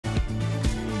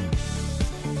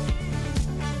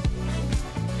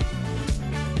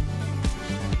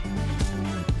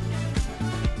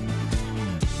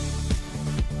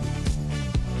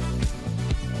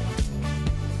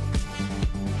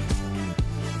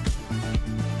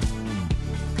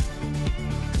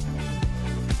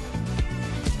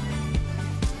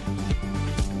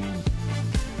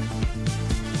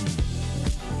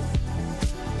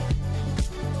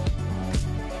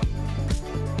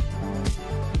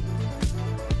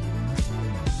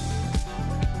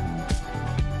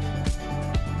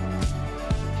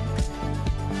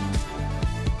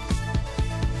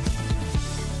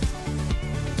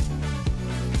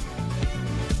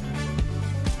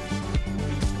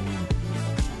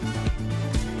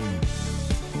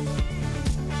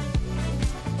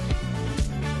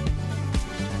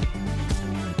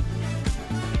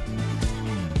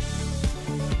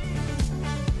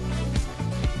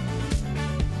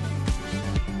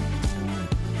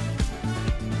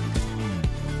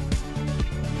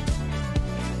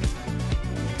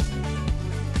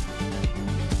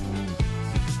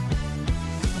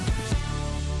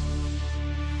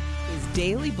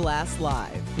Daily Blast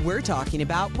Live. We're talking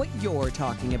about what you're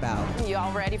talking about. You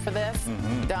all ready for this?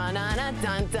 Mm-hmm. Dun, dun, dun,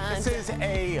 dun, dun. This is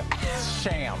a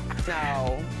sham.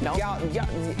 No. No.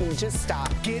 Y'all, just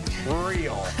stop. Get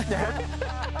real.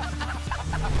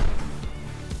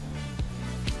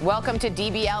 Welcome to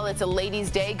DBL. It's a ladies'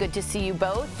 day. Good to see you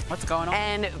both. What's going on?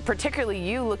 And particularly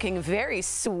you looking very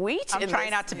sweet. I'm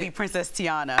trying not to be Princess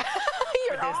Tiana.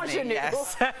 You're ingenue.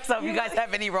 Yes. So if you guys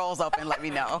have any roles open, let me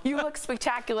know. You look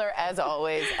spectacular as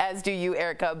always, as do you,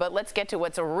 Erica. But let's get to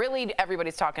what's really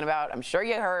everybody's talking about. I'm sure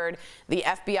you heard the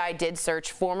FBI did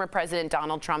search former President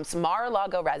Donald Trump's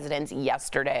Mar-a-Lago residence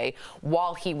yesterday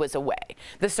while he was away.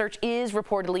 The search is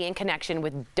reportedly in connection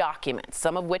with documents,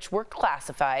 some of which were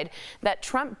classified, that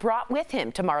Trump brought with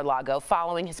him to Mar-a-Lago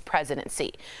following his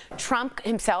presidency. Trump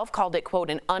himself called it, quote,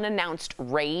 an unannounced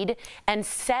raid and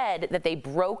said that they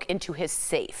broke into his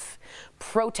safe.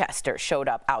 Protesters showed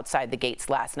up outside the gates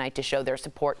last night to show their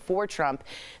support for Trump.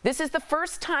 This is the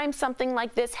first time something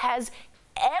like this has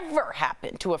ever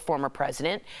happened to a former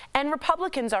president, and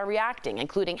Republicans are reacting,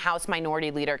 including House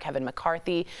Minority Leader Kevin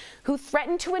McCarthy, who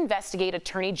threatened to investigate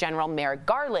Attorney General Merrick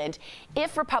Garland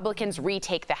if Republicans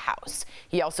retake the House.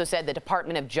 He also said the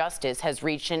Department of Justice has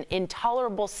reached an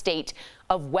intolerable state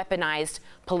of weaponized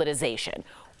politicization.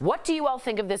 What do you all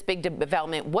think of this big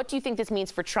development? What do you think this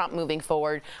means for Trump moving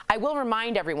forward? I will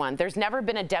remind everyone, there's never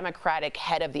been a Democratic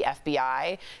head of the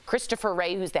FBI. Christopher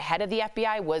Wray, who's the head of the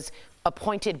FBI, was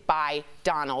appointed by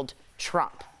Donald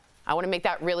Trump. I want to make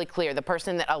that really clear. The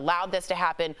person that allowed this to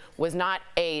happen was not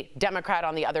a Democrat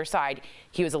on the other side.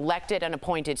 He was elected and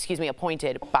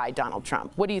appointed by Donald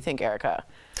Trump. What do you think, Erica?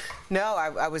 No,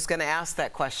 I was going to ask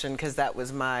that question because that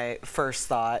was my first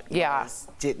thought. Yeah.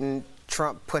 Didn't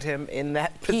Trump put him in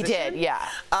that position? He did, yeah.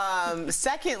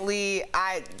 Secondly,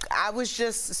 I was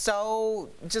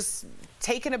just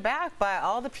taken aback by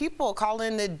all the people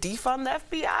calling to defund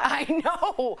the FBI. I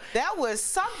know. That was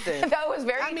something. That was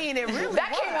very, I mean, it really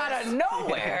that was. came out of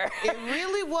nowhere. It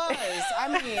really was.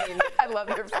 I mean, I love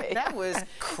your face. That was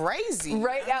crazy.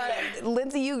 Right,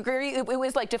 Lindsay, you agree? It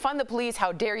was like, defund the police,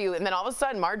 how dare you? And then all of a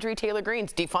sudden, Marjorie Taylor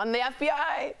Greene's defund the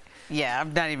FBI. Yeah,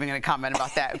 I'm not even going to comment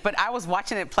about that. But I was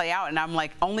watching it play out, and I'm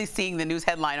like only seeing the news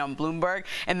headline on Bloomberg.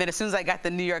 And then as soon as I got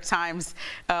the New York Times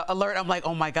alert, I'm like,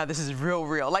 oh my God, this is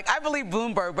real. Like, I believe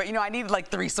Bloomberg, but you know, I needed like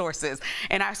 3 sources.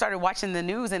 And I started watching the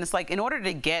news, and it's like, in order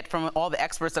to get from all the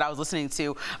experts that I was listening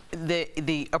to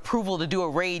the approval to do a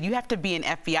raid, you have to be an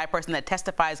FBI person that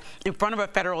testifies in front of a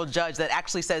federal judge that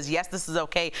actually says, yes, this is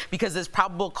okay, because there's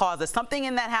probable cause that something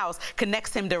in that house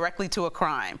connects him directly to a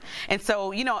crime. And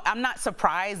so, you know, I'm not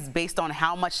surprised based on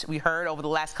how much we heard over the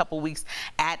last couple of weeks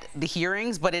at the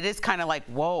hearings, but it is kind of like,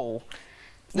 whoa.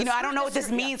 You know, I don't know what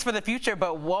this means for the future,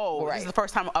 but whoa, right. This is the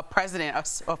first time a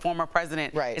president, a former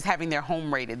president, right. is having their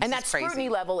home raided. This and that scrutiny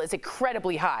level is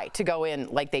incredibly high to go in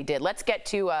like they did. Let's get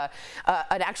to an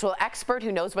actual expert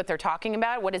who knows what they're talking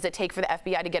about. What does it take for the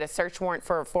FBI to get a search warrant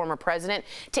for a former president?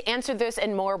 To answer this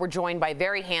and more, we're joined by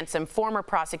very handsome former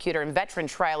prosecutor and veteran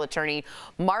trial attorney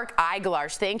Mark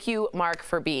Eiglarsh. Thank you, Mark,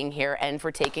 for being here and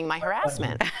for taking my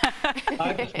harassment.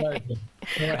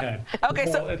 Go ahead. Okay,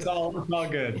 so it's all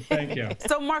good. Thank you.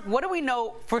 So, Mark, what do we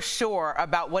know for sure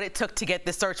about what it took to get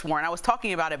the search warrant? I was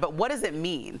talking about it, but what does it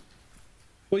mean?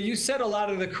 Well, you said a lot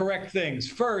of the correct things.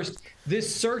 First,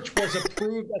 this search was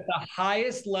approved at the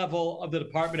highest level of the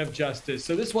Department of Justice.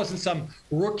 So this wasn't some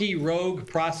rookie rogue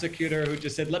prosecutor who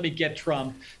just said, let me get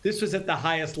Trump. This was at the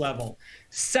highest level.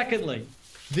 Secondly,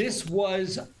 this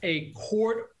was a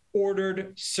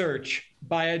court-ordered search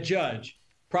by a judge.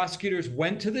 Prosecutors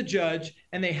went to the judge,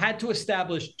 and they had to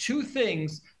establish 2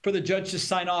 things for the judge to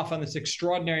sign off on this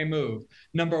extraordinary move.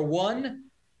 Number 1,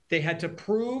 they had to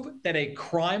prove that a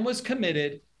crime was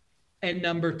committed, and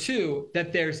number 2,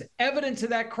 that there's evidence of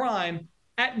that crime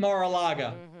at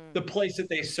Mar-a-Lago, the place that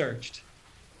they searched.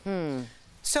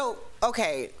 So,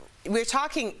 okay, we're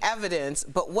talking evidence,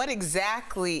 but what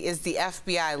exactly is the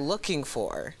FBI looking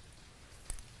for?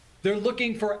 They're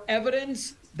looking for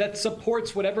evidence that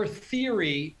supports whatever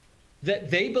theory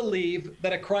that they believe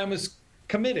that a crime was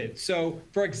committed. So,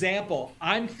 for example,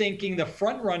 I'm thinking the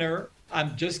front runner,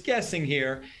 I'm just guessing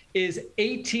here, is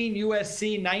 18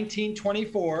 U.S.C.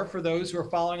 1924, for those who are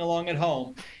following along at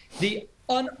home, the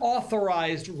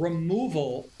unauthorized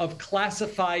removal of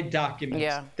classified documents.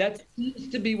 Yeah. That seems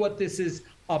to be what this is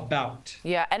about.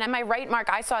 Yeah, and am I right, Mark?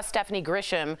 I saw Stephanie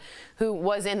Grisham, who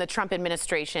was in the Trump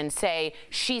administration, say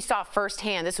she saw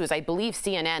firsthand, this was, I believe,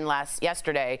 CNN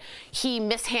yesterday, he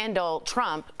mishandled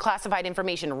Trump, classified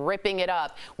information, ripping it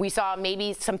up. We saw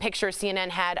maybe some pictures CNN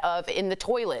had of in the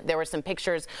toilet. There were some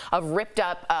pictures of ripped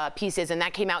up pieces, and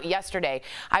that came out yesterday.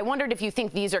 I wondered if you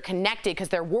think these are connected because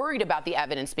they're worried about the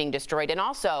evidence being destroyed. And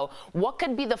also, what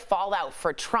could be the fallout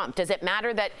for Trump? Does it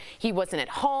matter that he wasn't at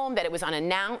home, that it was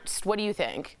unannounced? What do you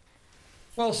think?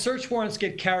 Well, search warrants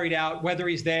get carried out, whether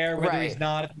he's there, whether he's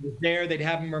not. If he was there, they'd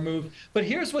have him removed. But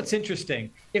here's what's interesting.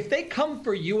 If they come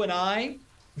for you and I,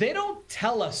 they don't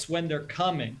tell us when they're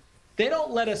coming. They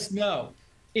don't let us know.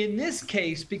 In this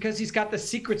case, because he's got the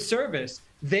Secret Service,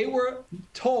 they were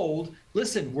told,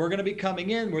 listen, we're going to be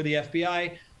coming in. We're the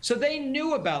FBI. So they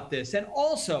knew about this. And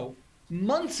also,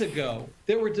 months ago,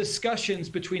 there were discussions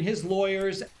between his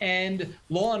lawyers and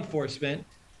law enforcement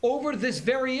over this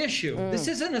very issue. This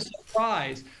isn't a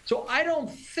surprise. So I don't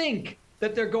think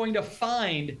that they're going to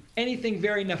find anything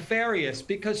very nefarious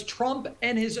because Trump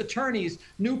and his attorneys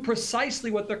knew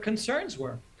precisely what their concerns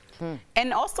were.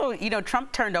 And also, you know,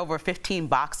 Trump turned over 15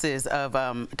 boxes of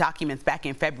documents back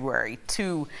in February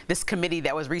to this committee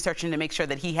that was researching to make sure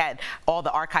that he had all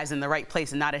the archives in the right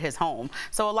place and not at his home.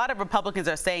 So a lot of Republicans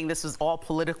are saying this was all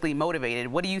politically motivated.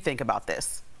 What do you think about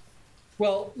this?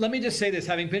 Well, let me just say this.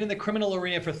 Having been in the criminal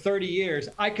arena for 30 years,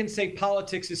 I can say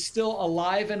politics is still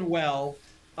alive and well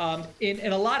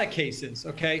in a lot of cases,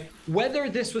 okay? Whether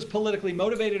this was politically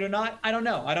motivated or not, I don't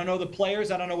know. I don't know the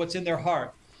players. I don't know what's in their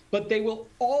heart. But they will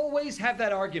always have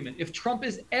that argument. If Trump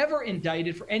is ever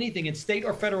indicted for anything in state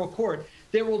or federal court,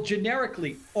 there will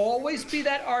generically always be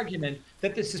that argument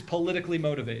that this is politically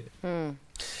motivated.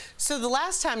 So the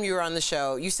last time you were on the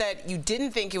show, you said you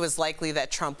didn't think it was likely that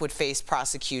Trump would face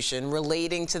prosecution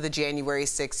relating to the January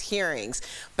 6th hearings.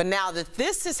 But now that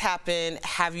this has happened,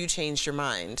 have you changed your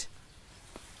mind?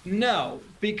 No,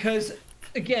 because,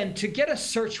 again, to get a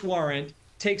search warrant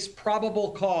takes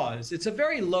probable cause. It's a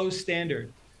very low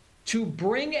standard. To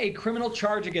bring a criminal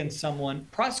charge against someone,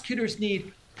 prosecutors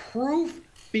need proof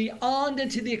beyond and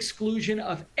to the exclusion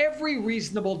of every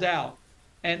reasonable doubt.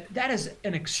 And that is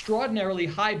an extraordinarily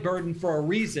high burden for a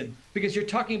reason, because you're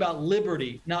talking about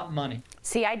liberty, not money.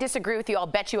 See, I disagree with you. I'll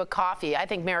bet you a coffee. I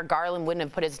think Merrick Garland wouldn't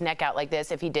have put his neck out like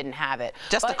this if he didn't have it.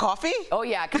 Just a coffee? Oh,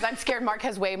 yeah, because I'm scared Mark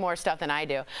has way more stuff than I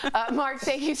do. Mark,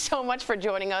 thank you so much for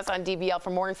joining us on DBL.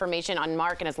 For more information on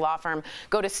Mark and his law firm,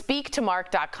 go to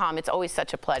speaktomark.com. It's always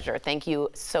such a pleasure. Thank you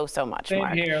so, so much,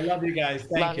 Mark. Same here. Love you guys.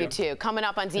 Thank you. Love you, too. Coming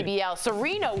up on DBL,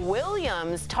 Serena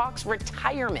Williams talks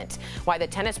retirement, why the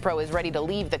tennis pro is ready to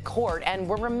leave the court, and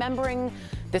we're remembering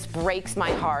this breaks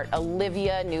my heart,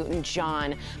 Olivia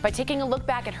Newton-John, by taking a look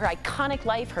back at her iconic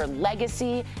life, her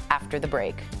legacy, after the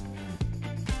break.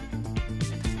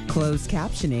 Closed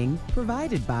captioning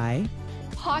provided by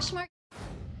Poshmark.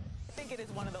 I think it is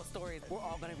one of those stories we're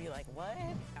all going to be like, what?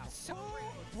 So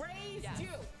raised you.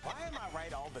 Why am I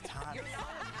right all the time?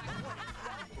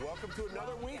 Welcome to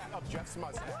another week of Jeff's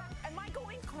Mustache. Am I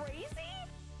going crazy?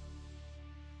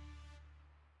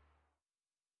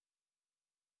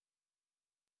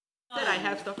 I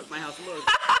have stuff at my house. Look.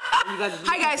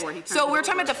 Hi guys. So we're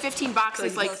talking about the 15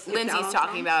 boxes like Lindsay's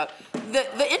talking about.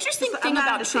 The interesting thing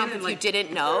about Trump, if you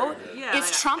didn't know,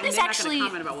 is Trump is actually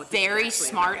very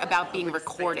smart about being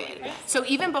recorded. So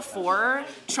even before,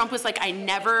 Trump was like, I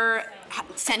never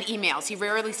sent emails. He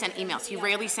rarely sent emails. He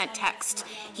rarely sent text.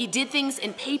 He did things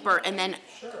in paper and then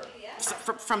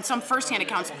from some first-hand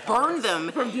accounts, burned them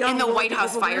in the White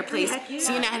House fireplace.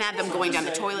 CNN had them going down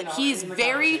the toilet. He's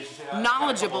very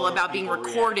knowledgeable about being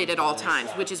recorded at all times,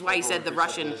 which is why he said the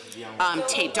Russian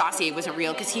tape dossier wasn't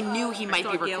real, because he knew he might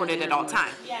be recorded at all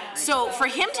times. So for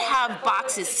him to have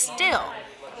boxes still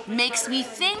makes me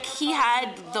think he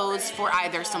had those for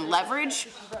either some leverage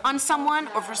on someone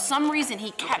or for some reason he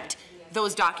kept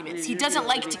those documents. He doesn't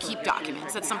like to keep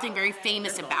documents. That's something very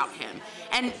famous about him.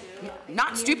 And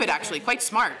not stupid, actually, quite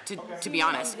smart, to be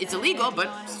honest. It's illegal, but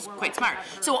it's quite smart.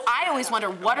 So I always wonder,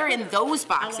 what are in those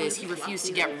boxes he refused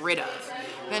to get rid of?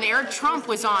 Then Eric Trump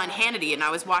was on Hannity, and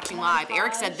I was watching live.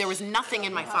 Eric said, there was nothing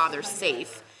in my father's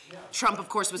safe. Trump, of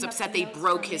course, was upset they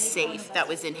broke his safe that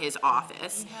was in his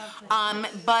office.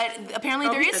 But apparently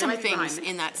there is some things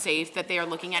in that safe that they are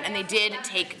looking at, and they did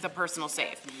take the personal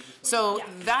safe. So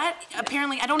that,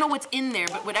 apparently, I don't know what's in there,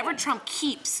 but whatever Trump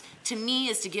keeps, to me,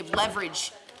 is to give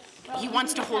leverage. He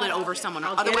wants to hold it over someone.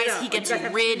 Otherwise, he gets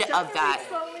rid of that.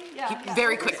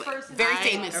 Very quickly, very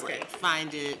famously. I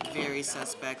find it very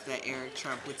suspect that Eric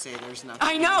Trump would say there's nothing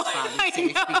I know, in his father's I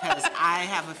safe, know. because I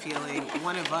have a feeling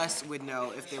one of us would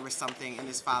know if there was something in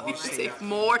his father's safe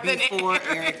more than before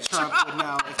Eric Trump would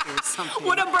know if there was something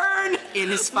What a burn! in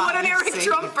his father's What an Eric safe.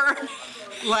 Trump burn!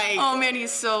 Like, Oh man,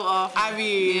 he's so awful. I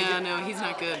mean, yeah, no, he's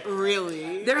not good.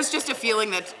 really? There's just a feeling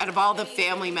that out of all the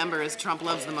family members Trump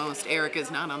loves the most, Eric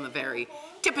is not on the very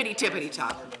tippity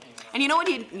top. And you know what?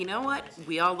 You know what?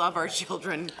 We all love our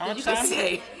children. Did you Just guys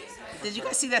say. Did you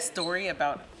guys see that story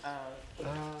about?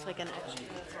 It's like an extra.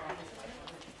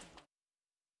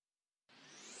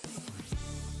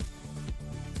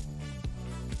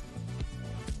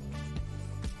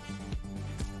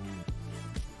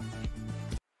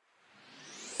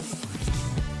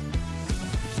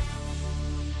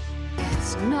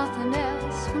 There's nothing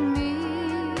else for me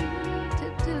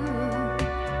to do.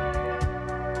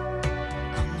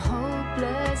 I'm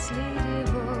hopelessly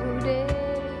devoted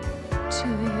to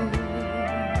you.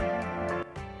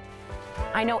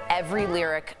 I know every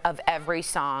lyric of every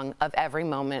song of every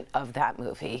moment of that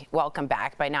movie. Welcome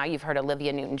back. By now you've heard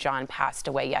Olivia Newton-John passed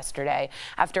away yesterday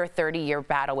after a 30-year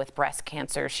battle with breast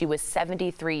cancer. She was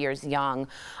 73 years young.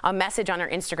 A message on her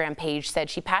Instagram page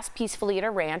said she passed peacefully at a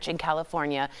ranch in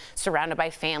California, surrounded by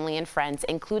family and friends,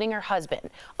 including her husband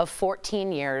of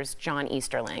 14 years, John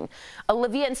Easterling.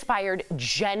 Olivia inspired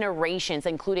generations,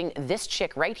 including this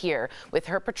chick right here with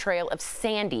her portrayal of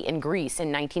Sandy in Grease in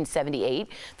 1978.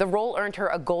 The role earned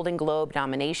her a Golden Globe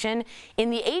nomination. In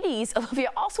the 80s, Olivia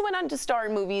also went on to star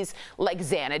in movies like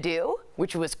Xanadu,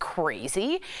 which was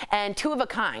crazy, and Two of a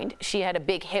Kind. She had a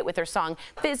big hit with her song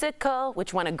Physical,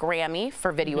 which won a Grammy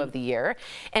for Video of the Year.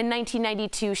 In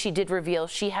 1992, she did reveal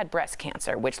she had breast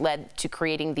cancer, which led to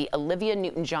creating the Olivia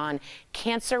Newton-John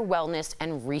Cancer Wellness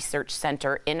and Research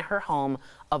Center in her home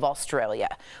of Australia.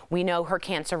 We know her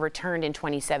cancer returned in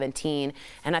 2017,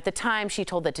 and at the time she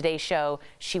told the Today Show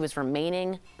she was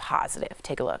remaining positive.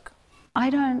 Take a look. I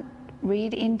don't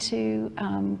read into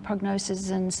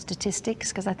prognosis and statistics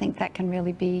because I think that can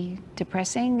really be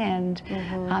depressing, and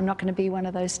I'm not going to be one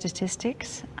of those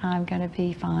statistics. I'm going to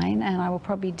be fine, and I will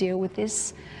probably deal with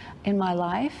this in my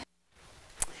life.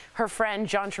 Her friend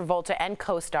John Travolta and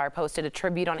co-star posted a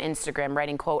tribute on Instagram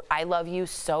writing, quote, "I love you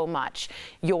so much.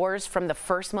 Yours from the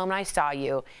first moment I saw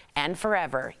you, and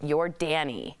forever, your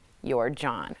Danny, your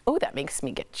John." Oh, that makes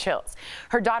me get chills.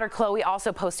 Her daughter Chloe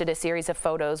also posted a series of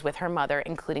photos with her mother,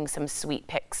 including some sweet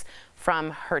pics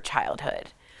from her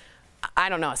childhood. I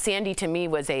don't know, Sandy to me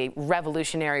was a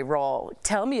revolutionary role.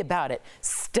 Tell me about it,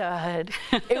 stud.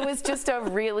 It was just a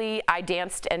really, I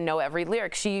danced and know every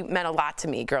lyric. She meant a lot to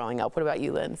me growing up. What about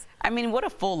you, Linz? I mean, what a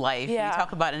full life. Yeah. You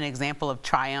talk about an example of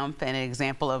triumph and an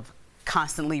example of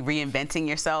constantly reinventing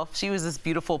yourself. She was this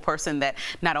beautiful person that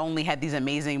not only had these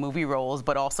amazing movie roles,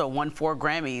 but also won 4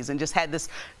 Grammys and just had this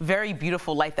very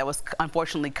beautiful life that was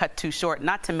unfortunately cut too short.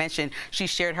 Not to mention, she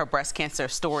shared her breast cancer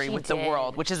story with the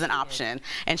world, which is an option.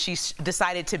 And she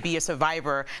decided to be a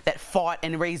survivor that fought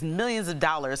and raised millions of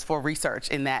dollars for research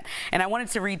in that. And I wanted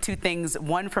to read 2 things.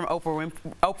 One from Oprah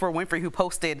Winfrey, who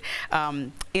posted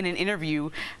in an interview,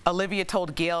 Olivia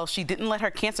told Gail she didn't let her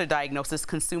cancer diagnosis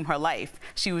consume her life.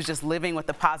 She was just living with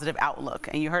a positive outlook,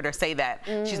 and you heard her say that.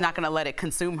 She's not going to let it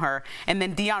consume her. And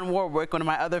then Dionne Warwick, one of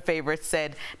my other favorites,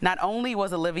 said, "Not only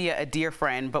was Olivia a dear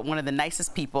friend, but one of the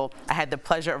nicest people I had the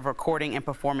pleasure of recording and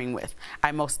performing with.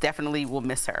 I most definitely will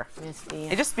miss her."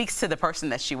 It just speaks to the person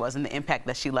that she was and the impact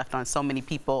that she left on so many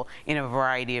people in a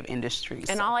variety of industries.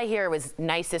 And all I hear was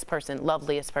nicest person,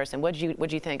 loveliest person. What'd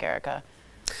you think, Erica?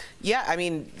 Yeah, I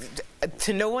mean,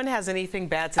 no one has anything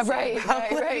bad to say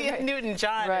about Olivia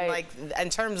Newton-John. Right. And like, in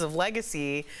terms of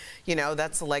legacy, you know,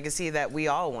 that's a legacy that we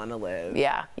all want to live.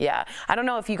 Yeah, yeah. I don't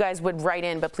know if you guys would write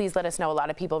in, but please let us know. A lot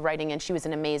of people writing in. She was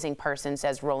an amazing person,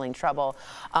 says Rolling Trouble.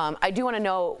 I do want to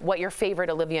know what your favorite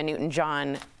Olivia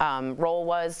Newton-John role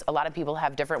was. A lot of people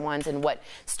have different ones, and what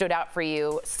stood out for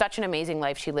you. Such an amazing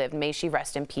life she lived. May she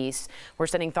rest in peace. We're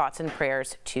sending thoughts and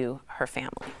prayers to her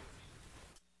family.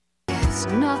 There's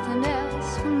nothing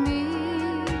else for me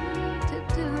to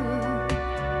do.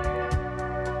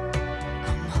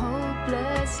 I'm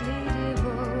hopelessly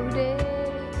devoted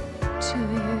to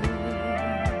you.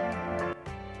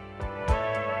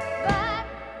 But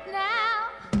now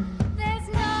there's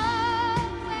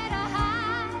nowhere to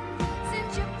hide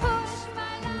since you pushed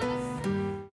my love.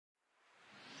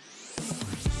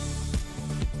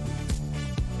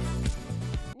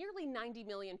 Nearly 90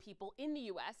 million people in the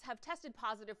U.S. have tested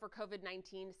positive for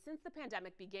COVID-19 since the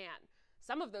pandemic began.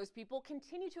 Some of those people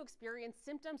continue to experience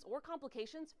symptoms or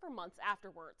complications for months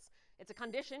afterwards. It's a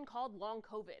condition called long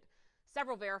COVID.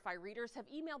 Several Verify readers have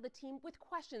emailed the team with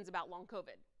questions about long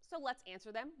COVID, so let's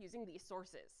answer them using these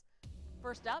sources.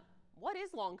 First up, what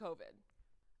is long COVID?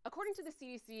 According to the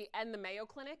CDC and the Mayo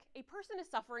Clinic, a person is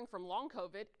suffering from long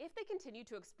COVID if they continue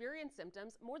to experience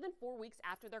symptoms more than 4 weeks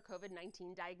after their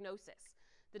COVID-19 diagnosis.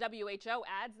 The WHO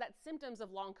adds that symptoms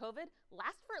of long COVID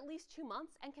last for at least 2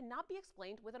 months and cannot be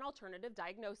explained with an alternative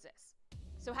diagnosis.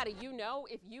 So how do you know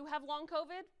if you have long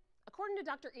COVID? According to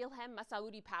Dr. Ilham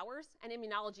Masaoudi Powers, an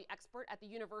immunology expert at the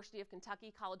University of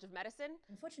Kentucky College of Medicine,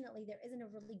 unfortunately, there isn't a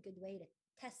really good way to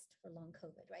test for long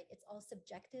COVID, right? It's all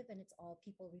subjective and it's all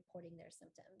people reporting their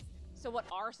symptoms. So what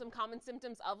are some common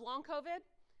symptoms of long COVID?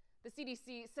 The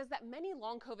CDC says that many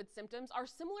long COVID symptoms are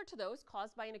similar to those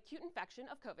caused by an acute infection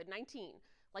of COVID-19,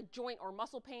 like joint or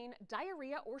muscle pain,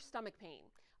 diarrhea, or stomach pain.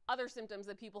 Other symptoms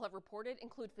that people have reported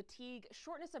include fatigue,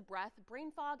 shortness of breath,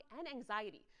 brain fog, and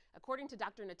anxiety, according to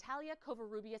Dr. Natalia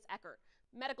Covarrubias-Eckert,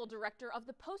 medical director of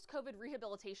the Post-COVID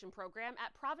Rehabilitation Program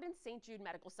at Providence St. Jude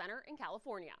Medical Center in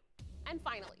California. And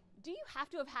finally, do you have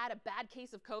to have had a bad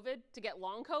case of COVID to get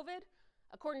long COVID?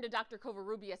 According to Dr.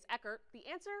 Covarrubias-Eckert, the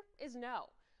answer is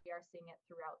no. We are seeing it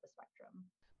throughout the spectrum.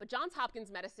 But Johns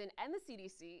Hopkins Medicine and the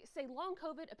CDC say long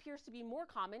COVID appears to be more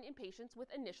common in patients with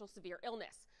initial severe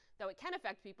illness, though it can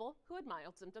affect people who had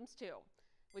mild symptoms too.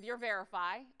 With your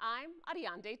Verify, I'm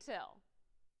Ariane Till.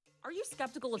 Are you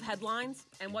skeptical of headlines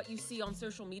and what you see on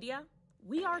social media?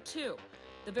 We are too.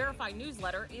 The Verify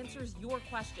newsletter answers your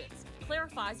questions,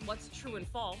 clarifies what's true and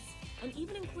false, and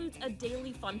even includes a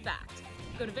daily fun fact.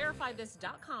 Go to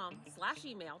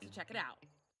verifythis.com/email to check it out.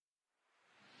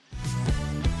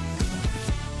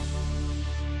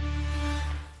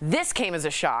 This came as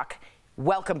a shock.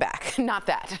 Welcome back. Not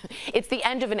that. It's the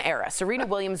end of an era. Serena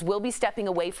Williams will be stepping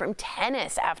away from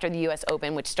tennis after the U.S.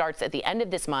 Open, which starts at the end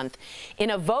of this month. In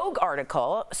a Vogue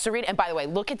article, Serena, and by the way,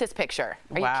 look at this picture.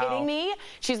 Are you kidding me?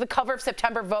 She's the cover of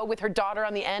September Vogue with her daughter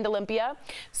on the end, Olympia.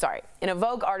 Sorry. In a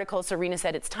Vogue article, Serena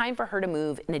said it's time for her to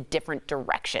move in a different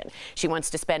direction. She wants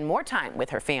to spend more time with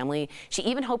her family. She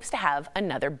even hopes to have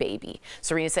another baby.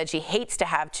 Serena said she hates to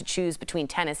have to choose between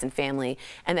tennis and family,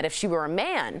 and that if she were a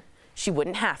man, she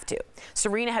wouldn't have to.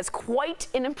 Serena has quite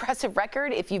an impressive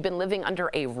record if you've been living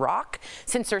under a rock.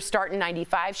 Since her start in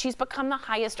 '95, she's become the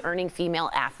highest earning female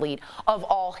athlete of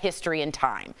all history and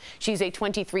time. She's a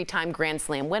 23-time Grand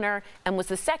Slam winner and was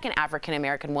the second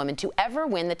African-American woman to ever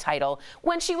win the title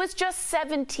when she was just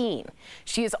 17.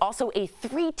 She is also a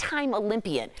 3-time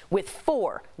Olympian with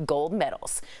 4 gold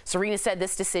medals. Serena said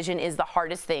this decision is the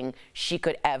hardest thing she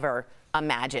could ever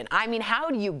imagine. I mean, how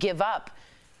do you give up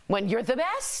when you're the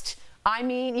best? I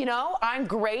mean, you know, I'm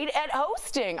great at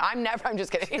hosting. I'm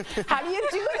just kidding. How do you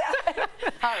do that?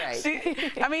 All right.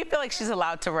 I feel like she's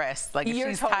allowed to rest. Like, if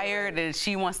she's tired and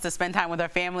she wants to spend time with her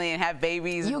family and have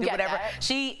babies and do whatever.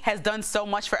 She has done so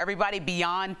much for everybody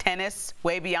beyond tennis,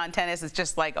 way beyond tennis. It's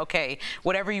just like, okay,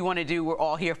 whatever you want to do, we're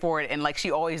all here for it. And like, she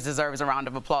always deserves a round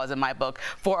of applause in my book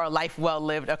for a life well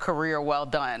lived, a career well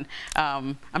done.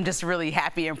 I'm just really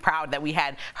happy and proud that we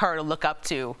had her to look up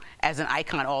to as an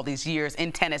icon all these years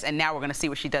in tennis, and now we're going to see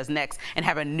what she does next and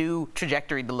have a new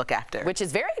trajectory to look after. Which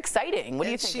is very exciting. What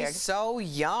do you think, She's Eric? so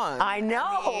young. I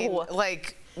know.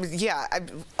 Yeah.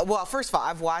 Well, first of all,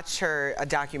 I've watched her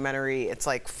documentary. It's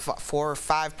like 4 or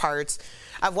 5 parts.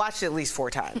 I've watched it at least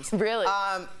 4 times. Really?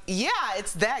 Yeah,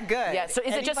 it's that good. Yeah. So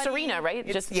is it just Serena, right?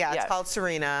 It's called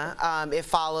Serena. It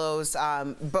follows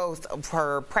both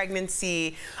her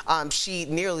pregnancy. She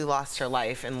nearly lost her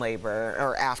life in labor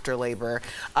or after labor.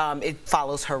 It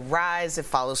follows her rise. It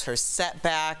follows her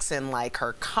setbacks and like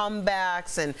her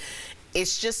comebacks, and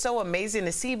it's just so amazing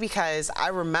to see, because I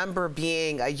remember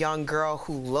being a young girl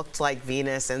who looked like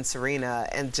Venus and Serena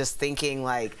and just thinking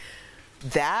like,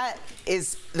 that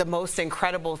is the most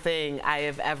incredible thing I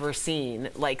have ever seen,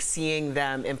 like seeing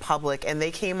them in public, and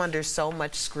they came under so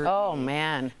much scrutiny. Oh,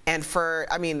 man. And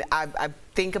I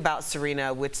think about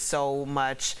Serena with so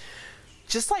much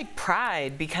just like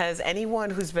pride, because anyone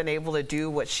who's been able to do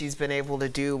what she's been able to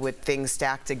do with things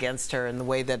stacked against her and the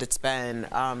way that it's been,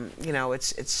 you know,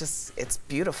 it's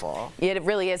beautiful. Yeah, it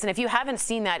really is. And if you haven't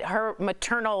seen that, her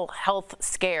maternal health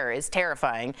scare is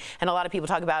terrifying. And a lot of people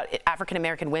talk about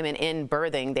African-American women in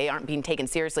birthing. They aren't being taken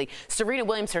seriously. Serena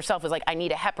Williams herself was like, I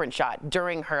need a heparin shot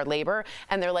during her labor.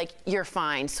 And they're like, you're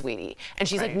fine, sweetie. And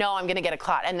she's like, no, I'm going to get a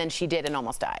clot. And then she did and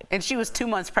almost died. And she was 2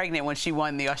 months pregnant when she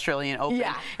won the Australian Open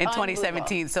in 2017.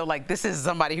 17. So like this is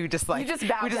somebody who just like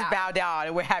we just bow down,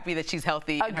 and we're happy that she's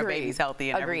healthy and her baby's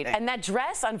healthy and everything. And that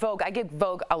dress on Vogue, I give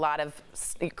Vogue a lot of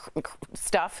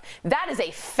stuff. That is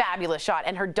a fabulous shot,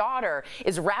 and her daughter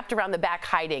is wrapped around the back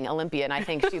hiding Olympia, and I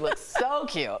think she looks so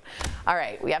cute. All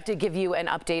right, we have to give you an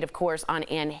update, of course, on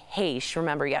Anne Heche.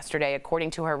 Remember yesterday,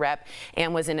 according to her rep,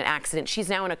 Anne was in an accident. She's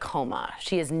now in a coma.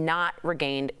 She has not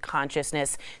regained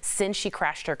consciousness since she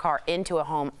crashed her car into a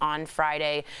home on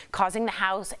Friday, causing the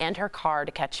house and her car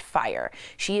to catch fire.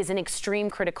 She is in extreme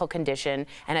critical condition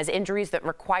and has injuries that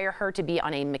require her to be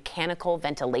on a mechanical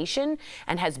ventilation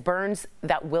and has burns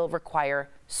that will require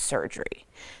surgery.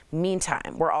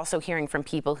 Meantime, we're also hearing from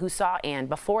people who saw Anne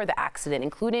before the accident,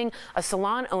 including a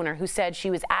salon owner who said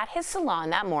she was at his salon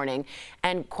that morning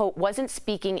and, quote, wasn't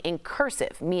speaking in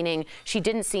cursive, meaning she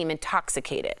didn't seem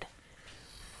intoxicated.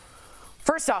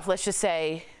 First off, let's just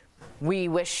say we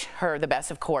wish her the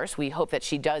best, of course. We hope that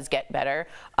she does get better.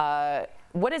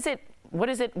 What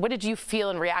did you feel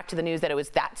and react to the news that it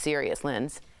was that serious,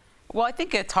 Linz? Well, I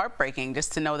think it's heartbreaking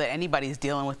just to know that anybody's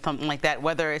dealing with something like that,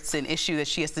 whether it's an issue that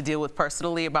she has to deal with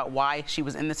personally about why she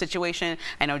was in the situation.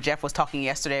 I know Jeff was talking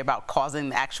yesterday about causing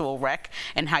the actual wreck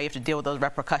and how you have to deal with those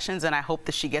repercussions, and I hope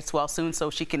that she gets well soon so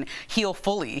she can heal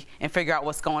fully and figure out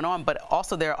what's going on. But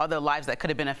also there are other lives that could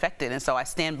have been affected, and so I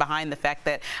stand behind the fact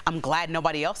that I'm glad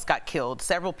nobody else got killed.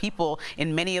 Several people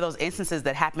in many of those instances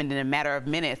that happened in a matter of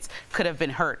minutes could have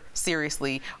been hurt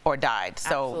seriously or died. So,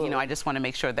 Absolutely. you know, I just want to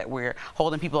make sure that we're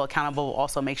holding people accountable. Will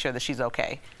also make sure that she's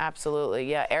okay. Absolutely.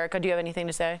 Yeah. Erica, do you have anything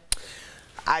to say?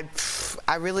 I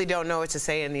really don't know what to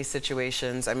say in these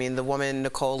situations. I mean, the woman,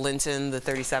 Nicole Linton, the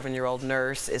 37-year-old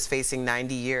nurse, is facing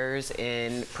 90 years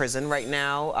in prison right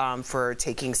now for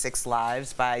taking 6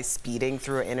 lives by speeding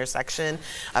through an intersection.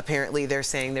 Apparently, they're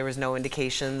saying there was no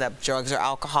indication that drugs or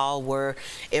alcohol were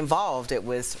involved. It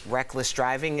was reckless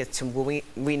driving. It's what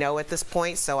we know at this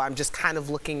point. So I'm just kind of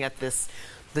looking at this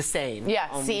the same. Yeah,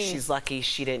 only she's lucky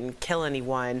she didn't kill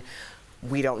anyone.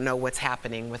 We don't know what's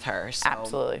happening with her. So.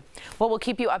 Absolutely. Well, we'll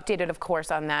keep you updated, of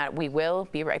course, on that. We will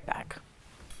be right back.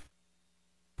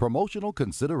 Promotional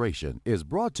consideration is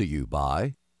brought to you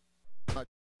by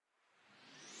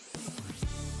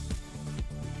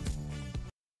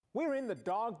We're in the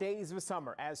dog days of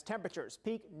summer as temperatures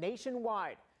peak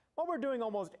nationwide. While we're doing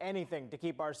almost anything to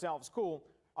keep ourselves cool,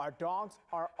 our dogs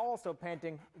are also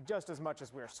panting just as much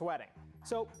as we're sweating.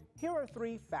 So here are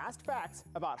 3 fast facts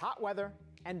about hot weather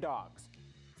and dogs.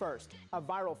 First, a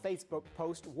viral Facebook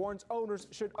post warns owners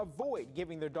should avoid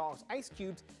giving their dogs ice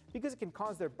cubes because it can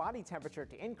cause their body temperature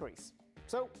to increase.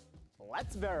 So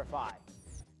let's verify.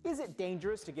 Is it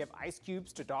dangerous to give ice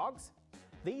cubes to dogs?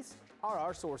 These are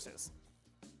our sources.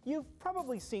 You've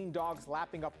probably seen dogs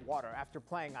lapping up water after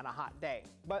playing on a hot day,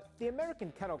 but the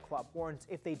American Kennel Club warns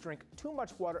if they drink too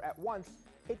much water at once,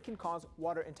 it can cause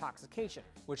water intoxication,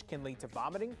 which can lead to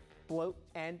vomiting, bloat,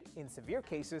 and, in severe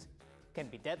cases, can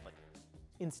be deadly.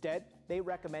 Instead, they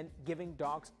recommend giving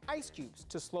dogs ice cubes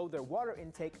to slow their water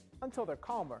intake until they're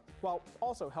calmer, while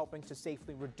also helping to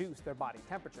safely reduce their body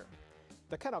temperature.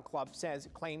 The Kennel Club says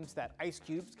claims that ice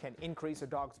cubes can increase a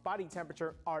dog's body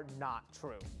temperature are not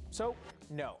true. So,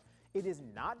 no, it is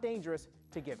not dangerous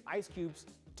to give ice cubes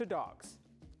to dogs.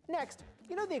 Next,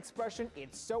 you know the expression,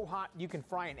 "it's so hot you can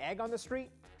fry an egg on the street"?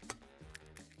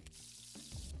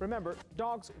 Remember,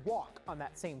 dogs walk on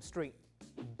that same street,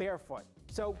 barefoot.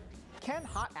 So, can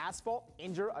hot asphalt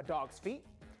injure a dog's feet?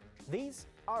 These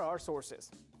are our sources.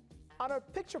 On a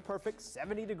picture-perfect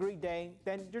 70-degree day,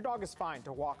 then your dog is fine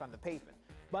to walk on the pavement.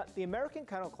 But the American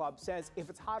Kennel Club says if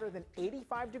it's hotter than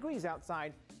 85 degrees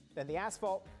outside, then the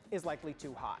asphalt is likely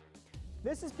too hot.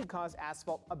 This is because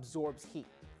asphalt absorbs heat.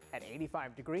 At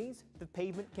 85 degrees, the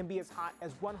pavement can be as hot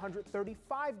as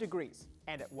 135 degrees.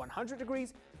 And at 100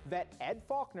 degrees, vet Ed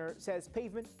Faulkner says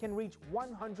pavement can reach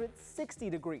 160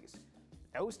 degrees.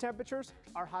 Those temperatures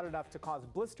are hot enough to cause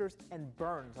blisters and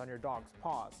burns on your dog's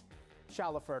paws.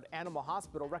 Shallowford Animal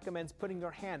Hospital recommends putting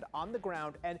your hand on the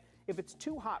ground, and if it's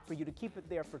too hot for you to keep it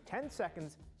there for 10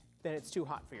 seconds, then it's too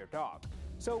hot for your dog.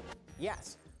 So,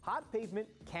 yes, hot pavement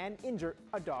can injure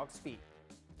a dog's feet.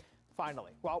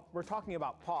 Finally, while we're talking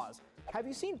about paws, have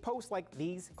you seen posts like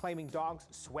these claiming dogs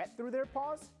sweat through their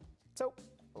paws? So,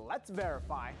 let's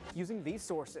verify using these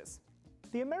sources.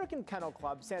 The American Kennel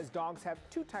Club says dogs have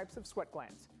 2 types of sweat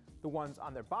glands. The ones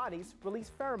on their bodies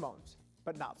release pheromones,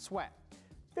 but not sweat.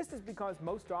 This is because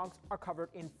most dogs are covered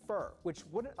in fur, which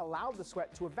wouldn't allow the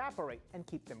sweat to evaporate and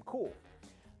keep them cool.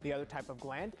 The other type of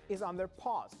gland is on their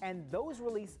paws, and those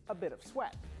release a bit of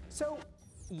sweat. So,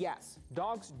 yes,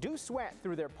 dogs do sweat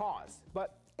through their paws,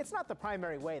 but it's not the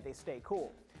primary way they stay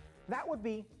cool. That would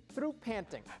be through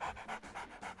panting,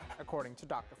 according to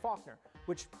Dr. Faulkner,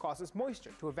 which causes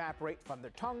moisture to evaporate from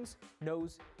their tongues,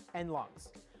 nose, and lungs.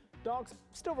 Dogs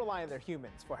still rely on their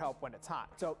humans for help when it's hot,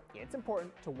 so it's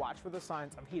important to watch for the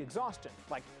signs of heat exhaustion,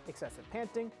 like excessive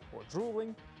panting or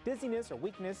drooling, dizziness or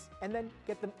weakness, and then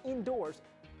get them indoors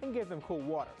and give them cool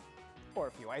water, or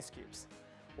a few ice cubes.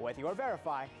 With your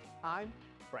Verify, I'm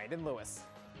Brandon Lewis.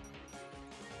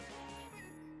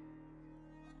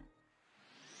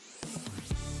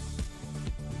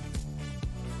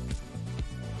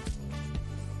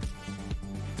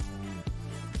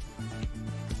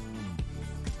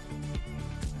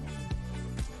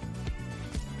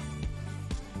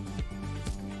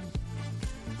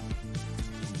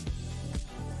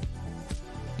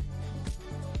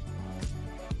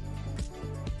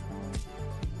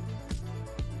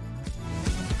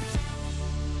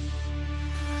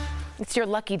 It's your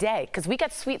lucky day because we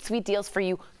got sweet, sweet deals for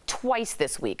you twice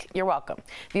this week. You're welcome.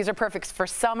 These are perfect for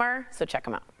summer, so check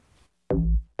them out.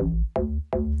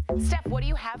 Steph, what do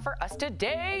you have for us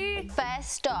today?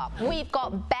 First up, we've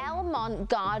got Belmont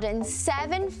Garden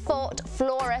 7-foot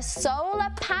Flora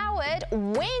solar-powered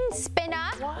wind spinner.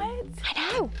 What?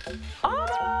 I know.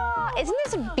 Oh, isn't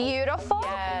this beautiful?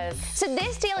 Yes. So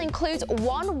this deal includes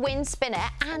one wind spinner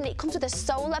and it comes with a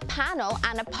solar panel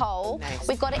and a pole. Nice.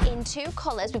 We've got it in 2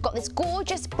 colors. We've got this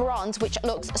gorgeous bronze, which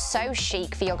looks so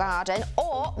chic for your garden,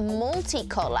 or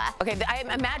multicolor. Okay, I'm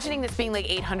imagining this being like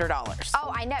 $800.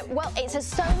 Oh, I know. Well, it's a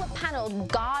solar panel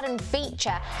garden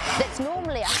feature that's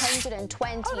normally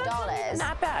 $120. Oh, that's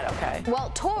not bad, okay.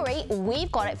 Well, Tori,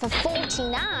 we've got it for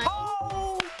 $49.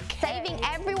 Oh, saving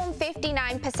everyone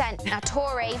 59%. Now,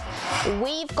 Tori,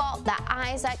 we've got the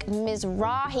Isaac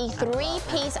Mizrahi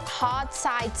 3-piece hard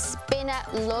side spinner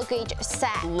luggage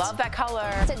set. Love that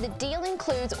color. So the deal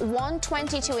includes one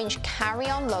 22-inch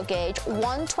carry-on luggage,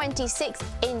 one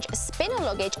 26-inch spinner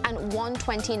luggage, and one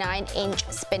 29-inch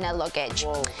spinner luggage.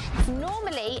 Whoa.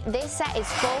 Normally, this set is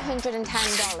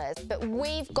 $410, but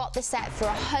we've got the set for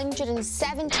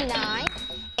 $179.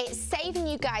 It's saving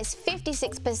you guys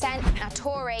 56%. Now,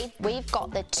 Tori, we've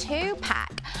got the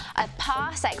 2-pack of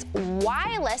Parsecs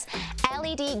wireless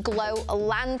LED glow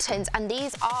lanterns, and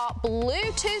these are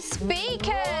Bluetooth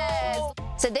speakers. Whoa.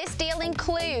 So this deal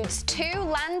includes 2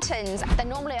 lanterns. They're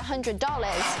normally $100,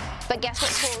 but guess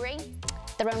what, Tori?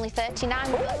 They're only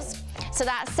 $39 with us. So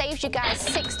that saves you guys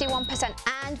 61%,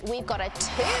 and we've got a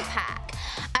 2-pack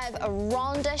of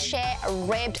Ronda Sheer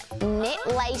ribbed knit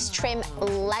lace trim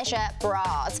leisure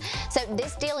bras. So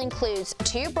this deal includes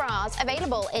 2 bras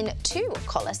available in 2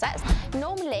 color sets.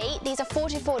 Normally these are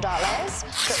 $44,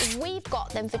 but we've got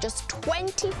them for just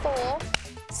 $24,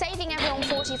 saving everyone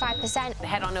 45%.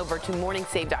 Head on over to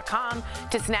morningsave.com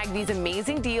to snag these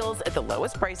amazing deals at the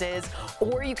lowest prices,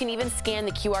 or you can even scan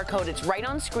the QR code. It's right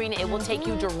on screen. It will take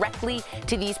you directly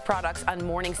to these products on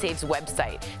Morning Save's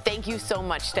website. Thank you so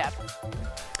much, Steph.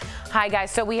 Hi,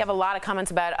 guys. So we have a lot of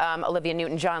comments about Olivia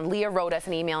Newton-John. Leah wrote us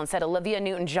an email and said, Olivia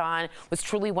Newton-John was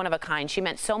truly one of a kind. She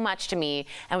meant so much to me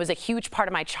and was a huge part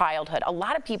of my childhood. A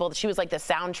lot of people, she was like the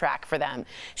soundtrack for them.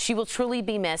 She will truly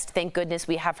be missed. Thank goodness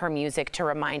we have her music to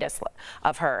remind us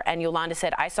of her. And Yolanda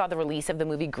said, I saw the release of the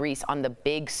movie Grease on the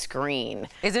big screen.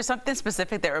 Is there something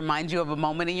specific that reminds you of a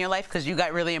moment in your life? Because you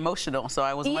got really emotional, so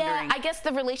I was wondering. Yeah, I guess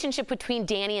the relationship between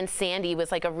Danny and Sandy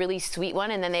was like a really sweet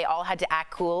one, and then they all had to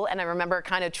act cool. And I remember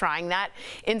kind of trying that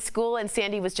in school, and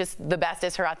Sandy was just the best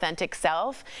as her authentic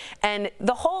self. And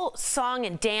the whole song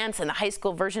and dance and the high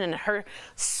school version and her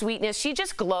sweetness, she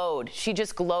just glowed. She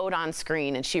just glowed on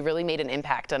screen, and she really made an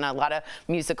impact on a lot of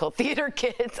musical theater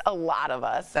kids, a lot of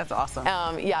us. That's awesome.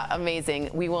 Yeah, amazing.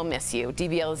 We will miss you.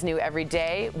 DBL is new every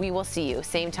day. We will see you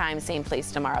same time, same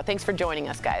place tomorrow. Thanks for joining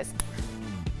us, guys.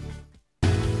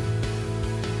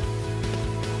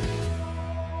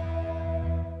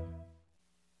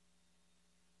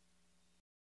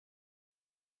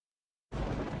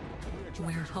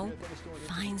 Where hope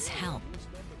finds help.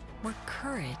 Where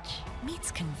courage meets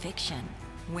conviction.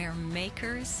 Where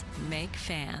makers make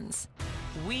fans.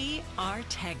 We are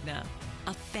Tegna,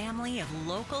 a family of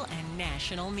local and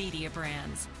national media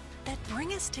brands that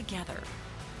bring us together,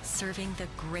 serving the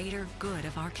greater good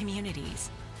of our communities.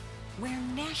 Where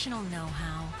national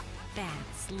know-how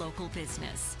backs local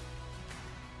business.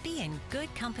 Be in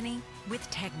good company with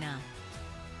Tegna.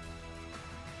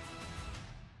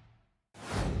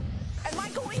 Am I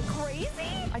going crazy?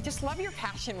 I just love your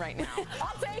passion right now.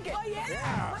 I'll take it. Oh,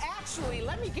 yeah. Actually,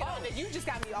 let me get on it. You just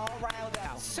got me all riled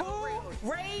up. So Who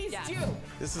raised you?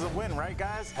 This is a win, right,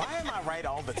 guys? Why am I right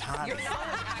all the time? You're not.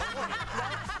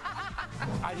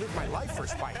 I live my life for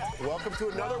Spike. Welcome to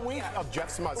another week of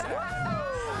Jeff's Mustache.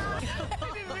 I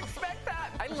didn't expect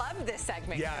that. I love this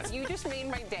segment. Yes. You just made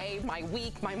my day, my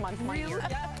week, my month, my year.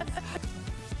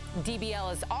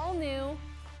 DBL is all new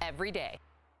every day.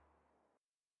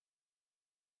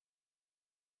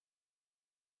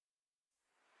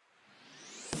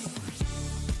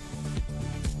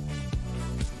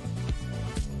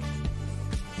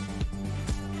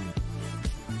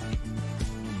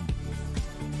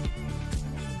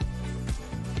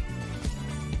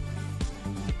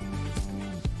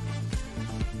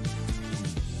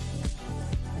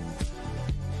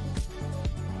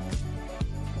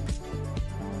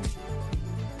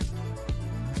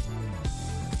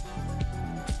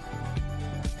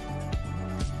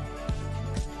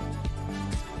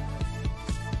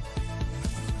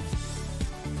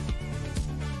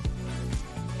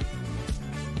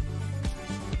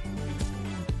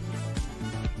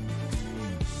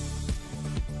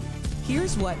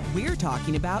 Here's what we're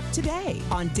talking about today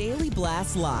on Daily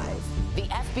Blast Live. The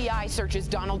FBI searches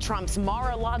Donald Trump's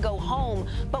Mar-a-Lago home,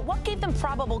 but what gave them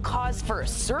probable cause for a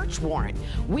search warrant?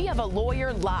 We have a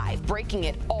lawyer live breaking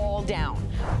it all down.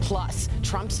 Plus,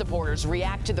 Trump supporters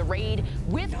react to the raid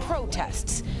with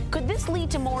protests. Could this lead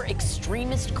to more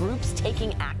extremist groups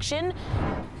taking action?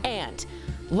 And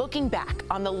looking back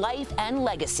on the life and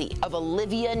legacy of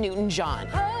Olivia Newton-John.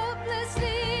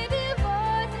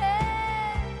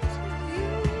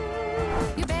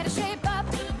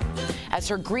 As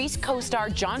her Grease co-star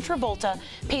John Travolta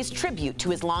pays tribute to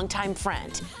his longtime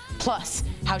friend. Plus,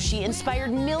 how she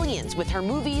inspired millions with her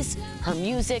movies, her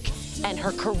music, and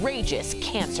her courageous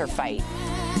cancer fight.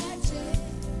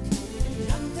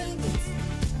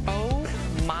 Oh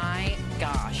my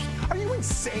gosh. Are you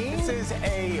insane? This is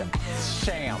a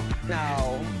sham.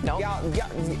 No. Nope.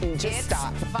 Y'all, just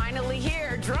stop. Finally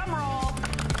here, drum roll.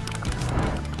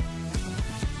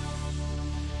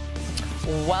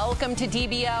 Welcome to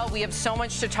DBL. We have so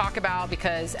much to talk about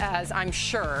because, as I'm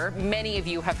sure many of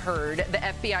you have heard, the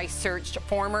FBI searched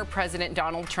former President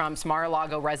Donald Trump's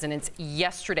Mar-a-Lago residence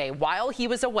yesterday while he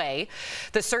was away.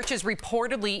 The search is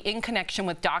reportedly in connection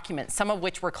with documents, some of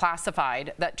which were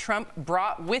classified, that Trump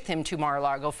brought with him to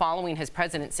Mar-a-Lago following his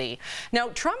presidency. Now,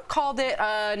 Trump called it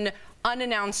an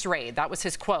unannounced raid. That was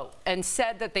his quote, and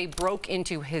said that they broke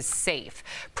into his safe.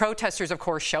 Protesters, of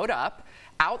course, showed up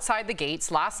outside the gates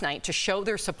last night to show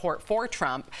their support for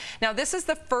Trump. Now, this is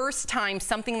the first time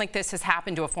something like this has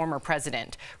happened to a former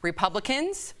president.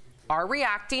 Republicans are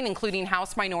reacting, including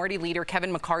House Minority Leader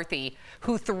Kevin McCarthy,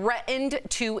 who threatened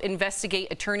to investigate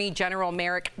Attorney General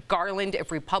Merrick Garland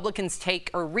if Republicans take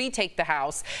or retake the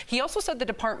House. He also said the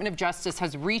Department of Justice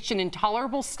has reached an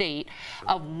intolerable state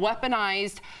of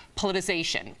weaponized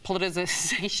politicization.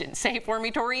 Say it for me,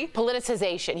 Tori.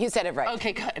 Politicization. You said it right.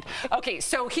 Okay, good. Okay,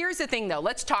 so here's the thing, though.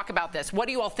 Let's talk about this. What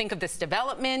do you all think of this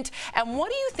development? And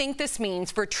what do you think this means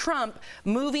for Trump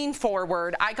moving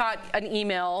forward? I got an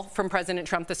email from President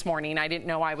Trump this morning. I didn't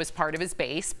know I was part of his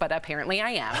base, but apparently I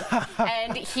am.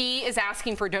 And he is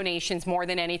asking for donations more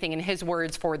than anything, in his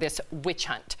words, for this witch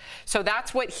hunt. So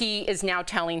that's what he is now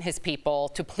telling his people,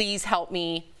 to please help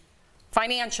me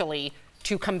financially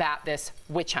to combat this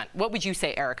witch hunt. What would you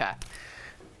say, Erica?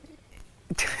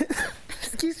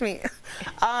 Excuse me.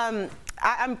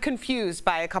 I'm confused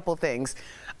by a couple things.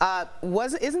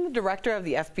 Isn't the director of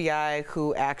the FBI,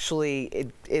 who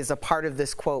actually is a part of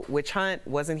this, quote, witch hunt,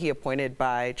 wasn't he appointed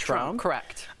by Trump?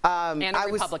 Correct. And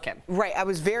a Republican. Right. I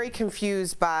was very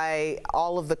confused by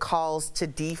all of the calls to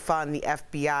defund the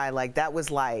FBI. Like, that was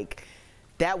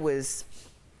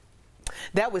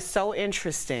so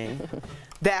interesting.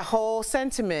 That whole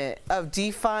sentiment of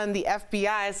defund the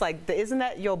FBI is like, isn't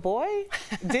that your boy?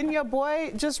 Didn't your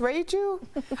boy just raid you?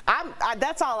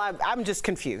 That's all. I'm just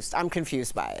confused. I'm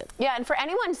confused by it. Yeah, and for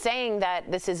anyone saying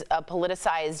that this is a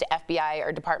politicized FBI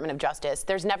or Department of Justice,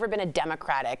 there's never been a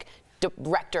Democratic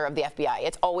director of the FBI.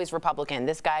 It's always Republican.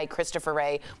 This guy, Christopher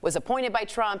Wray, was appointed by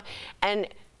Trump. And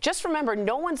just remember,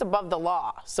 no one's above the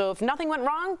law. So if nothing went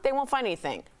wrong, they won't find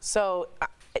anything. So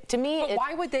to me, but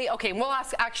why would they? Okay, we'll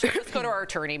ask. Actually, let's go to our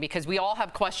attorney, because we all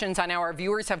have questions. I know our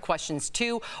viewers have questions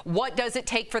too. What does it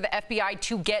take for the FBI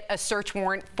to get a search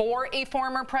warrant for a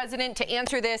former president? To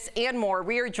answer this and more,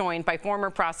 we are joined by former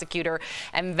prosecutor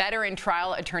and veteran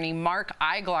trial attorney Mark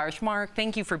Eiglarsh. Mark,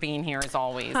 thank you for being here as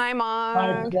always. Hi,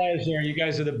 Mark. My pleasure. You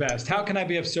guys are the best. How can I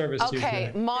be of service to you today?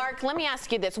 Okay, Mark, let me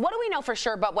ask you this. What do we know for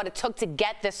sure about what it took to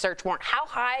get this search warrant? How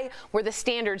high were the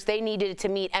standards they needed to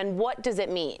meet, and what does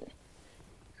it mean?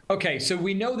 Okay, so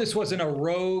we know this wasn't a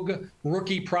rogue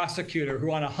rookie prosecutor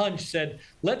who on a hunch said,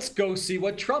 let's go see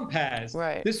what Trump has.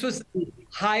 Right. This was the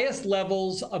highest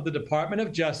levels of the Department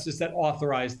of Justice that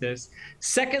authorized this.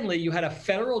 Secondly, you had a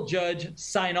federal judge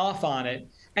sign off on it.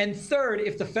 And third,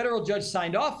 if the federal judge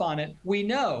signed off on it, we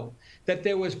know that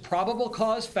there was probable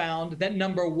cause found that,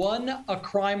 number one, a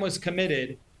crime was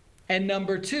committed, and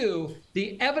number two,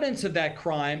 the evidence of that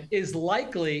crime is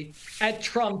likely at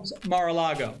Trump's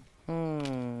Mar-a-Lago.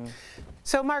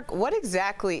 So, Mark, what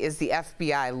exactly is the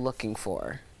FBI looking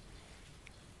for?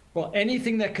 Well,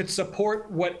 anything that could support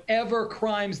whatever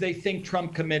crimes they think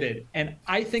Trump committed. And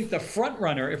I think the front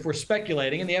runner, if we're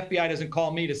speculating, and the FBI doesn't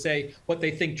call me to say what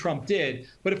they think Trump did,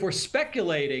 but if we're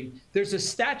speculating, there's a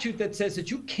statute that says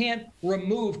that you can't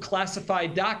remove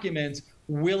classified documents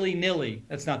willy-nilly.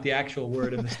 That's not the actual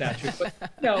word in the statute, but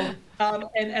no.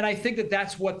 And I think that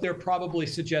that's what they're probably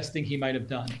suggesting he might have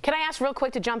done. Can I ask real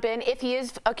quick to jump in? If he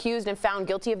is accused and found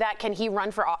guilty of that, can he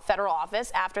run for federal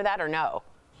office after that or no?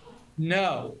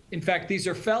 No. In fact, these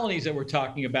are felonies that we're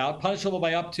talking about, punishable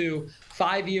by up to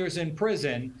 5 years in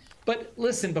prison. But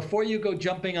listen, before you go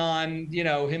jumping on,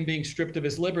 him being stripped of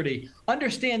his liberty,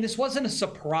 understand this wasn't a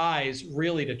surprise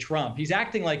really to Trump. He's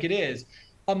acting like it is.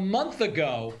 A month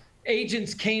ago,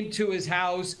 agents came to his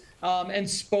house and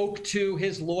spoke to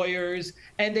his lawyers,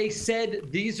 and they said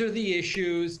these are the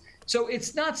issues. So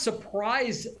it's not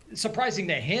surprising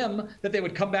to him that they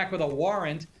would come back with a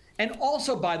warrant. And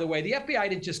also, by the way, the FBI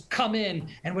didn't just come in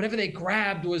and whatever they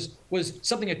grabbed was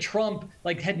something that Trump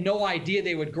had no idea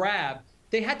they would grab.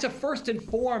 They had to first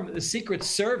inform the Secret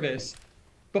Service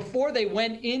before they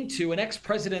went into an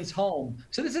ex-president's home.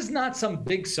 So this is not some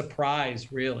big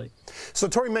surprise, really. So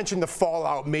Tori mentioned the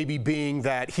fallout maybe being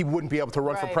that he wouldn't be able to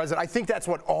run for president. I think that's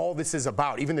what all this is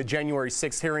about, even the January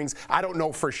 6th hearings. I don't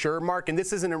know for sure, Mark, and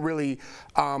this isn't a really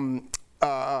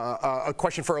a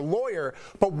question for a lawyer,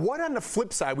 but what on the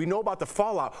flip side, we know about the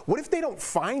fallout. What if they don't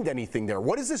find anything there?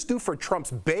 What does this do for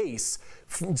Trump's base,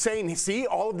 saying, see,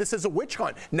 all of this is a witch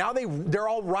hunt? Now they're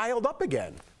all riled up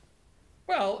again.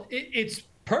 Well, it's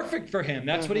perfect for him.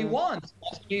 That's what he wants.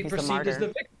 He perceived as the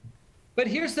victim. But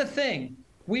here's the thing.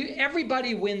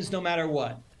 Everybody wins no matter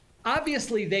what.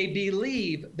 Obviously, they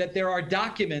believe that there are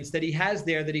documents that he has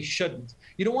there that he shouldn't.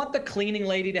 You don't want the cleaning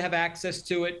lady to have access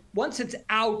to it. Once it's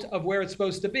out of where it's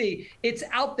supposed to be, it's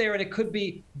out there and it could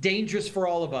be dangerous for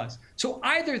all of us. So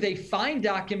either they find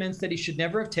documents that he should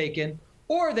never have taken,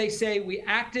 or they say we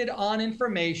acted on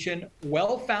information,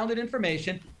 well-founded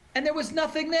information, and there was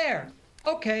nothing there.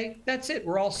 Okay, that's it.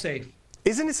 We're all safe.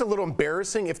 Isn't this a little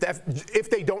embarrassing if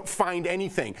they don't find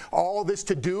anything? All this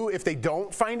to do if they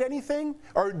don't find anything?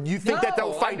 Or do you think that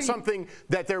they'll find something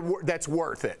that's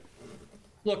worth it?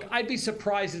 Look, I'd be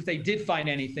surprised if they did find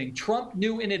anything. Trump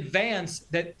knew in advance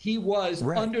that he was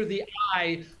under the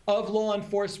eye of law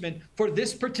enforcement for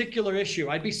this particular issue.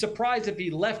 I'd be surprised if he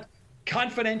left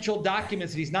confidential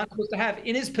documents that he's not supposed to have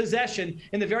in his possession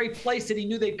in the very place that he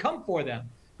knew they'd come for them,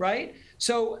 right?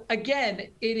 So again,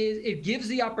 it gives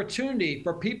the opportunity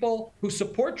for people who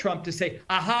support Trump to say,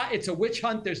 aha, it's a witch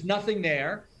hunt, there's nothing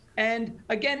there. And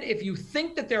again, if you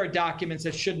think that there are documents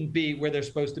that shouldn't be where they're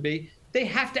supposed to be, they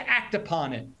have to act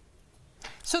upon it.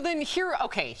 So then here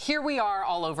we are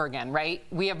all over again, right?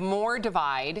 We have more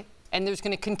divide, and there's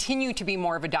going to continue to be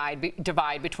more of a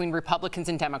divide between Republicans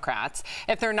and Democrats.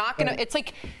 If they're not going to, it's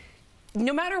like,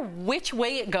 no matter which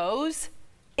way it goes,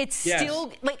 it's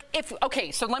still like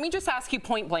so let me just ask you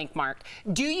point blank, Mark.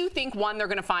 Do you think, one, they're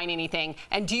going to find anything?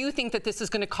 And do you think that this is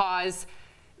going to cause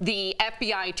the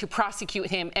FBI to prosecute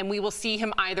him and we will see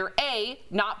him either A,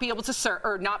 not be able to serve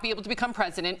or not be able to become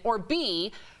president, or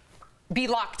B, be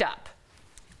locked up?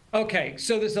 Okay,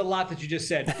 so there's a lot that you just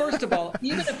said. First of all,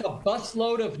 even if a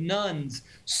busload of nuns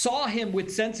saw him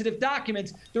with sensitive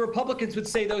documents, the Republicans would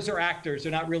say those are actors,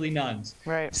 they're not really nuns.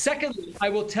 Right. Secondly, I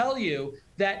will tell you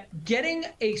that getting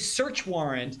a search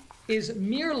warrant is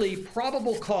merely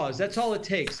probable cause. That's all it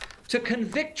takes. To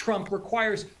convict Trump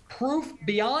requires proof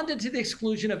beyond and to the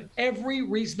exclusion of every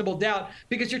reasonable doubt,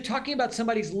 because you're talking about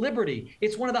somebody's liberty.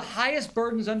 It's one of the highest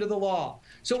burdens under the law.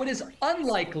 So it is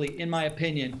unlikely, in my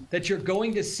opinion, that you're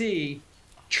going to see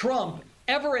Trump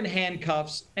ever in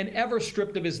handcuffs and ever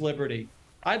stripped of his liberty.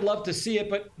 I'd love to see it,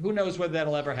 but who knows whether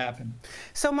that'll ever happen.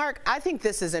 So, Mark, I think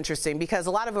this is interesting because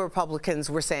a lot of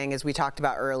Republicans were saying, as we talked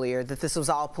about earlier, that this was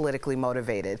all politically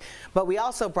motivated. But we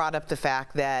also brought up the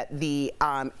fact that the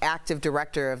active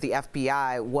director of the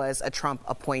FBI was a Trump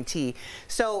appointee.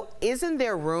 So isn't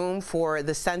there room for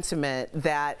the sentiment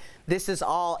that this is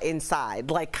all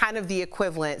inside, like kind of the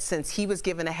equivalent, since he was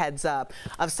given a heads up,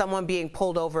 of someone being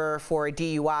pulled over for a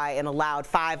DUI and allowed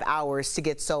 5 hours to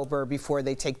get sober before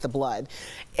they take the blood.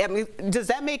 I mean, does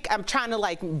that make, I'm trying to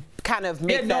like kind of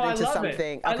make that into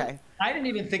something. Okay. I didn't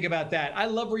even think about that. I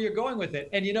love where you're going with it.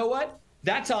 And you know what?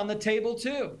 That's on the table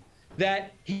too.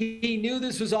 That he knew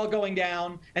this was all going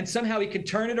down and somehow he can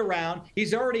turn it around.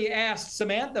 He's already asked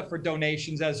Samantha for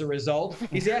donations as a result.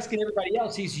 He's asking everybody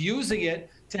else. He's using it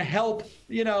to help,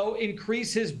 you know,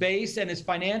 increase his base and his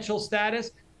financial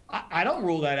status. I don't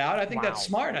rule that out. I think that's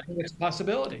smart. I think it's a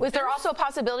possibility. Was there also a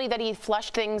possibility that he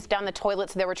flushed things down the toilet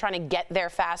so they were trying to get there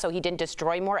fast so he didn't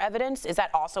destroy more evidence? Is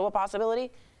that also a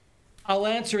possibility? I'll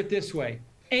answer it this way.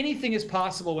 Anything is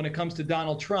possible when it comes to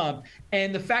Donald Trump.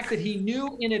 And the fact that he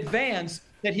knew in advance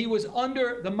that he was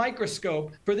under the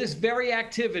microscope for this very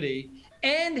activity,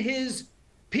 and his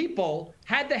people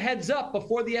had the heads up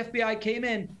before the FBI came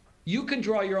in, you can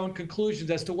draw your own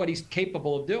conclusions as to what he's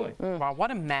capable of doing. Wow,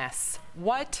 what a mess.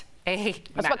 What a mess.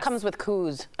 That's what comes with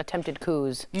coups, attempted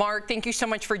coups. Mark, thank you so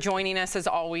much for joining us as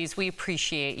always. We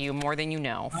appreciate you more than you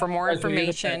know. For more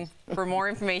information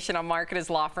on Mark and his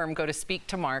law firm, go to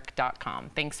speaktomark.com.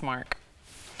 Thanks, Mark.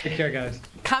 Take care, guys.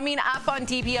 Coming up on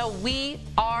DBL, we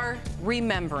are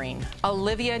remembering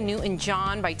Olivia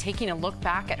Newton-John by taking a look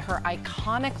back at her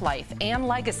iconic life and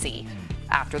legacy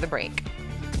after the break.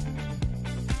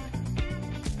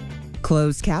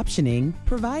 Closed captioning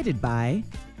provided by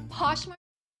Poshmark.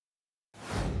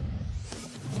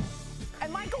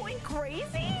 Am I going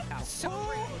crazy?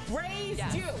 Who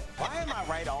raised you? Why am I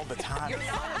right all the time?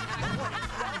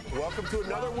 Welcome to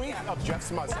another week of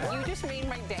Jeff's Mustache. You just made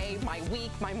my day, my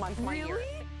week, my month, my year.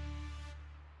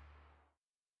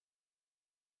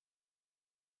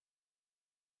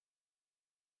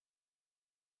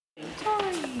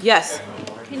 Yes.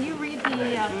 Can you read the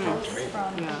post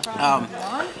from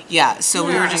Yeah, so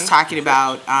we were just talking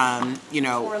about, you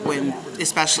know, when,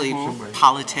 especially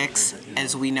politics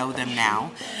as we know them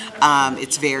now,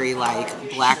 it's very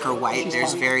like black or white,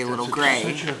 there's very little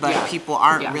gray, but people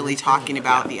aren't really talking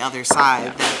about the other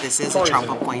side, that this is a Trump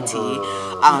appointee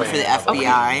for the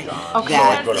FBI,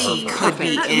 that he could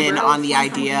be in on the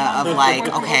idea of like,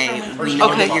 okay, we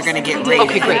know that you're going to get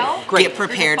raided, get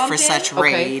prepared for such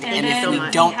raid, and if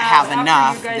we don't have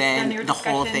enough, then the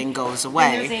whole thing goes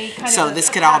away. So this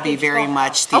could all be very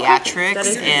much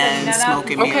theatrics and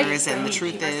smoke and mirrors, and the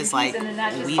truth is, like,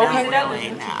 we don't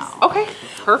really know. Okay,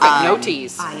 perfect, no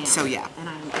tease. So yeah,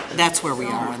 that's where we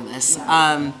are on this.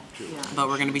 But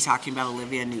we're going to be talking about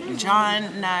Olivia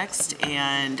Newton-John next,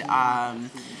 and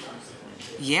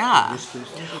yeah.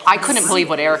 I couldn't believe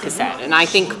what Erica said, and I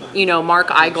think, you know, Mark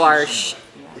Eiglar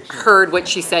heard what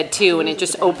she said too, and it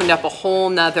just opened up a whole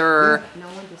nother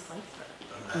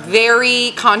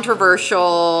very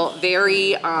controversial,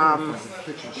 very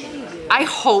I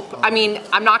hope, I mean,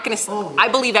 I'm not going to, I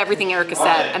believe everything Erica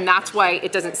said, and that's why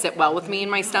it doesn't sit well with me in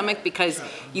my stomach, because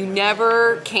you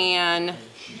never can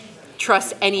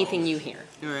trust anything you hear.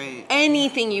 Right.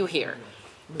 Anything you hear.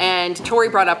 And Tori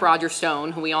brought up Roger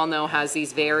Stone, who we all know has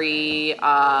these very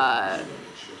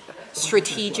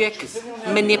strategic,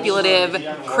 manipulative,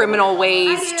 criminal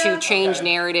ways to change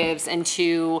narratives and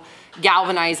to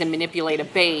galvanize and manipulate a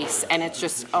base, and it's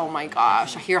just, oh my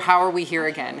gosh, how are we here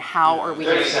again? How are we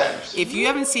here again? If you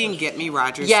haven't seen Get Me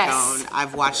Roger Stone,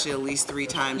 I've watched it at least 3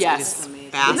 times. It is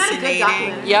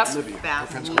fascinating. Yep.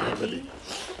 Fascinating.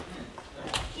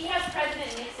 He has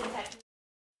President Nixon texting.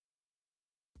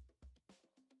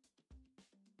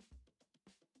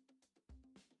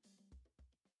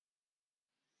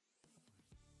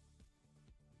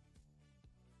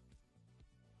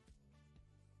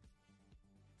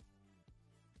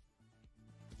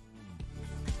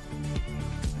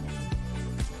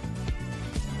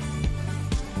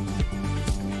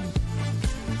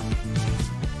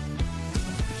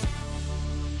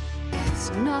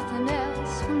 There's nothing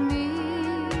else for me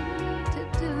to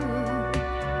do.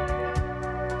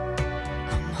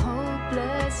 I'm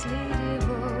hopelessly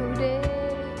devoted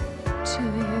to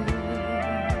you.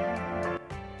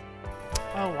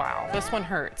 Oh, wow. This one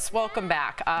hurts. Welcome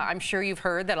back. I'm sure you've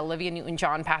heard that Olivia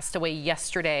Newton-John passed away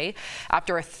yesterday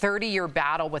after a 30-year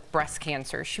battle with breast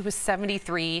cancer. She was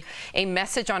 73. A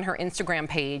message on her Instagram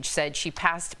page said she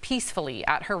passed peacefully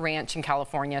at her ranch in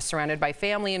California, surrounded by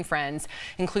family and friends,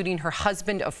 including her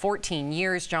husband of 14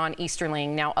 years, John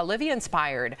Easterling. Now, Olivia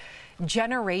inspired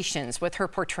generations with her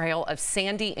portrayal of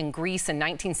Sandy in Grease in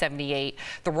 1978.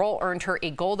 The role earned her a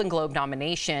Golden Globe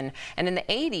nomination, and in the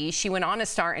 80s she went on to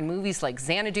star in movies like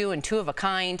Xanadu and Two of a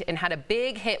Kind, and had a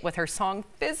big hit with her song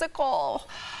Physical.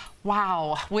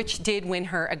 Wow, which did win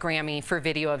her a Grammy for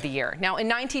Video of the Year. Now, in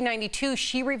 1992,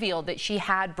 she revealed that she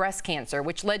had breast cancer,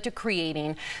 which led to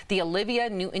creating the Olivia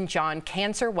Newton-John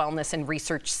Cancer Wellness and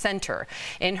Research Center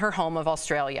in her home of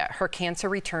Australia. Her cancer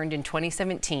returned in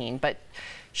 2017, but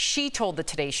she told the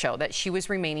Today Show that she was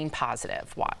remaining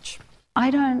positive. Watch.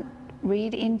 I don't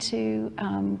read into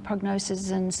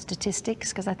prognosis and statistics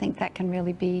because I think that can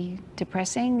really be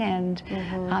depressing, and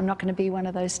I'm not going to be one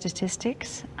of those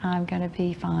statistics. I'm going to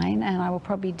be fine, and I will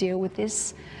probably deal with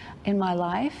this in my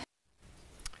life.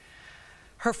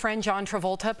 Her friend John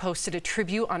Travolta posted a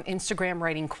tribute on Instagram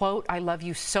writing, quote, "I love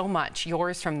you so much.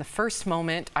 Yours from the first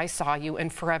moment I saw you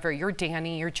and forever. You're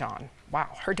Danny, you're John." Wow.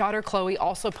 Her daughter Chloe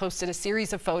also posted a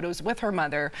series of photos with her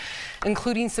mother,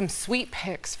 including some sweet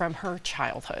pics from her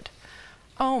childhood.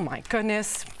 Oh my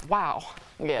goodness. Wow.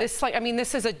 Yeah. It's like, I mean,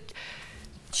 this is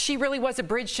she really was a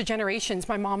bridge to generations.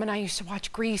 My mom and I used to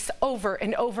watch Grease over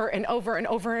and over and over and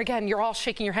over again. You're all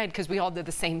shaking your head because we all did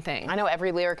the same thing. I know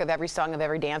every lyric of every song of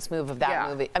every dance move of that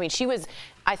movie. I mean, she was,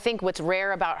 I think what's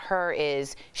rare about her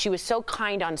is she was so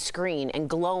kind on screen and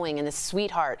glowing and a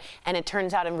sweetheart, and it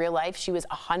turns out in real life she was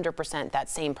 100% that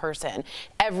same person.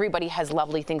 Everybody has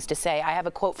lovely things to say. I have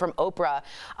a quote from Oprah,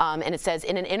 and it says,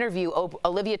 in an interview,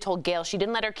 Olivia told Gayle she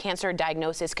didn't let her cancer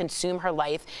diagnosis consume her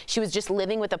life. She was just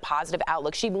living with a positive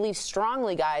outlook. She believes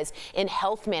strongly, guys, in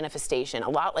health manifestation, a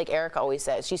lot like Erica always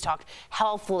says. She's talked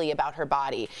healthfully about her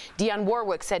body. Dionne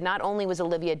Warwick said, not only was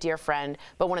Olivia a dear friend,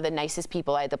 but one of the nicest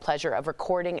people I had the pleasure of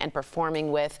recording and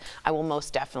performing with. I will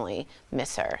most definitely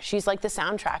miss her. She's like the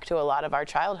soundtrack to a lot of our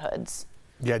childhoods.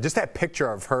 Yeah, just that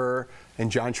picture of her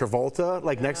and John Travolta,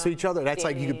 like next to each other, that's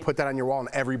like you could put that on your wall and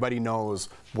everybody knows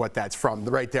what that's from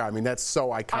right there. I mean, that's so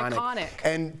iconic.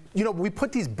 And, you know, we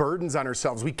put these burdens on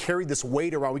ourselves. We carry this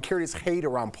weight around. We carry this hate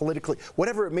around politically,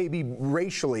 whatever it may be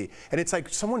racially. And it's like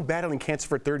someone battling cancer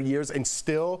for 30 years and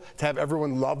still to have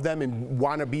everyone love them and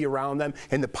want to be around them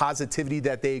and the positivity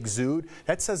that they exude,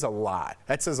 that says a lot.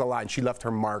 That says a lot. And she left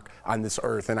her mark on this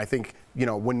earth. And I think, you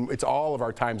know, when it's all of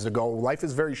our times to go, life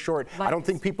is very short. I don't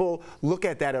think people look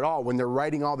at that at all when they're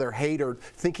writing all their hate or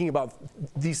thinking about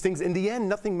these things. In the end,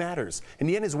 nothing matters. In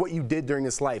the end is what you did during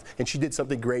this life. And she did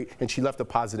something great, and she left a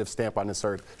positive stamp on this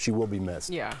earth. She will be missed.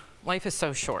 Yeah. Life is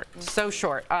so short, so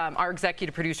short. Our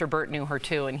executive producer, Bert, knew her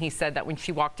too, and he said that when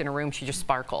she walked in a room, she just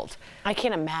sparkled. I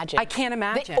can't imagine. I can't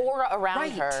imagine. The aura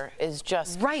around her is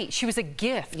just... Right. She was a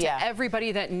gift to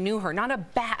everybody that knew her. Not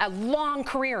a long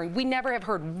career. We never have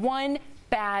heard one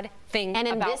bad thing about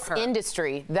her. And in this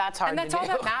industry, that's hard to do. And that's all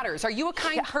that matters. Are you a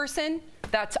kind person?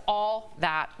 That's all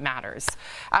that matters.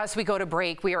 As we go to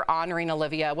break, we are honoring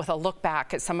Olivia with a look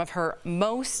back at some of her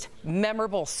most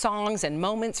memorable songs and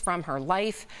moments from her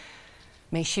life.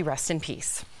 May she rest in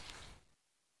peace.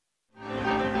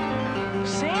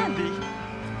 Sandy?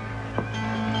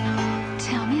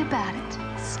 Tell me about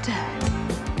it, Stud.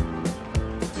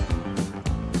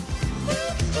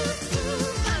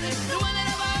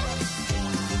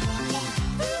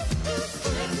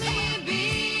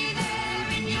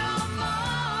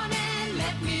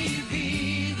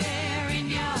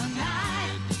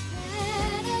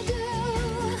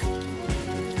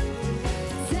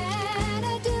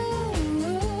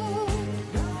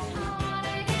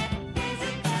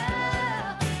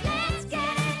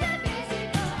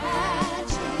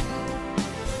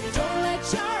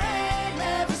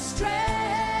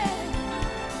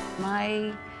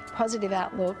 My positive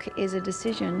outlook is a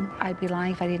decision. I'd be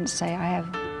lying if I didn't say I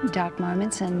have dark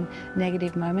moments and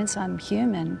negative moments. I'm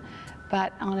human.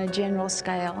 But on a general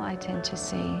scale, I tend to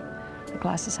see the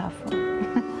glass is half full.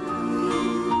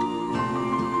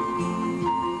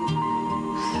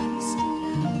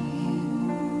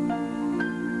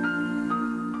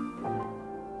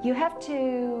 You have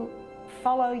to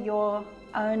follow your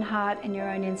own heart and your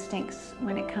own instincts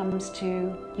when it comes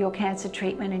to your cancer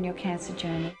treatment and your cancer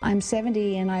journey. I'm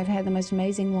 70 and I've had the most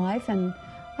amazing life, and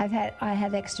I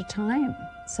have extra time.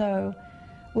 So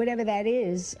whatever that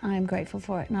is, I'm grateful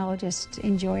for it, and I'll just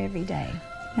enjoy every day.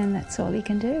 And that's all you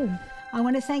can do. I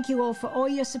want to thank you all for all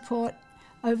your support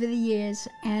over the years,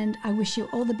 and I wish you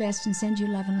all the best and send you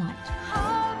love and light.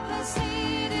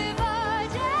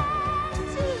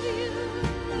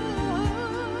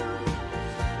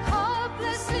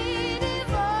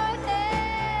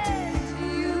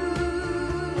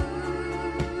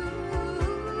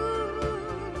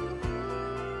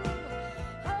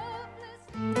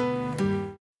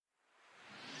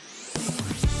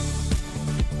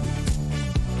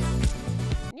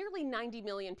 Nearly 90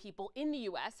 million people in the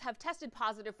U.S. have tested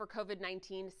positive for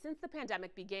COVID-19 since the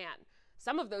pandemic began.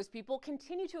 Some of those people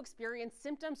continue to experience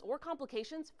symptoms or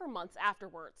complications for months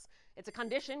afterwards. It's a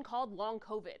condition called long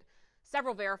COVID.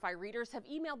 Several Verify readers have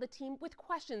emailed the team with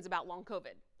questions about long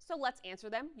COVID, so let's answer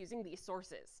them using these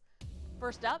sources.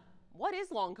 First up, what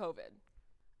is long COVID?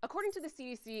 According to the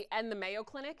CDC and the Mayo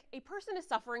Clinic, a person is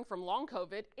suffering from long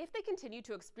COVID if they continue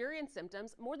to experience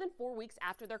symptoms more than 4 weeks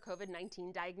after their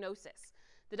COVID-19 diagnosis.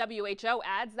 The WHO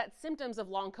adds that symptoms of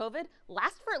long COVID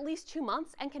last for at least 2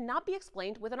 months and cannot be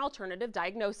explained with an alternative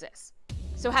diagnosis.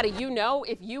 So how do you know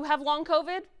if you have long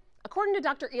COVID? According to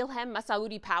Dr. Ilham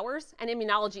Masaoudi Powers, an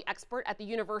immunology expert at the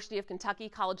University of Kentucky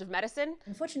College of Medicine,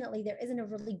 unfortunately, there isn't a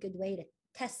really good way to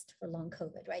test for long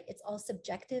COVID, right? It's all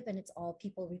subjective and it's all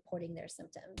people reporting their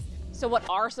symptoms. So what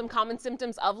are some common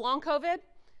symptoms of long COVID?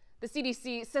 The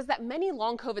CDC says that many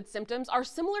long COVID symptoms are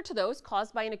similar to those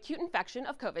caused by an acute infection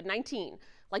of COVID-19,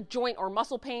 like joint or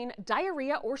muscle pain,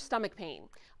 diarrhea, or stomach pain.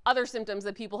 Other symptoms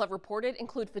that people have reported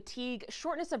include fatigue,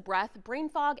 shortness of breath, brain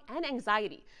fog, and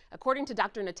anxiety, according to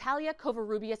Dr. Natalia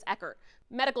Covarrubias-Eckert,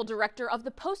 medical director of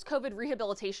the post-COVID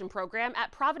rehabilitation program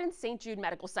at Providence St. Jude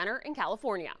Medical Center in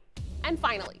California. And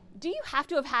finally, do you have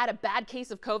to have had a bad case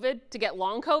of COVID to get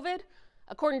long COVID?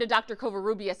 According to Dr.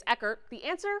 Covarrubias-Eckert, the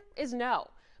answer is no.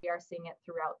 We are seeing it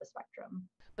throughout the spectrum.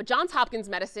 But Johns Hopkins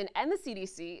Medicine and the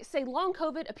CDC say long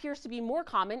COVID appears to be more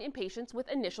common in patients with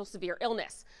initial severe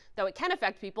illness, though it can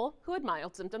affect people who had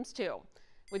mild symptoms too.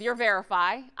 With your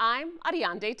Verify, I'm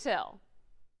Ariane Till.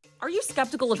 Are you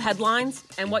skeptical of headlines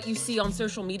and what you see on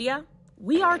social media?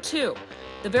 We are too.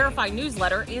 The Verify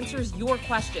newsletter answers your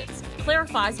questions,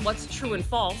 clarifies what's true and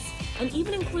false, and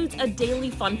even includes a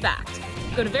daily fun fact.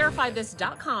 Go to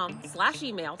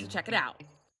verifythis.com/email to check it out.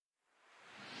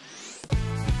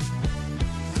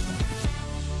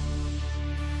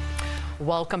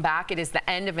 Welcome back. It is the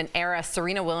end of an era.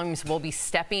 Serena Williams will be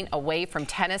stepping away from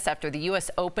tennis after the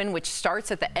U.S. Open, which starts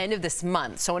at the end of this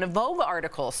month. So in a Vogue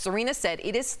article, Serena said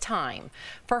it is time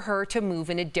for her to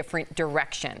move in a different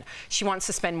direction. She wants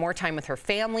to spend more time with her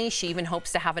family. She even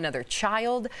hopes to have another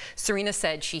child. Serena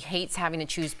said she hates having to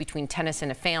choose between tennis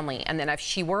and a family, and that if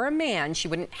she were a man, she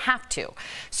wouldn't have to.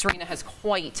 Serena has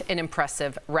quite an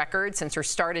impressive record. Since her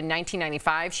start in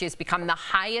 1995, she has become the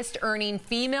highest earning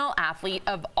female athlete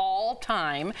of all time.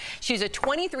 She's a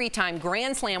 23-time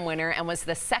Grand Slam winner and was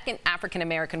the second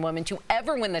African-American woman to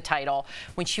ever win the title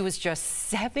when she was just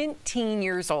 17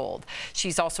 years old.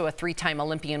 She's also a 3-time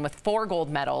Olympian with 4 gold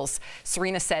medals.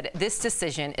 Serena said this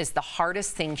decision is the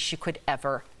hardest thing she could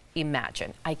ever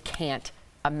imagine. I can't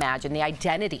imagine the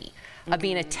identity of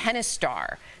being a tennis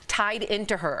star tied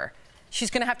into her. She's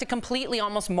going to have to completely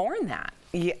almost mourn that.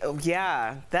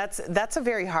 Yeah, that's a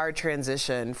very hard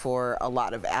transition for a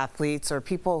lot of athletes or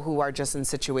people who are just in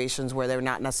situations where they're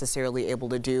not necessarily able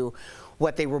to do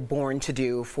what they were born to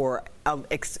do for an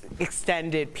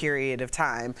extended period of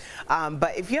time.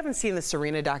 But if you haven't seen the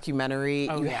Serena documentary,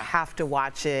 you have to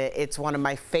watch it. It's one of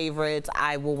my favorites.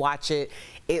 I will watch it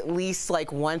at least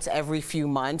like once every few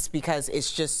months because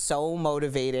it's just so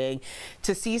motivating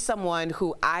to see someone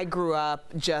who I grew up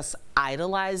just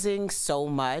idolizing so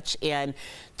much, and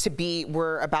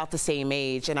we're about the same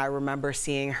age, and I remember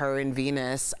seeing her in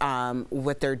Venus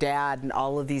with their dad and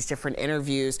all of these different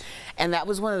interviews, and that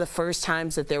was one of the first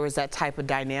times that there was that type of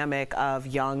dynamic of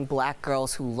young black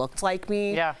girls who looked like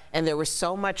me, and there was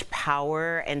so much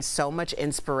power and so much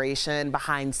inspiration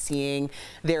behind seeing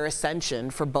their ascension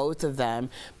for both of them.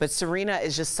 But Serena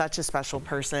is just such a special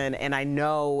person, and I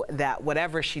know that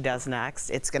whatever she does next,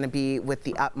 it's going to be with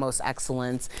the utmost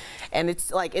excellence. And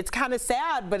it's like, it's kind of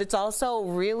sad, but it's also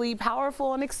really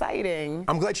powerful and exciting.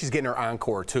 I'm glad she's getting her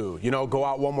encore too. You know, go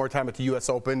out one more time at the U.S.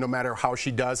 Open, no matter how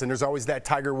she does. And there's always that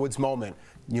Tiger Woods moment.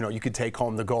 You know, you could take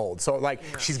home the gold. So, like,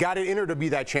 she's got it in her to be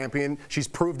that champion. She's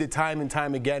proved it time and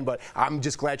time again. But I'm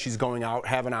just glad she's going out,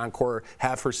 have an encore,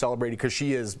 have her celebrated, because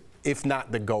she is, if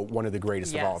not the GOAT, one of the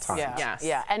greatest of all time.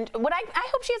 Yeah. And what I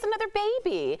hope she has another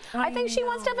baby. I think she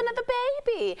wants to have another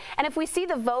baby. And if we see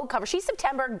the Vogue cover, she's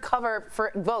September cover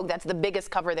for Vogue. That's the biggest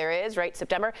cover there is, right?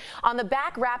 September. On the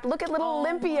back wrap, look at little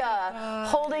Olympia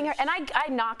holding her. And I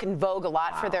knock in Vogue a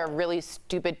lot for their really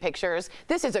stupid pictures.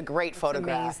 This is a great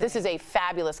photograph. This is a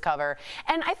fabulous cover.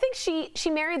 And I think she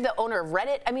married the owner of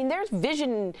Reddit. I mean, they're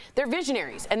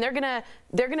visionaries, and they're gonna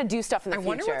do stuff in the future. I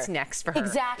wonder what's next for her.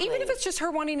 Exactly. Even if it's just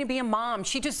her wanting to be a mom,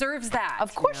 she deserves that.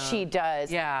 Of course she does.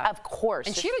 Yeah. Of course.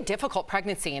 And she had a difficult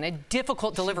pregnancy and a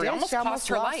difficult delivery. She almost lost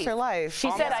her life.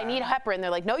 She said, I need heparin. They're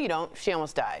like, no, you don't. She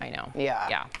almost died. I know.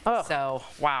 Yeah. So,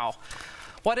 wow.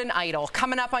 What an idol.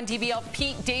 Coming up on DBL,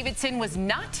 Pete Davidson was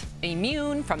not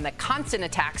immune from the constant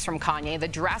attacks from Kanye, the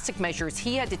drastic measures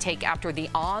he had to take after the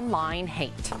online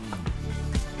hate.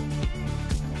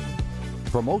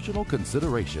 Promotional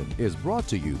consideration is brought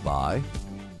to you by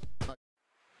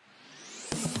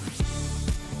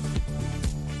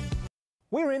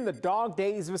We're in the dog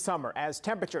days of summer as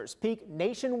temperatures peak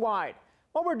nationwide.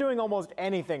 While we're doing almost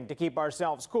anything to keep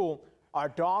ourselves cool, our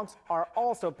dogs are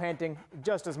also panting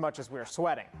just as much as we're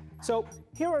sweating. So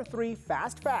here are 3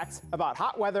 fast facts about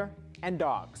hot weather and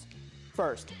dogs.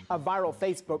 First, a viral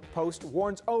Facebook post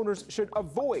warns owners should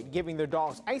avoid giving their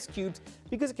dogs ice cubes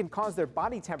because it can cause their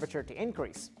body temperature to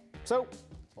increase. So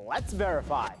let's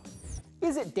verify.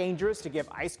 Is it dangerous to give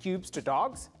ice cubes to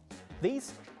dogs?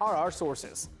 These are our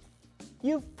sources.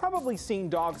 You've probably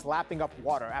seen dogs lapping up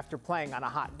water after playing on a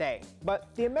hot day, but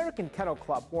the American Kennel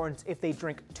Club warns if they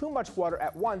drink too much water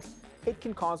at once, it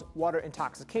can cause water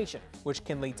intoxication, which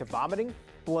can lead to vomiting,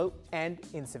 bloat, and,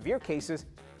 in severe cases,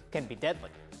 can be deadly.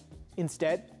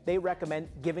 Instead, they recommend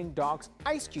giving dogs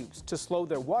ice cubes to slow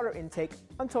their water intake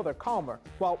until they're calmer,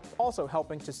 while also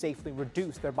helping to safely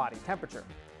reduce their body temperature.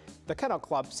 The Kennel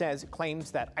Club says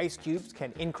claims that ice cubes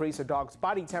can increase a dog's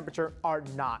body temperature are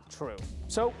not true.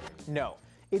 So, no,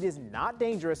 it is not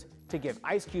dangerous to give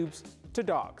ice cubes to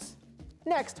dogs.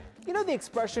 Next, you know the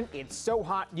expression, "it's so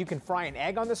hot you can fry an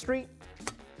egg on the street"?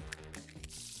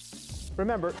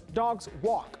 Remember, dogs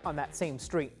walk on that same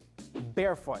street,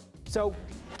 barefoot. So,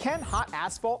 can hot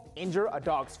asphalt injure a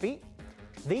dog's feet?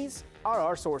 These are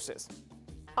our sources.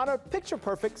 On a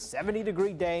picture-perfect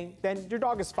 70-degree day, then your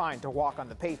dog is fine to walk on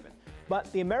the pavement.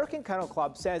 But the American Kennel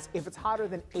Club says if it's hotter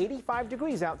than 85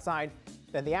 degrees outside,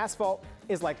 then the asphalt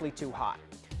is likely too hot.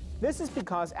 This is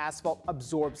because asphalt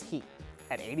absorbs heat.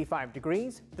 At 85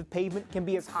 degrees, the pavement can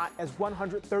be as hot as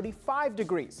 135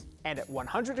 degrees. And at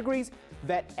 100 degrees,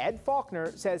 vet Ed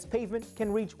Faulkner says pavement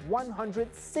can reach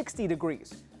 160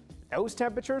 degrees. Those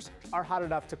temperatures are hot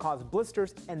enough to cause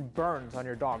blisters and burns on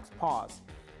your dog's paws.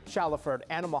 Shallowford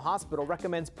Animal Hospital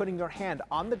recommends putting your hand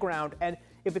on the ground, and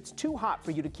if it's too hot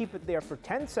for you to keep it there for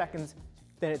 10 seconds,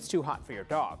 then it's too hot for your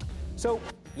dog. So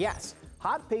yes,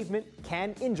 hot pavement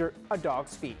can injure a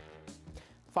dog's feet.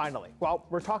 Finally, while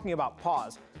we're talking about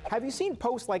paws, have you seen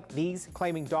posts like these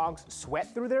claiming dogs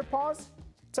sweat through their paws?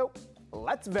 So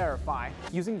let's verify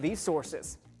using these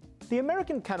sources. The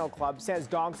American Kennel Club says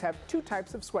dogs have 2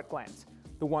 types of sweat glands.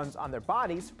 The ones on their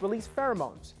bodies release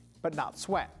pheromones, but not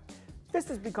sweat. This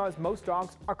is because most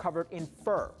dogs are covered in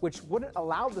fur, which wouldn't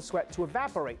allow the sweat to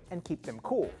evaporate and keep them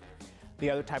cool. The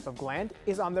other type of gland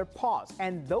is on their paws,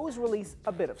 and those release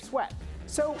a bit of sweat.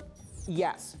 So,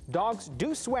 yes, dogs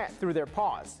do sweat through their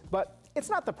paws, but it's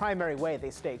not the primary way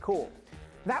they stay cool.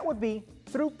 That would be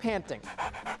through panting,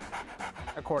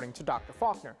 according to Dr.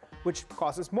 Faulkner, which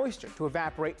causes moisture to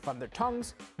evaporate from their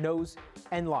tongues, nose,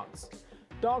 and lungs.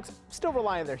 Dogs still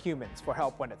rely on their humans for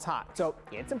help when it's hot, so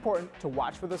it's important to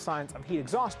watch for the signs of heat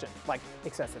exhaustion, like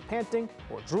excessive panting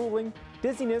or drooling,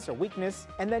 dizziness or weakness,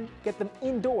 and then get them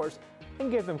indoors and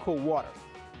give them cool water,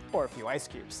 or a few ice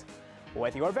cubes.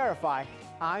 With your Verify,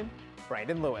 I'm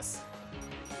Brandon Lewis.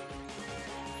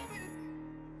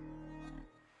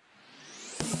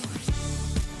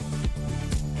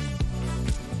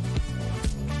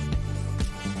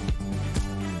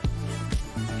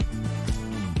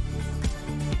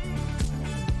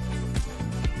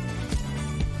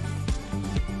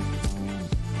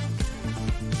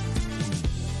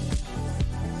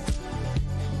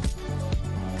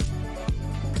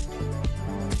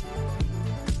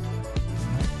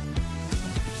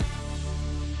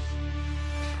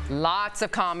 Lots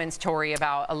of comments, Tori,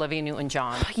 about Olivia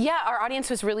Newton-John. Yeah, our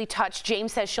audience was really touched.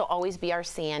 James says she'll always be our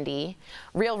Sandy.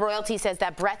 Real Royalty says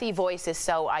that breathy voice is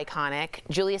so iconic.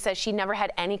 Julia says she never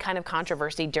had any kind of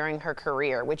controversy during her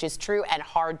career, which is true and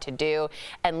hard to do.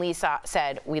 And Lisa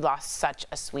said, we lost such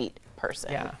a sweet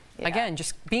person. Yeah. Again,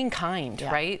 just being kind,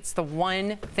 right? It's the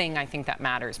one thing I think that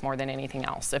matters more than anything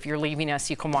else. If you're leaving us,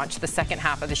 you can watch the second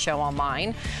half of the show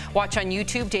online. Watch on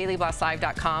YouTube,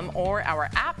 dailyblastlive.com, or our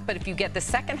app. But if you get the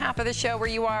second half of the show where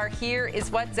you are, here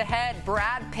is what's ahead.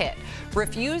 Brad Pitt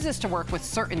refuses to work with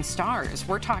certain stars.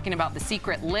 We're talking about the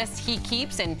secret list he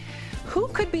keeps and who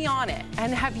could be on it?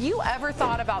 And have you ever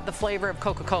thought about the flavor of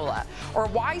Coca-Cola or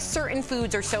why certain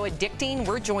foods are so addicting?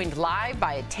 We're joined live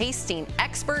by a tasting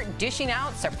expert dishing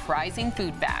out surprising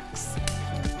food facts.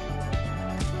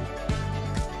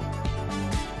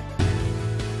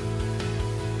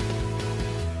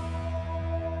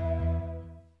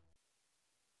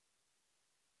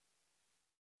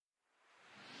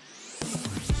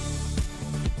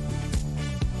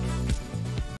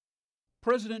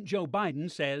 President Joe Biden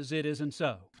says it isn't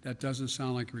so. That doesn't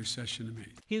sound like a recession to me.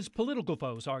 His political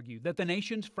foes argue that the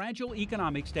nation's fragile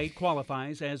economic state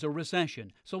qualifies as a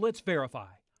recession. So let's verify.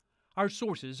 Our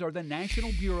sources are the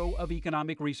National Bureau of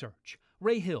Economic Research,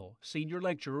 Ray Hill, Senior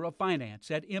Lecturer of Finance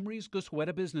at Emory's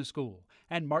Goizueta Business School,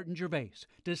 and Martin Gervais,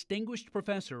 Distinguished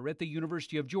Professor at the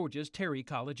University of Georgia's Terry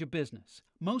College of Business.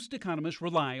 Most economists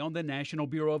rely on the National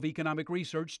Bureau of Economic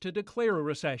Research to declare a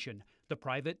recession. The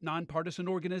private, nonpartisan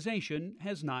organization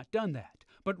has not done that.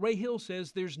 But Ray Hill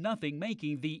says there's nothing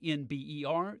making the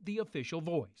NBER the official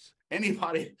voice.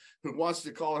 Anybody who wants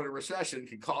to call it a recession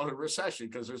can call it a recession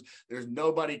because there's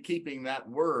nobody keeping that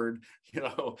word,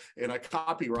 in a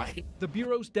copyright. The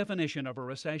Bureau's definition of a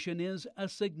recession is a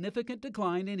significant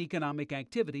decline in economic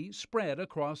activity spread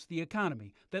across the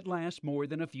economy that lasts more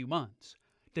than a few months.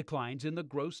 Declines in the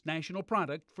gross national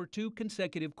product for 2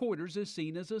 consecutive quarters is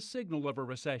seen as a signal of a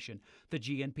recession. The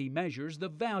GNP measures the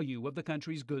value of the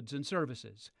country's goods and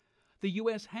services. The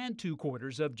U.S. had 2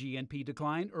 quarters of GNP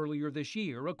decline earlier this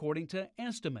year, according to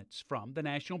estimates from the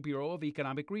National Bureau of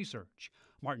Economic Research.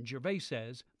 Martin Gervais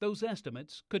says those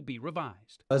estimates could be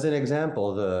revised. As an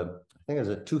example, I think it was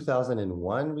a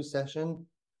 2001 recession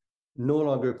no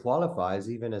longer qualifies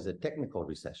even as a technical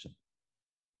recession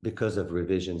because of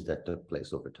revisions that took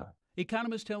place over time.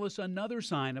 Economists tell us another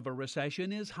sign of a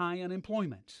recession is high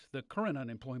unemployment. The current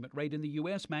unemployment rate in the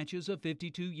U.S. matches a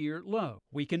 52-year low.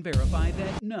 We can verify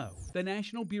that no, the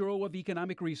National Bureau of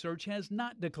Economic Research has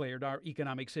not declared our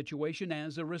economic situation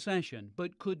as a recession,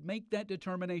 but could make that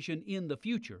determination in the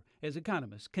future as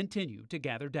economists continue to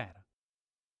gather data.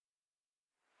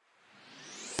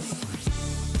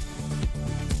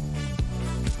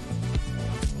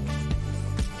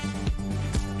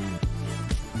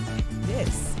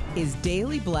 This is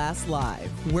Daily Blast Live.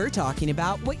 We're talking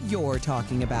about what you're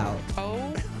talking about.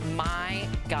 Oh my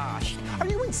gosh. Are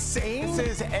you insane?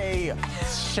 This is a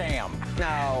sham.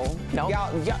 No.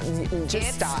 Y'all,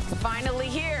 just stop. Finally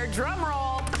here. Drum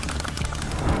roll.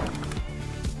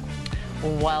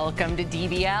 Welcome to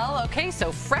DBL. Okay,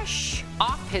 so fresh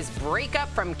off his breakup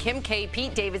from Kim K,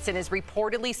 Pete Davidson is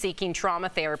reportedly seeking trauma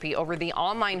therapy over the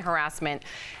online harassment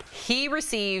he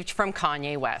received from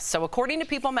Kanye West. So according to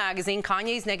People magazine,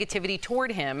 Kanye's negativity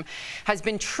toward him has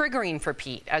been triggering for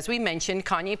Pete. As we mentioned,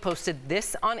 Kanye posted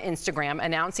this on Instagram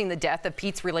announcing the death of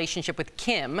Pete's relationship with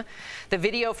Kim. The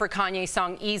video for Kanye's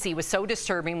song Easy was so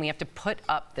disturbing we have to put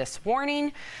up this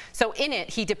warning. So in it,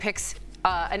 he depicts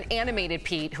an animated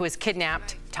Pete who is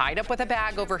kidnapped, tied up with a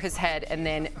bag over his head, and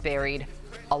then buried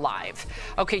alive.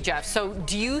 Okay, Jeff, so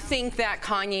do you think that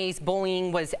Kanye's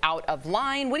bullying was out of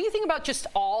line? What do you think about just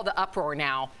all the uproar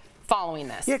now following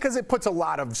this? Yeah, because it puts a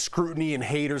lot of scrutiny and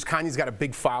haters. Kanye's got a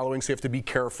big following, so you have to be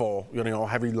careful,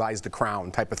 heavy lies the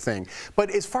crown type of thing. But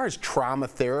as far as trauma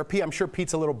therapy, I'm sure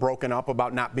Pete's a little broken up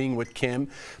about not being with Kim.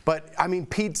 But, I mean,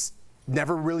 Pete's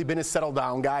never really been a settled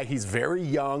down guy. He's very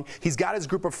young. He's got his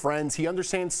group of friends. He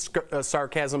understands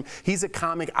sarcasm. He's a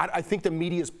comic. I think the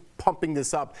media's pumping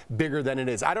this up bigger than it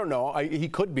is. I don't know. He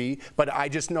could be, but I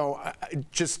just know,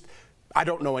 I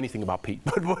don't know anything about Pete.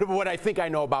 But what I think I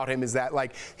know about him is that,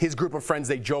 like, his group of friends,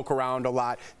 they joke around a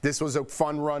lot. This was a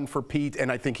fun run for Pete,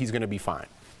 and I think he's going to be fine.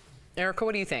 Erica,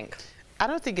 what do you think? I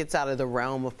don't think it's out of the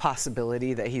realm of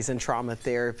possibility that he's in trauma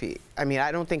therapy. I mean,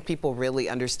 I don't think people really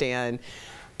understand.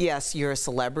 Yes, you're a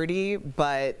celebrity,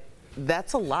 but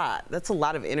that's a lot. That's a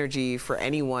lot of energy for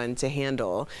anyone to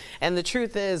handle. And the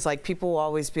truth is, like, people will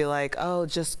always be like, oh,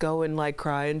 just go and, like,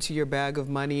 cry into your bag of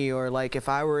money, or, like, if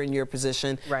I were in your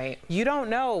position. Right. You don't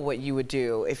know what you would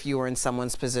do if you were in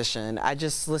someone's position. I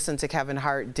just listened to Kevin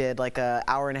Hart did, like, a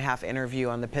hour-and-a-half interview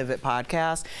on the Pivot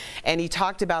podcast, and he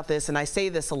talked about this, and I say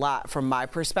this a lot from my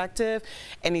perspective,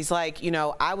 and he's like,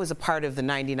 I was a part of the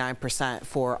 99%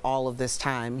 for all of this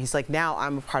time. He's like, now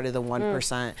I'm a part of the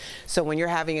 1%. So when you're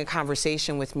having a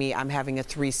conversation with me, I'm having a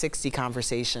 360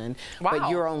 conversation,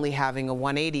 but you're only having a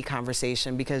 180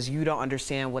 conversation because you don't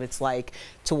understand what it's like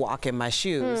to walk in my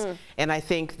shoes. And I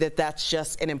think that that's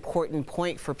just an important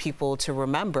point for people to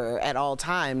remember at all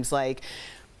times. Like,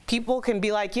 people can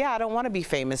be like, yeah, I don't want to be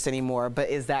famous anymore,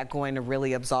 but is that going to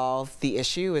really absolve the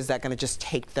issue? Is that going to just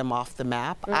take them off the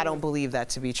map? I don't believe that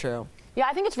to be true. Yeah,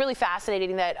 I think it's really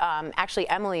fascinating that actually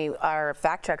Emily, our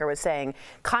fact checker, was saying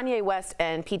Kanye West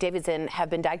and Pete Davidson have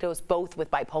been diagnosed both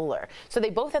with bipolar. So they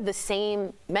both have the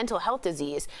same mental health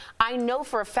disease. I know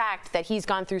for a fact that he's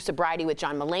gone through sobriety with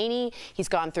John Mulaney. He's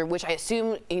gone through, which I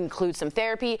assume includes some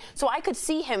therapy. So I could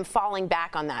see him falling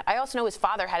back on that. I also know his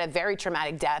father had a very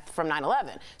traumatic death from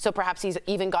 9/11. So perhaps he's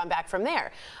even gone back from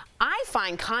there. I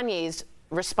find Kanye's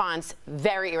response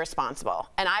very irresponsible,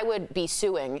 and I would be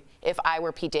suing if I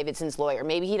were Pete Davidson's lawyer.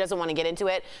 Maybe he doesn't want to get into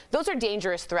it. Those are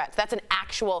dangerous threats. That's an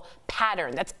actual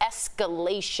pattern. That's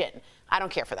escalation. I don't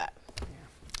care for that.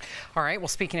 All right, well,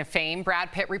 speaking of fame,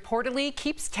 Brad Pitt reportedly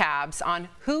keeps tabs on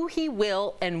who he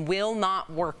will and will not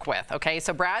work with, okay?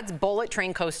 So Brad's Bullet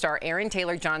Train co-star Aaron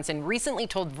Taylor-Johnson recently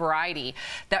told Variety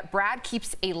that Brad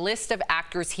keeps a list of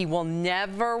actors he will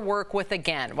never work with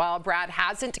again. While Brad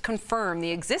hasn't confirmed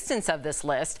the existence of this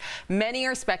list, many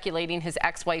are speculating his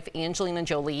ex-wife Angelina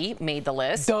Jolie made the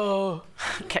list. Duh.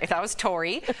 Okay, that was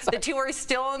Tori. The two are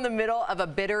still in the middle of a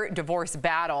bitter divorce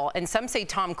battle, and some say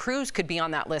Tom Cruise could be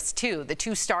on that list too. The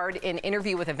two starred in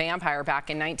Interview with a Vampire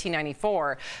back in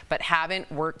 1994, but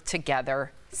haven't worked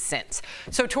together since.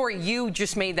 So Tori, you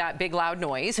just made that big loud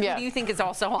noise. Who do you think is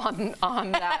also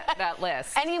on that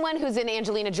list? Anyone who's in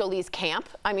Angelina Jolie's camp.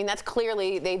 I mean, that's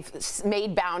clearly they've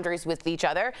made boundaries with each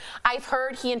other. I've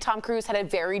heard he and Tom Cruise had a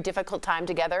very difficult time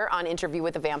together on Interview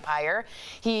with a Vampire.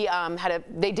 He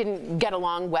they didn't get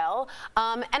along well.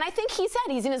 And I think he said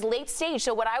he's in his late stage.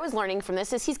 So what I was learning from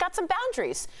this is he's got some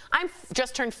boundaries. I'm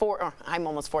just turned I'm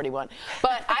almost 41.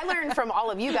 But I learned from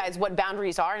all of you guys what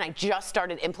boundaries are, and I just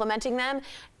started implementing them.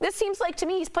 This seems like, to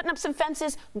me, he's putting up some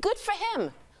fences. Good for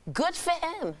him. Good for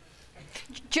him.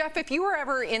 Jeff, if you were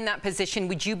ever in that position,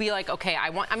 would you be like, okay,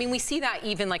 I mean, we see that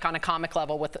even like on a comic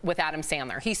level with Adam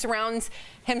Sandler. He surrounds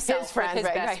himself with his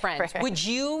best friends. Would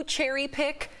you cherry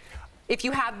pick if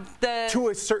you had the... To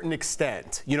a certain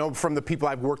extent. You know, from the people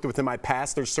I've worked with in my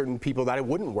past, there's certain people that I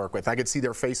wouldn't work with. I could see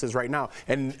their faces right now.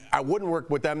 And I wouldn't work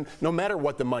with them no matter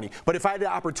what the money. But if I had the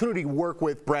opportunity to work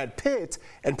with Brad Pitt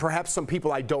and perhaps some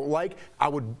people I don't like, I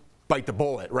would bite the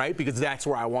bullet, right? Because that's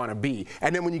where I want to be.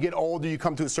 And then when you get older, you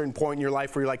come to a certain point in your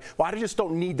life where you're like, well, I just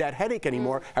don't need that headache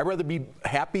anymore. I'd rather be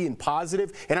happy and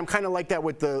positive. And I'm kind of like that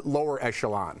with the lower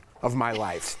echelon of my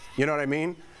life. You know what I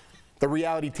mean? The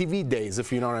reality TV days,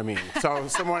 if you know what I mean. So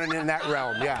someone in that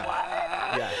realm, yeah.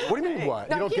 Yeah. What do you mean what?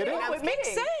 No, you don't get it? No, it makes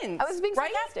sense. I was being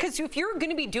right? sarcastic. Because if you're going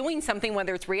to be doing something,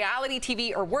 whether it's reality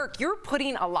TV or work, you're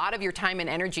putting a lot of your time and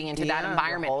energy into that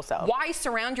environment. Why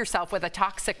surround yourself with a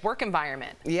toxic work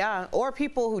environment? Yeah, or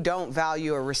people who don't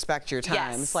value or respect your time.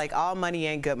 Yes. It's like all money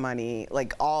ain't good money.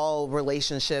 Like all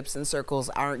relationships and circles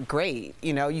aren't great.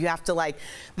 You know, you have to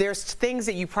there's things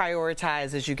that you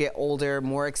prioritize as you get older,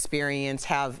 more experience,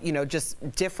 have, you know, just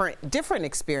different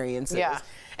experiences. Yeah.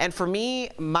 And for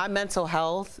me, my mental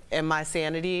health and my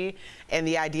sanity and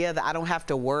the idea that I don't have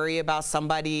to worry about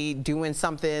somebody doing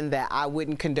something that I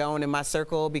wouldn't condone in my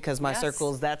circle because my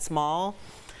circle is that small,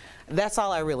 that's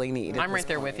all I really need. I'm right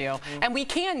there with you. And we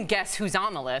can guess who's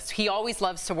on the list. He always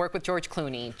loves to work with George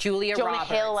Clooney, Julia Roberts.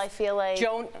 Jonah Hill, I feel like.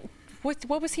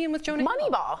 What was he in with Jonah Hill?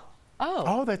 Moneyball.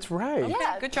 Oh, that's right.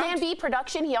 Yeah, good job. Plan B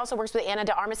production. He also works with Anna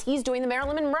de Armas. He's doing the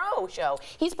Marilyn Monroe show.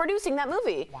 He's producing that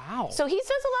movie. Wow. So he does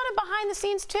a lot of behind the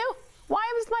scenes too.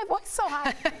 Why was my voice so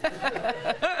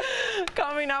high?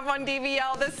 Coming up on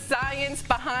DBL, the science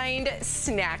behind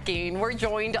snacking. We're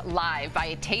joined live by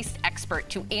a taste expert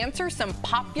to answer some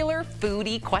popular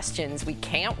foodie questions. We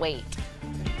can't wait.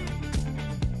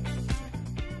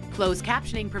 Closed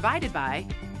captioning provided by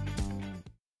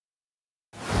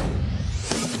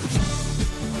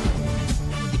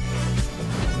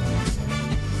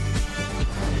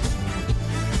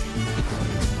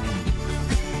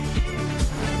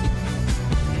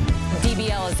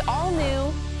DBL is all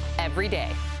new every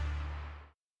day.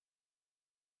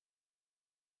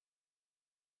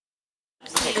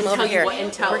 Come over here. We're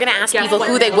going to ask people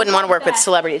who they wouldn't want to work with,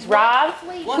 celebrities. Rob,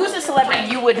 who's a celebrity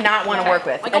you would not want to work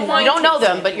with? And you don't know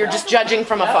them, but you're just judging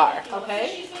from afar.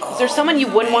 Okay. Is there someone you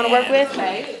wouldn't want to work with?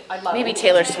 Maybe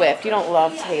Taylor Swift. You don't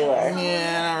love Taylor.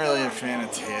 Yeah, not really a fan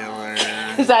of Taylor.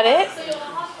 Is that it?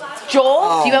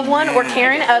 Joel, do you have one? Or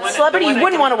Karen, a celebrity you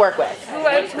wouldn't want to work with?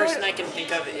 One person I can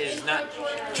think of is not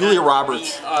Julia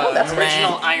Roberts. That's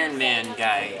original Iron Man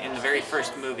guy in the very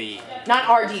first movie. Not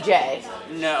RDJ.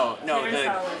 No,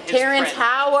 Terrence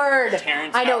Howard.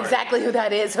 Terrence I know Howard. exactly who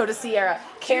that is. So does Sierra.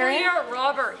 Karen? Julia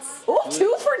Roberts. Oh,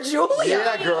 2 for Julia.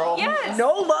 Yeah, girl. Yes.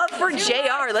 No love for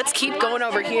JR. Let's keep going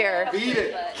over here. Beat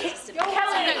it.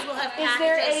 Kelly, is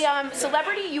there a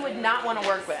celebrity you would not want to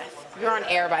work with? You're on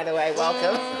air, by the way.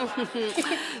 Welcome.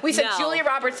 We said No. Julia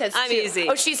Roberts says I'm 2. easy.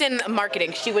 Oh, she's in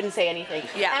marketing. She wouldn't say anything.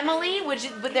 Yeah. Emily, would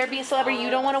there be a celebrity you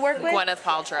don't want to work with? Gwyneth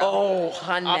Paltrow. Oh,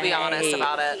 honey. I'll be honest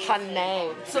about it. Honey.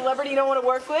 Celebrity you don't want to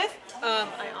work with?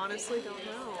 I honestly don't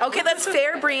know. Okay, that's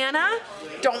fair, Brianna.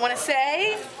 Don't want to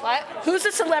say. What? Who's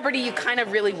a celebrity you kind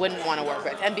of really wouldn't want to work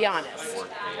with? And be honest.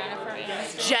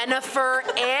 Jennifer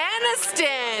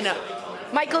Aniston.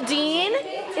 Michael Dean,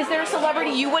 is there a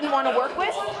celebrity you wouldn't want to work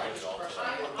with?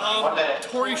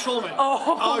 Tori Schulman.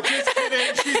 Oh, just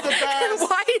kidding. She's the best.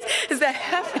 Why is that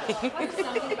happening?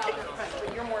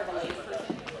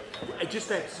 Just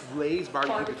that glazed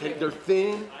barbecue potato. They're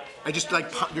thin, I just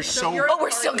like, there's so. Oh,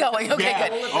 we're still going. Okay, Yeah.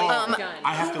 good. Oh,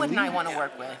 I have who to wouldn't I leave. want to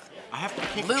work with? I have to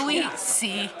pick Louis choice.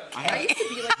 C. I have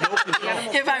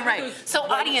to If I'm right. So,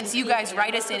 audience, you guys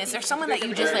write us in. Is there someone that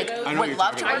you just like I know would you're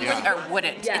love to work talking about, with or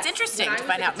wouldn't? It's interesting to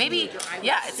find out. Maybe,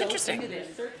 yeah, it's interesting.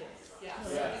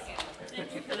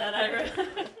 Thank you for that, Ira.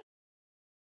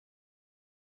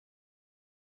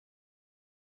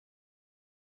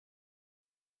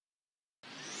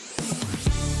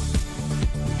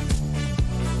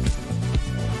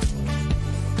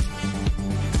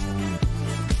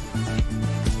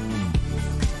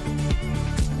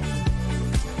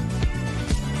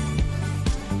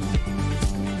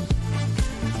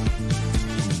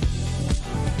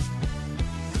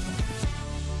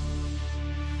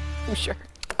 I'm sure.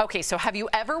 Okay, so have you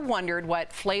ever wondered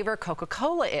what flavor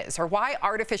Coca-Cola is or why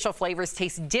artificial flavors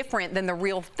taste different than the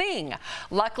real thing?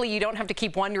 Luckily, you don't have to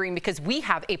keep wondering because we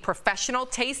have a professional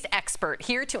taste expert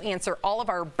here to answer all of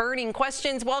our burning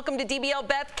questions. Welcome to DBL,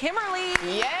 Beth Kimmerly.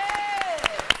 Yes!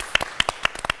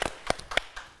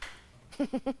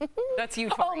 That's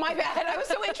you. Oh, my bad. I was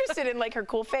so interested in like her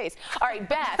cool face. All right,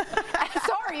 Beth.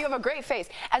 Sorry, you have a great face.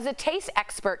 As a taste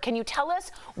expert, can you tell us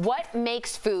what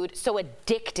makes food so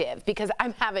addictive? Because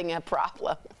I'm having a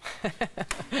problem.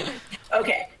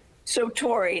 Okay, so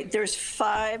Tori, there's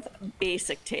 5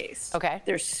 basic tastes. Okay.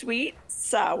 There's sweet,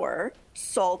 sour,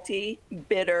 salty,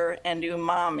 bitter, and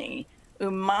umami.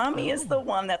 Umami is the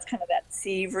one that's kind of that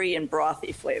savory and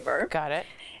brothy flavor. Got it.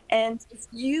 And if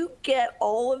you get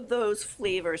all of those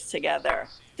flavors together,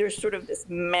 there's sort of this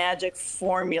magic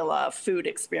formula food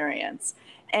experience.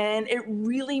 And it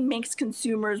really makes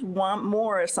consumers want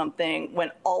more of something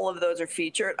when all of those are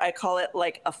featured. I call it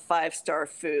like a 5-star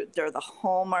food. They're the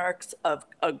hallmarks of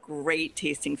a great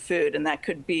tasting food. And that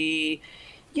could be,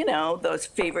 you know, those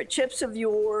favorite chips of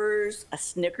yours. A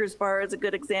Snickers bar is a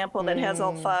good example that has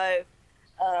all 5.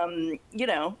 You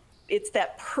know, it's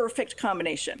that perfect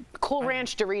combination. Cool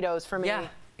Ranch Doritos for me.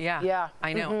 Yeah,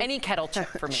 I know. Any kettle chip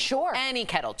for me. Sure. Any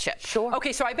kettle chip. Sure.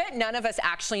 Okay, so I bet none of us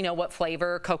actually know what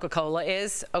flavor Coca-Cola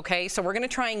is. Okay, so we're gonna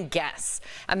try and guess,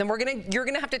 and then you're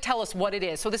gonna have to tell us what it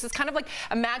is. So this is kind of like,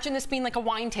 imagine this being like a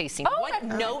wine tasting. Oh, what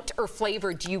note or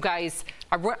flavor do you guys?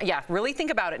 Really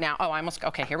think about it now. Oh, I almost.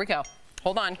 Okay, here we go.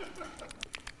 Hold on.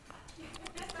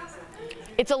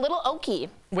 It's a little oaky.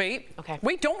 Wait. Okay.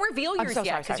 Wait, don't reveal yours so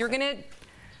yet, sorry, because you're gonna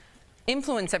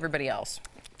influence everybody else.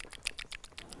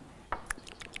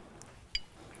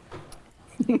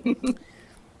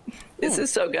 This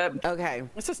is so good. Okay.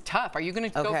 This is tough. Are you going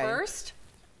to go first?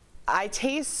 I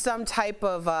taste some type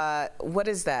of, what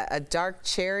is that? A dark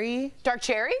cherry? Dark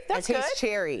cherry? That's good. I taste good.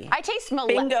 cherry. I taste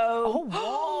Bingo. Oh,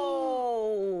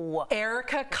 whoa.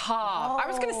 Erica Cobb. I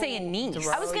was going to say anise.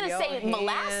 I was going to say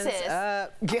molasses.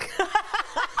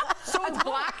 So it's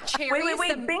black cherry.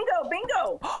 Wait.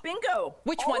 Bingo.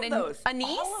 Which all one? Of those.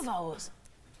 Anise? All of those.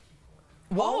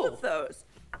 Whoa. All of those.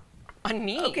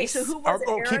 Anise. Okay, so who was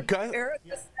it? keep going.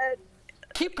 Erica said.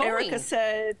 Keep going. Erica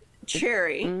said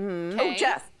cherry. Oh,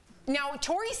 Jeff. Now,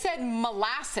 Tori said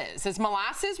molasses. Is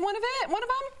molasses one of them?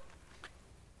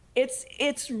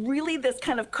 It's really this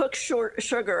kind of cooked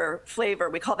sugar flavor.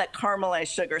 We call that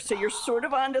caramelized sugar. So you're sort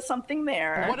of onto something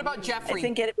there. What about Jeffrey? I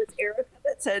think it was Erica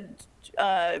that said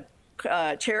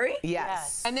cherry.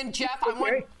 Yes. And then Jeff,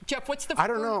 Jeff, what's the? I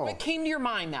don't know. What came to your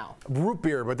mind now? Root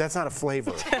beer, but that's not a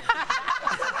flavor. Such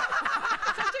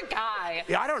a guy.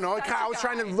 Yeah, I don't know. I was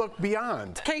trying to look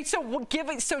beyond. Okay,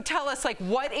 so tell us like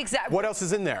what exactly. What else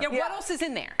is in there? Yeah, what else is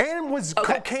in there? And was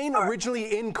cocaine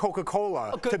originally in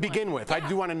Coca-Cola to begin with? I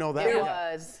do want to know that.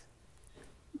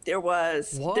 There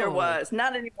was.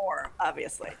 Not anymore,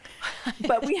 obviously.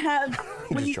 But we had,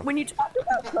 when you talk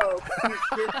about Coke,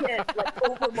 your kid, like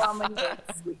overwhelmingly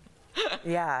sweet.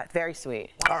 Yeah, very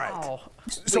sweet. All right.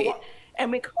 Sweet. And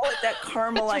we call it that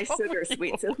caramelized sugar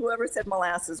sweet. So whoever said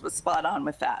molasses was spot on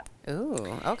with that. Ooh,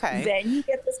 okay. Then you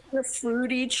get this kind of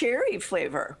fruity cherry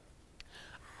flavor.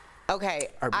 Okay,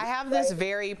 I have this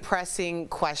very pressing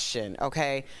question,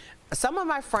 okay? Some of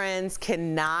my friends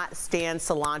cannot stand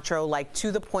cilantro, like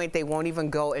to the point they won't even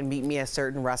go and meet me at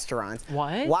certain restaurants.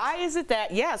 What? Why is it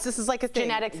that, yes, this is like a thing.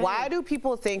 Genetic thing. Why do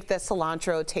people think that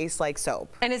cilantro tastes like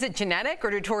soap? And is it genetic, or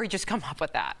did Tori just come up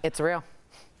with that? It's real.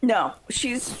 No,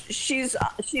 she's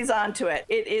onto it.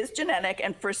 It is genetic,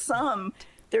 and for some,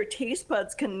 their taste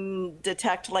buds can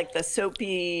detect like the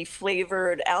soapy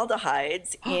flavored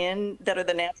aldehydes that are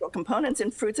the natural components in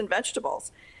fruits and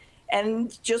vegetables.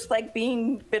 And just like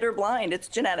being bitter blind, it's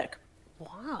genetic.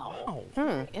 Wow.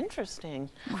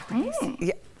 Interesting.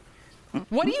 Yeah.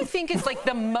 What do you think is like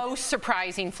the most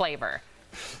surprising flavor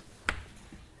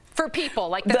for people,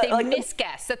 like that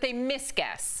they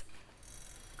misguess?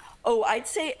 Oh, I'd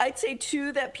say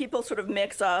two that people sort of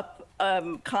mix up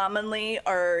commonly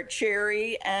are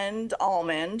cherry and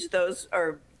almond. Those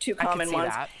are two common ones.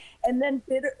 That. And then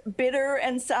bitter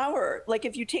and sour. Like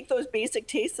if you take those basic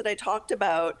tastes that I talked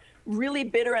about, really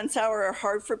bitter and sour are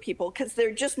hard for people because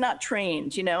they're just not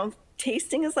trained, you know?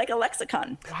 Tasting is like a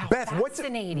lexicon. Wow, Beth,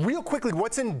 real quickly,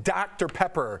 what's in Dr.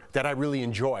 Pepper that I really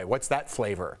enjoy? What's that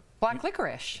flavor? Black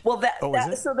licorice. Well,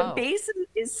 so the base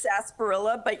is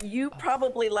sarsaparilla, but you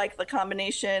probably like the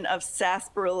combination of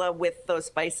sarsaparilla with those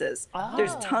spices.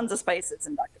 There's tons of spices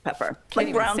in Dr. Pepper,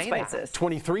 like brown spices.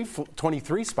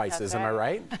 23 spices, am I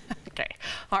right? Okay,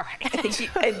 all right. I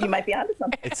think you might be onto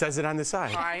something. It says it on the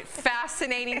side. All right,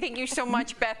 fascinating. Thank you so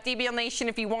much, Beth. DBL Nation,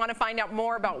 if you want to find out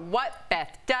more about what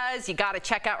Beth does, you got to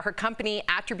check out her company,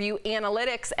 Attribute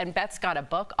Analytics, and Beth's got a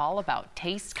book all about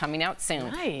taste coming out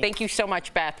soon. Nice. Thank you so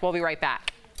much, Beth. We'll be right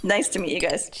back. Nice to meet you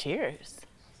guys. Cheers.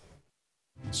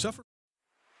 Suffer.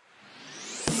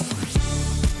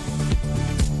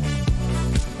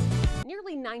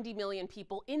 Nearly 90 million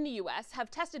people in the U.S.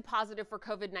 have tested positive for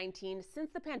COVID-19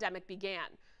 since the pandemic began.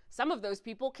 Some of those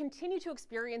people continue to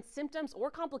experience symptoms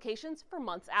or complications for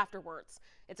months afterwards.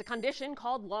 It's a condition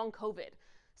called long COVID.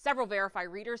 Several Verify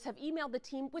readers have emailed the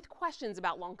team with questions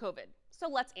about long COVID, so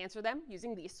let's answer them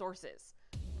using these sources.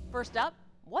 First up,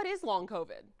 what is long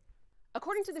COVID?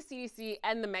 According to the CDC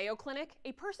and the Mayo Clinic,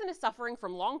 a person is suffering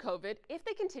from long COVID if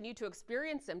they continue to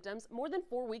experience symptoms more than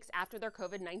 4 weeks after their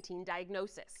COVID-19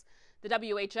 diagnosis. The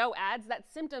WHO adds that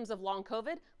symptoms of long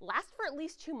COVID last for at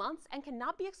least 2 months and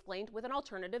cannot be explained with an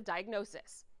alternative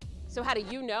diagnosis. So how do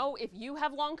you know if you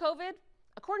have long COVID?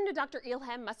 According to Dr.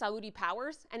 Ilham Masaoudi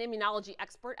Powers, an immunology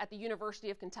expert at the University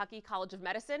of Kentucky College of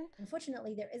Medicine,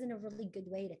 unfortunately, there isn't a really good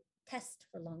way to test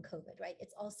for long COVID, right?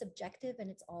 It's all subjective and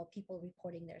it's all people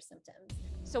reporting their symptoms.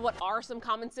 So what are some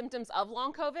common symptoms of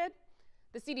long COVID?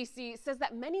 The CDC says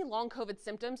that many long COVID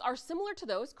symptoms are similar to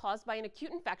those caused by an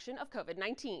acute infection of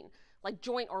COVID-19, like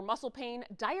joint or muscle pain,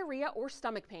 diarrhea, or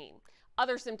stomach pain.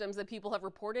 Other symptoms that people have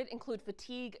reported include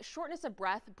fatigue, shortness of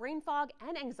breath, brain fog,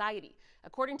 and anxiety,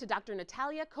 according to Dr.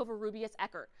 Natalia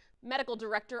Covarrubias-Eckert, medical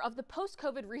director of the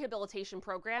Post-COVID Rehabilitation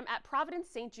Program at Providence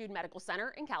St. Jude Medical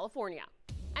Center in California.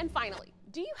 And finally,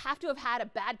 do you have to have had a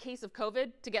bad case of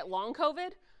COVID to get long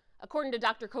COVID? According to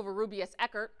Dr.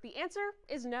 Covarrubias-Eckert, the answer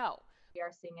is no. We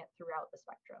are seeing it throughout the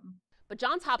spectrum. But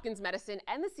Johns Hopkins Medicine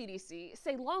and the CDC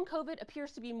say long COVID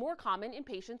appears to be more common in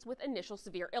patients with initial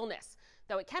severe illness,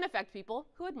 though it can affect people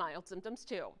who had mild symptoms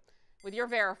too. With your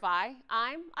Verify,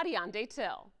 I'm Ariande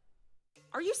Till.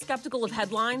 Are you skeptical of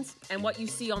headlines and what you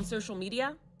see on social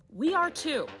media? We are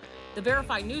too. The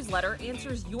Verify newsletter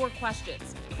answers your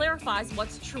questions, clarifies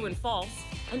what's true and false,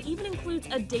 and even includes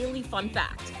a daily fun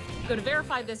fact. Go to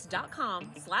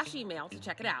verifythis.com/email to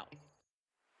check it out.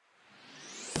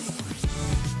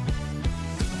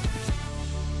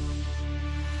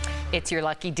 It's your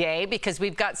lucky day because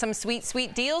we've got some sweet,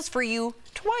 sweet deals for you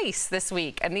twice this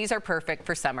week, and these are perfect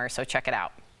for summer, so check it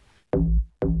out.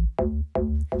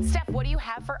 Steph, what do you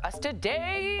have for us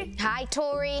today? Hi,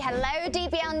 Tori. Hello,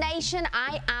 DBL Nation.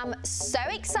 I am so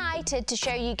excited to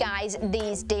show you guys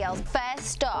these deals.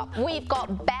 First up, we've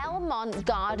got Belmont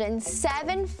Garden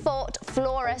 7-foot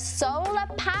Flora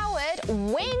solar-powered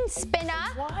wind spinner.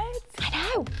 What? I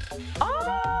know.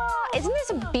 Oh, isn't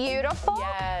this beautiful?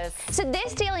 Yes. So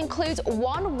this deal includes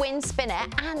one wind spinner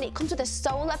and it comes with a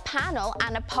solar panel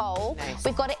and a pole. Nice.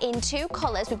 We've got it in 2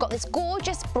 colors. We've got this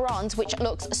gorgeous bronze, which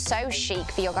looks so chic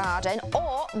for your garden,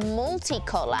 or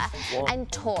multicolor. Whoa.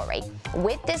 And Tori,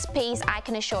 with this piece, I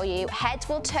can assure you, heads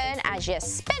will turn as your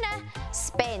spinner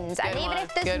spins. Good one.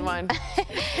 Good one.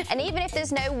 And even if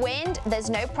there's no wind, there's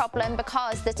no problem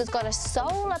because this has got a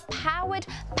solar-powered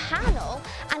panel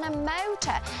and a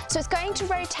motor. So it's going to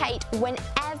rotate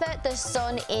whenever the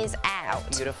sun is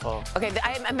out. Beautiful. Okay,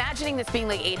 I'm imagining this being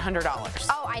like $800.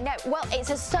 Oh, I know. Well, it's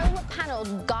a solar panel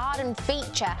garden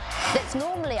feature that's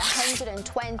normally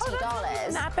 $120. Oh,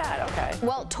 that's not bad. Okay.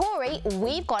 Well, Tori,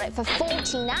 we've got it for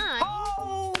 $49.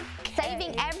 Okay.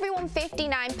 Saving everyone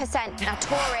 59%. Now,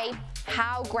 Tori,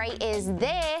 how great is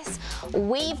this?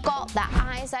 We've got the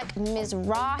Isaac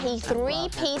Mizrahi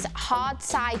 3-piece hard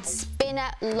side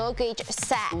spinner luggage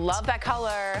set. Love that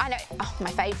color. I know. Oh,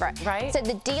 my favorite. Right? So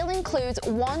the deal includes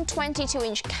one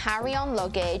 22-inch carry-on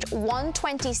luggage, one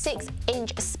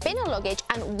 26-inch spinner luggage,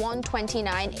 and one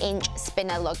 29-inch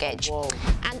spinner luggage. Whoa.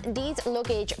 And these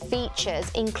luggage features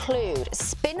include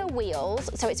spinner wheels,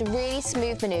 so it's really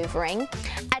smooth maneuvering,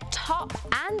 a top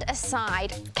and a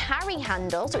side carry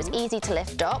handle, so it's easy to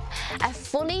lift up, a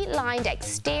fully lined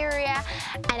exterior,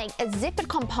 and a zippered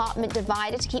compartment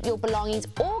divider to keep your belongings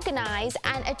organized,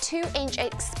 and a 2-inch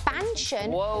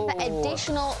expansion for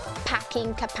additional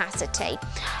packing capacity.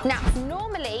 Now,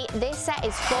 normally this set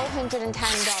is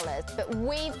 $410, but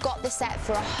we've got the set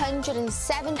for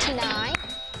 $179.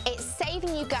 It's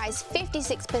saving you guys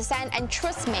 56%, and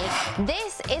trust me,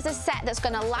 this is a set that's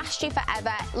going to last you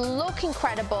forever, look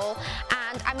incredible,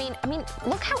 and I mean,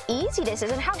 look how easy this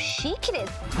is and how chic it is.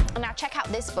 And now check out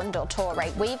this bundle,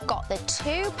 Tori. We've got the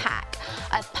 2-pack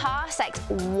of Parsec's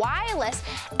wireless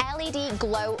LED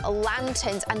glow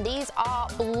lanterns, and these are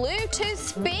Bluetooth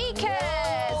speakers.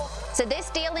 Whoa. So this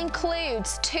deal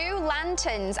includes 2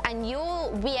 lanterns, and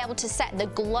you'll be able to set the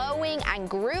glowing and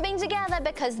grooving together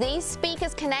because these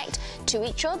speakers connect to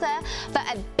each other for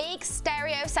a big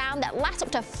stereo sound that lasts up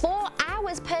to 4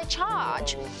 hours per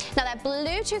charge. Now, they're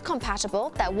Bluetooth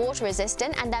compatible, they're water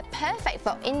resistant, and they're perfect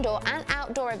for indoor and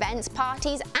outdoor events,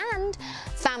 parties, and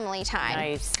family time.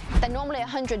 Nice. They're normally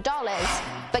 $100,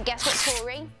 but guess what,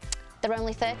 Tori? They're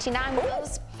only $39 with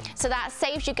us. So that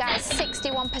saves you guys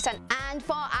 61%. And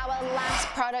for our last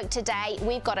product today,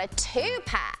 we've got a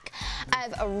 2-pack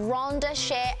of Ronda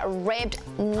sheer ribbed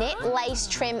knit lace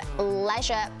trim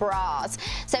leisure bras.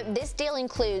 So this deal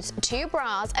includes 2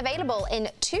 bras available in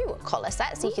 2 color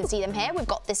sets. So you can see them here. We've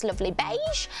got this lovely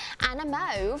beige and a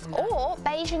mauve, or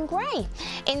beige and gray,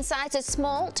 in sizes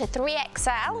small to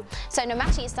 3XL. So no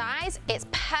matter your size, it's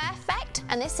perfect.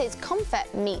 And this is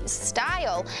comfort meets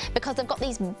style because they've got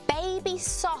these baby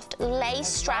soft lace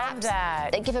straps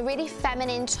that give a really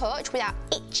feminine touch without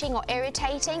itching or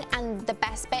irritating. And the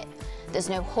best bit, there's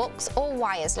no hooks or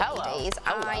wires, ladies.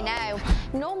 I know.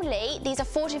 Normally, these are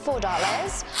 $44,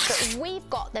 but we've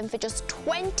got them for just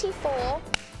 $24,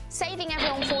 saving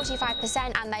everyone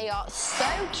 45%, and they are so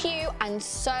cute and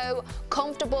so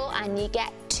comfortable, and you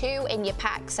get 2 in your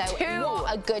pack, so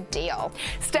what a good deal.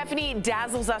 Stephanie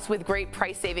dazzles us with great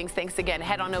price savings. Thanks again.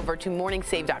 Head on over to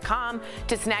morningsave.com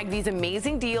to snag these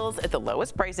amazing deals at the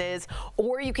lowest prices,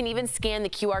 or you can even scan the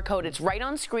QR code. It's right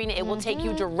on screen. It will take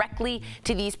you directly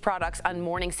to these products on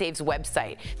Morning Save's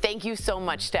website. Thank you so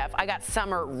much, Steph. I got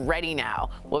summer ready now.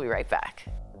 We'll be right back.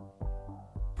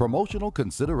 Promotional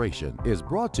consideration is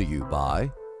brought to you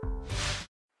by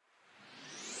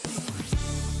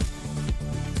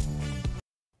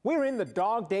We're in the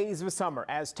dog days of summer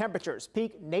as temperatures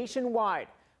peak nationwide.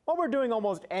 While we're doing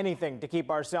almost anything to keep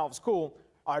ourselves cool,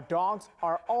 our dogs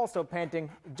are also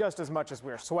panting just as much as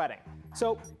we're sweating.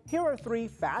 So here are 3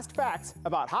 fast facts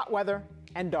about hot weather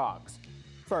and dogs.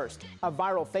 First, a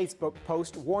viral Facebook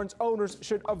post warns owners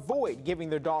should avoid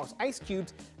giving their dogs ice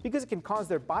cubes because it can cause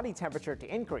their body temperature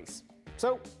to increase.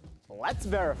 So let's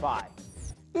verify.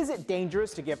 Is it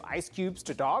dangerous to give ice cubes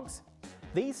to dogs?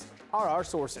 These are our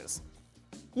sources.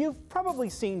 You've probably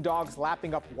seen dogs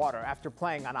lapping up water after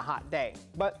playing on a hot day,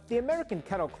 but the American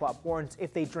Kennel Club warns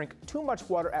if they drink too much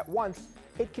water at once,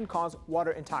 it can cause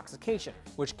water intoxication,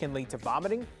 which can lead to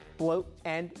vomiting, bloat,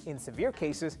 and, in severe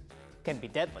cases, can be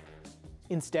deadly.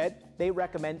 Instead, they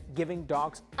recommend giving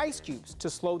dogs ice cubes to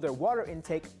slow their water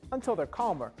intake until they're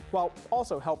calmer, while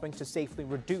also helping to safely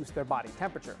reduce their body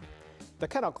temperature. The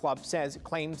Kennel Club says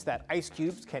claims that ice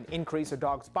cubes can increase a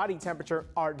dog's body temperature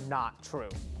are not true.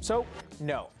 So,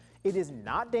 no, it is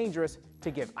not dangerous to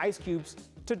give ice cubes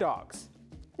to dogs.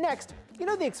 Next, you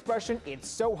know the expression, "it's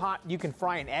so hot you can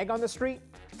fry an egg on the street"?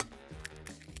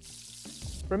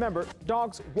 Remember,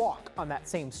 dogs walk on that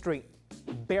same street,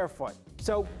 barefoot.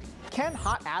 So, can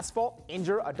hot asphalt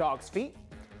injure a dog's feet?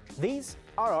 These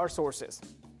are our sources.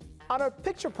 On a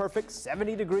picture-perfect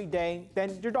 70-degree day,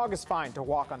 then your dog is fine to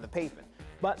walk on the pavement.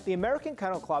 But the American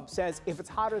Kennel Club says if it's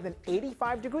hotter than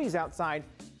 85 degrees outside,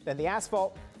 then the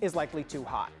asphalt is likely too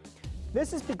hot.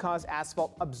 This is because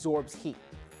asphalt absorbs heat.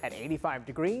 At 85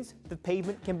 degrees, the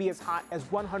pavement can be as hot as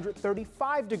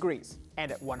 135 degrees.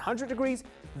 And at 100 degrees,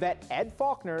 vet Ed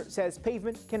Faulkner says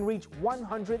pavement can reach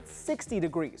 160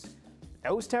 degrees.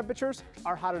 Those temperatures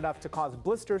are hot enough to cause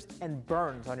blisters and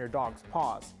burns on your dog's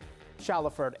paws.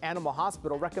 Shallowford Animal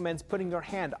Hospital recommends putting your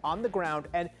hand on the ground,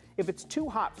 and if it's too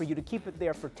hot for you to keep it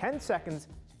there for 10 seconds,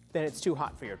 then it's too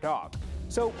hot for your dog.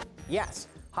 So yes,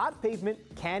 hot pavement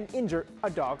can injure a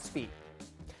dog's feet.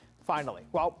 Finally,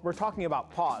 while we're talking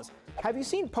about paws, have you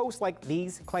seen posts like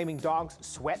these claiming dogs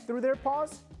sweat through their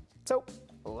paws? So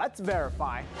let's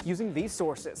verify using these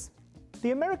sources.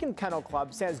 The American Kennel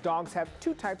Club says dogs have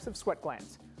 2 types of sweat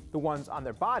glands. The ones on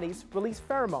their bodies release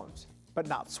pheromones, but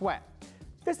not sweat.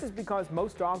 This is because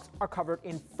most dogs are covered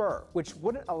in fur, which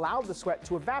wouldn't allow the sweat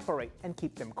to evaporate and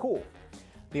keep them cool.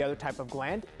 The other type of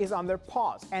gland is on their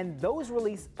paws, and those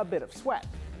release a bit of sweat.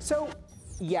 So,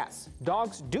 yes,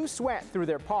 dogs do sweat through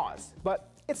their paws,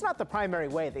 but it's not the primary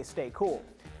way they stay cool.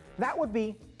 That would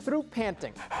be through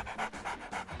panting,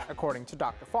 according to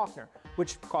Dr. Faulkner,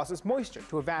 which causes moisture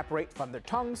to evaporate from their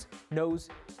tongues, nose,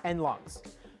 and lungs.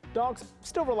 Dogs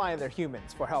still rely on their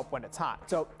humans for help when it's hot,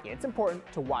 so it's important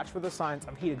to watch for the signs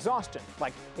of heat exhaustion,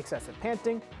 like excessive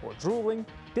panting or drooling,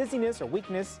 dizziness or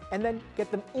weakness, and then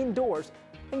get them indoors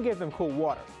and give them cool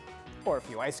water, or a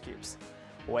few ice cubes.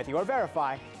 With your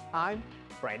Verify, I'm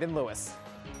Brandon Lewis.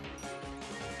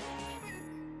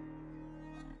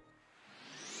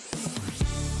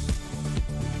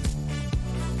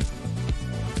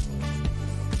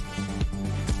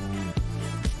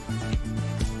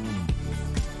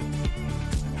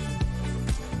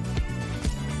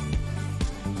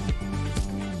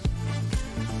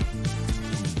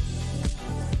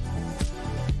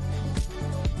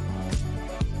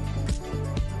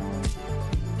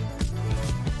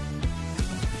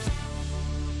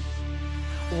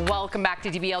 Welcome back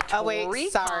to DBL. Oh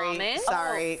wait, sorry.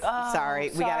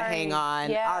 We gotta hang on.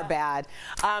 Yeah. Our bad.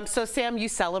 So Sam, you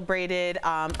celebrated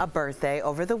a birthday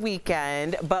over the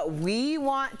weekend, but we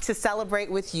want to celebrate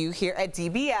with you here at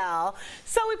DBL.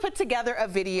 So we put together a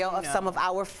video of some of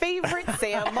our favorite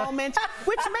Sam moments,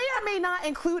 which may or may not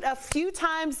include a few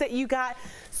times that you got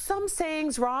some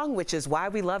sayings wrong, which is why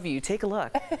we love you. Take a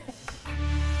look.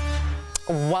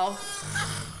 Well.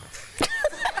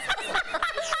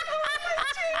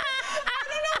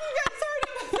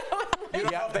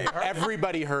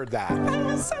 Everybody heard that. That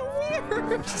was so weird.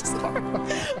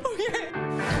 Okay.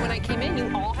 When I came in, you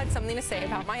all had something to say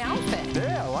about my outfit.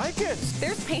 Yeah, I like it.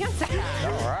 There's pants in that.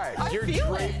 All right. You're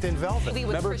draped in velvet.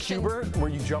 Remember Q-Bert, where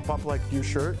you jump up like your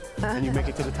shirt and you make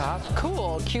it to the top?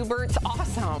 Cool. Q-Bert's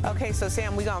awesome. Okay, so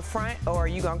Sam, we gonna front or are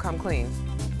you gonna come clean?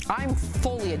 I'm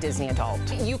fully a Disney adult.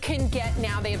 You can get,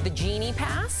 now they have the Genie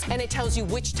Pass, and it tells you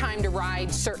which time to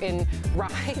ride certain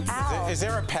rides. Is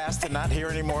there a pass to not hear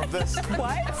any more of this?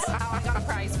 What? I got a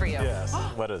prize for you. Yes.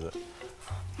 What is it?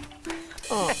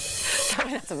 Oh.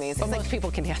 That's amazing. But most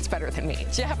people can dance better than me.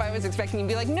 Jeff, I was expecting you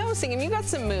to be like, no, singing, you got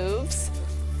some moves.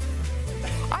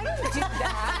 I don't do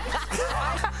that.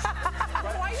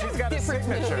 She's got a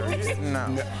signature.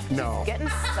 No. Getting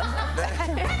some of that.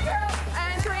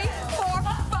 And 3, 4,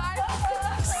 5,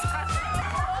 6.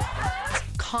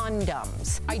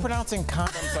 Condoms. I'm pronouncing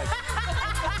condoms like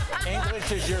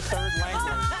English is your third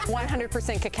language.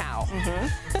 100% cacao.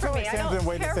 Sam's been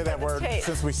waiting to say that word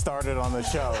since we started on the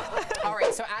show. All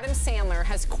right, so Adam Sandler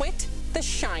has quit The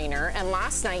Shiner, and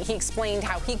last night he explained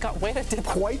how he got with it.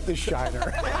 Quite the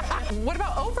Shiner. What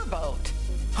about Overboat?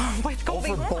 What's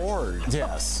going on? Overboard.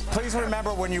 Yes. Please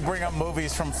remember when you bring up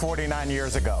movies from 49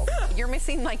 years ago. You're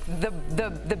missing like the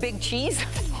big cheese.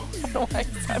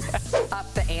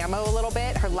 Up the ammo a little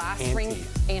bit. Her last ring.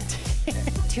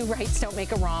 Two rights don't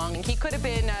make a wrong. He could have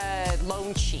been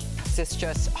loan cheap. This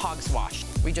just hogs washed.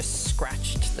 We just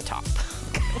scratched the top.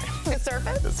 The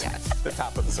surface? Yes. The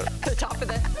top of the surface. The top of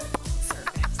the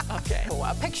surface. Okay. Well,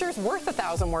 a picture's worth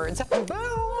 1,000 words. Boom.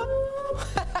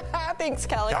 Thanks,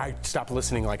 Kelly. I stopped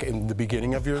listening like in the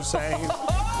beginning of your saying.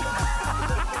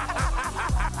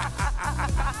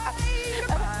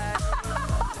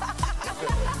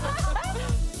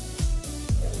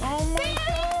 Oh my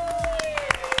God.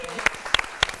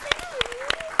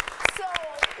 So,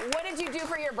 what did you do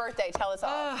for your birthday? Tell us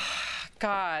all.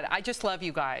 God, I just love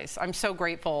you guys. I'm so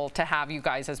grateful to have you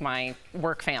guys as my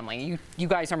work family. You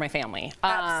guys are my family.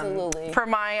 Absolutely.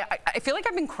 I feel like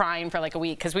I've been crying for like a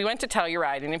week because we went to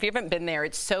Telluride, and if you haven't been there,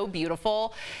 it's so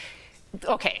beautiful.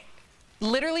 Okay.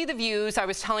 Literally the views, I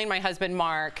was telling my husband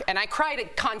Mark, and I cried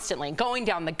it constantly, going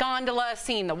down the gondola,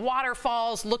 seeing the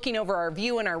waterfalls, looking over our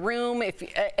view in our room.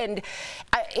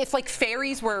 If like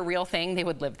fairies were a real thing, they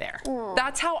would live there.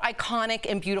 That's how iconic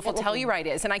and beautiful Telluride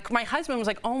is. And my husband was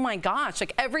like, oh my gosh,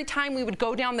 like every time we would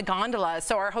go down the gondola,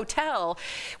 so our hotel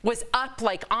was up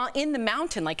like in the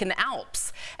mountain, like in the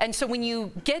Alps. And so when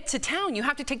you get to town, you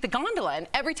have to take the gondola. And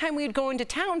every time we would go into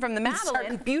town from the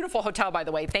Madeline, beautiful hotel, by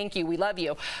the way, thank you, we love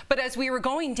you. But as we were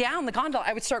going down the gondola,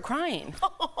 I would start crying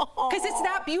because it's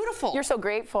that beautiful. You're so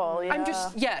grateful.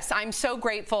 Yeah. I'm so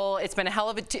grateful. It's been a hell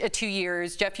of a 2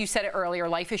 years. Jeff, you said it earlier,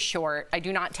 life is short. I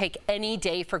do not take any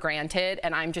day for granted,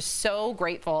 and I'm just so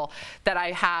grateful that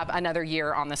I have another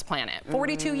year on this planet.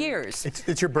 42 years.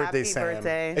 It's your birthday, Happy Sam.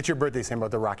 birthday. It's your birthday, Sam,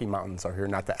 but the Rocky Mountains are here,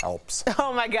 not the Alps.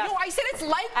 Oh my God. No, I said it's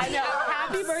like I know.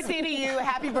 Happy birthday to you.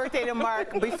 Happy birthday to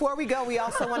Mark. Before we go, we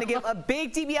also want to give a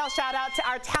big DBL shout out to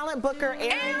our talent booker,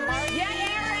 Aaron. Yeah,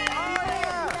 Aaron.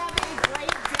 Have a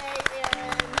great day,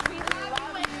 Aaron. We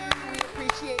love you. We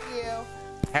appreciate you.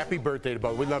 Happy birthday to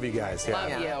both. We love you guys. Yeah.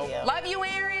 Love you. Love you,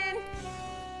 Aaron.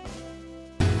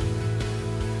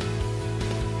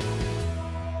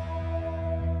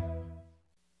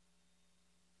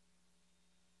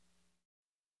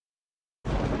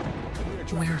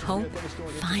 Where hope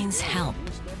finds help.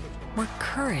 Where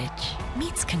courage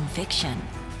meets conviction.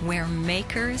 Where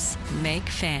makers make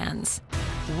fans.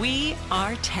 We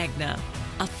are Tegna,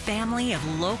 a family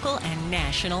of local and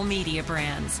national media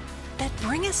brands that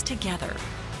bring us together,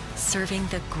 serving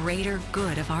the greater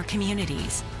good of our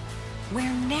communities.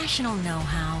 Where national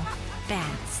know-how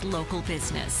backs local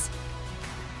business.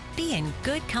 Be in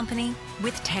good company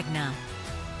with Tegna.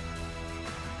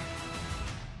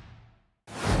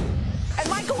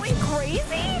 Am I going crazy?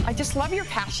 I just love your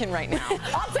passion right now.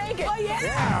 I'll take it. Oh,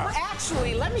 yeah. Well,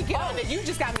 actually, let me get on it. You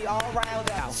just got me all riled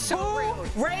up. So rude.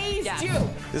 Who raised you?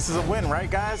 This is a win, right,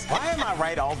 guys? Why am I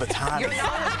right all the time?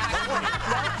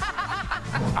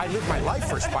 I live my life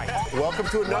for Spike. Welcome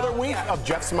to another week of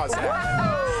Jeff's Mustache.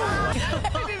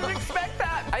 I didn't expect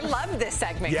that. I love this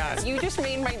segment. Yes. You just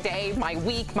made my day, my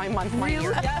week, my month, my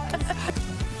year.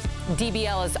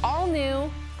 DBL is all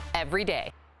new every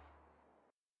day.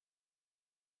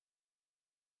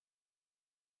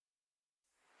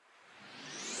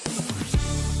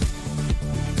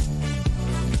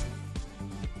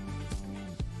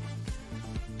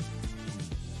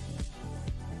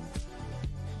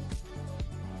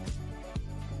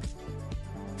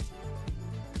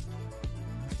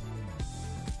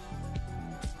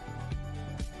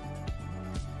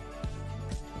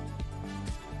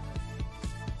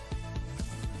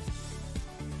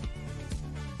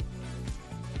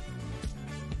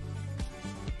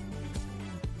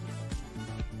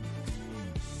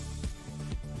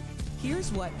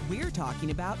 Here's what we're talking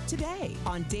about today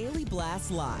on Daily Blast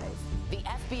Live. The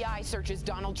FBI searches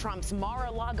Donald Trump's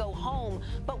Mar-a-Lago home,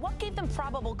 but what gave them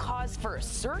probable cause for a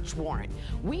search warrant?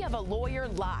 We have a lawyer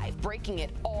live breaking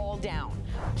it all down.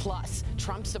 Plus,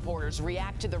 Trump supporters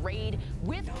react to the raid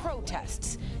with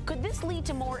protests. Could this lead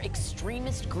to more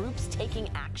extremist groups taking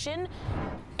action?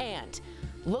 And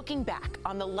looking back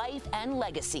on the life and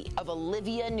legacy of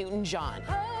Olivia Newton-John.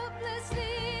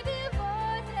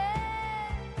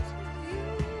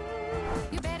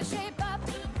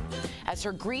 As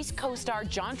her Grease co-star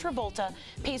John Travolta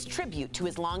pays tribute to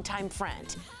his longtime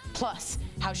friend. Plus,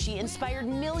 how she inspired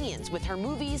millions with her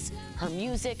movies, her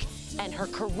music, and her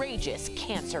courageous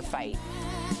cancer fight.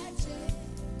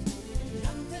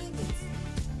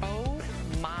 Oh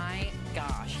my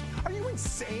gosh. Are you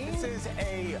insane? This is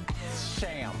a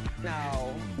sham.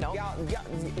 No. No. Y'all,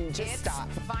 just stop.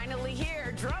 Finally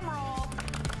here. Drum roll.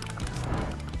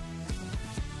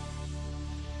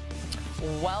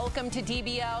 Welcome to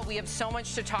DBL. We have so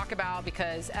much to talk about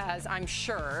because, as I'm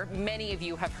sure many of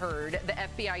you have heard, the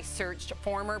FBI searched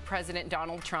former President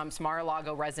Donald Trump's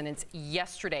Mar-a-Lago residence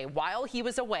yesterday while he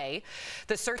was away.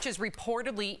 The search is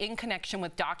reportedly in connection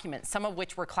with documents, some of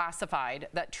which were classified,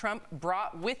 that Trump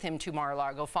brought with him to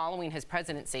Mar-a-Lago following his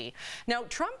presidency. Now,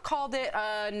 Trump called it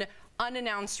an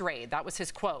unannounced raid. That was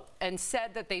his quote, and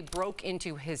said that they broke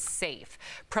into his safe.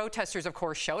 Protesters, of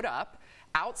course, showed up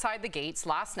outside the gates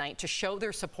last night to show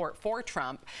their support for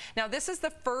Trump. Now, this is the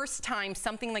first time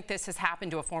something like this has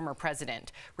happened to a former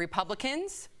president.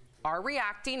 Republicans are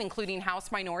reacting, including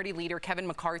House Minority Leader Kevin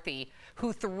McCarthy,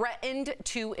 who threatened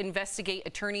to investigate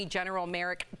Attorney General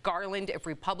Merrick Garland if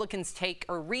Republicans take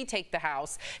or retake the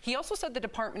House. He also said the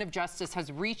Department of Justice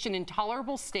has reached an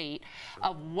intolerable state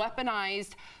of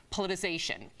weaponized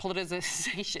politicization.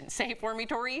 Say it for me,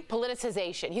 Tori.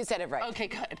 Politicization. You said it right. Okay,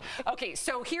 good. Okay,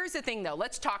 so here's the thing, though.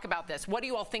 Let's talk about this. What do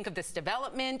you all think of this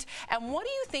development? And what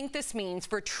do you think this means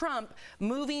for Trump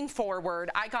moving forward?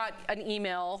 I got an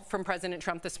email from President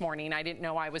Trump this morning. I didn't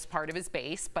know I was part of his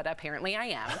base, but apparently I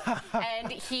am. And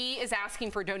he is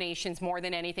asking for donations more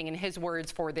than anything, in his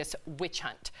words, for this witch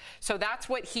hunt. So that's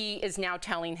what he is now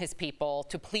telling his people,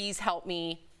 to please help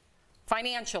me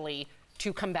financially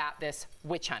to combat this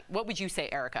witch hunt. What would you say,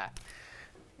 Erica?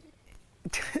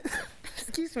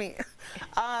 Excuse me.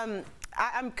 I'm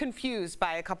confused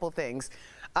by a couple things.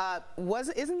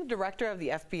 Isn't the director of the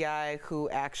FBI who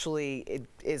actually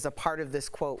is a part of this,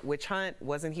 quote, witch hunt,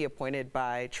 wasn't he appointed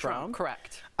by Trump?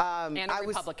 Correct. And a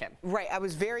Republican. Right. I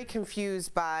was very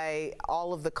confused by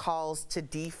all of the calls to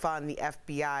defund the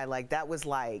FBI.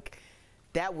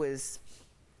 That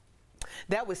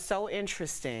was so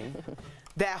interesting.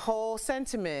 That whole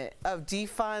sentiment of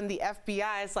defund the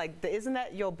FBI, it's like, isn't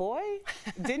that your boy?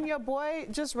 Didn't your boy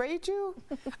just raid you?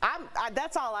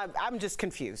 That's all. I'm just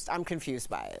confused. I'm confused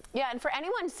by it. Yeah, and for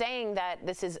anyone saying that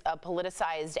this is a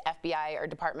politicized FBI or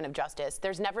Department of Justice,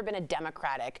 there's never been a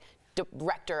Democratic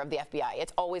director of the FBI.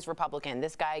 It's always Republican.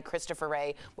 This guy, Christopher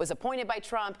Wray, was appointed by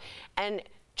Trump. And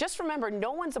just remember,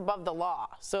 no one's above the law.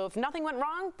 So if nothing went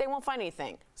wrong, they won't find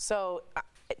anything. So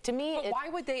to me, but why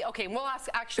would they? Okay, we'll ask.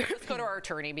 Actually, let's go to our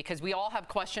attorney because we all have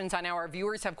questions. I know our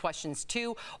viewers have questions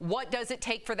too. What does it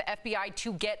take for the FBI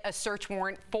to get a search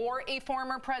warrant for a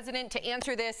former president? To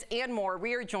answer this and more,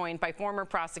 we are joined by former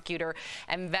prosecutor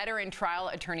and veteran trial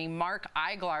attorney Mark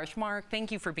Eiglarz. Mark,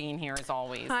 thank you for being here as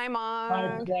always. Hi, Mark.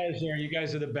 My pleasure. You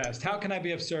guys are the best. How can I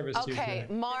be of service to you today?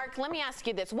 Okay, Mark, let me ask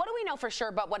you this. What do we know for sure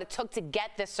about what it took to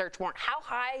get this search warrant? How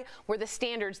high were the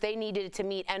standards they needed to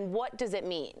meet, and what does it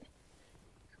mean?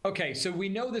 Okay, so we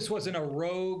know this wasn't a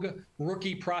rogue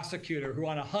rookie prosecutor who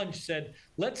on a hunch said,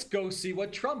 let's go see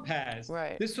what Trump has.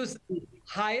 Right. This was the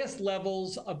highest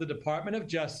levels of the Department of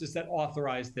Justice that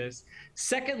authorized this.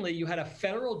 Secondly, you had a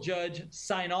federal judge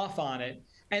sign off on it.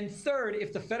 And third,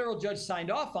 if the federal judge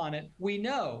signed off on it, we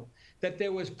know that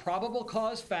there was probable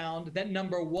cause found that,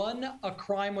 number one, a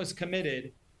crime was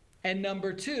committed, and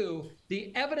number two,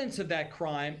 the evidence of that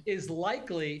crime is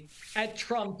likely at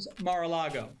Trump's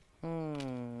Mar-a-Lago.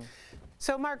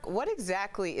 So, Mark, what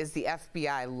exactly is the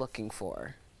FBI looking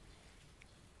for?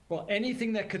 Well,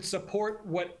 anything that could support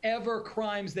whatever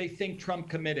crimes they think Trump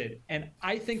committed. And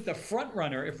I think the front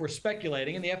runner, if we're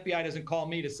speculating, and the FBI doesn't call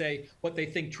me to say what they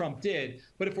think Trump did,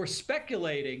 but if we're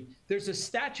speculating, there's a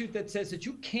statute that says that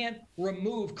you can't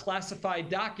remove classified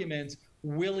documents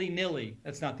willy-nilly.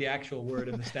 That's not the actual word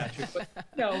in the statute, but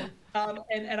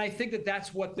and I think that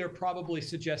that's what they're probably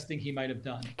suggesting he might have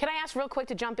done. Can I ask real quick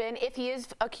to jump in? If he is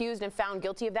accused and found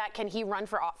guilty of that, can he run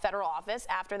for federal office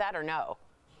after that or no?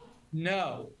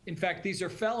 No. In fact, these are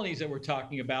felonies that we're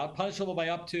talking about, punishable by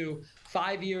up to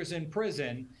 5 years in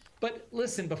prison. But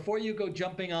listen, before you go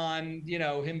jumping on,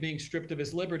 him being stripped of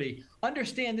his liberty,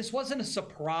 understand this wasn't a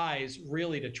surprise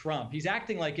really to Trump. He's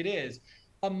acting like it is.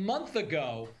 A month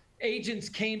ago, agents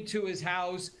came to his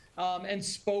house and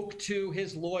spoke to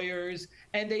his lawyers,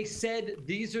 and they said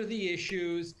these are the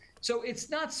issues. So it's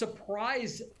not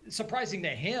surprising to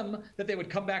him that they would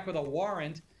come back with a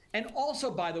warrant. And also,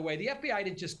 by the way, the FBI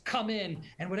didn't just come in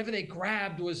and whatever they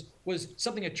grabbed was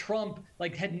something that Trump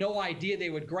had no idea they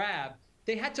would grab.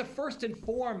 They had to first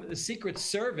inform the Secret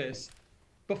Service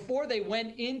before they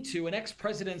went into an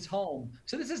ex-president's home.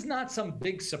 So this is not some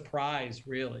big surprise,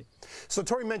 really. So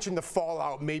Tori mentioned the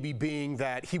fallout maybe being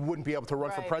that he wouldn't be able to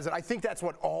run for president. I think that's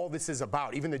what all this is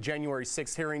about, even the January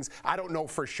 6th hearings. I don't know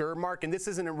for sure, Mark, and this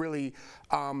isn't a really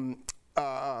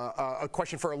a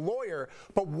question for a lawyer,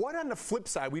 but what on the flip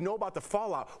side, we know about the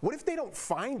fallout. What if they don't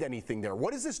find anything there?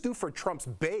 What does this do for Trump's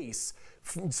base,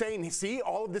 saying, see,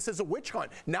 all of this is a witch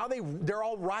hunt? Now they're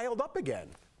all riled up again.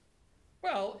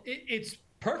 Well, it's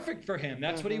perfect for him.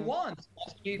 That's what he wants.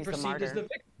 He perceived as the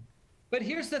victim. But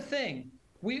here's the thing.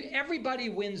 Everybody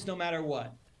wins no matter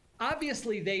what.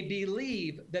 Obviously, they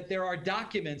believe that there are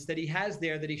documents that he has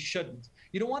there that he shouldn't.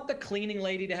 You don't want the cleaning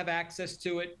lady to have access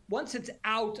to it. Once it's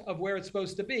out of where it's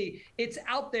supposed to be, it's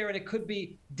out there and it could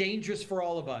be dangerous for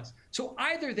all of us. So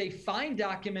either they find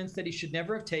documents that he should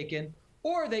never have taken,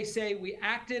 or they say we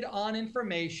acted on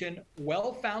information,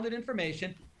 well-founded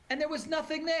information, and there was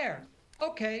nothing there.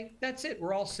 Okay, that's it.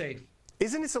 We're all safe.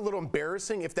 Isn't this a little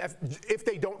embarrassing if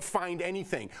they don't find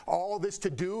anything? All this to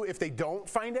do if they don't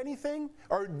find anything?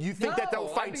 Or do you think that they'll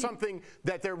find something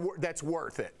that's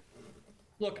worth it?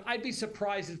 Look, I'd be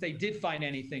surprised if they did find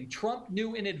anything. Trump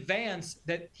knew in advance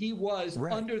that he was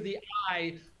under the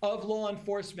eye of law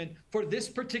enforcement for this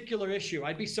particular issue.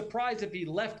 I'd be surprised if he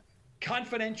left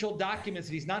confidential documents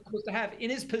that he's not supposed to have in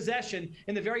his possession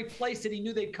in the very place that he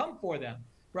knew they'd come for them,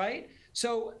 right?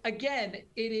 So again,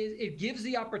 it gives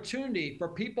the opportunity for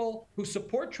people who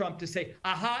support Trump to say,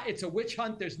 aha, it's a witch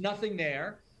hunt, there's nothing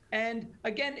there. And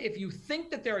again, if you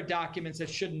think that there are documents that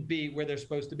shouldn't be where they're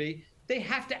supposed to be, they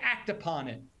have to act upon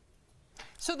it.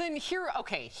 So then here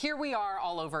we are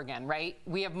all over again, right?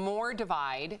 We have more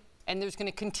divide, and there's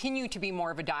going to continue to be more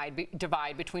of a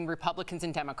divide between Republicans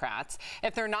and Democrats.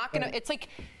 If they're not going to, it's like,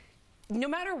 no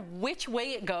matter which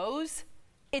way it goes,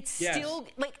 it's still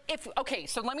okay,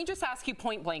 so let me just ask you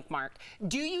point blank, Mark.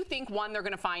 Do you think, one, they're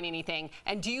going to find anything?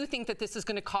 And do you think that this is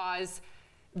going to cause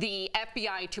the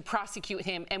FBI to prosecute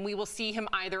him and we will see him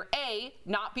either A,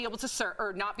 not be able to serve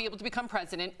or not be able to become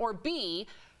president, or B,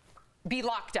 be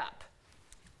locked up?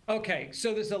 Okay,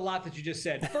 so there's a lot that you just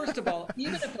said. First of all,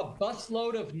 even if a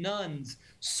busload of nuns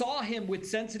saw him with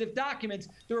sensitive documents,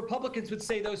 the Republicans would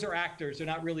say those are actors, they're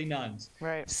not really nuns.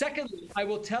 Right. Secondly, I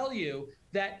will tell you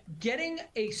that getting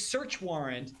a search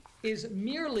warrant is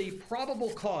merely probable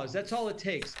cause. That's all it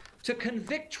takes. To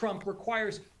convict Trump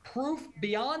requires proof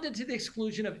beyond and to the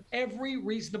exclusion of every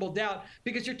reasonable doubt,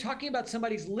 because you're talking about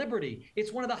somebody's liberty.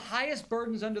 It's one of the highest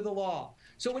burdens under the law.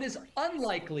 So it is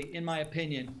unlikely, in my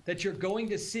opinion, that you're going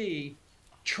to see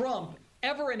Trump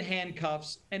ever in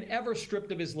handcuffs and ever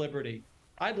stripped of his liberty.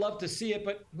 I'd love to see it,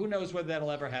 but who knows whether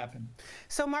that'll ever happen.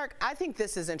 So, Mark, I think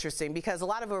this is interesting because a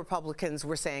lot of Republicans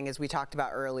were saying, as we talked about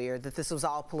earlier, that this was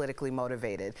all politically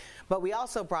motivated. But we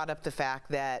also brought up the fact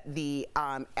that the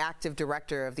active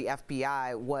director of the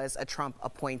FBI was a Trump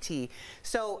appointee.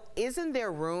 So isn't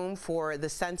there room for the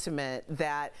sentiment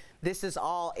that this is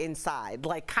all inside,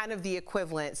 like kind of the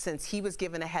equivalent, since he was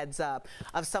given a heads up,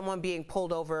 of someone being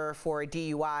pulled over for a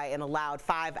DUI and allowed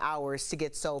 5 hours to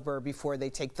get sober before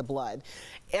they take the blood?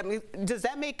 I mean, does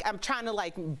that make, I'm trying to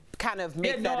like kind of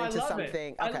make that into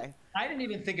something. Okay. I didn't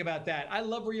even think about that. I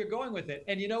love where you're going with it.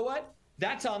 And you know what?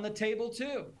 That's on the table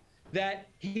too. That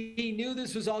he knew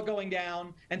this was all going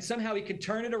down and somehow he can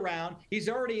turn it around. He's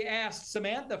already asked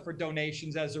Samantha for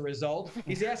donations as a result.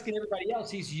 He's asking everybody else.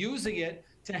 He's using it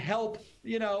to help,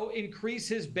 you know, increase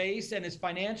his base and his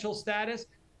financial status.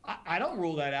 I don't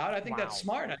rule that out. I think that's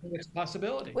smart. I think it's a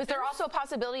possibility. Was there also a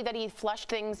possibility that he flushed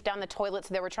things down the toilet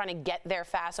so they were trying to get there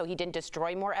fast so he didn't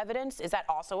destroy more evidence? Is that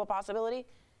also a possibility?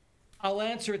 I'll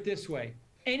answer it this way.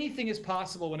 Anything is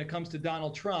possible when it comes to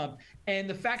Donald Trump, and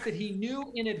the fact that he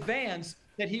knew in advance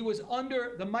that he was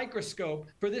under the microscope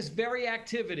for this very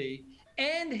activity,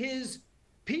 and his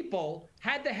people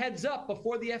had the heads up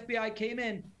before the FBI came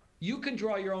in, you can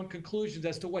draw your own conclusions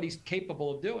as to what he's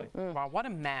capable of doing. Wow, what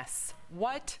a mess.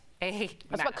 What a mess.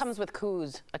 That's what comes with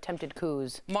coups, attempted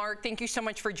coups. Mark, thank you so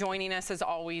much for joining us as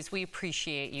always. We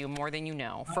appreciate you more than you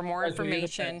know. For more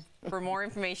information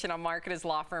on Mark and his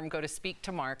law firm, go to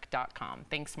speaktomark.com.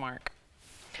 Thanks, Mark.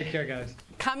 Take care, guys.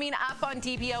 Coming up on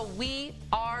DBL, we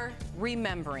are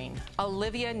remembering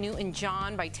Olivia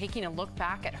Newton-John by taking a look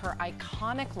back at her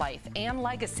iconic life and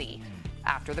legacy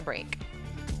after the break.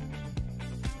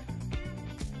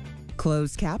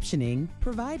 Closed captioning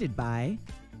provided by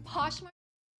Poshmark.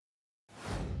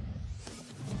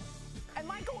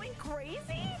 Am I going crazy?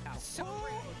 Who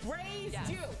raised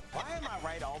you? Why am I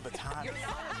right all the time?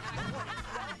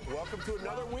 Welcome to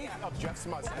another week of Jeff's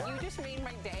Mustache. You just made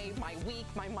my day, my week,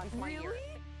 my month, my year.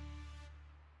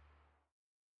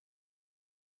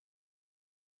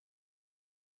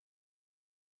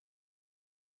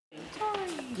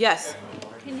 Yes.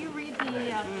 Can you read the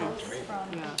post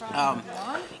from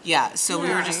Yeah, so we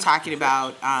were just talking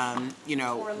about, you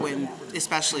know, when,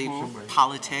 especially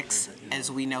politics as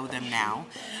we know them now,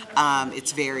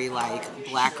 it's very like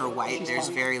black or white. There's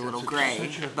very little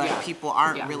gray, but people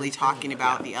aren't really talking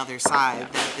about the other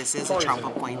side, that this is a Trump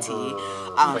appointee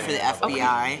for the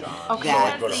FBI,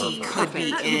 that he could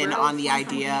be in on the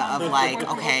idea of like,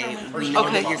 okay, we know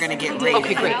that you're going to get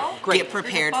raided. Get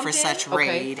prepared for such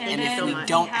raid, and if we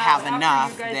don't have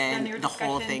enough, then the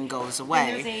whole thing goes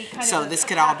away. So this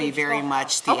could all be very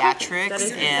much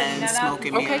theatrics and smoke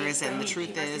and mirrors, and the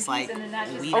truth is, like,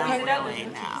 we don't really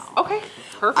know. Okay,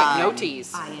 perfect. No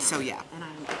tease. So yeah,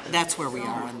 that's where we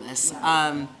are on this.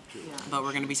 But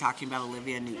we're going to be talking about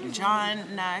Olivia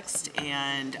Newton-John next,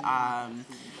 and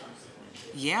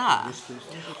yeah.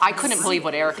 I couldn't believe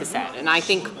what Erica said, and I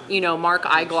think, you know, Mark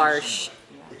Eiglarsh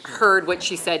heard what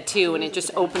she said too, and it just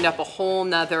opened up a whole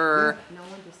nother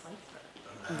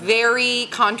very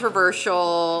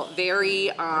controversial,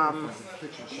 very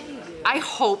I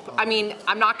hope, I mean,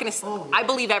 I'm not going to, I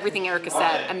believe everything Erica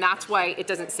said, and that's why it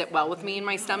doesn't sit well with me in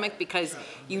my stomach, because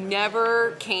you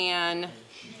never can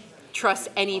trust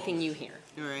anything you hear.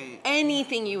 Right.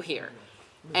 Anything you hear.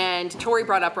 And Tori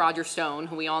brought up Roger Stone,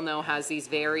 who we all know has these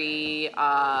very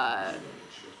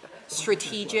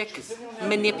strategic,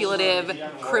 manipulative,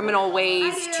 criminal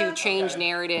ways to change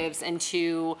narratives and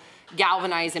to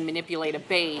galvanize and manipulate a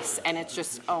base, and it's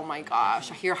just, oh my gosh,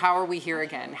 how are we here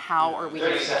again? How are we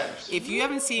here again? If you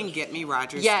haven't seen Get Me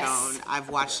Roger Stone, I've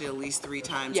watched it at least 3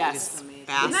 times. Yes. It is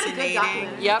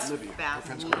fascinating. Yep.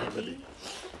 Fascinating.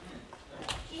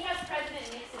 He has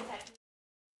President Nixon type.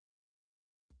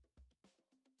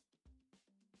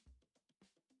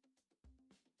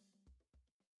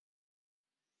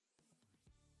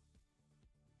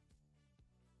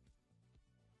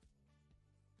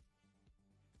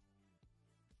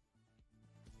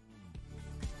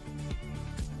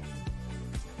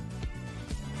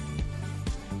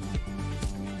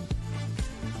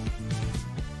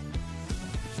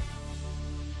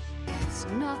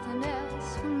 There's nothing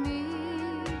else for me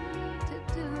to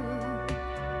do.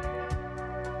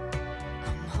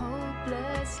 I'm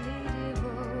hopelessly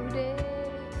devoted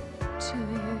to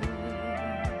you.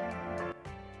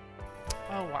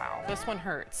 Oh, wow. This one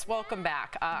hurts. Welcome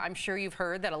back. I'm sure you've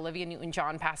heard that Olivia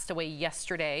Newton-John passed away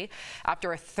yesterday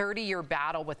after a 30-year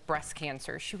battle with breast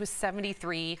cancer. She was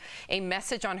 73. A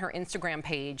message on her Instagram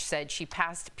page said she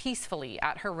passed peacefully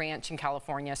at her ranch in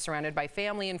California, surrounded by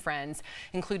family and friends,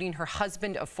 including her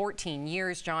husband of 14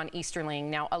 years, John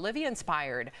Easterling. Now, Olivia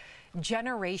inspired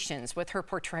generations with her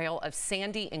portrayal of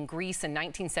Sandy in Grease in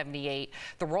 1978.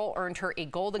 The role earned her a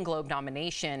Golden Globe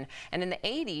nomination. And in the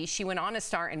 80s, she went on to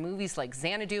star in movies like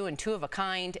Xanadu and Two of a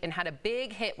Kind and had a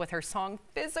big hit with her song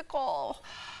Physical.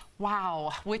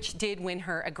 Wow, which did win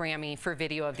her a Grammy for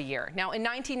Video of the Year. Now, in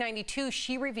 1992,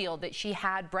 she revealed that she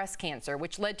had breast cancer,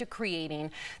 which led to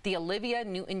creating the Olivia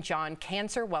Newton-John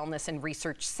Cancer Wellness and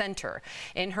Research Center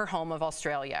in her home of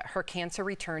Australia. Her cancer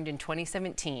returned in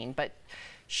 2017, but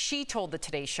she told the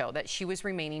Today Show that she was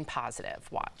remaining positive.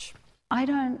 Watch. I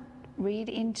don't read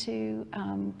into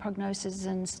prognosis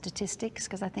and statistics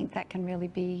because I think that can really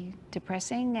be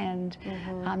depressing, and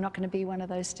I'm not going to be one of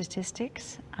those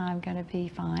statistics. I'm going to be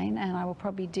fine, and I will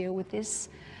probably deal with this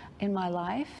in my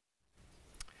life.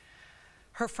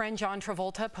 Her friend John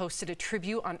Travolta posted a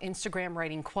tribute on Instagram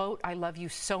writing, quote, "I love you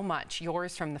so much.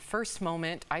 Yours from the first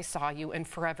moment I saw you and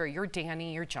forever. You're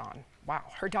Danny, you're John." Wow.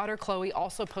 Her daughter Chloe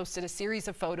also posted a series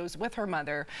of photos with her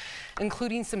mother,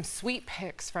 including some sweet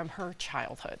pics from her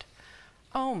childhood.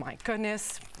 Oh my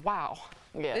goodness. Wow.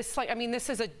 Yeah. This, like, I mean, this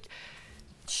is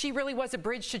she really was a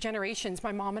bridge to generations.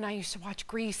 My mom and I used to watch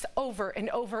Grease over and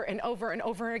over and over and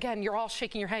over again. You're all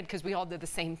shaking your head because we all did the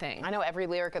same thing. I know every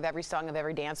lyric of every song of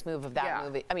every dance move of that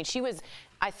movie. I mean, she was,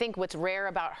 I think what's rare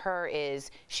about her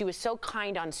is she was so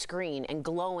kind on screen and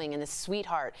glowing and a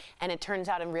sweetheart, and it turns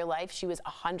out in real life she was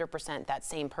 100% that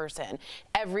same person.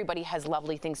 Everybody has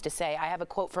lovely things to say. I have a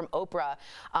quote from Oprah,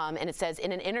 and it says,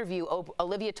 in an interview,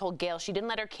 Olivia told Gayle she didn't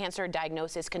let her cancer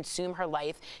diagnosis consume her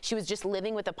life. She was just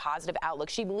living with a positive outlook.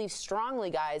 She believes strongly,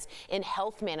 guys, in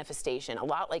health manifestation, a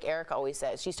lot like Erica always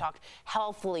says. She's talked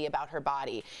healthfully about her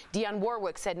body. Dionne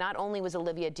Warwick said, not only was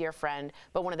Olivia a dear friend,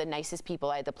 but one of the nicest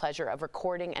people I had the pleasure of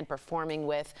recording and performing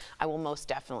with. I will most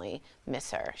definitely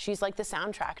miss her. She's like the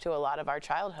soundtrack to a lot of our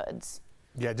childhoods.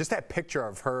 Yeah, just that picture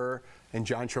of her and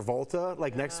John Travolta,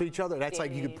 like next to each other, that's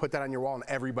like you could put that on your wall and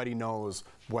everybody knows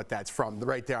what that's from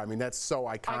right there. I mean, that's so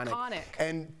iconic.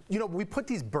 And, you know, we put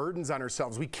these burdens on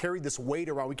ourselves. We carry this weight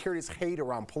around. We carry this hate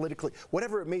around politically,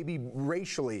 whatever it may be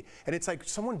racially. And it's like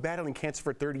someone battling cancer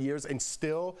for 30 years and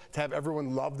still to have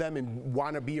everyone love them and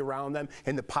want to be around them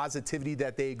and the positivity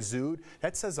that they exude,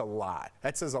 that says a lot.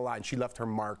 That says a lot. And she left her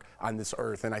mark on this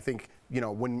earth. And I think, you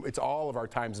know, when it's all of our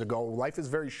times to go, life is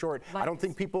very short. I don't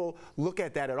think people look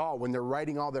at that at all when they're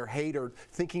writing all their hate or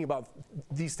thinking about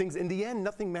these things. In the end,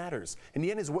 nothing matters. In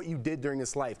the end is what you did during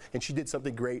this life. And she did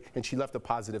something great, and she left a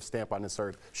positive stamp on this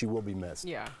earth. She will be missed.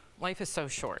 Yeah. Life is so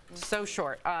short, so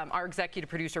short. Our executive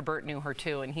producer, Bert, knew her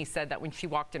too, and he said that when she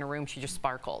walked in a room, she just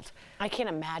sparkled. I can't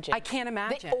imagine. I can't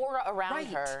imagine. The aura around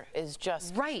her is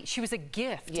just... Right. She was a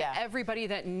gift to everybody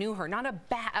that knew her. Not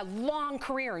a long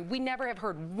career. We never have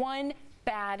heard one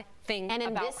bad thing about her.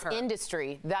 And in this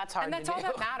industry, that's hard to do. And that's all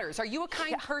that matters. Are you a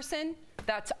kind person?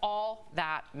 That's all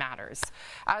that matters.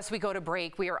 As we go to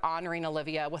break, we are honoring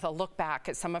Olivia with a look back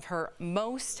at some of her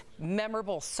most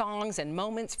memorable songs and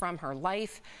moments from her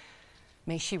life.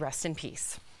 May she rest in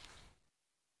peace.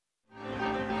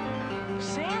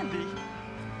 Sandy?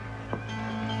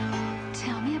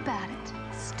 Tell me about it,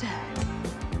 Stud.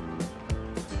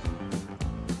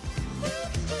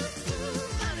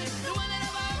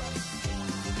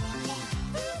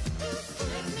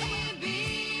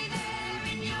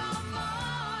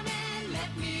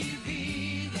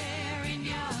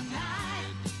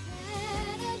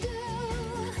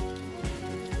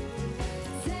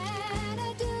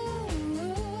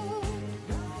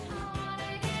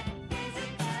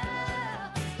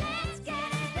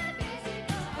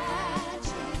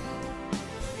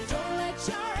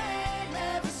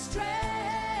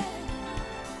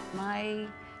 My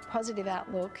positive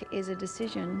outlook is a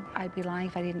decision. I'd be lying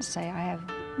if I didn't say I have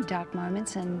dark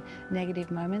moments and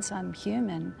negative moments. I'm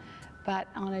human. But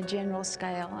on a general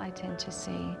scale, I tend to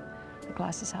see the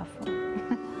glass is half full.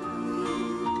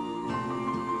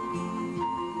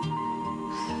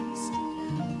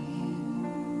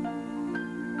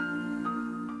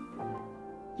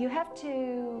 You have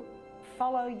to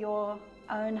follow your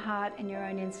own heart and your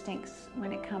own instincts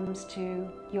when it comes to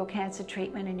your cancer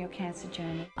treatment and your cancer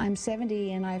journey. I'm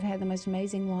 70 and I've had the most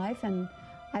amazing life, and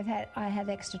I have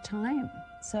extra time.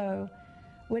 So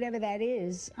whatever that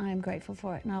is, I'm grateful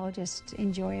for it, and I'll just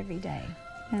enjoy every day.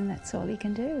 And that's all you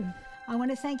can do. I want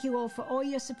to thank you all for all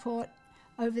your support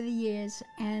over the years,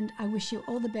 and I wish you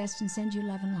all the best and send you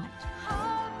love and light.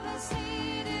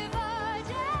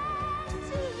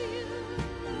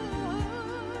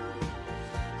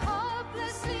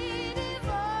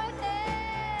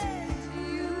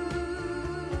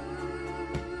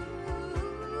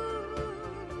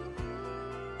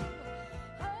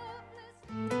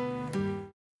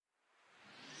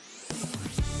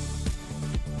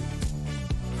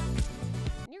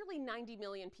 90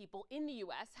 million people in the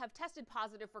U.S. have tested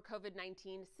positive for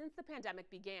COVID-19 since the pandemic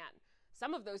began.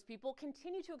 Some of those people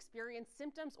continue to experience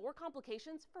symptoms or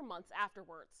complications for months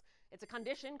afterwards. It's a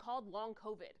condition called long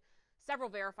COVID.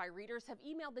 Several Verify readers have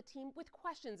emailed the team with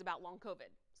questions about long COVID,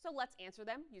 so let's answer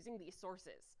them using these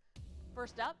sources.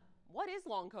 First up, what is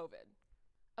long COVID?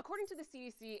 According to the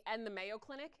CDC and the Mayo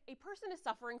Clinic, a person is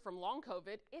suffering from long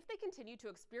COVID if they continue to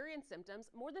experience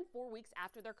symptoms more than 4 weeks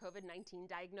after their COVID-19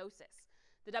 diagnosis.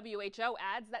 The WHO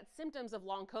adds that symptoms of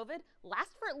long COVID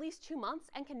last for at least 2 months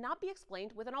and cannot be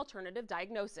explained with an alternative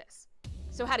diagnosis.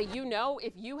 So how do you know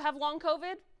if you have long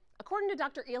COVID? According to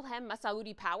Dr. Ilham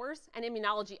Masaoudi Powers, an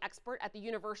immunology expert at the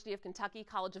University of Kentucky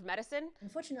College of Medicine,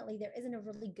 unfortunately, there isn't a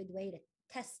really good way to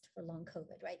test for long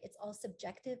COVID, right? It's all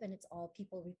subjective and it's all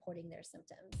people reporting their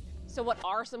symptoms. So what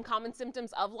are some common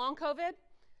symptoms of long COVID?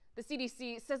 The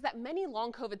CDC says that many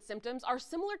long COVID symptoms are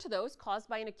similar to those caused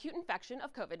by an acute infection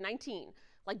of COVID-19,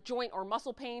 like joint or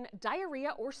muscle pain,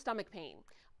 diarrhea, or stomach pain.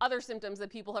 Other symptoms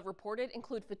that people have reported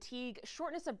include fatigue,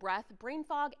 shortness of breath, brain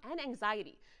fog, and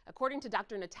anxiety, according to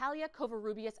Dr. Natalia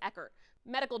Covarrubias-Eckert,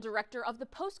 medical director of the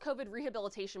Post-COVID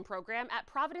Rehabilitation Program at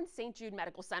Providence St. Jude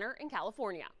Medical Center in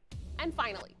California. And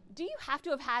finally, do you have to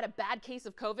have had a bad case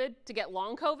of COVID to get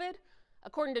long COVID?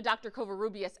 According to Dr.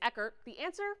 Covarrubias-Eckert, the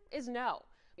answer is no.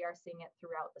 We are seeing it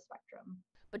throughout the spectrum.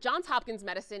 But Johns Hopkins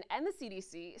Medicine and the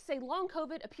CDC say long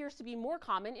COVID appears to be more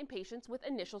common in patients with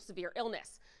initial severe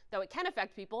illness, though it can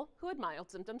affect people who had mild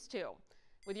symptoms too.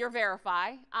 With your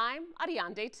Verify, I'm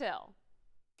Ariande Till.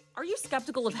 Are you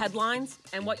skeptical of headlines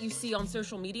and what you see on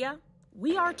social media?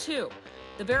 We are too.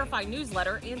 The Verify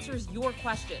newsletter answers your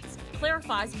questions,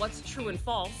 clarifies what's true and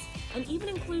false, and even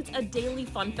includes a daily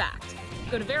fun fact.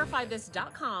 Go to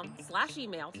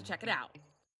verifythis.com/email to check it out.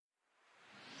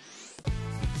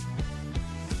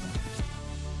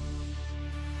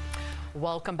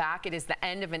 Welcome back. It is the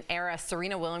end of an era.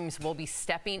 Serena Williams will be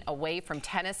stepping away from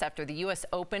tennis after the U.S.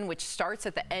 Open, which starts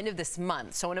at the end of this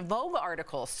month. So in a Vogue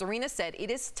article, Serena said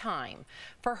it is time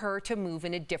for her to move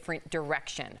in a different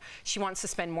direction. She wants to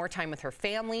spend more time with her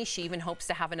family. She even hopes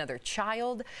to have another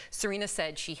child. Serena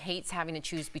said she hates having to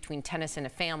choose between tennis and a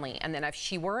family, and that if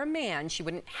she were a man, she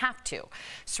wouldn't have to.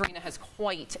 Serena has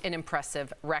quite an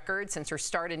impressive record. Since her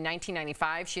start in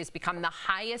 1995, she has become the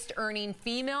highest earning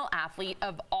female athlete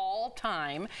of all time.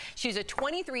 She's a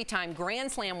 23-time Grand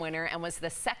Slam winner and was the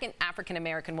second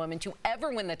African-American woman to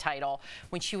ever win the title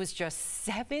when she was just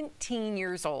 17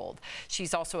 years old.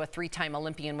 She's also a 3-time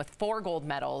Olympian with 4 gold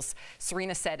medals.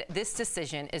 Serena said this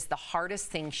decision is the hardest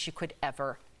thing she could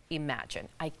ever imagine.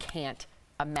 I can't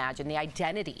imagine the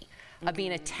identity of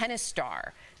being a tennis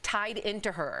star tied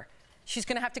into her. She's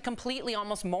going to have to completely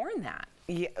almost mourn that.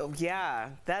 Yeah,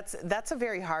 that's a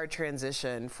very hard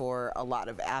transition for a lot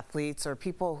of athletes or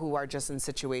people who are just in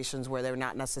situations where they're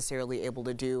not necessarily able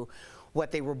to do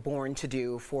what they were born to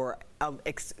do for an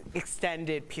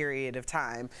extended period of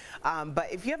time.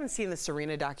 But if you haven't seen the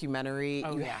Serena documentary,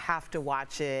 you have to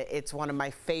watch it. It's one of my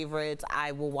favorites.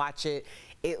 I will watch it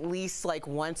at least like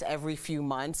once every few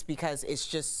months because it's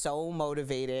just so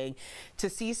motivating to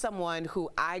see someone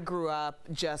who I grew up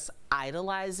just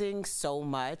idolizing so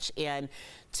much, and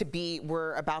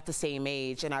we're about the same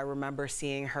age, and I remember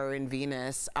seeing her in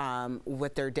Venus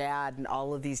with their dad and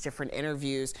all of these different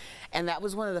interviews, and that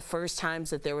was one of the first times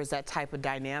that there was that type of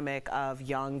dynamic of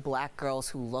young black girls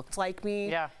who looked like me.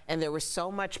 Yeah. And there was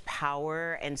so much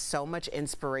power and so much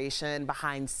inspiration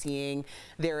behind seeing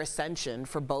their ascension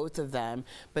for both of them.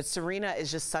 But Serena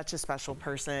is just such a special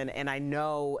person, and I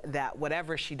know that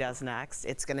whatever she does next,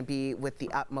 it's going to be with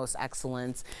the utmost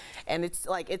excellence. And it's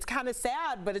kind of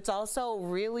sad, but it's also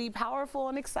really powerful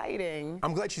and exciting.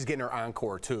 I'm glad she's getting her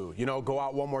encore too. You know, go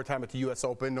out one more time at the U.S.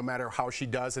 Open, no matter how she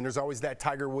does, and there's always that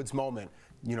Tiger Woods moment.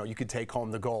 You know, you could take home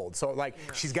the gold. So, like,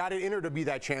 she's got it in her to be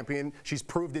that champion. She's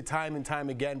proved it time and time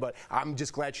again, but I'm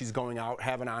just glad she's going out,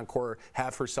 have an encore,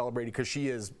 have her celebrated, because she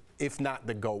is, if not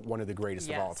the GOAT, one of the greatest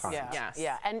of all time.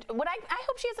 Yeah. And what I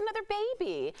hope she has another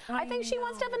baby. I think she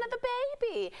wants to have another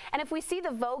baby. And if we see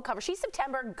the Vogue cover, she's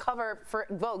September cover for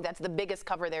Vogue. That's the biggest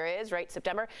cover there is, right?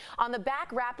 September. On the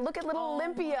back wrap, look at little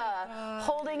Olympia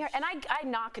holding her. And I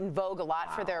knock in Vogue a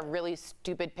lot for their really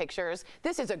stupid pictures.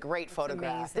 This is a great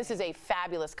photograph. Amazing. This is a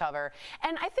fabulous cover.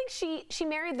 And I think she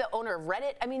married the owner of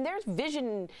Reddit. I mean, they're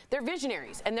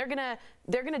visionaries, and they're gonna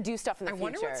do stuff in the future. I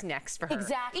wonder what's next for her.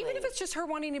 Exactly. Even if it's just her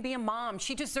wanting to be a mom,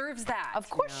 she deserves that. Of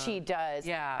course she does.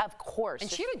 Yeah. Of course.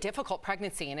 And she had a difficult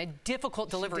pregnancy and a difficult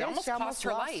delivery. She almost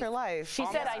lost her life. She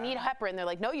said, I need heparin. They're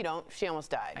like, no, you don't. She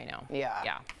almost died. I know. Yeah.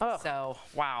 Yeah. Oh. So,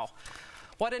 wow.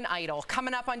 What an idol.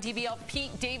 Coming up on DBL,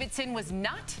 Pete Davidson was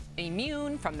not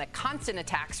immune from the constant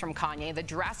attacks from Kanye, the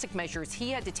drastic measures he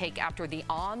had to take after the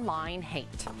online hate.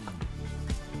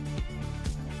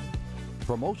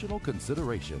 Promotional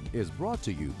consideration is brought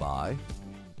to you by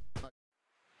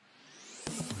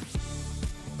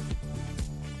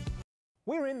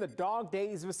We're in the dog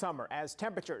days of summer as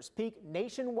temperatures peak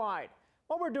nationwide.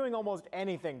 While we're doing almost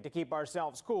anything to keep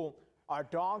ourselves cool, our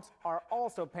dogs are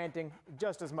also panting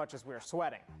just as much as we're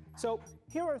sweating. So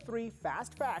here are 3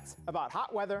 fast facts about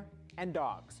hot weather and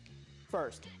dogs.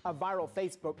 First, a viral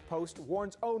Facebook post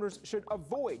warns owners should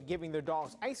avoid giving their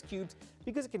dogs ice cubes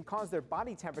because it can cause their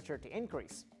body temperature to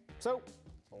increase. So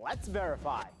let's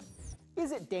verify.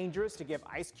 Is it dangerous to give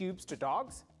ice cubes to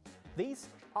dogs? These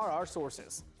are our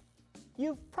sources.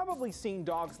 You've probably seen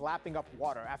dogs lapping up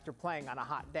water after playing on a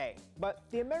hot day, but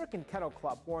the American Kennel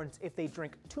Club warns if they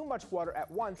drink too much water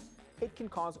at once, it can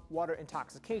cause water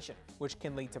intoxication, which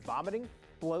can lead to vomiting,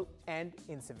 bloat, and,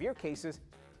 in severe cases,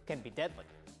 can be deadly.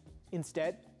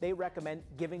 Instead, they recommend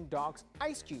giving dogs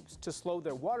ice cubes to slow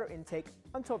their water intake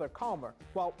until they're calmer,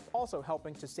 while also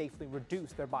helping to safely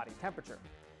reduce their body temperature.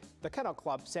 The Kennel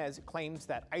Club says claims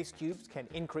that ice cubes can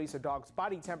increase a dog's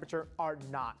body temperature are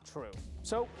not true.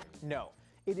 So, no,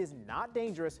 it is not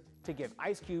dangerous to give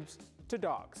ice cubes to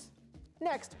dogs.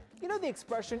 Next, you know the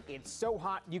expression, "it's so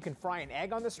hot you can fry an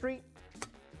egg on the street"?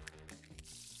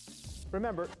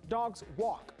 Remember, dogs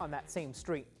walk on that same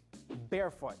street,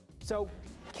 barefoot. So,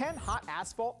 can hot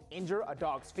asphalt injure a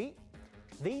dog's feet?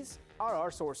 These are our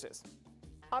sources.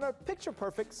 On a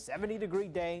picture-perfect 70-degree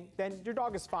day, then your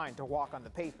dog is fine to walk on the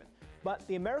pavement. But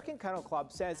the American Kennel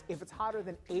Club says if it's hotter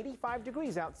than 85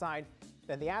 degrees outside,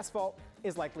 then the asphalt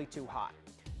is likely too hot.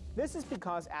 This is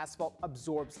because asphalt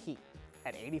absorbs heat.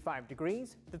 At 85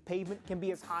 degrees, the pavement can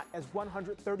be as hot as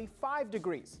 135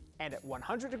 degrees. And at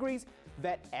 100 degrees,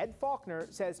 vet Ed Faulkner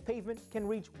says pavement can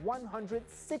reach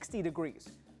 160 degrees.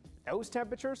 Those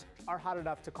temperatures are hot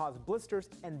enough to cause blisters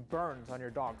and burns on your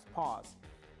dog's paws.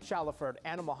 Shallowford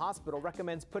Animal Hospital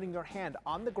recommends putting your hand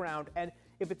on the ground, and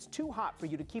if it's too hot for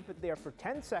you to keep it there for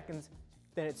 10 seconds,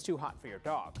 then it's too hot for your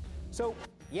dog. So,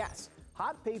 yes,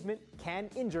 hot pavement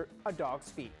can injure a dog's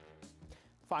feet.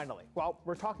 Finally, while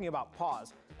we're talking about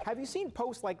paws, have you seen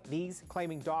posts like these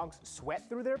claiming dogs sweat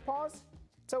through their paws?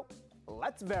 So,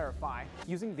 let's verify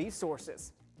using these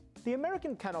sources. The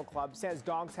American Kennel Club says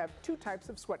dogs have 2 types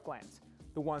of sweat glands.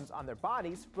 The ones on their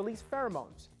bodies release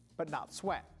pheromones, but not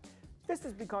sweat. This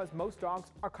is because most dogs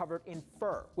are covered in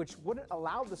fur, which wouldn't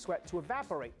allow the sweat to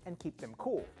evaporate and keep them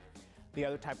cool. The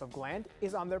other type of gland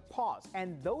is on their paws,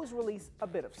 and those release a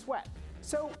bit of sweat.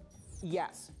 So,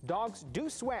 yes, dogs do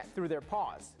sweat through their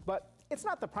paws, but it's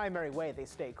not the primary way they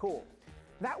stay cool.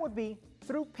 That would be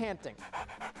through panting,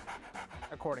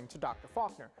 according to Dr.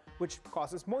 Faulkner, which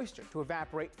causes moisture to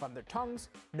evaporate from their tongues,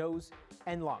 nose,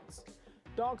 and lungs.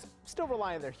 Dogs still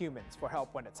rely on their humans for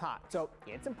help when it's hot, so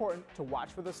it's important to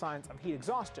watch for the signs of heat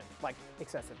exhaustion, like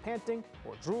excessive panting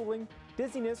or drooling,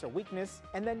 dizziness or weakness,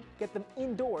 and then get them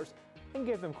indoors and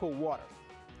give them cool water,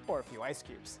 or a few ice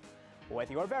cubes.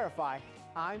 With your Verify,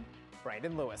 I'm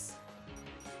Brandon Lewis.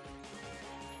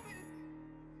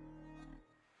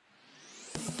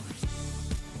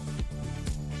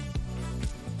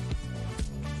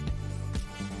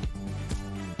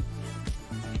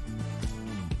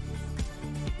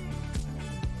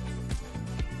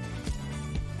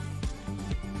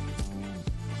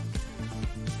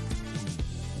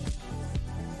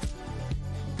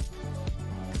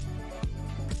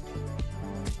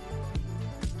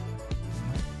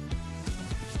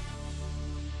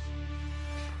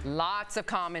 Lots of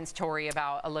comments, Tori,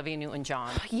 about Olivia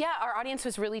Newton-John. Yeah, our audience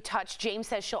was really touched. James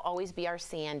says she'll always be our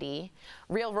Sandy.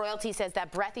 Real Royalty says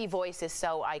that breathy voice is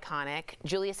so iconic.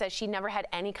 Julia says she never had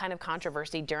any kind of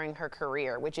controversy during her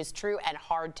career, which is true and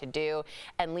hard to do.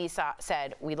 And Lisa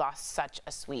said, we lost such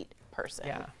a sweet person.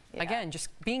 Yeah. Again, just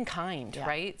being kind,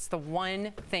 right? It's the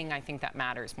one thing I think that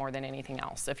matters more than anything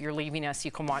else. If you're leaving us,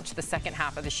 you can watch the second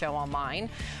half of the show online.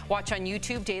 Watch on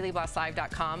YouTube,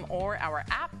 dailyblastlive.com, or our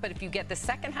app. But if you get the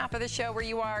second half of the show where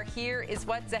you are, here is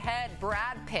what's ahead.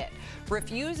 Brad Pitt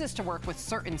refuses to work with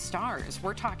certain stars.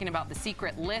 We're talking about the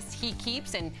secret list he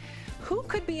keeps and who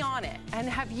could be on it? And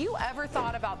have you ever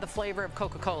thought about the flavor of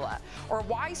Coca-Cola or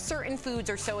why certain foods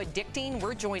are so addicting?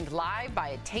 We're joined live by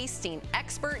a tasting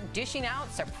expert dishing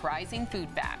out surprising food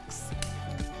facts.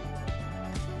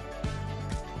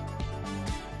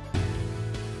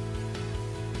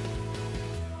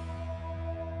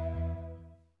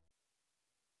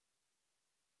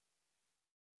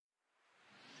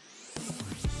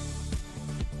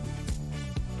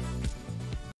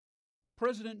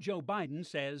 President Joe Biden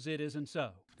says it isn't so.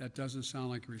 That doesn't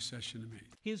sound like a recession to me.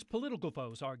 His political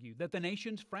foes argue that the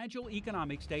nation's fragile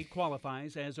economic state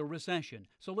qualifies as a recession,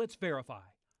 so let's verify.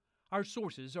 Our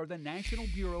sources are the National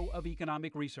Bureau of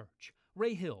Economic Research,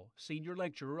 Ray Hill, Senior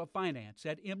Lecturer of Finance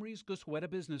at Emory's Goizueta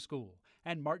Business School,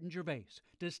 and Martin Gervais,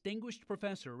 Distinguished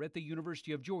Professor at the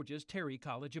University of Georgia's Terry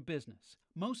College of Business.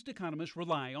 Most economists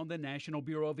rely on the National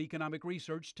Bureau of Economic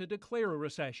Research to declare a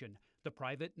recession. The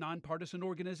private, nonpartisan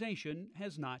organization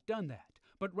has not done that.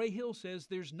 But Ray Hill says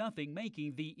there's nothing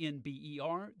making the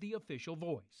NBER the official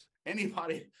voice.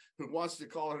 Anybody who wants to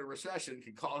call it a recession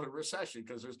can call it a recession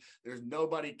because there's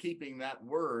nobody keeping that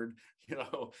word,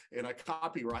 in a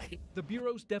copyright. The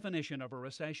Bureau's definition of a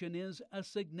recession is a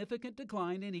significant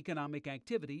decline in economic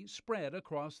activity spread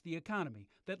across the economy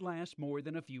that lasts more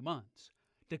than a few months.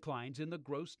 Declines in the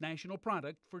gross national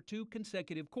product for 2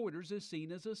 consecutive quarters is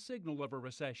seen as a signal of a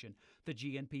recession. The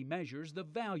GNP measures the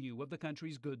value of the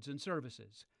country's goods and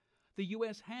services. The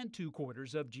U.S. had 2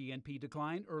 quarters of GNP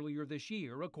decline earlier this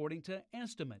year, according to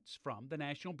estimates from the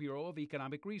National Bureau of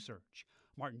Economic Research.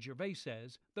 Martin Gervais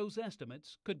says those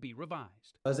estimates could be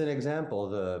revised. As an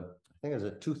example, I think it was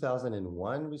a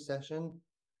 2001 recession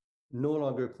no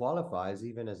longer qualifies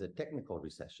even as a technical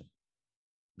recession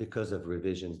because of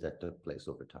revisions that took place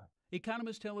over time.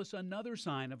 Economists tell us another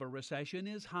sign of a recession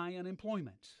is high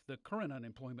unemployment. The current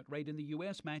unemployment rate in the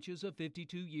U.S. matches a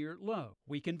 52-year low.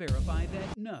 We can verify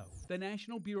that no, the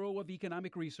National Bureau of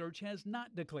Economic Research has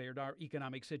not declared our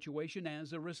economic situation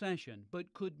as a recession,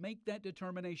 but could make that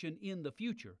determination in the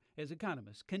future as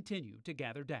economists continue to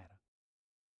gather data.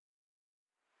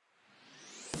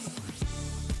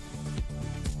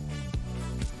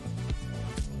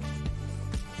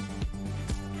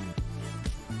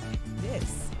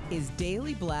 This is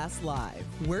Daily Blast Live.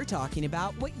 We're talking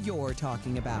about what you're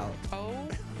talking about. Oh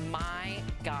my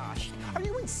gosh. Are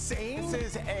you insane?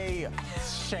 This is a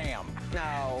sham.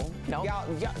 No.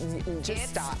 Y'all, just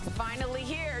stop. Finally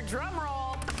here. Drum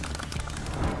roll.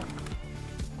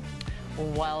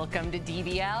 Welcome to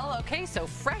DBL. Okay, so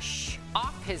fresh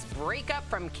off his breakup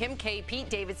from Kim K, Pete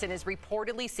Davidson is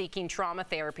reportedly seeking trauma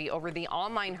therapy over the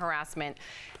online harassment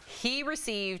he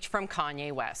received from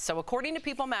Kanye West. So according to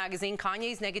People magazine,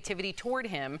 Kanye's negativity toward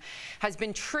him has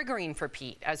been triggering for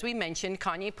Pete. As we mentioned,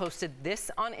 Kanye posted this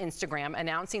on Instagram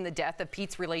announcing the death of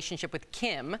Pete's relationship with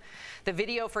Kim. The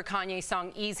video for Kanye's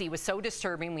song Easy was so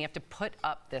disturbing we have to put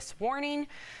up this warning.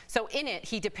 So in it,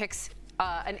 he depicts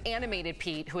an animated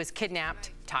Pete who is kidnapped,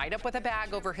 tied up with a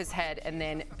bag over his head, and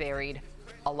then buried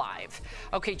alive.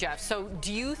 Okay, Jeff, so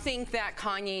do you think that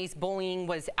Kanye's bullying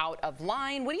was out of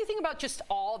line? What do you think about just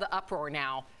all the uproar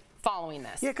now following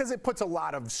this? Yeah, because it puts a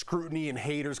lot of scrutiny and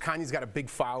haters. Kanye's got a big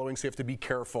following, so you have to be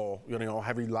careful,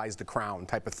 heavy lies the crown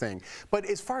type of thing. But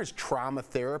as far as trauma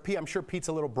therapy, I'm sure Pete's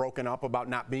a little broken up about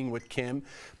not being with Kim.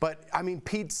 But, I mean,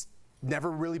 Pete's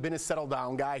never really been a settled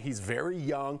down guy. He's very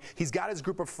young. He's got his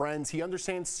group of friends. He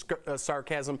understands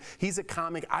sarcasm. He's a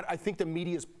comic. I think the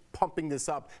media's pumping this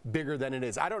up bigger than it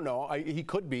is. I don't know. He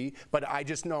could be, but I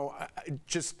just know,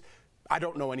 I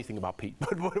don't know anything about Pete.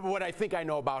 But what I think I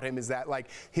know about him is that, like,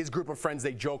 his group of friends,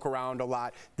 they joke around a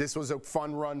lot. This was a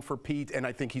fun run for Pete, and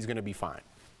I think he's going to be fine.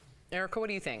 Erica, what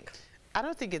do you think? I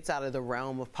don't think it's out of the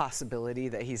realm of possibility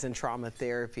that he's in trauma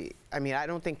therapy. I mean, I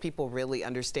don't think people really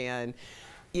understand.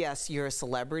 Yes, you're a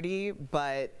celebrity,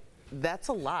 but that's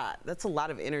a lot. That's a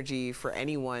lot of energy for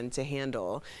anyone to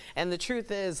handle. And the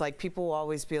truth is, like, people will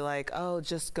always be like, oh,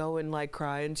 just go and, like,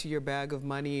 cry into your bag of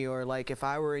money, or, like, if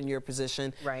I were in your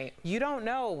position. Right. You don't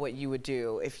know what you would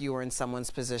do if you were in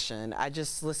someone's position. I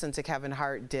just listened to Kevin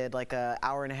Hart did, like, a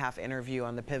hour-and-a-half interview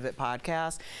on the Pivot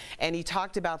podcast, and he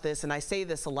talked about this, and I say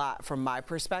this a lot from my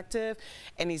perspective,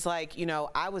 and he's like,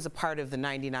 I was a part of the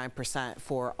 99%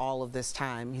 for all of this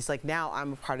time. He's like, now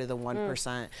I'm a part of the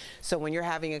 1%. So when you're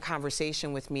having a conversation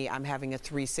with me, I'm having a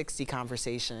 360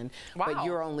 conversation, but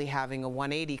you're only having a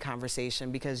 180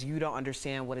 conversation because you don't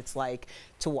understand what it's like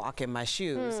to walk in my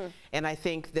shoes. And I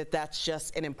think that that's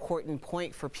just an important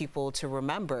point for people to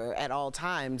remember at all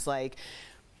times. Like,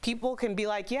 people can be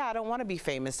like, yeah, I don't want to be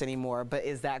famous anymore, but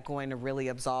is that going to really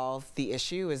absolve the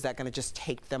issue? Is that going to just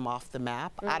take them off the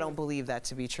map? I don't believe that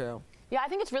to be true. Yeah, I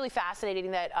think it's really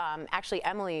fascinating that actually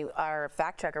Emily, our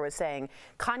fact checker, was saying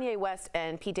Kanye West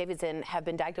and Pete Davidson have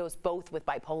been diagnosed both with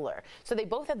bipolar. So they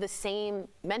both have the same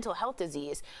mental health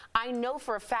disease. I know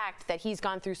for a fact that he's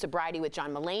gone through sobriety with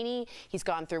John Mulaney. He's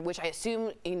gone through, which I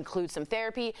assume includes some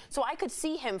therapy. So I could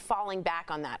see him falling back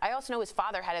on that. I also know his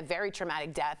father had a very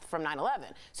traumatic death from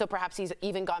 9/11. So perhaps he's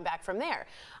even gone back from there.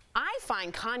 I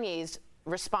find Kanye's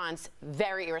response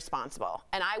very irresponsible.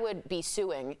 And I would be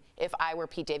suing if I were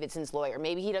Pete Davidson's lawyer.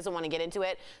 Maybe he doesn't want to get into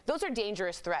it. Those are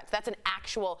dangerous threats. That's an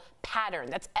actual pattern.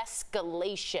 That's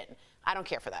escalation. I don't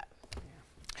care for that.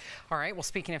 All right, well,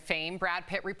 speaking of fame, Brad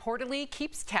Pitt reportedly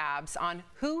keeps tabs on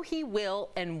who he will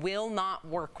and will not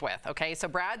work with, okay? So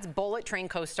Brad's Bullet Train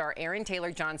co-star Aaron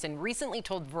Taylor-Johnson recently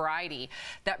told Variety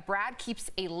that Brad keeps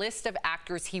a list of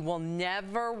actors he will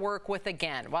never work with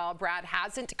again. While Brad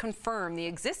hasn't confirmed the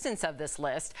existence of this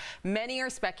list, many are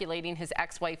speculating his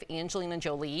ex-wife Angelina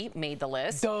Jolie made the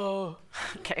list. Duh.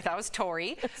 Okay, that was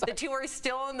Tori. The two are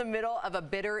still in the middle of a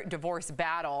bitter divorce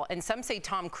battle, and some say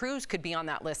Tom Cruise could be on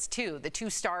that list too. The two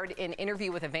starred in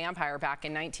Interview with a Vampire back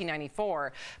in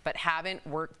 1994, but haven't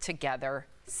worked together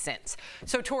since.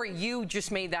 So, Tori, you just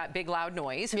made that big loud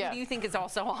noise. Yeah. Who do you think is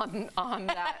also on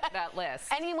that list?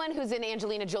 Anyone who's in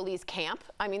Angelina Jolie's camp.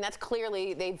 I mean, that's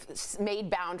clearly they've made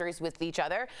boundaries with each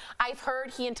other. I've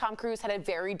heard he and Tom Cruise had a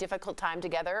very difficult time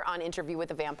together on Interview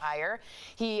with a Vampire.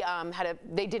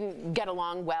 They didn't get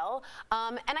along well.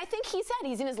 And I think he said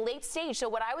he's in his late stage. So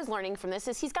what I was learning from this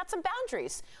is he's got some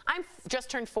boundaries. I'm just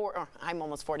turned I'm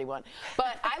almost 41.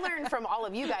 But I learned from all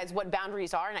of you guys what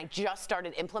boundaries are, and I just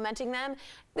started implementing them.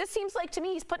 This seems like, to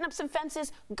me, he's putting up some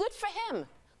fences. Good for him.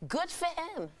 Good for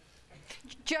him.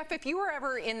 Jeff, if you were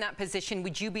ever in that position,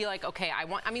 would you be like, okay,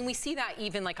 I mean, we see that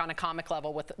even like on a comic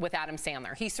level with Adam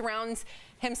Sandler. He surrounds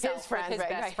himself with his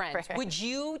best friends. Right. Would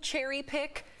you cherry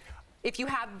pick if you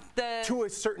had the... To a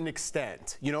certain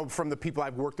extent. You know, from the people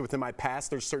I've worked with in my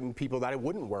past, there's certain people that I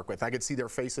wouldn't work with. I could see their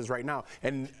faces right now.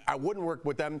 And I wouldn't work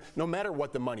with them no matter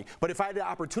what the money. But if I had the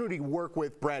opportunity to work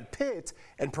with Brad Pitt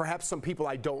and perhaps some people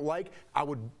I don't like, I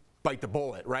would bite the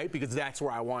bullet, right? Because that's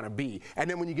where I want to be. And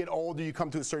then when you get older, you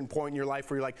come to a certain point in your life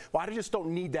where you're like, well, I just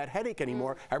don't need that headache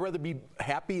anymore. I'd rather be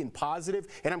happy and positive.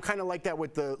 And I'm kind of like that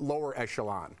with the lower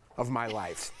echelon of my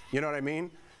life. You know what I mean?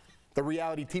 The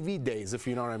reality TV days, if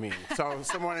you know what I mean. So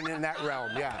someone in that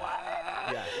realm, yeah.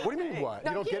 Yeah. What do you mean what?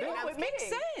 No, you don't get it? It makes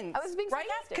sense. I was being right?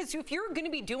 sarcastic. Because if you're going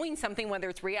to be doing something, whether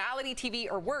it's reality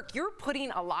TV or work, you're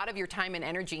putting a lot of your time and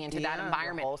energy into that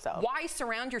environment. Why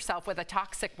surround yourself with a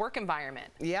toxic work environment?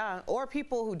 Yeah, or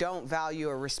people who don't value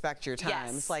or respect your time.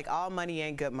 Yes. It's like all money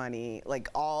ain't good money. Like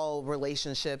all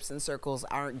relationships and circles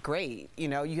aren't great. You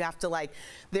know, you have to like,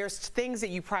 there's things that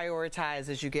you prioritize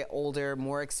as you get older,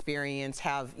 more experience,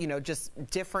 have, you know, just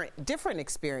different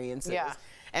experiences. Yeah.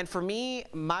 And for me,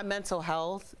 my mental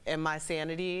health and my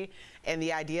sanity and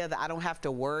the idea that I don't have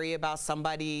to worry about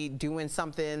somebody doing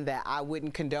something that I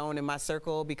wouldn't condone in my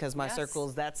circle because my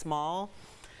circle's that small,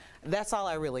 that's all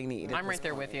I really need. I'm right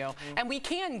there with you. And we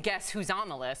can guess who's on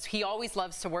the list. He always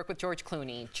loves to work with George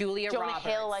Clooney, Julia Roberts.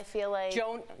 Jonah Hill, I feel like.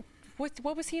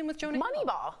 What was he in with Jonah Hill?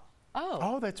 Moneyball.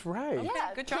 Oh, that's right. Okay,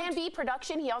 Yeah, good job. Plan B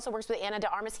production. He also works with Anna de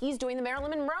Armas. He's doing the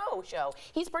Marilyn Monroe show.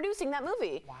 He's producing that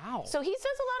movie. Wow. So he does a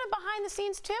lot of behind the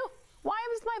scenes too. Why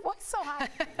was my voice so high?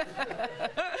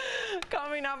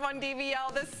 Coming up on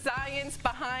DBL, the science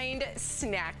behind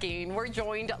snacking. We're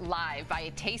joined live by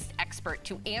a taste expert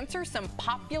to answer some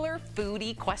popular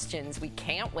foodie questions. We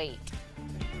can't wait.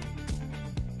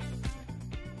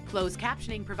 Closed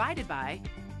captioning provided by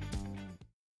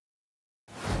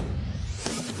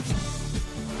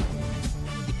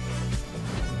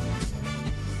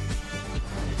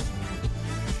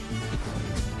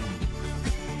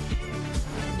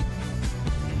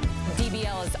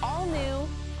DBL is all new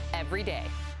every day.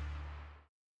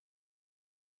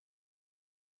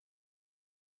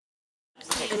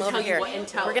 Come over here. We're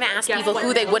going to ask people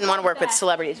who they wouldn't want to work with,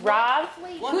 celebrities. Rob,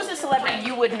 who's a celebrity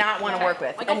you would not want to work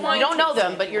with? And you don't know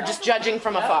them, but you're just judging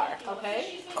from afar.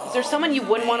 Okay. Is there someone you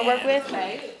wouldn't want to work with?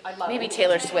 Maybe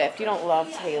Taylor Swift. You don't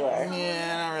love Taylor.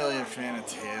 Yeah, not really a fan of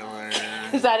Taylor.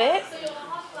 Is that it?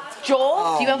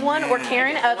 Joel, do you have one? Or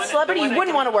Karen, a celebrity you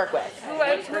wouldn't want to work with?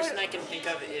 One person I can think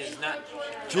of is not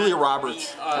Julia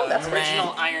Roberts. That's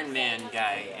original Iron Man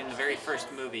guy in the very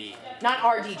first movie. Not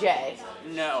RDJ.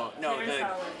 No,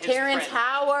 Terrence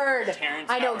Howard. Terrence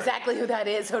I know Howard. exactly who that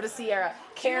is. So does Sierra.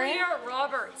 Karen? Julia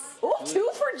Roberts. Oh, 2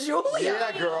 for Julia.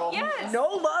 Yeah, girl. Yes. No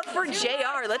love for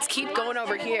JR. Let's keep going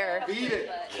over here. Beat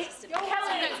it.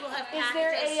 Kelly, is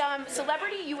there a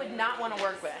celebrity you would not want to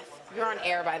work with? You're on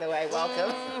air, by the way.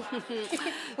 Welcome.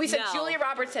 We said No. Julia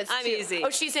Roberts has I'm 2. easy. Oh,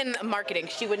 she's in marketing.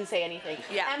 She wouldn't say anything.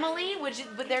 Yeah. Emily, would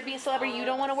there be a celebrity you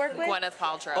don't want to work with? Gwyneth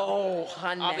Paltrow. Oh,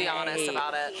 honey. I'll be honest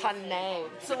about it. Honey.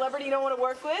 Celebrity you don't want to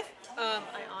work with? I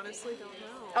honestly don't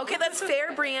know. Okay, that's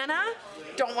fair, Brianna.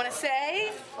 Don't want to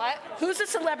say. What? Who's a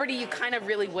celebrity you kind of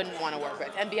really wouldn't want to work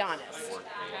with? And be honest.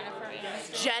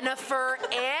 Jennifer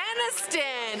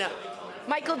Aniston.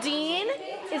 Michael Dean,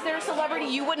 is there a celebrity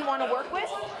you wouldn't want to work with?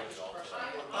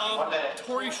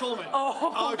 Tori Schulman.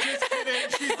 Oh, just kidding.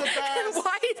 She's the best.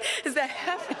 Why is that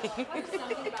happening?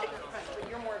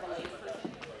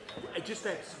 Just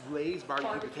that Lay's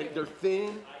barbecue potato, they're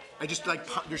thin. I just like,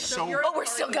 they're so. Oh, we're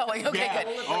still going. Okay, Yeah.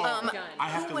 good. Oh, I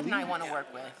have who to wouldn't leave. I want to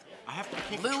work with? I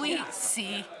can't Louis control.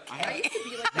 C. I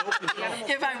have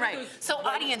If I'm right. So,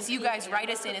 audience, you guys write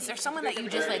us in. Is there someone that you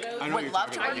just like I know what would you're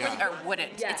love to work talking with about, or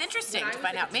wouldn't? It's interesting to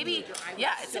find out. Maybe,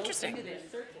 yeah, it's interesting.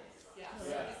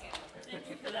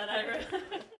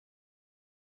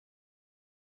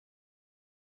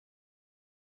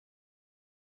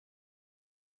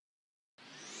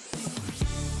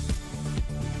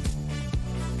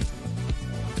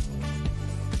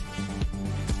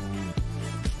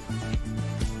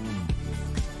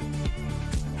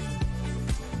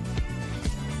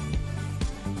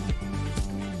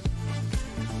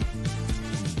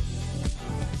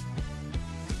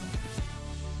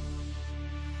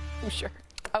 I'm sure.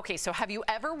 Okay, so have you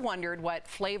ever wondered what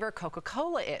flavor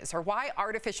Coca-Cola is or why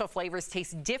artificial flavors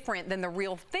taste different than the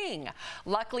real thing?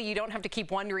 Luckily, you don't have to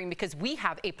keep wondering because we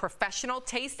have a professional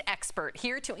taste expert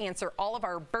here to answer all of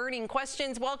our burning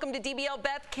questions. Welcome to DBL,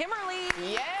 Beth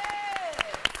Kimmerly.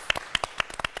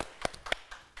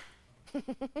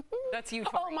 That's you,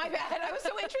 Tori. Oh, my bad. I was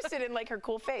so interested in like her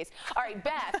cool face. All right,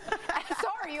 Beth,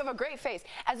 sorry, you have a great face.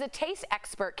 As a taste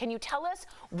expert, can you tell us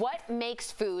what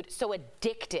makes food so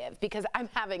addictive? Because I'm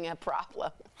having a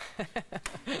problem.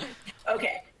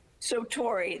 Okay, so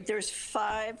Tori, there's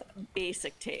 5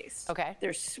 basic tastes. Okay.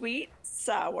 There's sweet,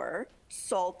 sour,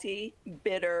 salty,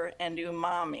 bitter, and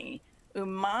umami.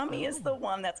 Umami is the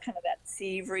one that's kind of that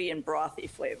savory and brothy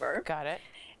flavor. Got it.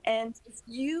 And if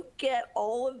you get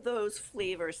all of those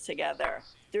flavors together,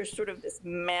 there's sort of this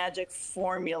magic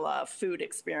formula food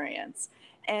experience.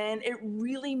 And it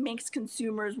really makes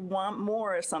consumers want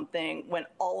more of something when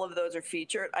all of those are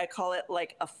featured. I call it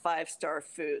like a 5-star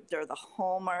food. They're the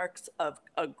hallmarks of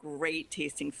a great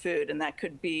tasting food. And that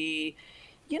could be,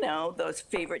 you know, those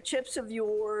favorite chips of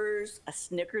yours. A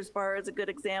Snickers bar is a good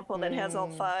example that has all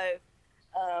 5.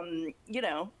 You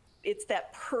know, it's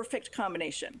that perfect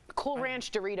combination. Cool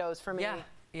Ranch Doritos for me.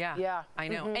 Yeah, I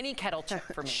know. Any kettle chip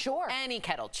for me. Sure. Any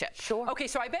kettle chip. Sure. Okay,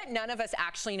 so I bet none of us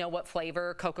actually know what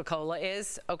flavor Coca-Cola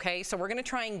is. Okay, so we're gonna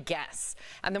try and guess,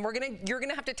 and then you're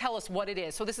gonna have to tell us what it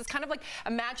is. So this is kind of like,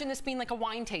 imagine this being like a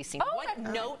wine tasting. What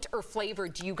note or flavor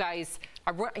do you guys?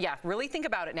 Really think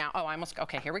about it now. Oh,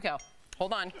 okay, here we go.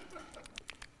 Hold on.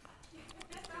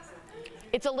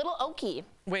 It's a little oaky.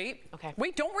 Wait. Okay.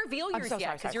 Wait, don't reveal yours so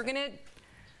yet, because you're gonna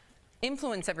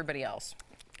influence everybody else.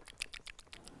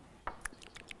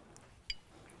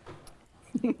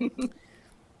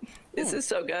 This is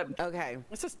so good. Okay.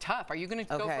 This is tough. Are you going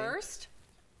to go first?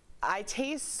 I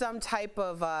taste some type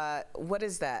of, what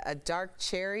is that? A dark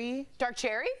cherry? Dark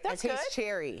cherry? That's good. I taste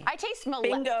cherry. I taste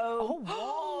Bingo. Oh,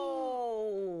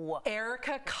 whoa.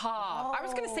 Erica Cobb. I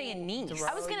was going to say anise.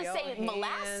 I was going to say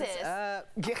molasses.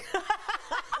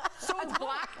 So it's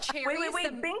black cherry.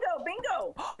 Wait.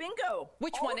 Bingo.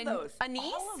 Which all one? Of those.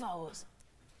 Anise? All of those.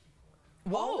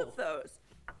 Whoa. All of those.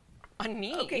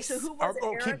 Anise. Okay, so who was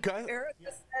it? keep going.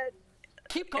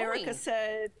 Keep going. Erica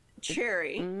said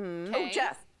cherry. Oh,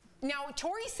 Jeff. Now,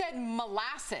 Tori said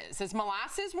molasses. Is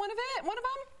molasses one of them?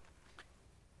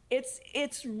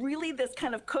 It's really this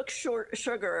kind of cooked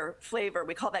sugar flavor.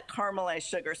 We call that caramelized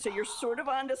sugar. So you're sort of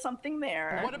onto something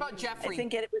there. What about Jeffrey? I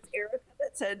think it was Erica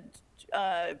that said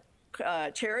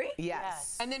cherry.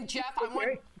 Yes. And then Jeff,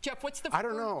 Jeff, what's the? I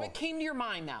don't know. What came to your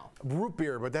mind now? Root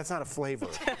beer, but that's not a flavor.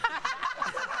 Such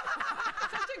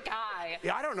a guy.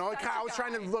 Yeah, I don't know. I was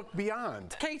trying to look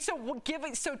beyond. Okay,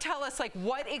 so tell us like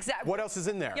what exactly. What else is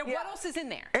in there? Yeah, what else is in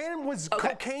there? And was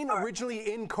cocaine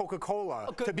originally in Coca-Cola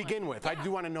to begin with? Yeah. I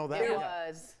do want to know that.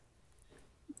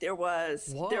 There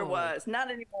was. Not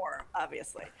anymore,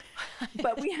 obviously.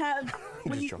 But we had,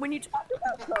 when you talk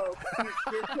about Coke,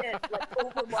 your kid, like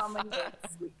overwhelmingly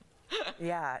sweet.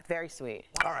 Yeah, very sweet.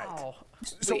 All right.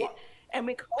 Sweet. And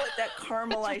we call it that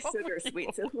caramelized sugar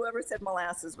sweet. So whoever said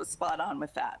molasses was spot on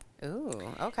with that. Ooh,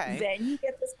 okay. Then you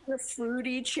get this kind of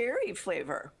fruity cherry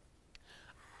flavor.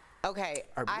 Okay,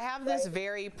 I have this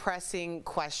very pressing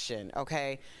question,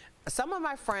 okay? Some of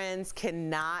my friends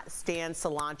cannot stand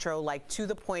cilantro, like to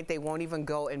the point they won't even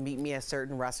go and meet me at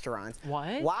certain restaurants.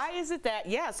 What? Why is it that,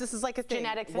 yes, this is like a thing.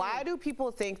 Genetic thing. Why do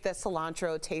people think that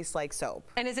cilantro tastes like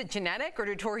soap? And is it genetic, or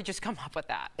did Tori just come up with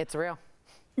that? It's real.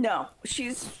 No,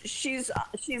 she's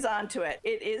onto it.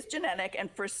 It is genetic, and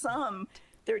for some,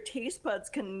 their taste buds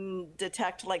can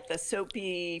detect like the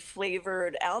soapy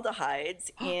flavored aldehydes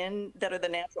that are the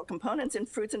natural components in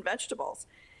fruits and vegetables.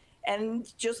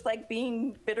 And just like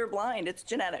being bitter blind, it's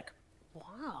genetic.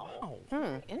 Wow.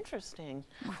 Interesting.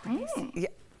 Yeah.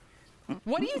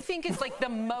 What do you think is like the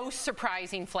most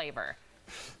surprising flavor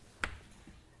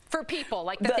for people,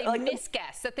 like that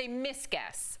they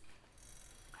misguess?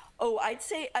 Oh, I'd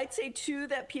say two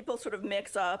that people sort of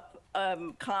mix up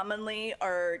commonly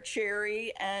are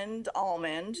cherry and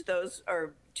almond. Those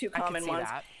are two common ones.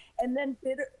 That. And then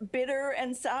bitter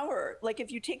and sour. Like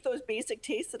if you take those basic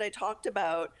tastes that I talked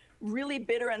about, really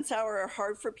bitter and sour are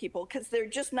hard for people because they're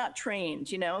just not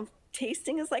trained, you know?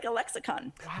 Tasting is like a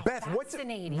lexicon. Wow, Beth,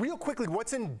 real quickly,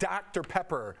 what's in Dr.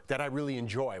 Pepper that I really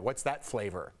enjoy? What's that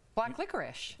flavor? Black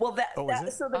licorice. Well,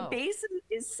 so the base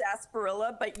is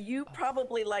sarsaparilla, but you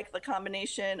probably like the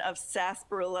combination of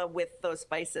sarsaparilla with those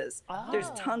spices. There's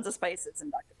tons of spices in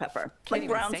Dr. Pepper, like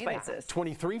brown spices.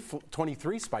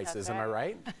 23 spices, am I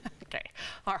right? Okay.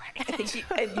 All right.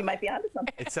 I think you might be onto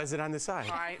something. It says it on the side.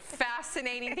 All right.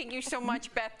 Fascinating. Thank you so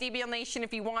much, Beth. DBL Nation,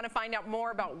 if you want to find out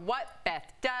more about what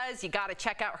Beth does, you got to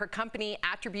check out her company,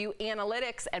 Attribute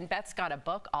Analytics, and Beth's got a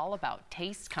book all about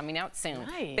taste coming out soon.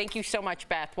 Nice. Thank you so much,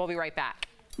 Beth. We'll be right back.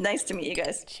 Nice to meet you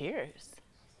guys. Cheers.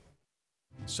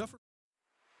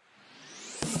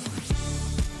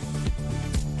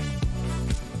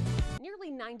 Nearly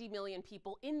 90 million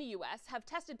people in the U.S. have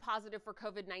tested positive for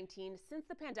COVID-19 since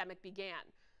the pandemic began.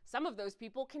 Some of those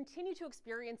people continue to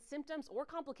experience symptoms or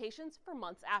complications for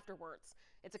months afterwards.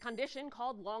 It's a condition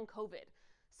called long COVID.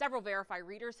 Several Verify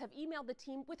readers have emailed the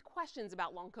team with questions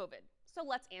about long COVID, so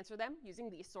let's answer them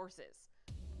using these sources.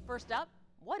 First up,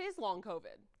 what is long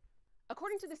COVID?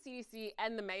 According to the CDC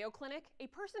and the Mayo Clinic, a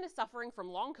person is suffering from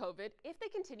long COVID if they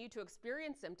continue to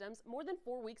experience symptoms more than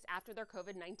 4 weeks after their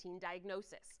COVID-19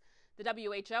 diagnosis. The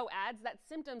WHO adds that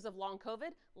symptoms of long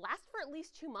COVID last for at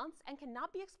least 2 months and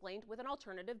cannot be explained with an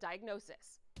alternative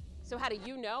diagnosis. So how do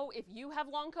you know if you have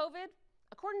long COVID?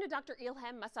 According to Dr.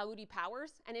 Ilham Masaoudi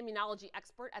Powers, an immunology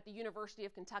expert at the University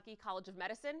of Kentucky College of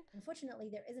Medicine, unfortunately,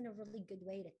 there isn't a really good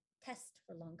way to test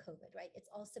for long COVID, right? It's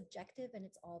all subjective and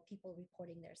it's all people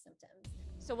reporting their symptoms.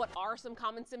 So what are some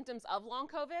common symptoms of long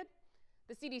COVID?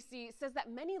 The CDC says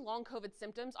that many long COVID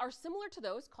symptoms are similar to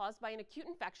those caused by an acute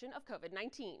infection of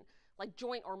COVID-19, like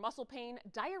joint or muscle pain,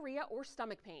 diarrhea, or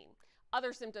stomach pain.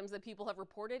 Other symptoms that people have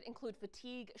reported include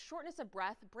fatigue, shortness of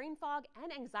breath, brain fog,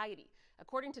 and anxiety,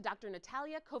 according to Dr.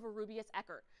 Natalia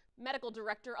Covarrubias-Eckert, medical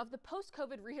director of the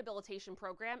Post-COVID Rehabilitation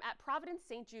Program at Providence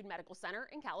St. Jude Medical Center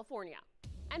in California.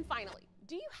 And finally,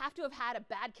 do you have to have had a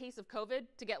bad case of COVID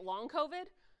to get long COVID?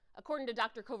 According to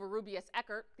Dr.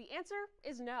 Covarrubias-Eckert, the answer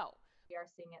is no. We are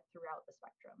seeing it throughout the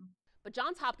spectrum. But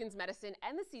Johns Hopkins Medicine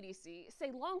and the CDC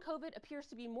say long COVID appears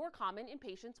to be more common in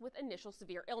patients with initial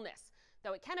severe illness,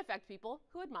 though it can affect people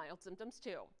who had mild symptoms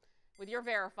too. With your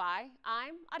Verify,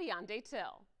 I'm Ariande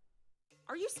Till.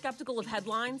 Are you skeptical of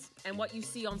headlines and what you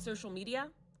see on social media?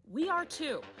 We are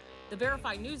too. The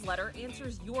Verify newsletter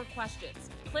answers your questions,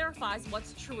 clarifies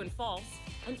what's true and false,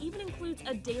 and even includes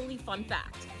a daily fun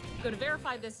fact. Go to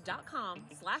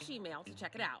verifythis.com/email to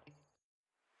check it out.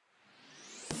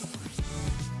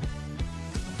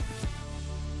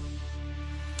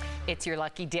 It's your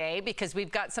lucky day because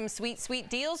we've got some sweet, sweet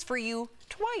deals for you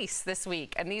twice this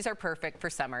week. And these are perfect for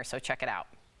summer, so check it out.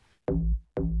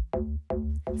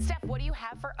 Steph, what do you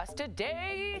have for us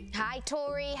today? Hi,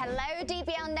 Tori. Hello,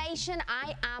 DBL Nation.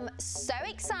 I am so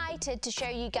excited to show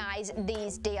you guys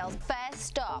these deals.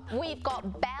 First up, we've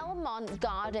got Belmont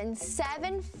Garden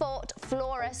 7-foot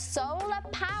Flora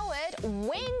solar-powered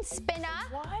wind spinner.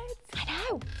 What? I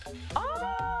know.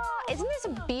 Oh, isn't this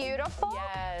beautiful?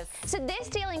 Yes. So this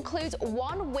deal includes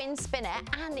one wind spinner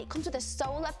and it comes with a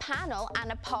solar panel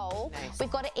and a pole. Nice. We've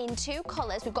got it in 2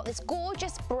 colors. We've got this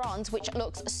gorgeous bronze, which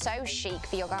looks so chic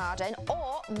for your garden,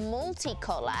 or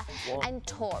multicolor. Whoa. And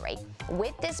Tori,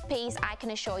 with this piece, I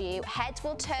can assure you, heads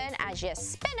will turn as your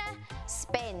spinner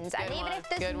spins.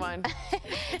 Good one.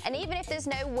 And even if there's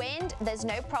no wind, there's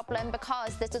no problem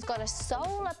because this has got a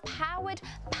solar-powered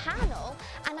panel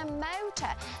and a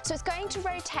motor. So it's going to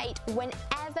rotate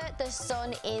whenever the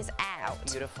sun is out.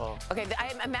 Beautiful. Okay,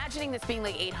 I'm imagining this being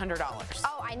like $800.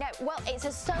 Oh, I know. Well, it's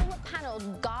a solar panel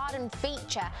garden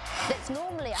feature that's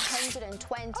normally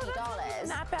 $120. Oh, that's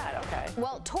not bad. Okay.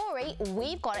 Well, Tori,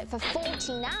 we've got it for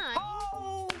 $49.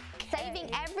 Oh, saving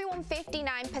everyone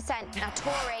 59%. Now,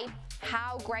 Tori,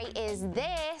 how great is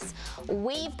this?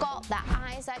 We've got the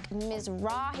Isaac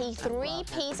Mizrahi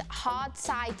 3-piece hard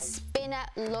side spinner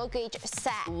luggage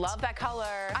set. Love that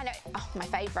color. I know. Oh, my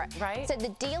favorite. Right? So the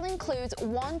deal includes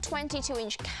one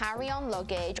 22-inch carry-on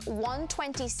luggage, one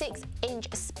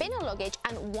 26-inch spinner luggage,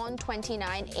 and one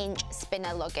 29-inch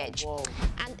spinner luggage. Whoa.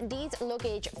 And these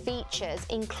luggage features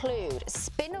include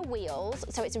spinner wheels,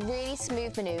 so it's really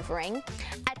smooth maneuvering,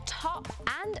 a top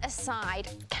and a side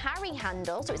carry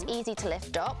handle, so it's easy to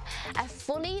lift up, a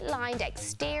fully lined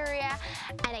exterior,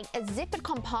 and a zippered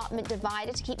compartment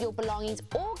divider to keep your belongings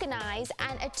organized,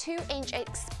 and a 2-inch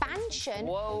expansion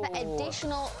for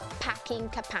additional packing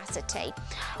capacity.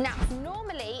 Now,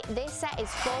 normally this set is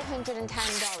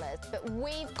 $410, but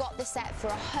we've got the set for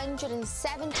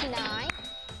 $179.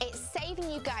 It's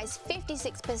saving you guys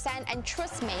 56%, and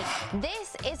trust me,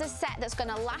 this is a set that's going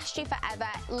to last you forever,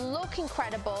 look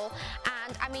incredible,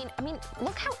 and I mean,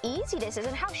 look how easy this is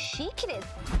and how chic it is.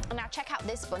 And now check out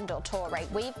this bundle, Tori.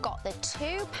 We've got the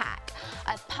 2-pack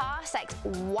of Parsecs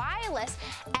wireless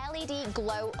LED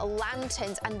glow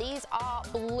lanterns, and these are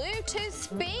Bluetooth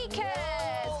speakers.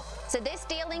 Whoa. So this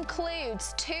deal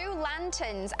includes 2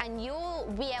 lanterns, and you'll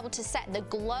be able to set the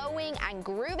glowing and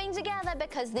grooving together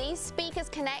because these speakers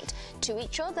connect to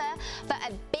each other for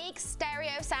a big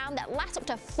stereo sound that lasts up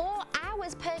to 4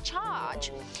 hours per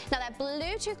charge. Now they're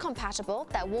Bluetooth compatible,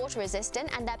 they're water resistant,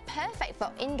 and they're perfect for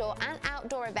indoor and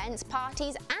outdoor events,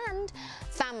 parties, and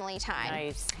family time.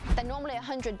 Nice. They're normally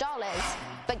 $100,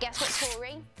 but guess what,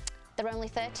 Tori? They're only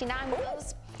 $39 with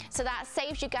us. So that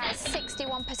saves you guys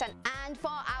 61%. And for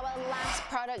our last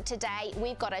product today,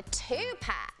 we've got a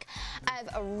 2-pack of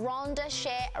Ronda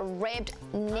Sheer Ribbed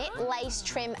Knit Lace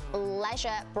Trim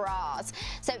Leisure Bras.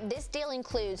 So this deal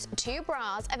includes 2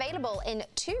 bras available in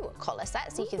 2 color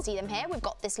sets. So you can see them here. We've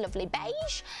got this lovely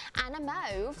beige and a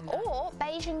mauve, or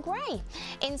beige and gray,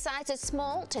 in sizes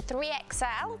small to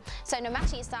 3XL. So no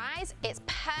matter your size, it's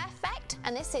perfect.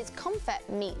 And this is comfort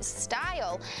meets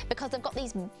style because they've got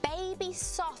these baby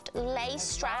soft lace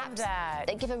straps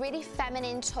that give a really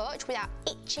feminine touch without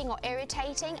itching or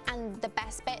irritating. And the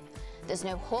best bit, there's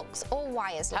no hooks or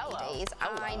wires, ladies.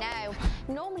 I know.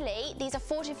 Normally, these are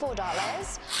 $44,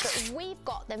 but we've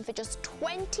got them for just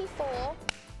 $24,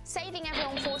 saving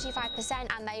everyone 45%,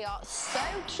 and they are so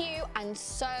cute and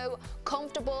so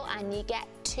comfortable, and you get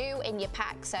 2 in your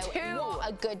pack, so what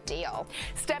a good deal.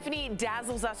 Stephanie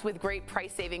dazzles us with great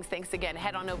price savings. Thanks again.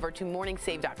 Head on over to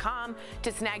morningsave.com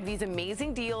to snag these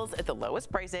amazing deals at the lowest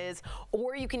prices,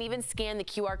 or you can even scan the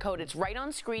QR code. It's right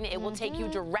on screen. It will take you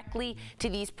directly to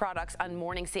these products on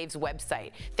Morning Save's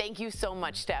website. Thank you so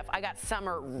much, Steph. I got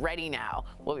summer ready now.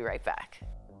 We'll be right back.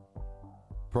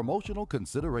 Promotional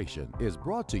consideration is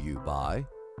brought to you by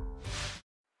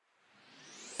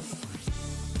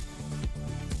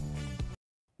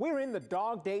We're in the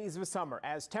dog days of summer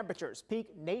as temperatures peak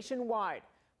nationwide.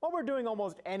 While we're doing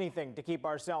almost anything to keep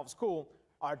ourselves cool,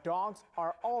 our dogs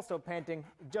are also panting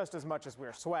just as much as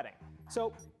we're sweating.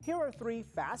 So here are 3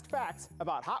 fast facts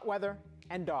about hot weather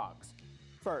and dogs.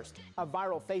 First, a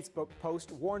viral Facebook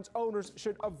post warns owners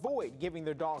should avoid giving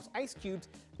their dogs ice cubes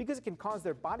because it can cause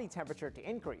their body temperature to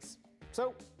increase.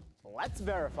 So let's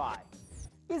verify.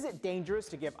 Is it dangerous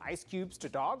to give ice cubes to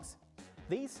dogs?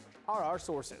 These are our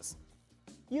sources.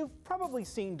 You've probably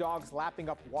seen dogs lapping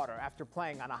up water after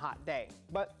playing on a hot day,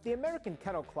 but the American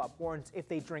Kennel Club warns if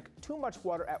they drink too much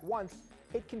water at once,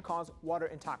 it can cause water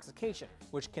intoxication,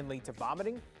 which can lead to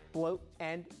vomiting, bloat,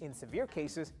 and in severe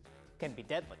cases, can be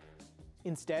deadly.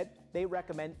 Instead, they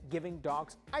recommend giving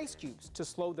dogs ice cubes to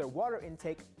slow their water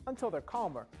intake until they're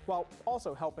calmer, while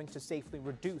also helping to safely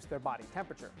reduce their body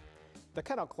temperature. The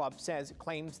Kennel Club says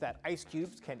claims that ice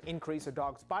cubes can increase a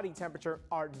dog's body temperature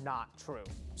are not true.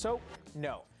 So,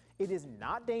 no, it is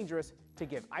not dangerous to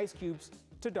give ice cubes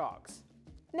to dogs.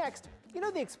 Next, you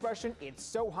know the expression, "it's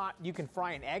so hot you can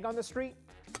fry an egg on the street"?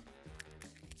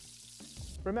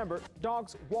 Remember,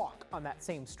 dogs walk on that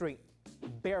same street,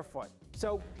 barefoot.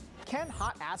 So, can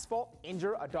hot asphalt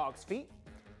injure a dog's feet?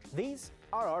 These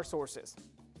are our sources.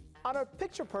 On a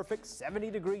picture-perfect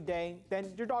 70-degree day,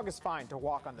 then your dog is fine to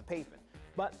walk on the pavement.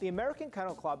 But the American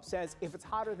Kennel Club says if it's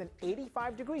hotter than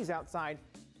 85 degrees outside,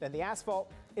 then the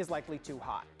asphalt is likely too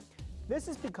hot. This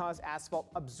is because asphalt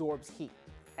absorbs heat.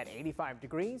 At 85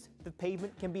 degrees, the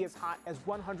pavement can be as hot as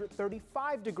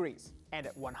 135 degrees. And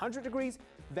at 100 degrees,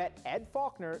 vet Ed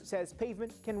Faulkner says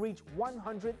pavement can reach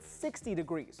 160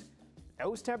 degrees.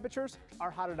 Those temperatures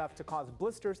are hot enough to cause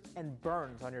blisters and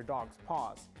burns on your dog's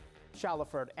paws.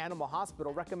 Shallowford Animal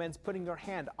Hospital recommends putting your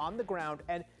hand on the ground,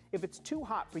 and if it's too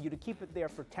hot for you to keep it there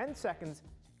for 10 seconds,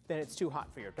 then it's too hot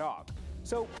for your dog.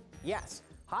 So yes,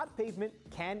 hot pavement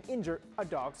can injure a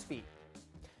dog's feet.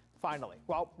 Finally,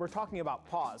 while we're talking about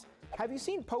paws, have you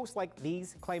seen posts like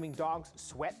these claiming dogs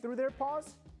sweat through their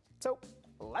paws? So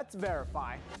let's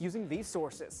verify using these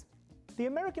sources. The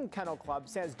American Kennel Club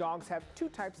says dogs have 2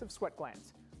 types of sweat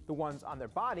glands. The ones on their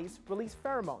bodies release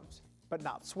pheromones, but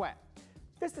not sweat.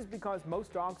 This is because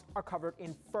most dogs are covered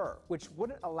in fur, which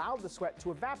wouldn't allow the sweat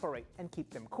to evaporate and keep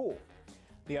them cool.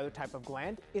 The other type of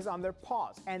gland is on their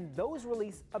paws, and those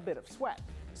release a bit of sweat.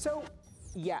 So,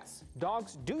 yes,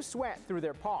 dogs do sweat through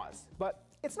their paws, but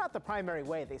it's not the primary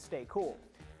way they stay cool.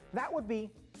 That would be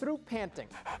through panting,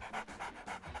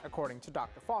 according to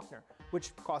Dr. Faulkner,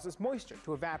 which causes moisture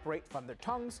to evaporate from their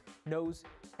tongues, nose,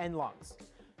 and lungs.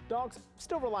 Dogs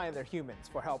still rely on their humans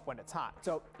for help when it's hot,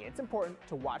 so it's important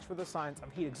to watch for the signs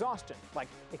of heat exhaustion, like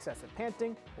excessive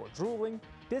panting or drooling,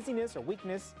 dizziness or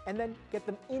weakness, and then get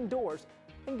them indoors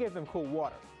and give them cool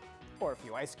water, or a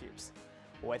few ice cubes.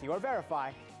 With your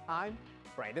Verify, I'm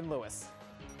Brandon Lewis.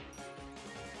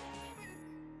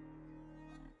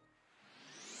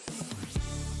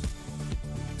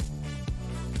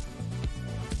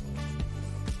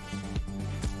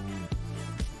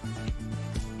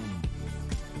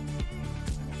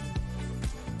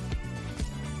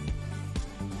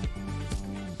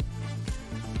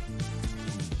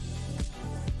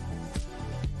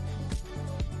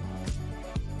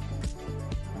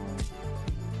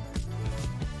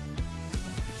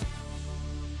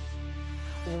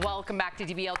 Welcome back to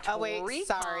DBL. Oh wait,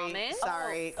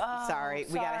 sorry.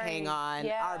 We gotta hang on.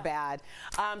 Yeah. Our bad.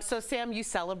 So Sam, you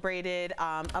celebrated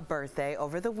a birthday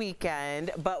over the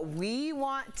weekend, but we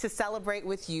want to celebrate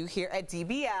with you here at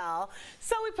DBL.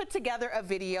 So we put together a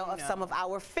video of some of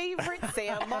our favorite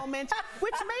Sam moments,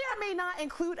 which may or may not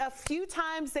include a few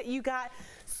times that you got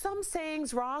some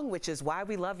sayings wrong, which is why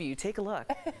we love you. Take a look.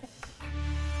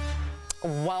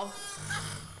 Well.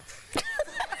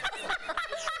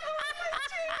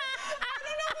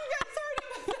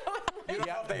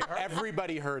 Yeah,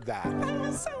 everybody heard that. That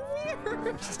was so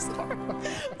weird. Sorry.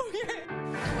 Okay.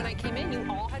 When I came in, you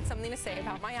all had something to say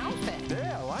about my outfit.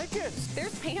 Yeah, I like it.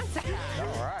 There's pants at.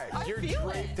 All right. You're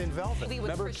draped in velvet.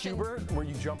 Remember Q-Bert, where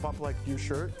you jump up like your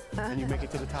shirt and you make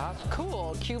it to the top?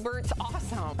 Cool. Q-Bert's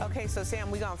awesome. Okay, so Sam,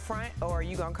 we gonna front or are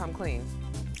you gonna come clean?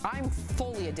 I'm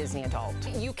fully a Disney adult.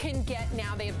 You can get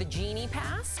now, they have the Genie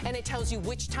Pass, and it tells you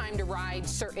which time to ride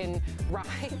certain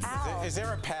rides. Is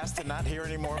there a pass to not hear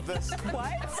any more of this? What?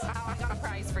 I got a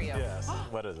prize for you. Yes.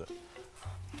 What is it?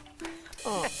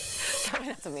 Oh,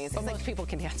 that's amazing. Most people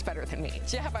can dance better than me.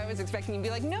 Jeff, I was expecting you to be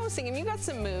like, no, singing, you got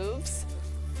some moves.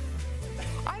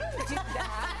 I don't do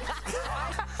that.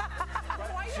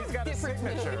 She's got a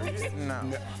signature.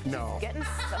 No. Getting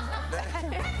some.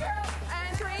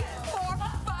 And 3, 4,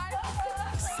 5,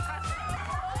 6.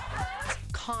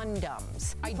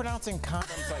 Condoms. I'm pronouncing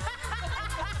condoms like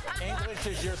English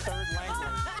is your third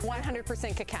language.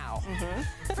 100% cacao.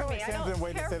 I feel like Sam's been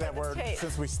waiting to say that word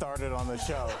since we started on the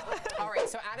show. All right,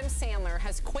 so Adam Sandler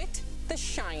has quit The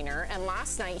Shiner, and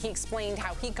last night he explained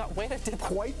how he got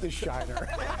quite the Shiner.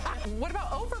 What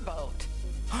about Overboat?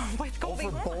 What's going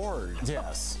on? Overboard.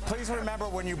 Yes. Please remember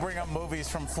when you bring up movies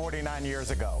from 49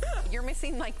 years ago. You're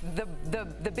missing like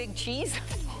the big cheese.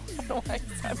 I don't know why I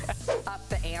said that. Up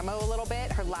the ammo a little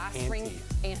bit. Her last ring.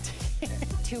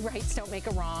 Two rights don't make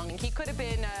a wrong. He could have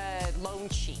been loan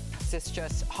cheap. This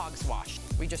just hogs washed.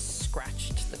 We just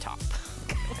scratched the top.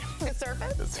 The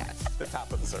surface? Yes. The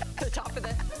top of the surface. The top of the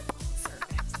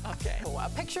surface. Okay. Well, a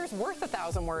picture's worth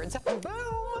 1,000 words. Boom.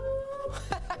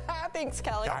 Thanks,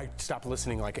 Kelly. I stopped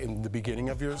listening like in the beginning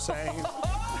of your saying.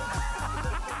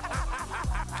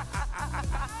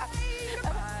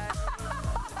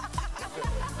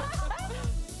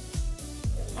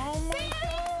 Oh my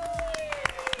God.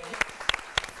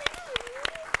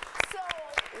 So,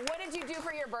 what did you do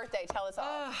for your birthday? Tell us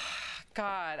all.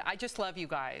 God, I just love you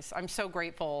guys. I'm so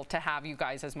grateful to have you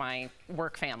guys as my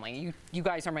work family. You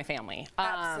guys are my family.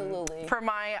 Absolutely.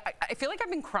 I feel like I've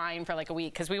been crying for like a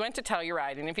week because we went to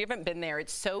Telluride, and if you haven't been there,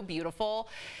 it's so beautiful.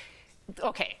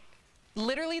 Okay.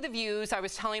 Literally the views, I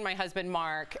was telling my husband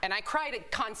Mark, and I cried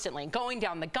it constantly, going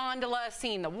down the gondola,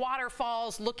 seeing the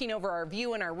waterfalls, looking over our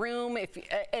view in our room. If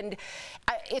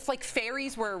like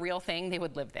fairies were a real thing, they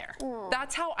would live there.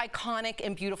 That's how iconic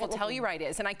and beautiful Telluride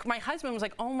is. And my husband was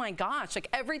like, oh my gosh, like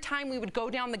every time we would go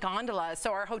down the gondola,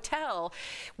 so our hotel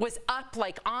was up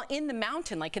like in the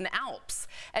mountain, like in the Alps.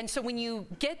 And so when you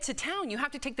get to town, you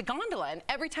have to take the gondola. And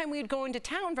every time we would go into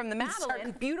town from the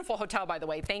Madeline, beautiful hotel, by the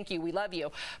way, thank you, we love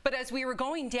you. But as we were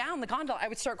going down the gondola, I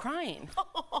would start crying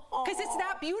because it's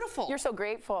that beautiful. You're so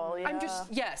grateful.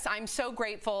 Yeah. I'm so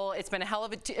grateful. It's been a hell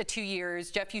of a 2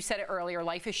 years. Jeff, you said it earlier,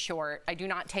 life is short. I do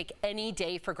not take any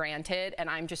day for granted,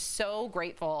 and I'm just so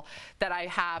grateful that I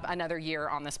have another year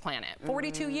on this planet.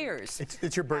 42 years.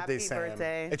 It's your birthday, Happy Sam.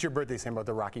 birthday. It's your birthday, Sam, but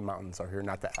the Rocky Mountains are here,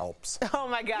 not the Alps. Oh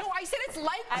my God. No, I said it's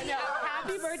like I know.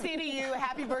 Happy birthday to you.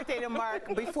 Happy birthday to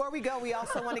Mark. Before we go, we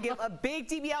also want to give a big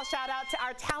DBL shout out to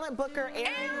our talent booker,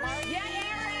 Aaron Martin. Yeah,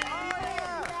 Aaron. Oh,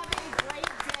 yeah. Have a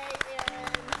great day,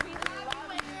 Aaron. We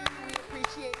love you. We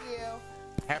appreciate you.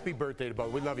 Happy birthday to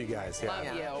both. We love you guys. Love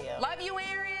you. Love you,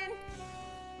 Aaron.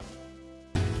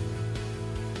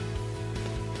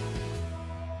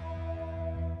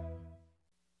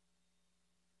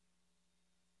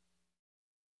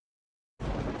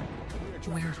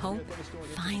 Where hope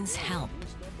finds help.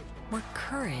 Where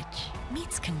courage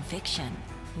meets conviction.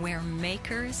 Where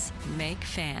makers make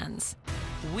fans.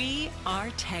 We are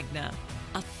Tegna,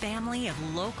 a family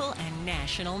of local and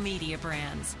national media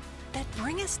brands that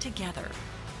bring us together,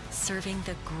 serving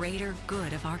the greater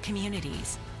good of our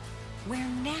communities. Where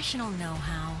national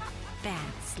know-how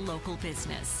backs local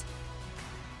business.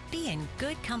 Be in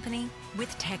good company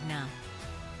with Tegna.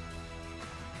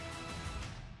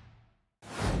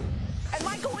 Am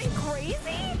I going crazy?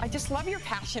 I just love your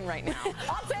passion right now.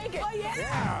 I'll take it. Oh,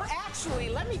 yeah. Actually,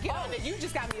 let me get on it. You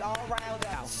just got me all riled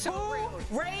up. So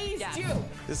Who raised you?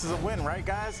 This is a win, right,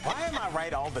 guys? Why am I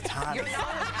right all the time? You're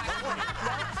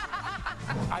not.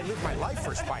 I live my life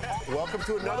for Spike. Welcome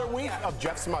to another week of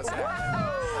Jeff's Mustache.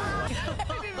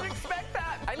 I didn't expect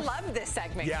that. I love this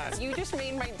segment. Yes. You just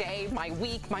made my day, my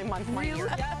week, my month, my year.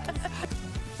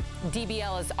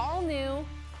 DBL is all new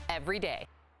every day.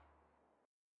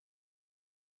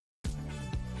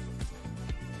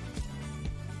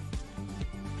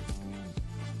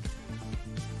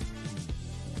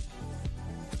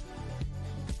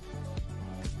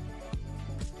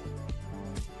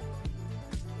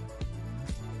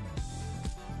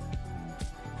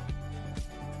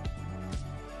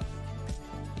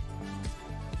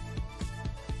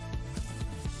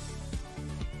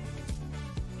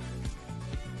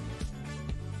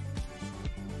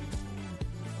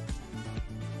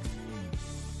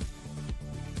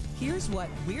 Here's what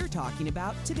we're talking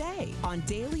about today on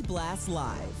Daily Blast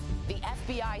Live. The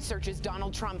FBI searches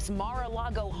Donald Trump's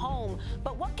Mar-a-Lago home,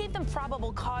 but what gave them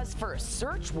probable cause for a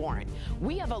search warrant?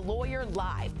 We have a lawyer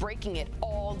live breaking it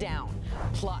all down.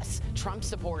 Plus, Trump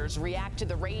supporters react to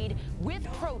the raid with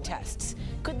protests.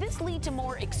 Could this lead to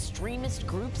more extremist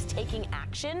groups taking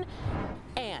action?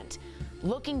 And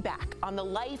looking back on the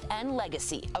life and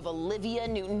legacy of Olivia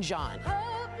Newton-John.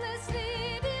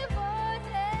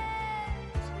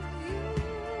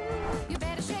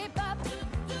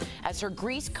 As her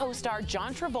Grease co-star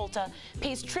John Travolta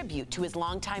pays tribute to his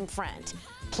longtime friend.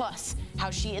 Plus, how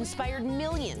she inspired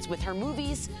millions with her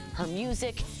movies, her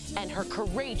music, and her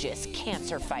courageous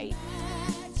cancer fight.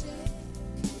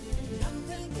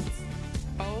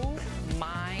 Oh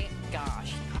my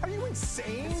gosh. Are you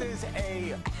insane? This is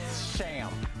a sham.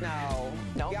 No.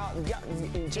 No.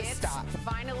 Y'all, just stop.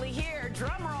 Finally here.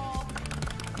 Drum roll.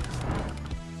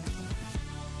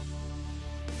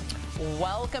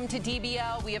 Welcome to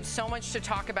DBL. We have so much to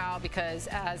talk about because,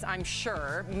 as I'm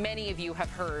sure many of you have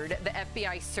heard, the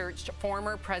FBI searched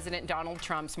former President Donald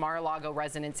Trump's Mar-a-Lago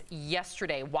residence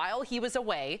yesterday while he was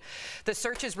away. The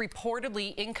search is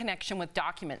reportedly in connection with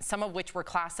documents, some of which were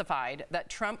classified,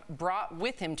 that Trump brought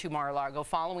with him to Mar-a-Lago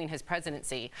following his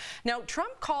presidency. Now,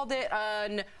 Trump called it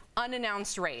an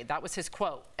unannounced raid. That was his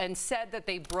quote, and said that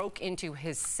they broke into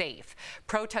his safe.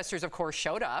 Protesters, of course,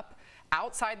 showed up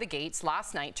outside the gates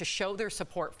last night to show their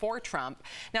support for Trump.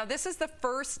 Now, this is the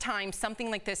first time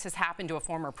something like this has happened to a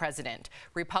former president.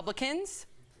 Republicans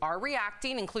are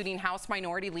reacting, including House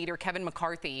Minority Leader Kevin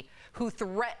McCarthy, who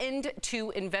threatened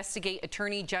to investigate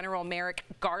Attorney General Merrick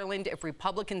Garland if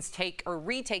Republicans take or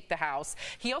retake the House.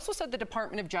 He also said the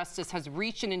Department of Justice has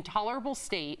reached an intolerable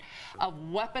state of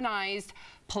weaponized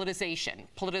politicization.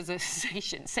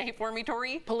 Say it for me,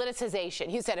 Tori. Politicization.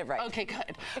 You said it right. Okay,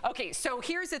 good. Okay, so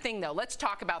here's the thing, though. Let's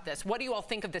talk about this. What do you all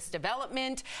think of this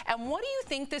development? And what do you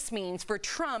think this means for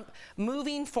Trump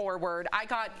moving forward? I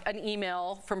got an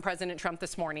email from President Trump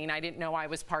this morning. I didn't know I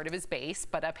was part of his base,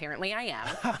 but apparently I am.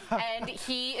 And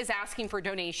he is asking for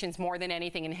donations more than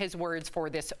anything, in his words, for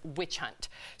this witch hunt.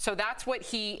 So that's what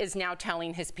he is now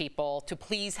telling his people, to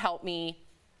please help me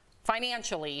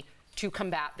financially to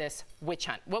combat this witch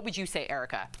hunt. What would you say,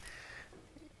 Erica?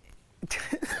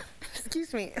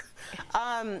 Excuse me.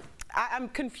 I'm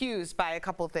confused by a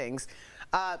couple things.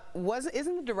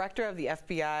 Isn't the director of the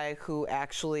FBI, who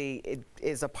actually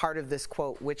is a part of this,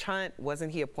 quote, witch hunt, wasn't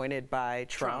he appointed by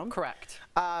Trump? Correct.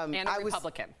 And a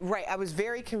Republican. Right. I was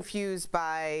very confused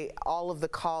by all of the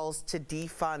calls to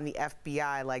defund the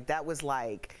FBI.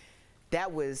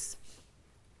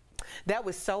 That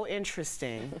was so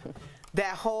interesting.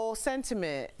 That whole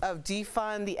sentiment of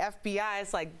defund the FBI,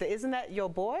 it's like, isn't that your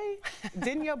boy?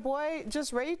 Didn't your boy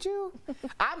just raid you?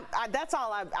 That's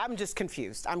all. I'm just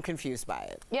confused. I'm confused by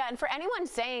it. Yeah, and for anyone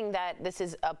saying that this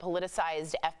is a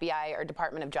politicized FBI or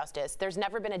Department of Justice, there's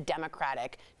never been a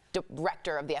Democratic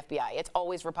director of the FBI. It's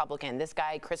always Republican. This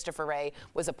guy, Christopher Wray,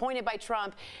 was appointed by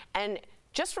Trump, and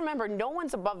just remember, no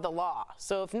one's above the law.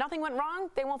 So if nothing went wrong,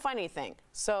 they won't find anything.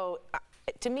 So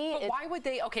to me, but why would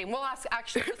they? Okay, we'll ask.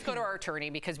 Actually, let's go to our attorney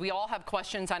because we all have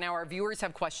questions. I know our viewers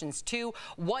have questions too.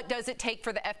 What does it take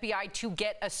for the FBI to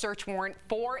get a search warrant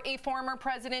for a former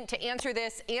president? To answer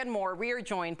this and more, we are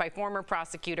joined by former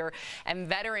prosecutor and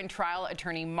veteran trial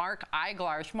attorney Mark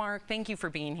Eiglarsh. Mark, thank you for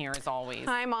being here as always.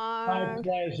 Hi, Mark. My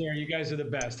pleasure. You guys are the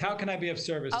best. How can I be of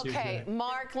service to you today? Okay,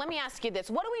 Mark, let me ask you this.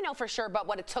 What do we know for sure about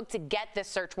what it took to get this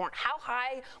search warrant? How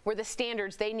high were the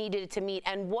standards they needed to meet,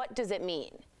 and what does it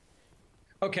mean?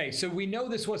 Okay, so we know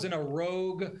this wasn't a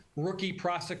rogue rookie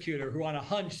prosecutor who on a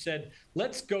hunch said,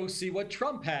 let's go see what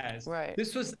Trump has. Right.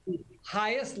 This was the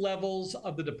highest levels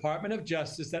of the Department of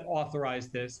Justice that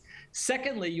authorized this.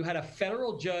 Secondly, you had a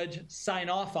federal judge sign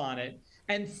off on it.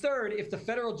 And third, if the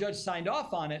federal judge signed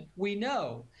off on it, we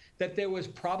know that there was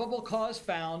probable cause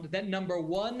found that, number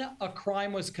one, a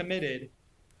crime was committed,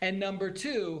 and number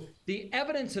two, the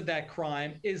evidence of that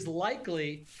crime is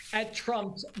likely at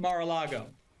Trump's Mar-a-Lago.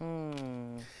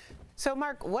 So,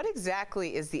 Mark, what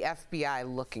exactly is the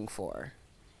FBI looking for?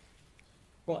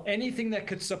 Well, anything that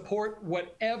could support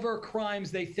whatever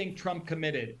crimes they think Trump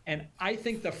committed. And I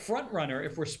think the front runner,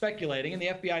 if we're speculating, and the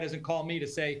FBI doesn't call me to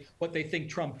say what they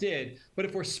think Trump did, but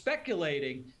if we're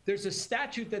speculating, there's a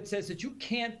statute that says that you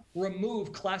can't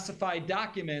remove classified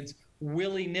documents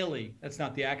willy-nilly. That's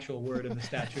not the actual word in the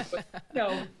statute, but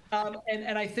no.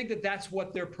 And I think that that's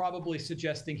what they're probably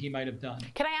suggesting he might have done.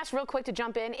 Can I ask real quick to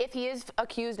jump in? If he is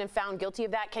accused and found guilty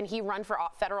of that, can he run for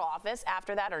federal office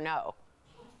after that or no?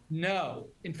 No.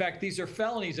 In fact, these are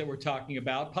felonies that we're talking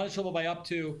about, punishable by up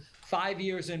to 5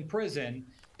 years in prison.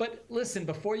 But listen,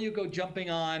 before you go jumping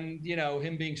on,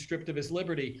 him being stripped of his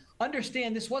liberty,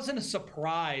 understand this wasn't a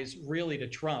surprise really to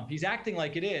Trump. He's acting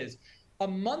like it is. A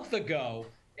month ago,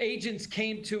 agents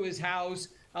came to his house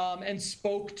and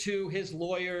spoke to his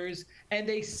lawyers, and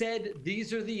they said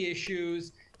these are the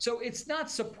issues. So it's not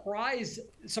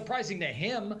surprising to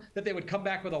him that they would come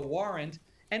back with a warrant.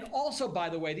 And also, by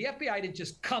the way, the FBI didn't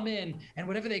just come in and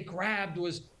whatever they grabbed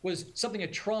was something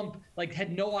that Trump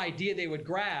had no idea they would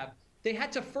grab. They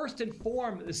had to first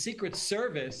inform the Secret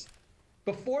Service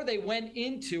before they went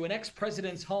into an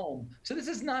ex-president's home. So this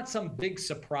is not some big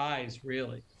surprise,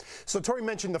 really. So Tori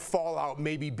mentioned the fallout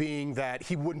maybe being that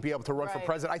he wouldn't be able to run for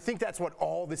president. I think that's what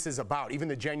all this is about, even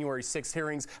the January 6th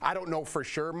hearings. I don't know for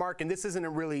sure, Mark, and this isn't a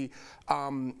really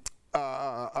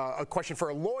a question for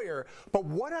a lawyer, but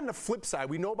what on the flip side,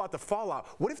 we know about the fallout,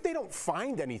 what if they don't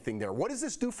find anything there? What does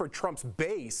this do for Trump's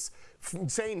base,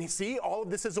 saying, see, all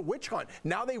of this is a witch hunt?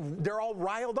 Now they're all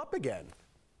riled up again.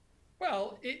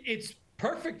 Well, it's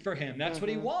perfect for him. That's what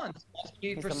he wants.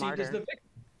 He's perceived as the victim.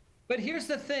 But here's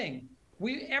the thing.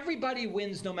 Everybody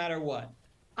wins no matter what.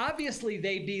 Obviously,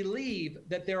 they believe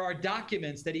that there are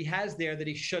documents that he has there that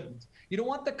he shouldn't. You don't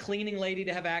want the cleaning lady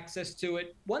to have access to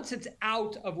it. Once it's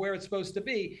out of where it's supposed to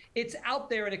be, it's out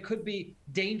there and it could be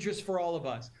dangerous for all of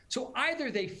us. So either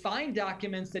they find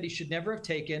documents that he should never have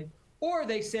taken, or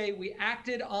they say we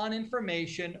acted on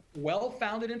information,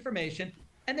 well-founded information,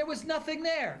 and there was nothing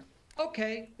there.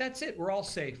 Okay, that's it. We're all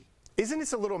safe. Isn't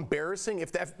this a little embarrassing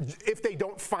if they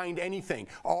don't find anything?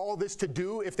 All this to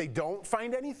do if they don't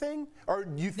find anything? Or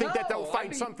do you think that they'll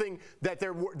find something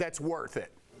that's worth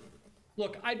it?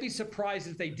 Look, I'd be surprised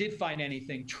if they did find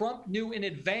anything. Trump knew in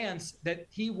advance that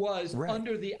he was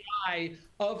under the eye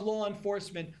of law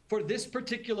enforcement for this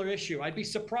particular issue. I'd be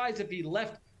surprised if he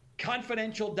left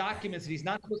confidential documents that he's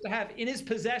not supposed to have in his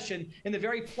possession in the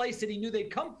very place that he knew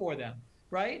they'd come for them,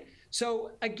 right?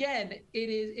 So again,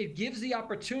 it gives the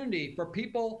opportunity for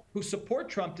people who support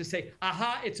Trump to say,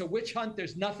 aha, it's a witch hunt,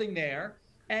 there's nothing there.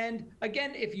 And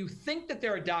again, if you think that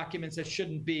there are documents that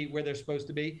shouldn't be where they're supposed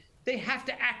to be, they have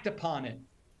to act upon it.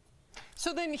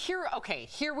 So then here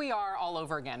we are all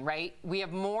over again, right? We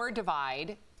have more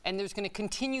divide, and there's going to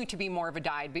continue to be more of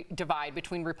a divide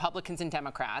between Republicans and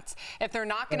Democrats. If they're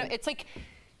not going to, it's like,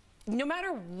 no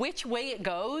matter which way it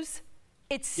goes,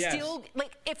 it's still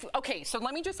like so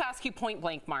let me just ask you point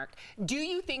blank, Mark. Do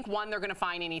you think, one, they're going to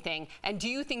find anything? And do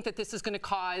you think that this is going to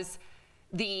cause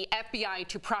the FBI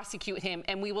to prosecute him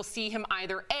and we will see him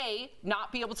either A,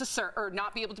 not be able to serve or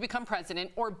not be able to become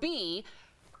president, or B,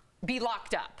 be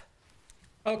locked up?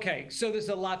 Okay, so there's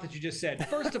a lot that you just said.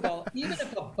 First of all, even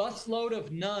if a busload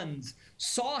of nuns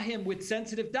saw him with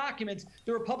sensitive documents,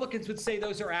 the Republicans would say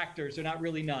those are actors, they're not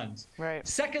really nuns. Right.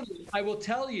 Secondly, I will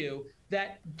tell you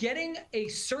that getting a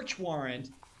search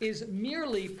warrant is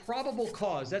merely probable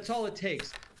cause. That's all it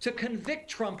takes. To convict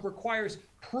Trump requires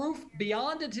proof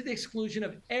beyond and to the exclusion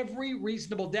of every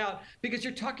reasonable doubt, because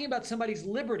you're talking about somebody's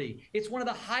liberty. It's one of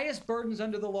the highest burdens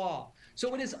under the law.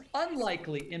 So it is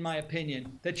unlikely, in my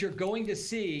opinion, that you're going to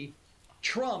see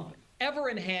Trump ever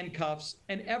in handcuffs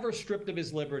and ever stripped of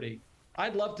his liberty.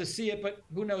 I'd love to see it, but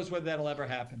who knows whether that'll ever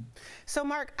happen. So,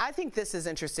 Mark, I think this is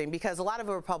interesting because a lot of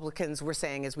Republicans were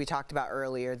saying, as we talked about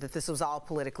earlier, that this was all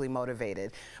politically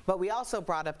motivated. But we also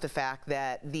brought up the fact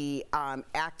that the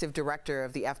active director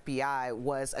of the FBI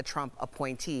was a Trump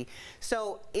appointee.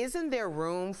 So isn't there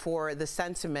room for the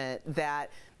sentiment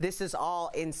that this is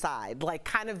all inside, like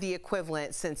kind of the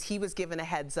equivalent, since he was given a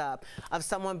heads up, of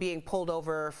someone being pulled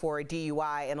over for a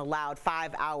DUI and allowed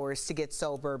 5 hours to get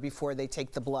sober before they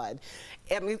take the blood?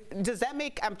 I mean, does that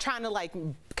make, I'm trying to like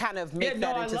kind of make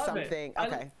that into something.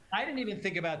 Okay. I didn't even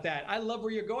think about that. I love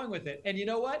where you're going with it. And you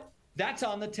know what? That's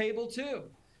on the table too.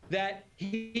 That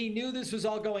he knew this was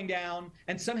all going down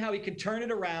and somehow he could turn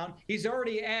it around. He's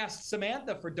already asked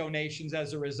Samantha for donations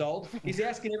as a result. He's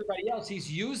asking everybody else. He's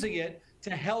using it to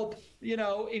help, you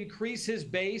know, increase his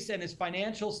base and his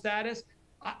financial status.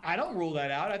 I don't rule that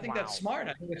out. I think that's smart.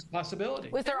 I think it's a possibility.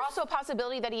 Was there also a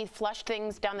possibility that he flushed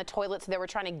things down the toilet so they were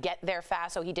trying to get there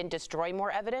fast so he didn't destroy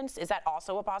more evidence? Is that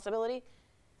also a possibility?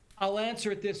 I'll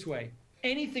answer it this way.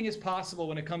 Anything is possible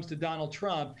when it comes to Donald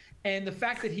Trump. And the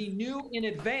fact that he knew in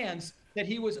advance that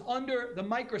he was under the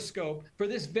microscope for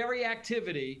this very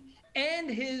activity,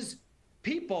 and his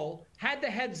people had the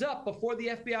heads up before the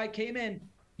FBI came in,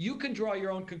 you can draw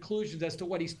your own conclusions as to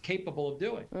what he's capable of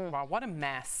doing. Wow, what a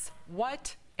mess.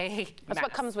 What a mess. That's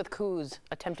what comes with coups,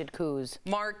 attempted coups.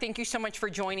 Mark, thank you so much for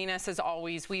joining us as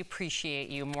always. We appreciate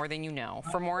you more than you know.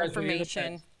 For more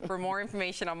information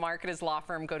on Mark and his law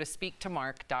firm, go to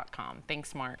speaktomark.com.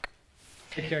 Thanks, Mark.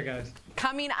 Take care, guys.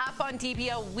 Coming up on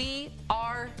DBL, we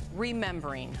are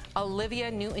remembering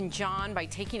Olivia Newton-John by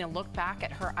taking a look back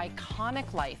at her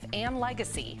iconic life and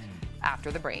legacy after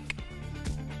the break.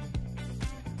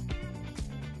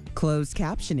 Closed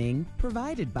captioning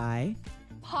provided by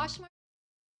Poshmark.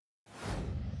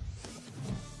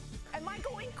 Am I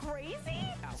going crazy?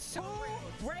 So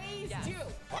raised you.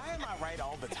 Why am I right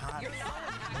all the time?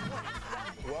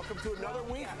 Welcome to another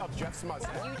week of Jeff's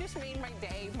Mustache. You just made my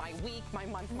day, my week, my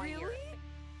month, my year.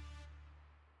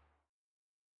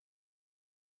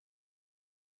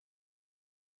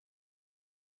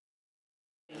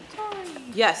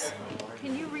 Yes.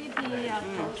 Can you read the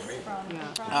post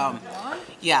from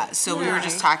Yeah, so we were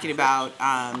just talking about,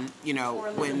 you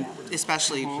know, when,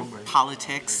 especially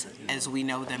politics as we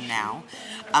know them now,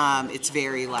 it's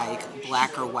very like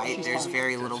black or white. There's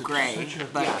very little gray,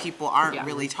 but people aren't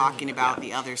really talking about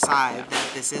the other side,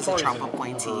 that this is a Trump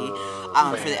appointee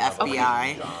for the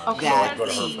FBI, that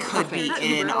he could be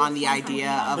in on the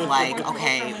idea of like,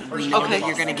 okay, we know that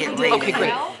you're going to get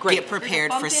raided. Get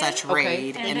prepared for such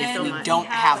raid, and if we don't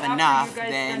have enough,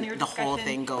 then the whole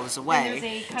thing goes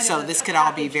away. So this could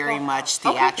all be very much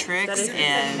theatrics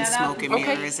and smoke and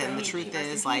mirrors, and the truth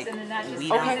is, like, we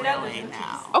don't really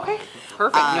know. Okay,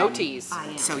 perfect. No tease.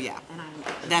 So yeah,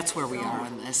 that's where we are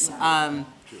on this.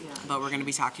 But we're going to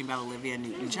be talking about Olivia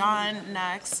Newton-John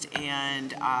next,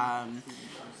 and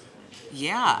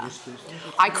yeah.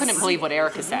 I couldn't believe what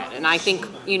Erica said, and I think,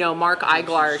 you know, Mark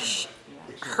Eiglarsh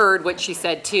heard what she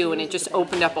said too, and it just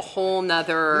opened up a whole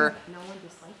nother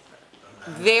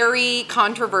very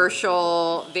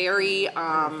controversial, very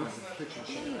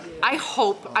I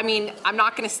hope, I mean, I'm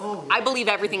not going to, I believe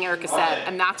everything Erica said,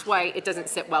 and that's why it doesn't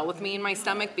sit well with me in my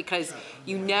stomach, because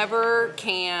you never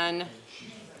can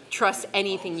trust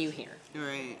anything you hear.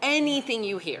 Right. Anything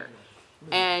you hear.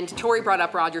 And Tori brought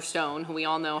up Roger Stone, who we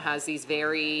all know has these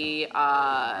very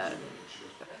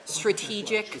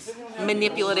strategic,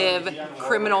 manipulative,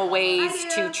 criminal ways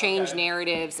to change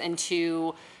narratives and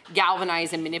to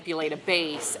galvanize and manipulate a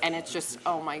base, and it's just,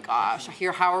 oh my gosh,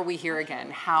 how are we here again?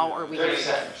 How are we here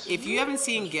again? If you haven't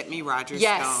seen Get Me Roger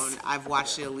Stone, I've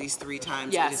watched it at least 3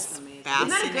 times. Yes. It is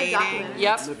fascinating.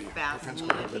 Yep.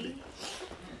 Fascinating.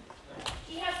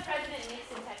 He has President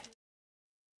Nixon text.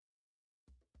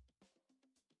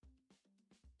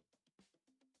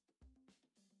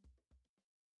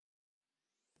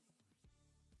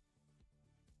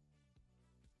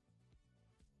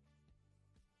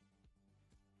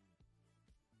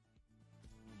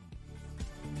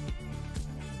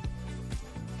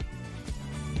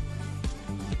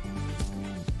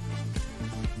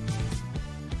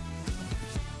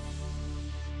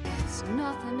 There's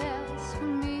nothing else for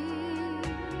me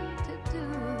to do.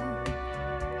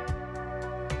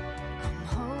 I'm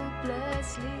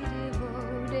hopelessly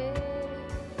devoted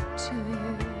to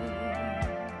you.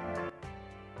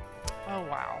 Oh,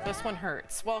 wow. this one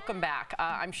hurts. Welcome back.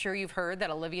 I'm sure you've heard that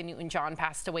Olivia Newton-John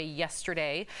passed away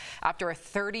yesterday after a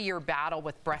 30-year battle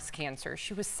with breast cancer.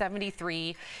 She was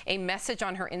 73. A message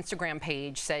on her Instagram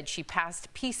page said she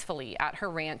passed peacefully at her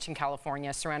ranch in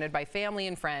California, surrounded by family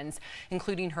and friends,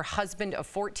 including her husband of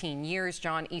 14 years,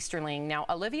 John Easterling. Now,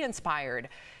 Olivia inspired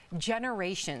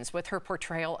generations with her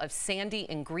portrayal of Sandy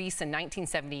in Grease in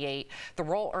 1978. The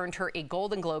role earned her a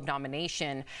Golden Globe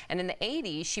nomination, and in the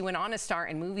 80s she went on to star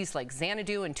in movies like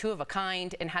Xanadu and Two of a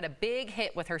Kind, and had a big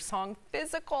hit with her song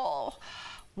Physical.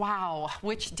 Wow,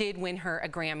 which did win her a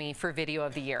Grammy for Video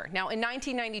of the Year. Now, in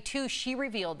 1992, she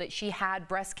revealed that she had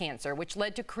breast cancer, which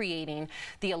led to creating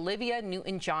the Olivia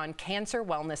Newton-John Cancer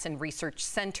Wellness and Research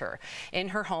Center in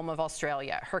her home of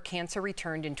Australia. Her cancer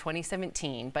returned in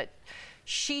 2017, but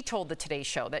she told the Today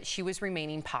Show that she was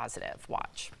remaining positive.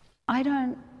 Watch. I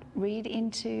don't read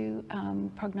into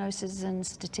prognosis and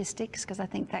statistics because I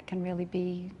think that can really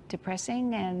be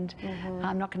depressing, and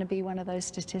I'm not going to be one of those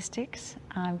statistics.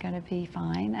 I'm going to be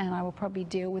fine, and I will probably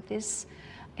deal with this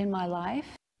in my life.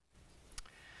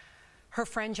 Her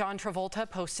friend John Travolta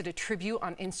posted a tribute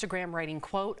on Instagram writing,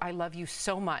 quote, "I love you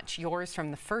so much. Yours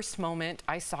from the first moment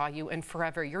I saw you, and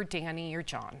forever, you're Danny, you're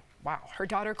John." Wow. Her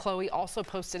daughter Chloe also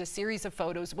posted a series of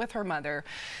photos with her mother,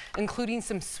 including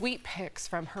some sweet pics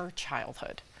from her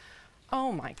childhood.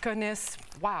 Oh my goodness.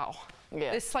 Wow.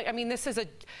 Yeah. It's like, I mean, this is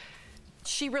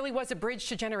she really was a bridge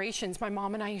to generations. My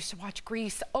mom and I used to watch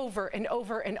Grease over and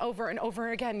over and over and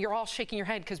over again. You're all shaking your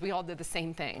head because we all did the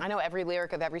same thing. I know every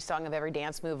lyric of every song of every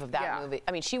dance move of that movie.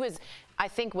 I mean, she was, I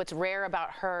think what's rare about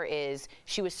her is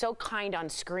she was so kind on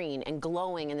screen and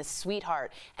glowing and a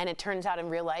sweetheart, and it turns out in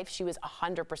real life she was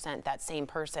 100% that same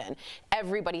person.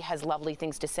 Everybody has lovely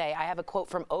things to say. I have a quote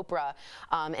from Oprah,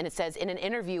 and it says, in an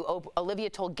interview,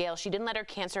 Olivia told Gail she didn't let her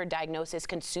cancer diagnosis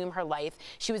consume her life.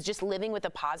 She was just living with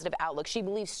a positive outlook. She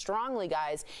believes strongly,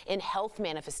 guys, in health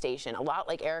manifestation, a lot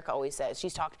like Erica always says.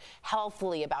 She's talked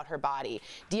healthfully about her body.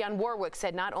 Dionne Warwick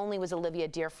said, not only was Olivia a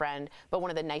dear friend, but one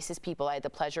of the nicest people I had the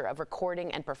pleasure of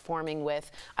recording and performing with.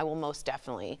 I will most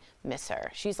definitely miss her.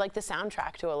 She's like the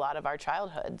soundtrack to a lot of our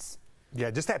childhoods.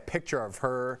 Yeah, just that picture of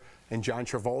her and John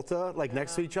Travolta, like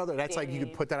next to each other, that's like you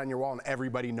could put that on your wall and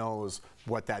everybody knows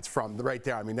what that's from right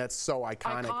there. I mean, that's so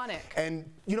iconic. And,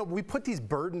 you know, we put these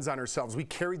burdens on ourselves. We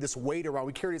carry this weight around.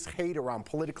 We carry this hate around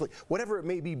politically, whatever it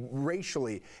may be,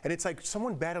 racially. And it's like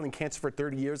someone battling cancer for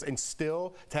 30 years and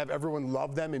still to have everyone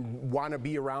love them and want to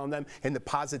be around them and the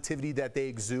positivity that they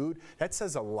exude, that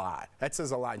says a lot. That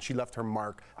says a lot. And she left her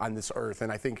mark on this earth.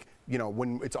 And I think, you know,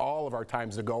 when it's all of our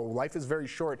times to go, life is very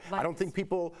short. I don't think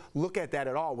people look at that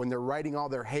at all when they're writing all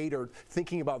their hate or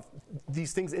thinking about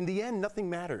these things. In the end, nothing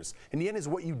matters. In the end is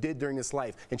what you did during this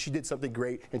life. And she did something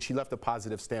great, and she left a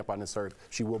positive stamp on this earth.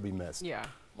 She will be missed. Yeah.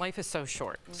 Life is so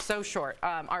short, so short.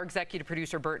 Our executive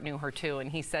producer, Bert, knew her too,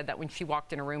 and he said that when she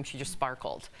walked in a room, she just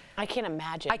sparkled. I can't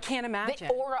imagine. I can't imagine.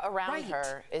 The aura around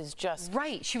her is just...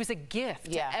 Right. She was a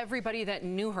gift to everybody that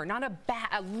knew her. Not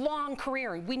a long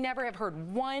career. We never have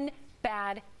heard one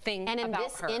bad thing about her. And in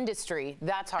this industry,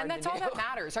 that's hard to do. And that's all that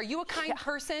matters. Are you a kind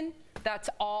person? That's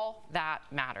all that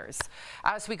matters.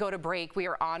 As we go to break, we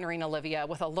are honoring Olivia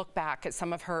with a look back at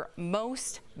some of her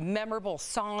most memorable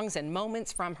songs and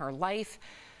moments from her life.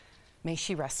 May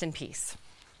she rest in peace.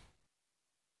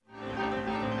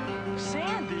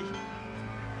 Sandy?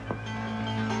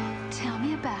 Tell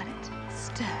me about it,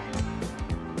 Stud.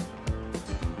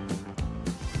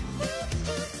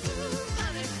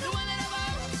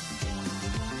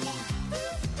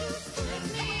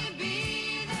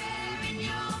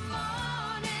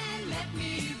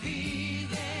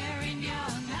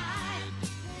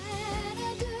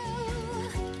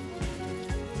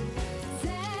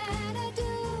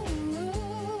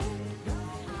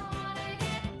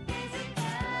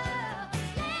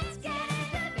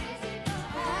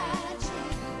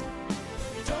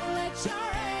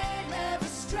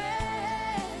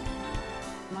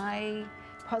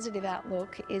 Positive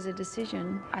outlook is a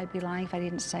decision. I'd be lying if I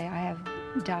didn't say I have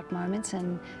dark moments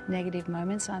and negative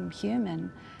moments. I'm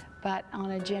human. But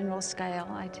on a general scale,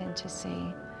 I tend to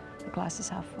see the glass is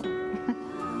half full.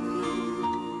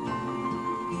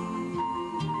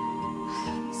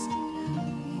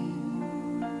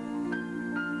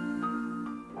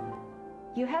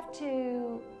 You have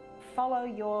to follow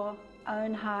your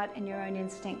own heart and your own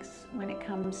instincts when it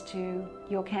comes to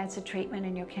your cancer treatment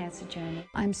and your cancer journey.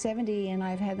 I'm 70 and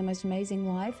I've had the most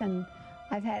amazing life, and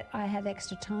I have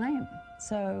extra time.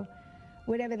 So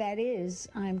whatever that is,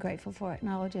 I'm grateful for it, and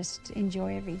I'll just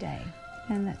enjoy every day.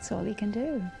 And that's all you can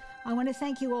do. I want to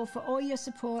thank you all for all your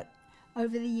support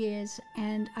over the years,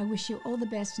 and I wish you all the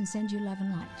best and send you love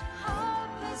and light.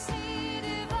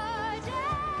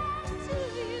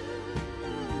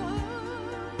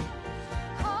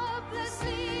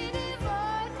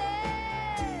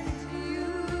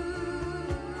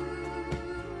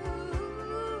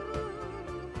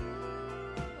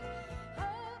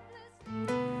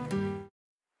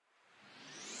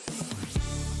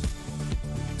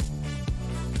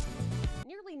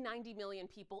 million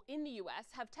people in the U.S.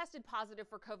 have tested positive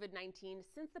for COVID-19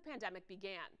 since the pandemic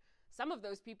began. Some of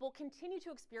those people continue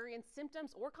to experience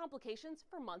symptoms or complications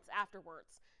for months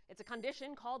afterwards. It's a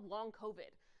condition called long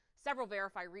COVID. Several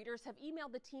Verify readers have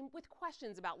emailed the team with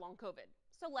questions about long COVID,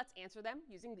 so let's answer them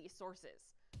using these sources.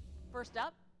 First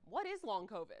up, what is long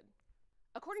COVID?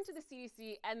 According to the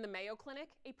CDC and the Mayo Clinic,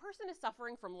 a person is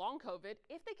suffering from long COVID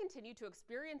if they continue to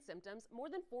experience symptoms more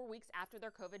than 4 weeks after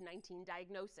their COVID-19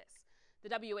 diagnosis. The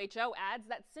WHO adds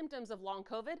that symptoms of long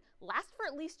COVID last for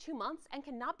at least 2 months and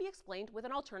cannot be explained with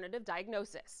an alternative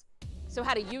diagnosis. So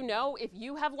how do you know if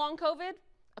you have long COVID?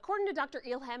 According to Dr.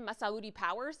 Ilham Masaoudi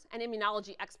Powers, an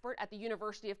immunology expert at the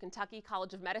University of Kentucky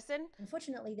College of Medicine,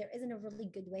 unfortunately, there isn't a really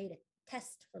good way to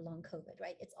test for long COVID,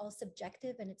 right? It's all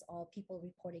subjective and it's all people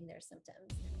reporting their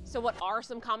symptoms. So what are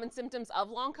some common symptoms of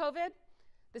long COVID?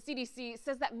 The CDC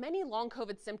says that many long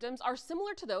COVID symptoms are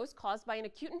similar to those caused by an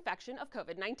acute infection of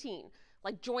COVID-19,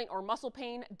 like joint or muscle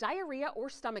pain, diarrhea, or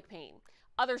stomach pain.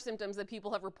 Other symptoms that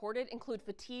people have reported include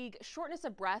fatigue, shortness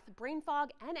of breath, brain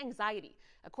fog, and anxiety,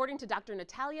 according to Dr.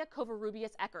 Natalia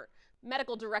Covarrubias-Eckert,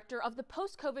 medical director of the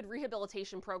Post-COVID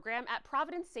Rehabilitation Program at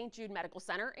Providence St. Jude Medical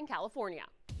Center in California.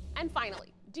 And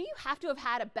finally, do you have to have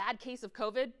had a bad case of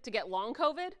COVID to get long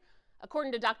COVID?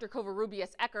 According to Dr.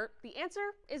 Covarrubias-Eckert, the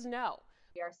answer is no.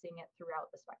 We are seeing it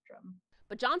throughout the spectrum.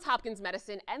 But Johns Hopkins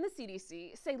Medicine and the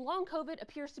CDC say long COVID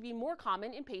appears to be more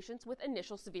common in patients with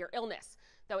initial severe illness,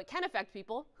 though it can affect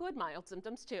people who had mild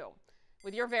symptoms too.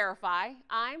 With your Verify,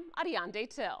 I'm Ariande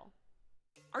Till.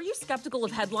 Are you skeptical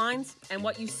of headlines and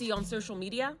what you see on social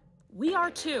media? We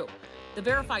are too. The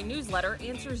Verify newsletter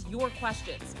answers your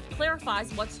questions,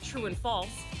 clarifies what's true and false,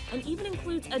 and even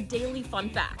includes a daily fun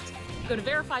fact. Go to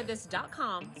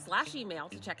verifythis.com/email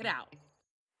to check it out.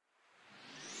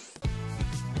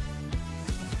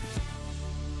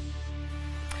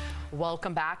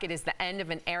 Welcome back. It is the end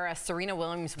of an era. Serena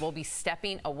Williams will be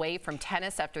stepping away from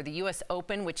tennis after the U.S.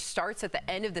 Open, which starts at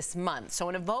the end of this month. So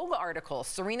in a Vogue article,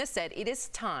 Serena said it is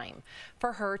time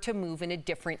for her to move in a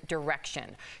different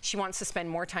direction. She wants to spend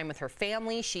more time with her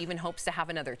family. She even hopes to have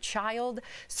another child.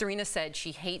 Serena said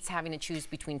she hates having to choose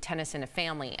between tennis and a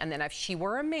family, and that if she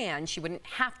were a man, she wouldn't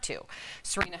have to.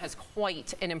 Serena has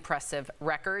quite an impressive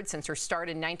record. Since her start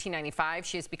in 1995,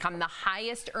 she has become the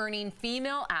highest earning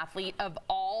female athlete of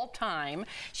all time.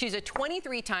 She's a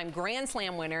 23-time Grand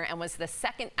Slam winner and was the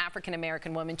second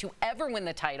African-American woman to ever win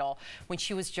the title when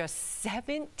she was just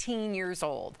 17 years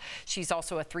old. She's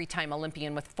also a 3-time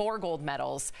Olympian with 4 gold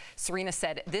medals. Serena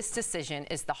said this decision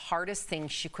is the hardest thing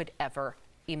she could ever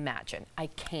imagine. I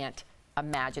can't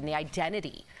imagine the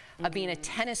identity of being a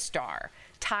tennis star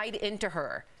tied into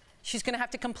her. She's going to have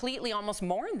to completely almost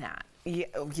mourn that.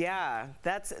 Yeah,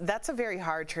 that's a very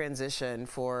hard transition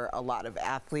for a lot of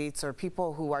athletes or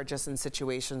people who are just in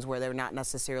situations where they're not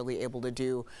necessarily able to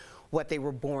do what they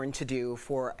were born to do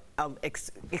for an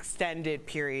extended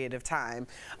period of time.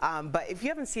 But if you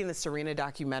haven't seen the Serena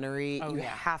documentary, you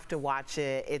have to watch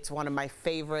it. It's one of my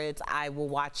favorites. I will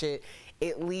watch it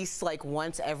at least like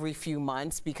once every few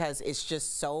months because it's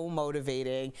just so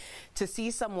motivating to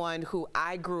see someone who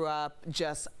I grew up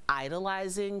just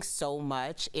idolizing so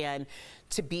much, and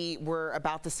we're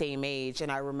about the same age,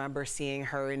 and I remember seeing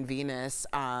her and Venus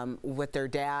with their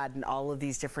dad and all of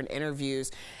these different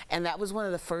interviews, and that was one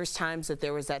of the first times that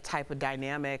there was that type of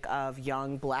dynamic of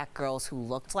young black girls who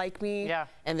looked like me. Yeah.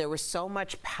 And there was so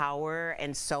much power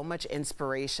and so much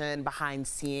inspiration behind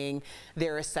seeing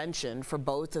their ascension for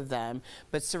both of them.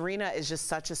 But Serena is just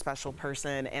such a special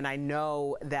person, and I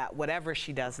know that whatever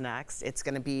she does next, it's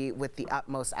going to be with the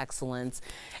utmost excellence.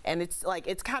 And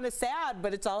it's kind of sad,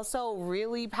 but it's also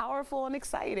really powerful and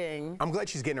exciting. I'm glad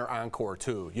she's getting her encore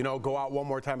too. You know, go out one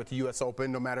more time at the U.S.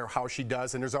 Open, no matter how she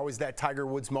does, and there's always that Tiger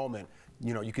Woods moment.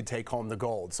 You know, you could take home the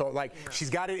gold. So, like, she's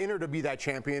got it in her to be that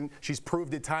champion. She's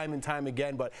proved it time and time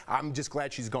again, but I'm just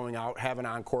glad she's going out, have an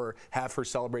encore, have her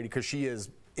celebrated, because she is,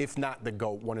 if not the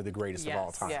GOAT, one of the greatest of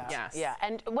all time. Yeah.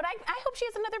 And what I hope she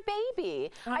has another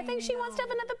baby. I think she wants to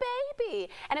have another baby.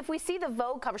 And if we see the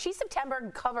Vogue cover, she's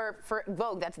September cover for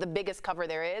Vogue. That's the biggest cover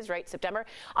there is, right? September.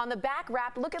 On the back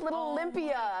wrap, look at little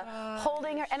Olympia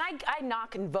holding her. And I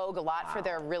knock in Vogue a lot for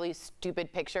their really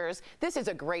stupid pictures. This is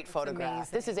a great photograph.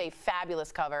 Amazing. This is a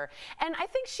fabulous cover. And I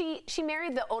think she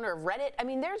married the owner of Reddit. I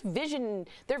mean, they're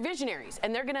visionaries,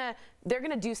 and they're gonna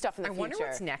do stuff in the future. I wonder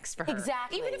what's next for her.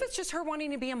 Exactly. Even if it's just her wanting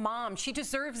to be a mom, she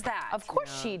deserves that. Of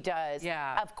course she does.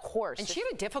 Yeah. Of course. And she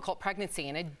had a difficult pregnancy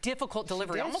and a difficult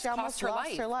delivery. She almost lost her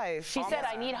life. She said,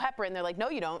 I need heparin. They're like, no,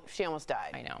 you don't. She almost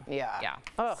died. I know. Yeah. Yeah.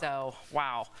 Ugh. So,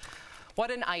 wow. What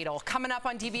an idol. Coming up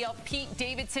on DBL, Pete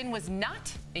Davidson was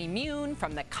not immune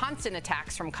from the constant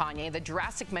attacks from Kanye, the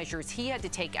drastic measures he had to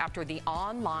take after the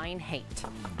online hate.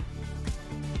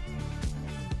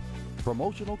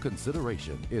 Promotional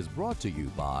consideration is brought to you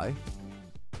by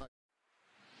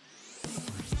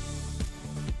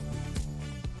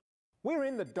We're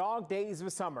in the dog days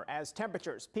of summer as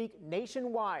temperatures peak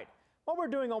nationwide. While we're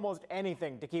doing almost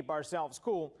anything to keep ourselves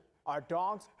cool, our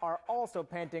dogs are also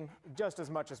panting just as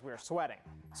much as we're sweating.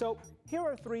 So here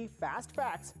are 3 fast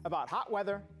facts about hot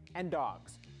weather and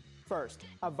dogs. First,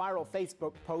 a viral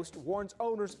Facebook post warns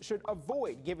owners should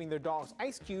avoid giving their dogs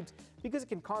ice cubes because it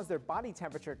can cause their body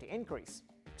temperature to increase.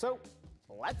 So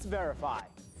let's verify.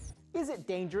 Is it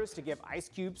dangerous to give ice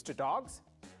cubes to dogs?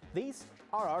 These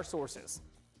are our sources.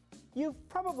 You've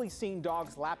probably seen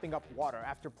dogs lapping up water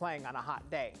after playing on a hot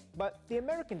day, but the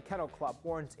American Kennel Club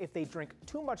warns if they drink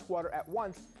too much water at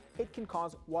once, it can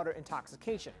cause water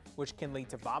intoxication, which can lead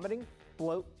to vomiting,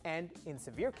 bloat, and, in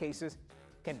severe cases,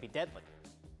 can be deadly.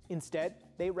 Instead,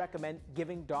 they recommend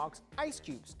giving dogs ice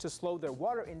cubes to slow their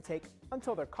water intake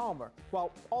until they're calmer,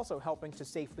 while also helping to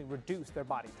safely reduce their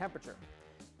body temperature.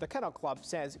 The Kennel Club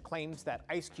says claims that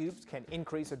ice cubes can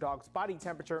increase a dog's body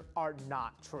temperature are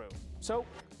not true. So,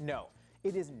 no,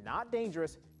 it is not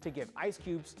dangerous to give ice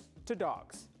cubes to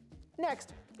dogs.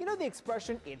 Next, you know the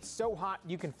expression, "it's so hot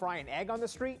you can fry an egg on the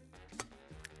street"?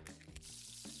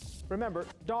 Remember,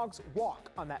 dogs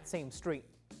walk on that same street,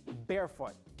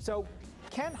 barefoot. So,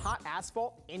 can hot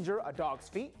asphalt injure a dog's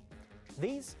feet?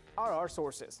 These are our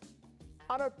sources.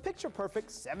 On a picture-perfect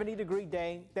 70-degree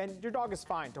day, then your dog is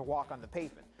fine to walk on the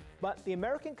pavement. But the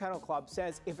American Kennel Club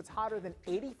says if it's hotter than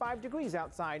 85 degrees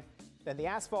outside, then the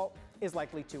asphalt is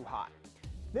likely too hot.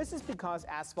 This is because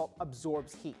asphalt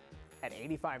absorbs heat. At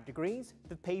 85 degrees,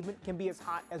 the pavement can be as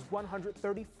hot as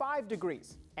 135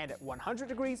 degrees. And at 100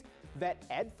 degrees, vet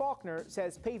Ed Faulkner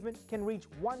says pavement can reach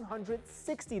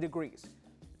 160 degrees.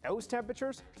 Those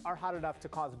temperatures are hot enough to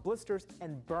cause blisters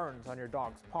and burns on your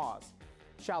dog's paws.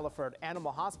 Shallowford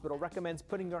Animal Hospital recommends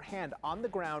putting your hand on the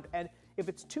ground, and if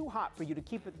it's too hot for you to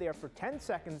keep it there for 10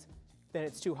 seconds, then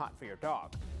it's too hot for your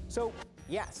dog. So,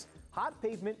 yes, hot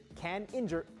pavement can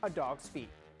injure a dog's feet.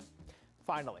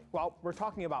 Finally, while we're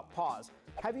talking about paws,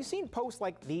 have you seen posts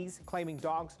like these claiming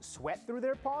dogs sweat through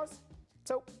their paws?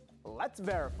 So, let's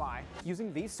verify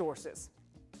using these sources.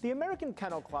 The American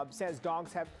Kennel Club says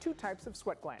dogs have 2 types of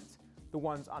sweat glands. The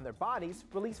ones on their bodies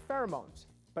release pheromones,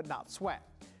 but not sweat.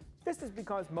 This is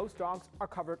because most dogs are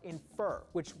covered in fur,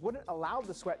 which wouldn't allow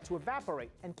the sweat to evaporate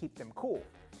and keep them cool.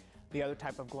 The other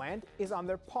type of gland is on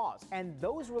their paws, and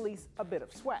those release a bit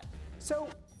of sweat. So,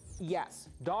 yes,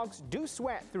 dogs do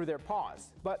sweat through their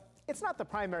paws, but it's not the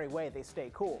primary way they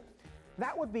stay cool.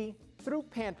 That would be through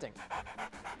panting,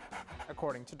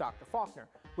 according to Dr. Faulkner,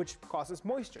 which causes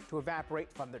moisture to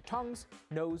evaporate from their tongues,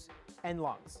 nose, and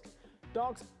lungs.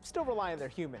 Dogs still rely on their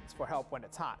humans for help when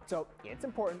it's hot, so it's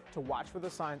important to watch for the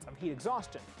signs of heat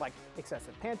exhaustion, like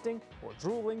excessive panting or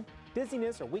drooling,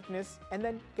 dizziness or weakness, and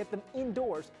then get them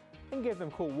indoors and give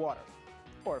them cool water,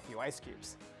 or a few ice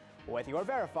cubes. With your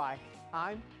Verify,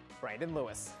 I'm Brandon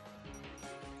Lewis.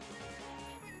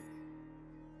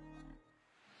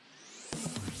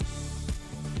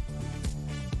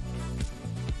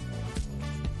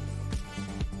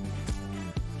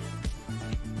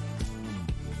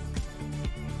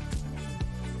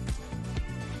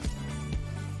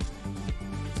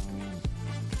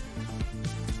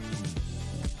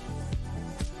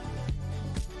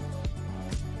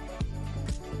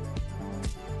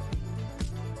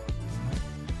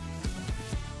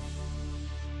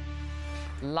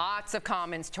 Lots of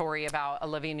comments, Tori, about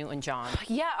Olivia Newton-John.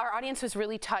 Yeah, our audience was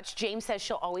really touched. James says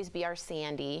she'll always be our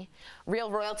Sandy.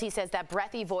 Real Royalty says that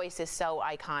breathy voice is so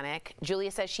iconic.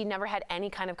 Julia says she never had any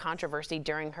kind of controversy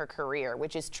during her career,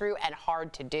 which is true and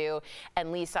hard to do.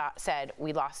 And Lisa said,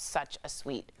 we lost such a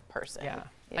sweet person. Yeah.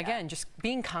 Again, just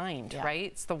being kind, right?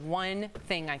 It's the one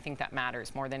thing I think that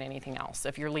matters more than anything else.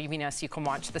 If you're leaving us, you can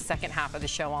watch the second half of the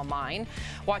show online.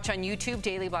 Watch on YouTube,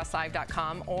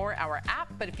 dailyblastlive.com, or our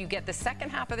app. But if you get the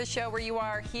second half of the show where you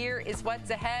are, here is what's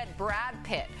ahead. Brad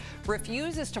Pitt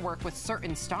refuses to work with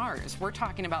certain stars. We're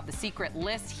talking about the secret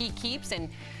list he keeps and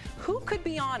who could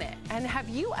be on it? And have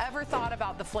you ever thought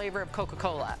about the flavor of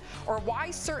Coca-Cola or why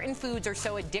certain foods are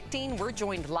so addicting? We're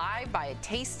joined live by a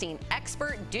tasting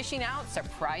expert dishing out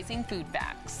surprising food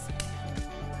facts.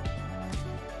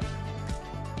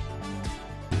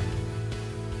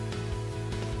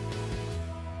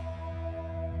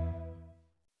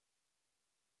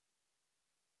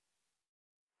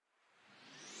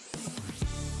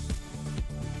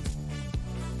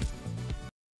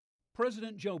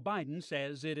 President Joe Biden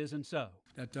says it isn't so.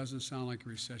 That doesn't sound like a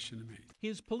recession to me.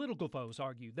 His political foes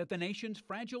argue that the nation's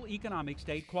fragile economic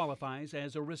state qualifies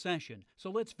as a recession. So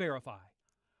let's verify.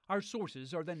 Our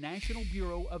sources are the National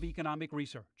Bureau of Economic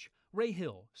Research, Ray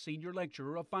Hill, Senior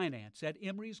Lecturer of Finance at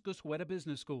Emory's Goizueta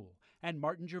Business School, and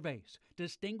Martin Gervais,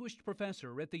 Distinguished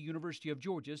Professor at the University of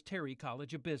Georgia's Terry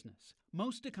College of Business.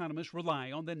 Most economists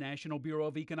rely on the National Bureau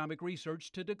of Economic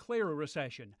Research to declare a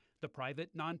recession. The private,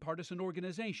 nonpartisan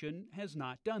organization has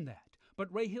not done that.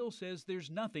 But Ray Hill says there's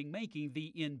nothing making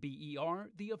the NBER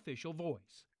the official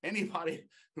voice. Anybody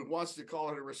who wants to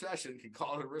call it a recession can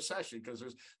call it a recession because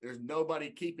there's nobody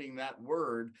keeping that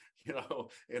word,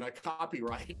 in a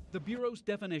copyright. The Bureau's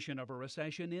definition of a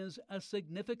recession is a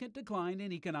significant decline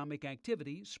in economic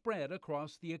activity spread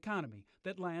across the economy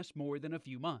that lasts more than a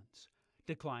few months.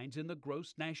 Declines in the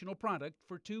gross national product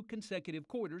for 2 consecutive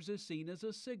quarters is seen as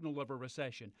a signal of a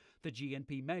recession. The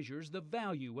GNP measures the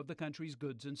value of the country's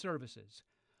goods and services.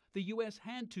 The U.S.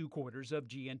 had 2 quarters of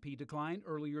GNP decline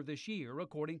earlier this year,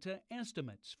 according to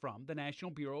estimates from the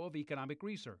National Bureau of Economic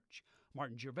Research.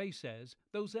 Martin Gervais says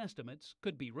those estimates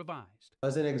could be revised.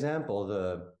 As an example,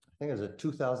 I think it was a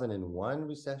 2001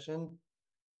 recession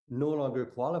no longer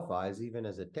qualifies even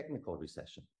as a technical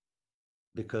recession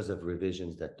because of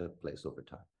revisions that took place over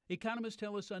time. Economists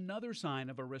tell us another sign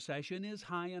of a recession is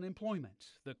high unemployment.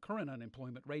 The current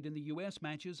unemployment rate in the U.S.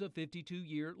 matches a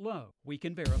 52-year low. We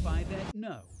can verify that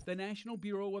no, the National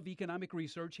Bureau of Economic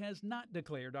Research has not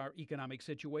declared our economic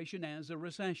situation as a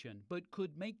recession, but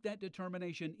could make that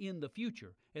determination in the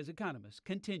future as economists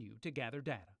continue to gather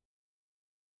data.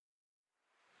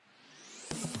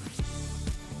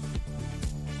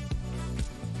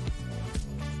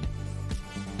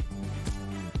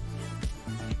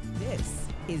 This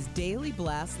is Daily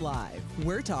Blast Live.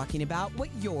 We're talking about what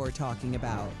you're talking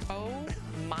about. Oh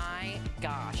my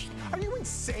gosh. Are you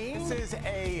insane? This is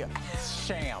a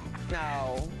sham.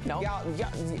 No.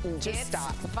 Y'all just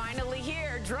stop. Finally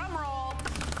here. Drum roll.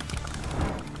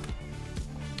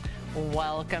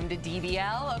 Welcome to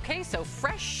DBL. Okay, so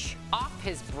fresh off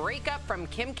his breakup from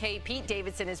Kim K, Pete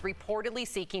Davidson is reportedly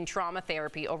seeking trauma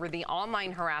therapy over the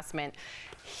online harassment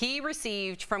he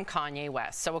received from Kanye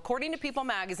West. So according to People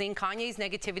magazine, Kanye's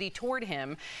negativity toward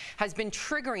him has been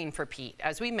triggering for Pete.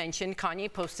 As we mentioned,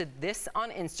 Kanye posted this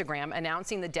on Instagram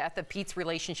announcing the death of Pete's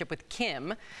relationship with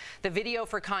Kim. The video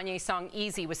for Kanye's song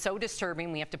Easy was so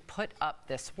disturbing we have to put up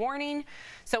this warning.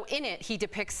 So in it, he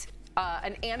depicts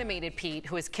an animated Pete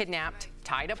who is kidnapped,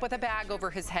 tied up with a bag over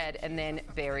his head, and then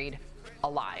buried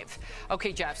alive.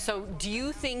 Okay, Jeff, so do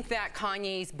you think that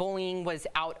Kanye's bullying was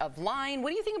out of line? What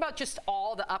do you think about just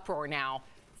all the uproar now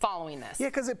following this? Yeah,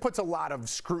 because it puts a lot of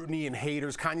scrutiny and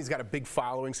haters. Kanye's got a big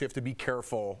following, so you have to be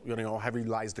careful, heavy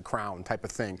lies the crown type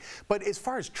of thing. But as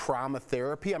far as trauma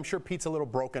therapy, I'm sure Pete's a little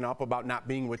broken up about not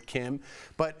being with Kim.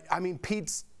 But, I mean,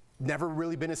 Pete's never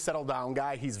really been a settled down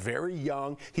guy. He's very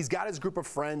young. He's got his group of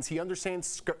friends. He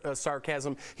understands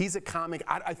sarcasm. He's a comic.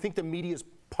 I think the media is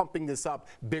pumping this up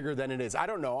bigger than it is. I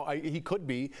don't know. He could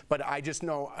be, but I just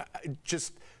know,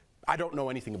 I don't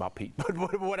know anything about Pete.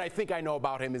 But what I think I know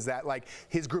about him is that, like,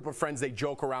 his group of friends, they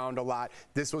joke around a lot.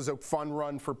 This was a fun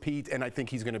run for Pete, and I think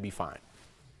he's going to be fine.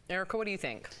 Erica, what do you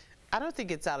think? I don't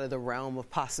think it's out of the realm of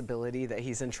possibility that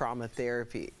he's in trauma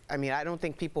therapy. I mean, I don't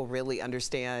think people really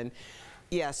understand.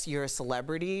 Yes, you're a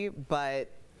celebrity, but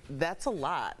that's a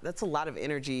lot. That's a lot of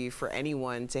energy for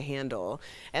anyone to handle.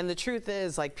 And the truth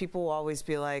is, like, people will always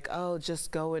be like, oh,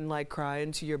 just go and, like, cry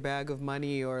into your bag of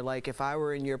money, or, like, if I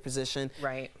were in your position.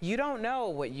 Right. You don't know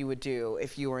what you would do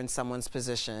if you were in someone's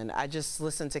position. I just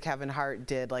listened to Kevin Hart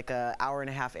did, like, a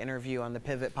hour-and-a-half interview on the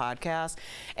Pivot podcast,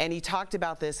 and he talked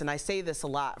about this, and I say this a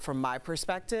lot from my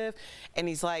perspective, and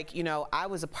he's like, I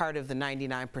was a part of the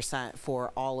 99%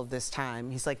 for all of this time.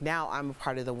 He's like, now I'm a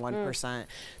part of the 1%.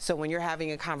 So when you're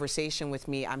having a conversation with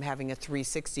me, I'm having a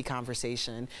 360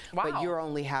 conversation, but you're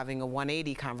only having a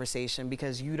 180 conversation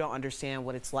because you don't understand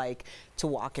what it's like to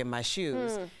walk in my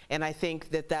shoes. And I think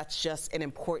that that's just an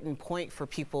important point for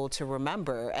people to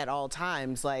remember at all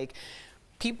times. Like,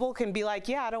 people can be like,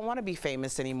 yeah, I don't want to be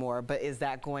famous anymore, but is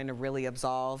that going to really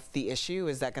absolve the issue?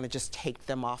 Is that going to just take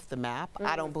them off the map?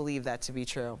 I don't believe that to be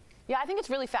true. Yeah, I think it's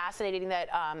really fascinating that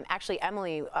actually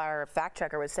Emily, our fact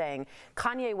checker, was saying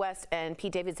Kanye West and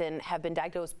Pete Davidson have been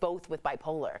diagnosed both with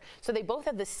bipolar. So they both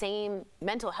have the same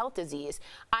mental health disease.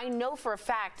 I know for a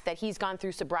fact that he's gone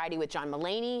through sobriety with John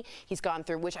Mulaney. He's gone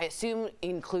through, which I assume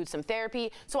includes some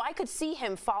therapy. So I could see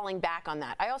him falling back on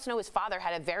that. I also know his father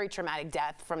had a very traumatic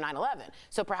death from 9/11.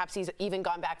 So perhaps he's even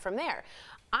gone back from there.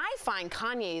 I find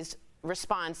Kanye's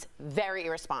response very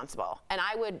irresponsible. And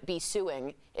I would be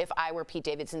suing if I were Pete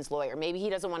Davidson's lawyer. Maybe he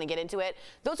doesn't want to get into it.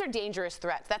 Those are dangerous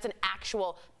threats. That's an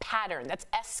actual pattern. That's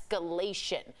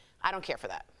escalation. I don't care for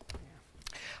that.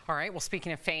 All right, well,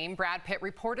 speaking of fame, Brad Pitt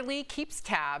reportedly keeps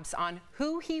tabs on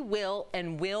who he will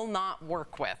and will not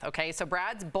work with, okay? So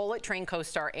Brad's Bullet Train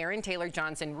co-star Aaron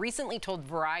Taylor-Johnson recently told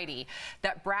Variety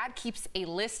that Brad keeps a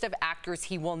list of actors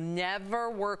he will never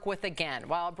work with again.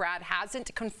 While Brad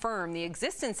hasn't confirmed the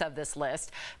existence of this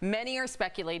list, many are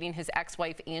speculating his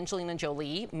ex-wife Angelina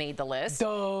Jolie made the list.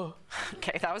 Duh.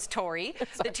 Okay, that was Tori.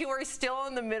 The two are still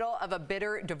in the middle of a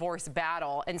bitter divorce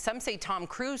battle, and some say Tom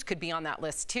Cruise could be on that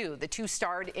list too. The two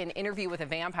starred in Interview with a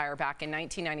Vampire back in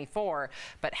 1994,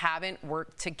 but haven't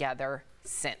worked together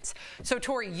since. So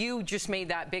Tori, you just made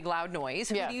that big loud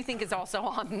noise. Yeah. Who do you think is also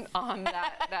on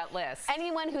that list?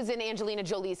 Anyone who's in Angelina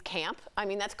Jolie's camp. I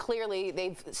mean, that's clearly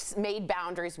they've made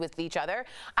boundaries with each other.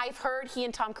 I've heard he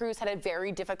and Tom Cruise had a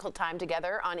very difficult time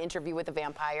together on Interview with a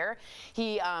Vampire.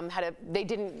 They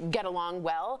didn't get along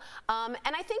well. And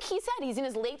I think he said he's in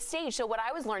his late stage. So what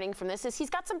I was learning from this is he's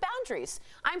got some boundaries.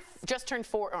 I'm just turned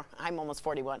I'm almost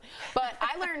 41. But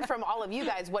I learned from all of you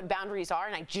guys what boundaries are,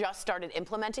 and I just started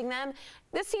implementing them.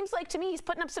 This seems like to me he's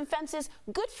putting up some fences.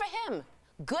 Good for him.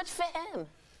 Good for him.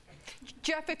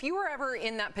 Jeff, if you were ever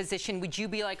in that position, would you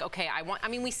be like, okay, I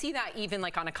mean, we see that even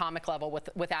like on a comic level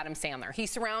with Adam Sandler. He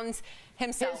surrounds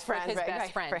himself with his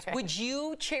best friends. Right. Would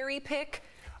you cherry pick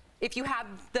if you have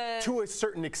the... To a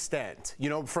certain extent. You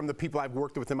know, from the people I've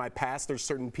worked with in my past, there's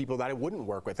certain people that I wouldn't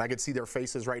work with. I could see their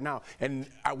faces right now. And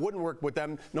I wouldn't work with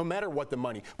them no matter what the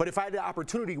money. But if I had the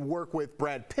opportunity to work with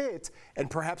Brad Pitt and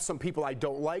perhaps some people I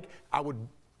don't like, I would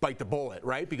bite the bullet,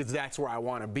 right? Because that's where I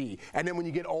want to be. And then when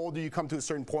you get older, you come to a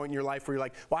certain point in your life where you're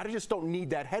like, well, I just don't need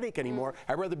that headache anymore.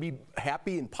 I'd rather be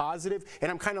happy and positive.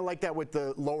 And I'm kind of like that with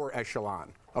the lower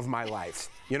echelon of my life.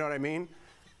 You know what I mean?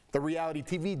 The reality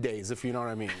TV days, if you know what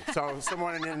I mean. So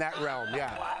someone in that realm,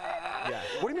 yeah. Yeah.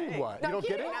 What do you mean what? No, you don't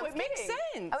get it? No, it makes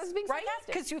sense. I was being right? sarcastic.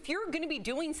 Because if you're going to be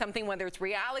doing something, whether it's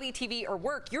reality TV or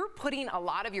work, you're putting a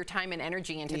lot of your time and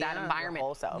energy into that environment.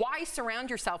 Why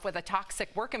surround yourself with a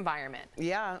toxic work environment?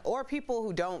 Yeah, or people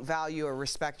who don't value or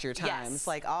respect your time. Yes. It's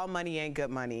like all money ain't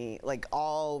good money. Like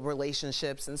all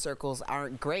relationships and circles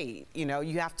aren't great. You know,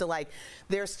 you have to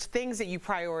there's things that you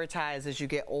prioritize as you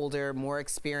get older, more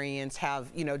experience, have,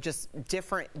 you know, just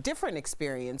different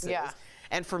experiences. Yeah.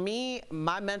 And for me,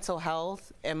 my mental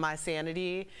health and my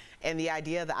sanity and the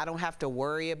idea that I don't have to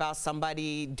worry about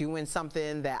somebody doing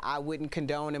something that I wouldn't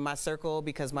condone in my circle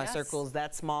because my circle's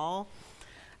that small,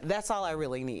 that's all I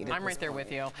really need. I'm right there with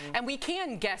you. And we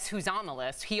can guess who's on the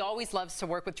list. He always loves to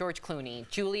work with George Clooney,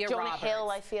 Julia Roberts. Jonah Hill,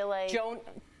 I feel like.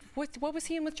 What was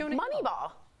he in with Jonah Hill?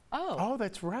 Moneyball. Oh,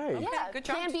 that's right. Yeah, good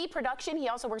job. Plan B production. He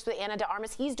also works with Anna de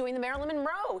Armas. He's doing the Marilyn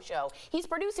Monroe show. He's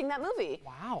producing that movie.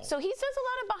 Wow. So he does a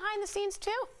lot of behind the scenes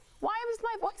too. Why was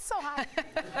my voice so high?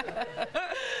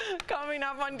 Coming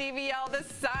up on DBL, the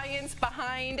science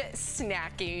behind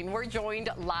snacking. We're joined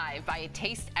live by a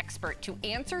taste expert to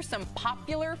answer some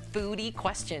popular foodie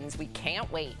questions. We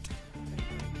can't wait.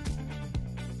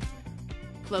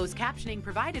 Closed captioning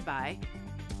provided by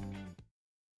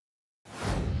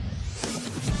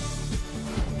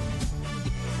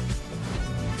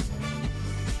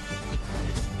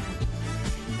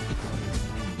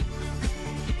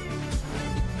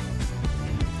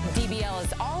DBL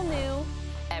is all new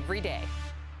every day.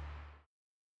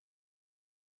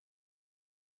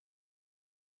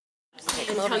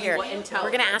 Come over here. We're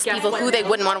going to ask people who they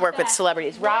wouldn't want to work with,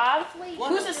 celebrities. Rob,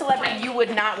 who's a celebrity you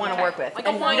would not want to work with?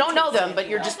 And you don't know them, but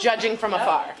you're just judging from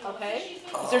afar. Okay.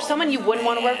 Is there someone you wouldn't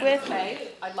want to work with?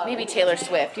 Maybe Taylor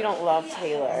Swift. You don't love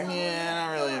Taylor. Yeah,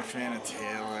 not really a fan of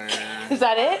Taylor. Is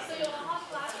that it?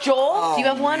 Joel, do you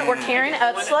have one? Or Karen,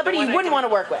 a celebrity you wouldn't want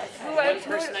to work with? One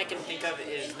person I can think of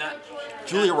is not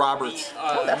Julia Roberts.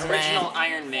 That's original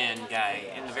Iron Man guy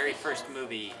in the very first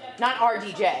movie. Not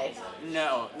RDJ.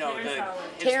 No,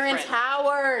 Terrence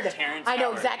Howard. Terrence I know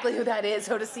Howard. exactly who that is.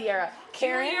 So does Sierra.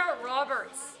 Karen. Julia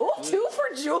Roberts. Oh, 2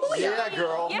 for Julia. Yeah,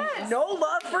 girl. Yes. No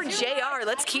love for JR.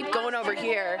 Let's keep going over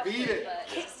here. Beat it.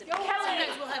 Kelly,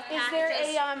 is there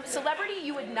a celebrity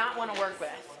you would not want to work with?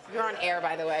 You're on air,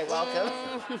 by the way.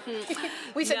 Welcome.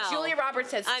 We said No. Julia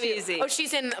Roberts has I'm 2. easy. Oh,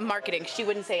 she's in marketing. She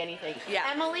wouldn't say anything. Yeah.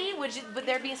 Emily, would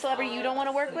there be a celebrity you don't want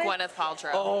to work with? Gwyneth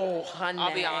Paltrow. Oh, honey.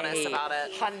 I'll be honest about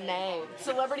it. Honey.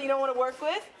 Celebrity you don't want to work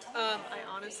with? I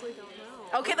honestly don't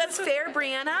know. Okay, that's fair,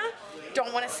 Brianna.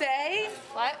 Don't want to say?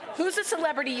 What? Who's a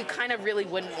celebrity you kind of really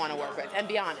wouldn't want to work with? And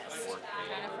be honest.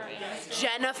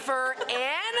 Jennifer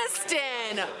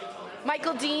Aniston.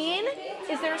 Michael Dean,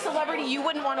 is there a celebrity you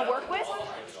wouldn't want to work with?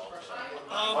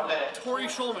 Tori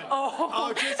Schulman.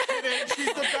 Oh, just kidding.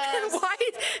 She's the best. Why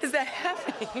is that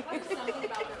happening?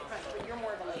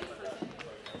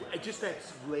 Just that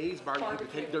Lay's barbecue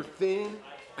potato, they're thin.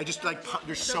 I just like,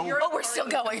 they're so. Oh, we're still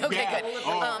going. Okay, Yeah. good.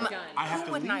 Oh, I have who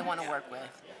to wouldn't I leave. want to work with?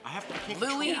 I have to.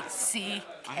 Louis C.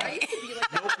 I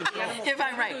If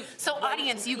I'm right. So,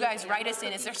 audience, you guys write us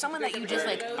in. Is there someone that you just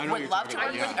like I know would you're love to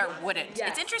talking work about, with or wouldn't?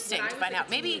 It's interesting to find out.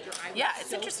 Maybe, yeah,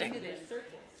 it's interesting.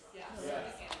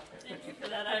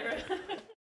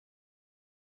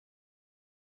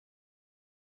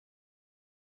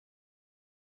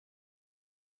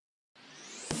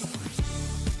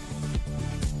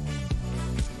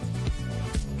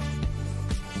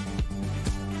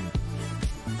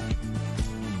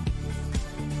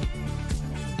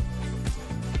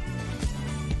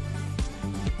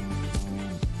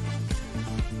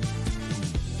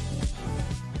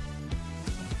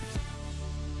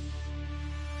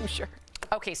 Sure.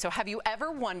 Okay, so have you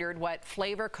ever wondered what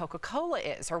flavor Coca-Cola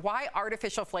is or why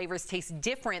artificial flavors taste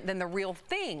different than the real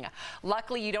thing?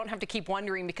 Luckily, you don't have to keep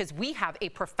wondering because we have a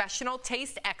professional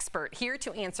taste expert here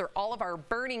to answer all of our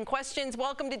burning questions.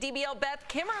 Welcome to DBL, Beth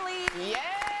Kimmerly.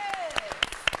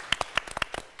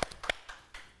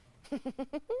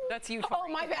 That's you. Oh,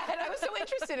 my bad. I was so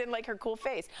interested in like her cool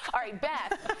face. All right,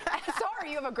 Beth,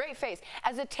 sorry, you have a great face.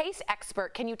 As a taste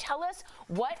expert, can you tell us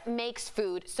what makes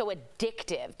food so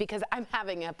addictive? Because I'm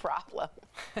having a problem.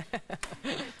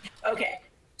 Okay,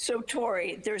 so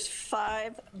Tori, there's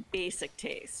 5 basic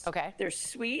tastes. Okay. There's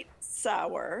sweet,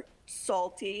 sour,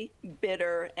 salty,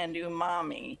 bitter, and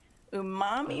umami.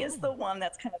 Umami is the one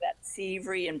that's kind of that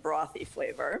savory and brothy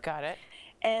flavor. Got it.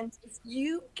 And if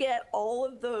you get all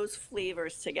of those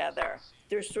flavors together,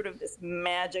 there's sort of this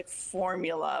magic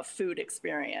formula food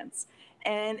experience.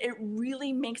 And it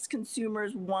really makes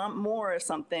consumers want more of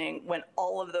something when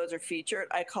all of those are featured.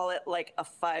 I call it like a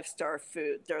 5-star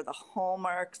food. They're the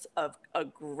hallmarks of a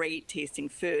great tasting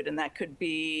food. And that could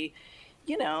be,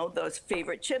 you know, those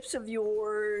favorite chips of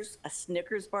yours. A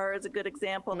Snickers bar is a good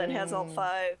example that has all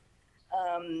 5.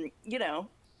 You know,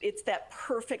 it's that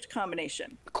perfect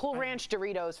combination. Cool Ranch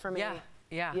Doritos for me.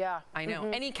 Yeah, I know.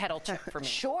 Any kettle chip for me.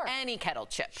 Sure. Any kettle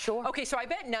chip. Sure. Okay, so I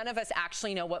bet none of us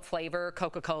actually know what flavor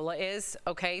Coca-Cola is.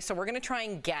 Okay, so we're gonna try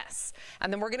and guess,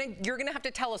 and then you're gonna have to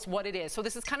tell us what it is. So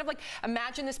this is kind of like,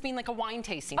 imagine this being like a wine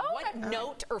tasting. Oh, what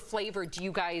note or flavor do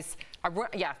you guys?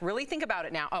 Really think about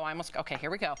it now. Oh, I almost. Okay, here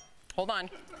we go. Hold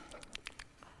on.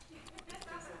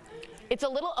 It's a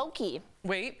little oaky.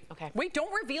 Wait. Okay. Wait,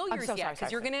 don't reveal yours so yet, sorry,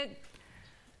 because you're gonna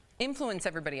influence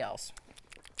everybody else.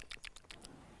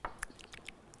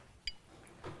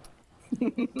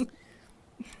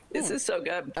 This is so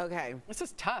good. Okay. This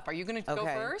is tough. Are you going to go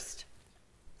first?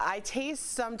 I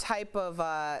taste some type of,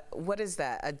 what is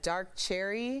that? A dark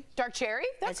cherry? Dark cherry?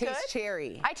 That's good. I taste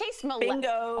cherry. I taste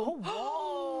Bingo.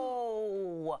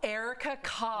 Oh, Erica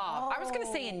Cobb. I was going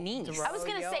to say anise. I was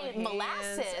going to say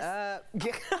molasses.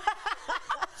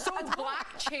 So it's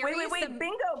black cherry. Wait.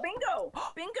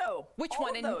 Bingo. Which all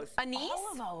one? Of those. Anise?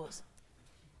 All of those.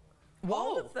 Whoa.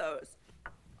 All of those.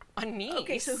 Anise.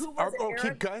 Okay, so who was it?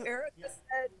 keep going.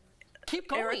 Keep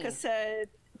going. Erica said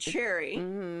cherry.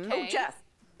 Oh, Jeff.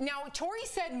 Now, Tori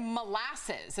said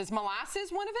molasses. Is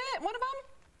molasses one of them?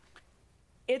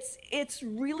 It's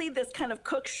really this kind of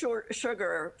cooked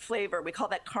sugar flavor. We call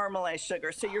that caramelized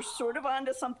sugar. So you're sort of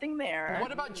onto something there.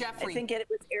 What about Jeffrey? I think it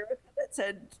was Erica that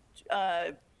said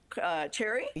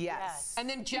cherry. Yes. And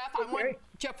then Jeff,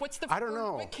 Jeff, what's the? I don't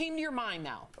know. What came to your mind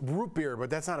now? Root beer, but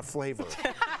that's not a flavor. Such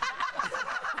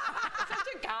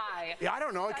a guy. Yeah, I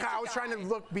don't know. I was trying to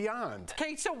look beyond.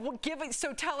 Okay, so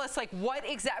so tell us like what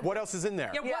exactly. What else is in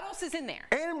there? Yeah, what else is in there?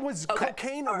 And was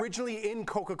cocaine originally in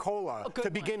Coca-Cola to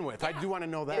begin with? I do want to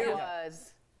know that.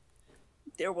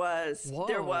 There was.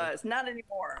 Not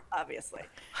anymore, obviously.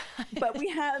 But we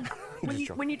had,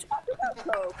 when you talk about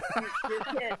Coke, you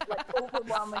get like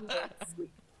overwhelmingly sweet.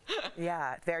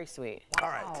 Yeah, very sweet. All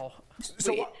right.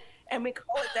 Sweet. And we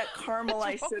call it that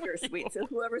caramelized sugar sweet. So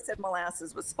whoever said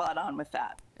molasses was spot on with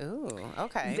that. Ooh,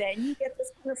 okay. Then you get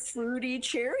this kind of fruity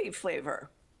cherry flavor.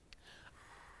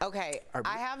 Okay,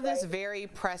 I have this very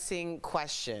pressing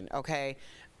question, okay?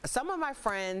 Some of my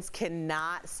friends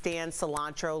cannot stand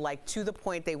cilantro, like to the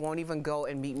point they won't even go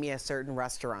and meet me at certain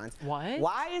restaurants. What?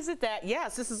 Why is it that,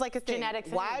 yes, this is like a thing. Genetic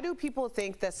thing. Why do people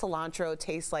think that cilantro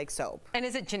tastes like soap? And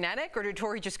is it genetic, or did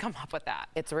Tori just come up with that?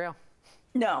 It's real.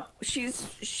 No, she's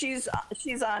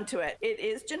onto it. It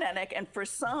is genetic, and for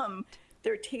some,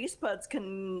 their taste buds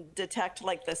can detect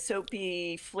like the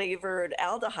soapy flavored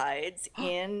aldehydes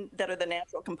that are the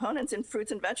natural components in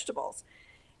fruits and vegetables.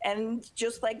 And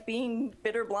just like being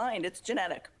bitter blind, it's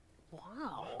genetic.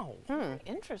 Wow.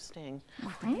 Interesting.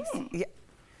 Crazy. Yeah.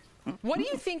 What do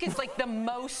you think is like the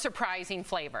most surprising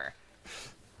flavor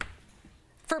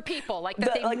for people, like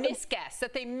that they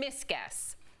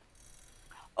misguess?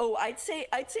 Oh, I'd say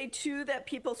two that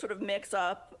people sort of mix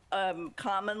up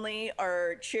commonly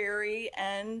are cherry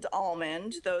and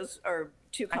almond. Those are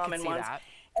two common ones. That.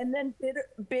 And then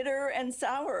bitter and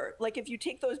sour. Like if you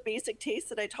take those basic tastes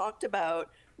that I talked about,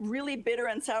 really bitter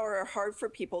and sour are hard for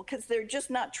people because they're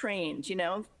just not trained, you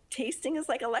know? Tasting is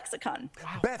like a lexicon.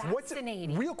 Wow, Beth,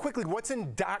 real quickly, what's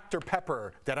in Dr.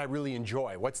 Pepper that I really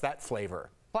enjoy? What's that flavor?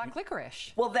 Black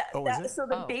licorice. Well, the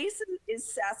base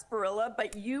is sarsaparilla,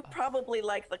 but you probably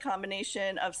like the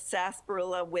combination of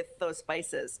sarsaparilla with those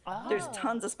spices. There's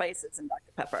tons of spices in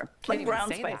Dr. Pepper, like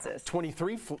brown spices.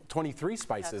 23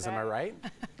 spices, am I right?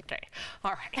 Okay,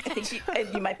 all right. I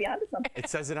think you might be onto something. It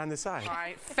says it on the side. All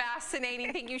right,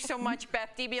 fascinating. Thank you so much, Beth.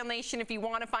 DBL Nation, if you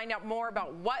want to find out more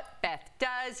about what Beth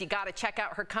does, you got to check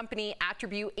out her company,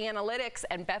 Attribute Analytics,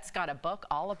 and Beth's got a book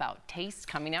all about taste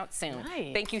coming out soon.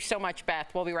 Nice. Thank you so much,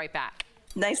 Beth. We'll be right back.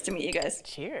 Nice to meet you guys.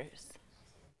 Cheers.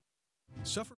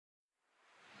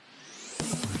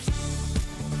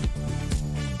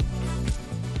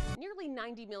 Nearly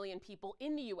 90 million people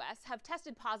in the U.S. have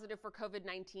tested positive for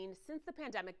COVID-19 since the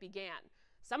pandemic began.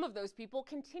 Some of those people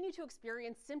continue to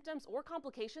experience symptoms or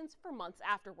complications for months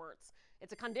afterwards.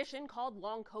 It's a condition called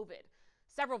long COVID.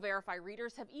 Several Verify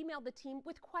readers have emailed the team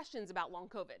with questions about long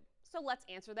COVID, so let's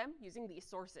answer them using these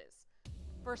sources.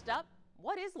 First up,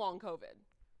 what is long COVID?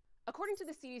 According to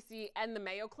the CDC and the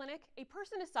Mayo Clinic, a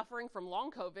person is suffering from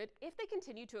long COVID if they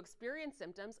continue to experience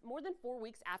symptoms more than 4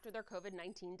 weeks after their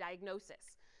COVID-19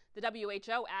 diagnosis. The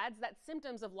WHO adds that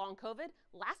symptoms of long COVID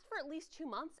last for at least 2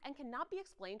 months and cannot be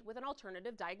explained with an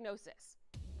alternative diagnosis.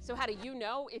 So how do you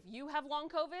know if you have long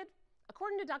COVID?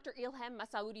 According to Dr. Ilham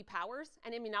Masaoudi Powers,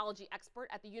 an immunology expert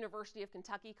at the University of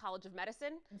Kentucky College of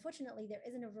Medicine, unfortunately, there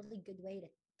isn't a really good way to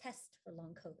test for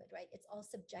long COVID, right? It's all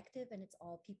subjective and it's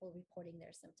all people reporting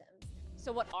their symptoms.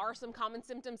 So what are some common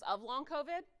symptoms of long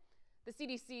COVID? The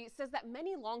CDC says that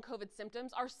many long COVID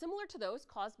symptoms are similar to those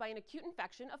caused by an acute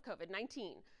infection of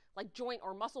COVID-19, like joint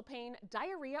or muscle pain,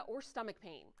 diarrhea, or stomach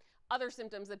pain. Other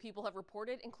symptoms that people have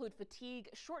reported include fatigue,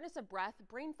 shortness of breath,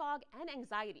 brain fog, and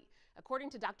anxiety, according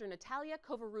to Dr. Natalia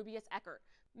Covarrubias-Eckert,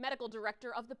 medical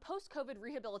director of the Post-COVID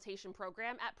Rehabilitation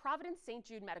Program at Providence St.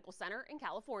 Jude Medical Center in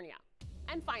California.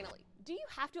 And finally, do you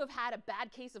have to have had a bad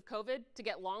case of COVID to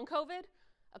get long COVID?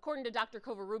 According to Dr.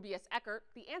 Covarrubias-Eckert,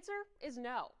 the answer is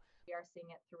no. We are seeing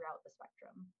it throughout the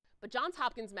spectrum. But Johns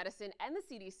Hopkins Medicine and the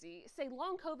CDC say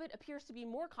long COVID appears to be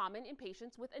more common in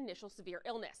patients with initial severe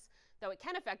illness, though it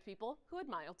can affect people who had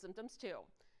mild symptoms too.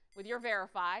 With your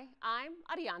Verify, I'm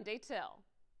Ariande Till.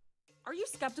 Are you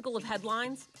skeptical of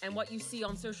headlines and what you see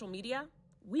on social media?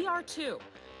 We are too.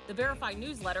 The Verify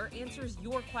newsletter answers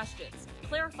your questions,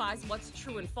 clarifies what's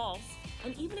true and false,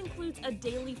 and even includes a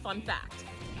daily fun fact.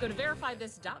 Go to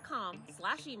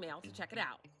verifythis.com/email to check it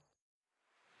out.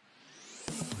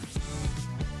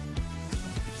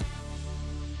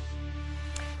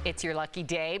 It's your lucky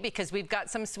day because we've got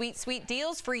some sweet, sweet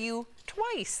deals for you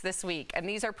twice this week, and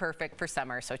these are perfect for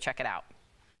summer, so check it out.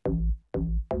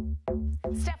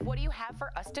 Steph, what do you have for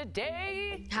us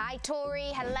today? Hi,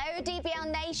 Tori. Hello, DBL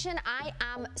Nation. I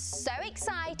am so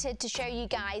excited to show you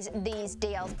guys these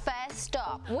deals. First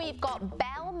up, we've got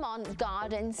Belmont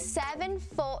Garden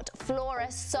 7-foot Flora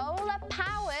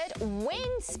solar-powered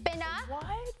wind spinner.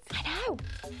 What? I know.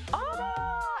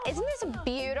 Oh, isn't this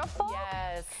beautiful?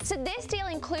 Yes. So this deal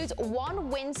includes one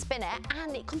wind spinner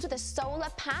and it comes with a solar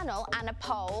panel and a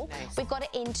pole. Nice. We've got it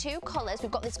in 2 colors.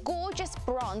 We've got this gorgeous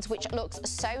bronze, which looks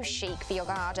so chic for your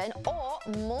garden, or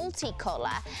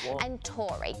multicolor. Whoa. And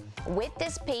Tori, with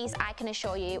this piece, I can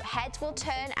assure you, heads will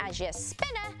turn as your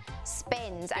spinner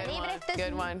spins. And even if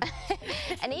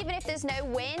there's no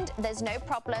wind, there's no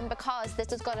problem because this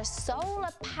has got a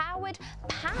solar-powered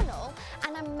panel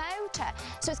and a motor.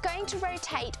 So it's going to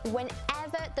rotate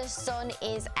whenever the sun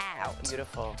is out.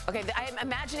 Beautiful. Okay, I'm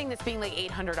imagining this being like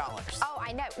 $800. Oh,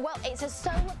 I know. Well, it's a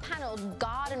solar panel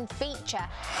garden feature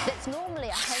that's normally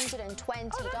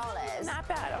 $120. Oh, not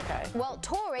bad, okay. Well,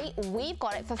 Tori, we've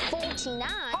got it for $49.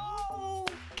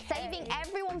 Okay. Saving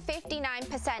everyone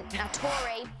 59%. Now,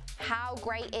 Tori, how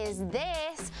great is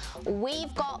this?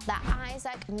 We've got the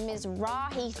Isaac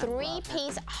Mizrahi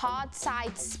 3-piece hard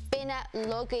side spinner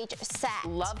luggage set.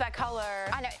 Love that color.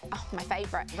 I know, oh, my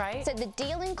favorite. Right? So the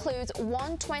deal includes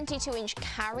one 22-inch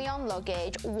carry-on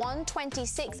luggage, one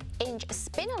 26-inch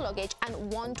spinner luggage,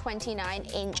 and one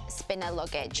 29-inch spinner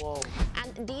luggage. Whoa.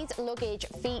 And these luggage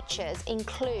features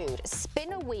include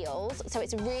spinner wheels, so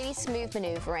it's really smooth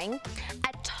maneuvering,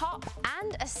 a top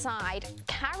and a side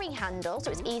carry handle,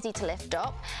 so it's easy to lift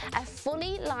up, a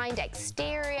fully lined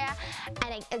exterior,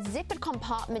 and a zippered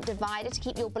compartment divider to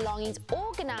keep your belongings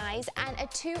organized, and a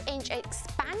 2-inch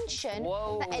expansion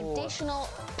for additional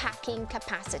packing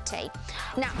capacity.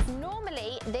 Now,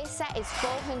 normally this set is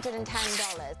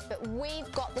 $410, but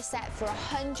we've got the set for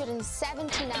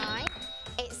 $179.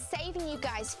 It's saving you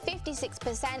guys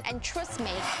 56%, and trust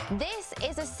me, this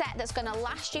is a set that's going to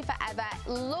last you forever,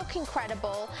 look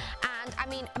incredible, and I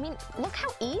mean, look how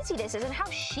easy this is and how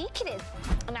chic it is.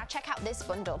 And now check out this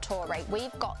bundle, Tori.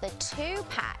 We've got the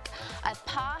 2-pack of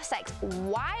Parsecs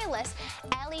wireless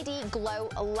LED glow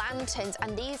lanterns,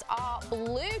 and these are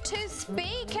Bluetooth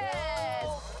speakers.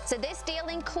 Whoa. So this deal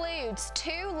includes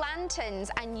 2 lanterns,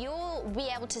 and you'll be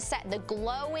able to set the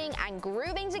glowing and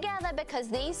grooving together because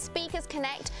these speakers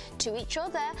connect to each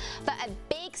other for a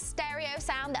big stereo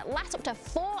sound that lasts up to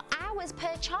 4 hours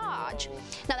per charge. Whoa.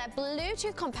 Now they're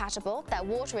Bluetooth compatible, they're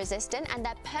water resistant, and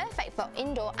they're perfect for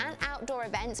indoor and outdoor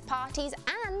events, parties,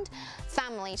 and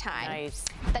family time. Nice.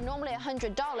 They're normally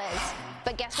 $100,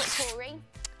 but guess what, Tori?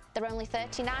 They're only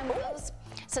 $39 with us.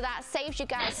 So that saves you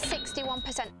guys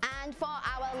 61%. And for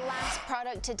our last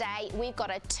product today, we've got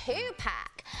a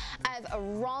 2-pack of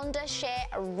Ronda Sheer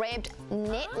ribbed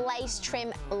knit lace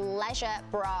trim leisure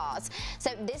bras.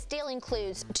 So this deal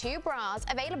includes 2 bras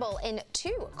available in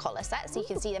 2 color sets. So you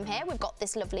can see them here. We've got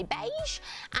this lovely beige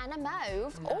and a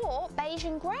mauve, or beige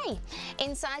and gray,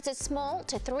 in sizes small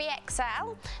to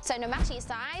 3XL. So no matter your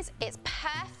size, it's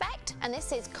perfect. And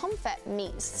this is comfort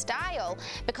meets style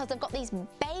because they've got these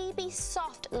baby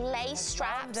soft lace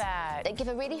straps that give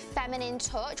a really feminine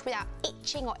touch without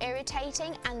itching or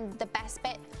irritating. And the best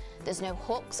bit, there's no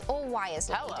hooks or wires,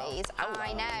 ladies.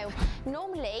 I know.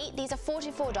 Normally, these are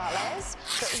 $44,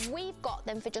 but we've got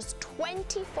them for just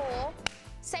 $24,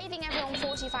 saving everyone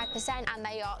 45%, and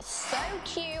they are so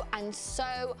cute and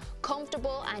so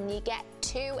comfortable, and you get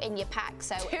 2 in your pack,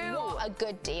 so what a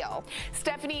good deal.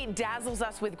 Stephanie dazzles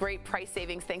us with great price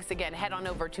savings. Thanks again. Head on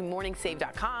over to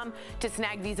morningsave.com to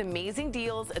snag these amazing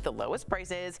deals at the lowest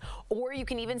prices, or you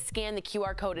can even scan the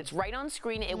QR code. It's right on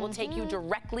screen. It will take you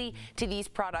directly to these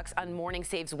products on Morning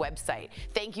Save's website.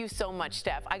 Thank you so much,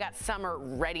 Steph. I got summer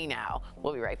ready now.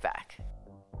 We'll be right back.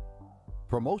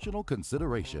 Promotional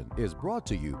consideration is brought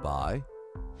to you by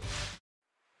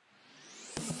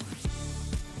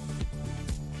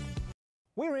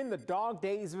We're in the dog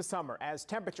days of summer as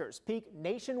temperatures peak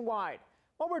nationwide.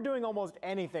 While we're doing almost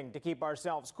anything to keep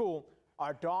ourselves cool,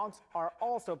 our dogs are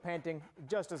also panting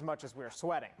just as much as we're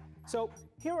sweating. So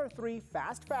here are 3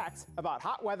 fast facts about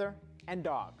hot weather and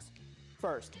dogs.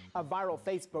 First, a viral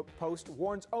Facebook post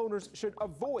warns owners should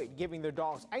avoid giving their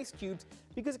dogs ice cubes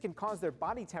because it can cause their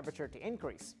body temperature to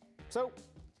increase. So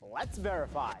let's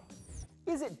verify.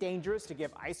 Is it dangerous to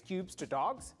give ice cubes to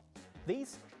dogs?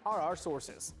 These are our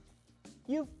sources.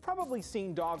 You've probably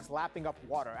seen dogs lapping up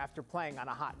water after playing on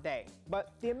a hot day,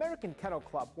 but the American Kennel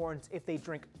Club warns if they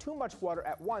drink too much water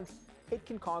at once, it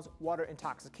can cause water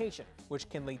intoxication, which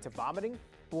can lead to vomiting,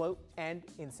 bloat, and,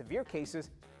 in severe cases,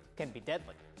 can be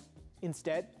deadly.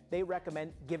 Instead, they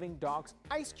recommend giving dogs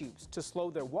ice cubes to slow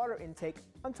their water intake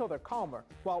until they're calmer,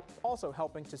 while also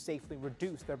helping to safely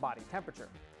reduce their body temperature.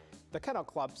 The Kennel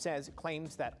Club says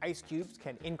claims that ice cubes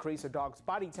can increase a dog's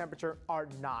body temperature are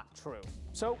not true.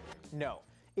 So, no,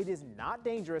 it is not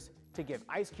dangerous to give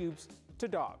ice cubes to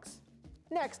dogs.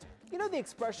 Next, you know the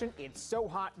expression, "it's so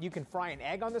hot you can fry an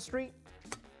egg on the street"?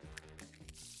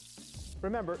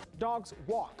 Remember, dogs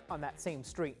walk on that same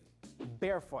street,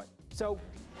 barefoot. So,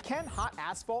 can hot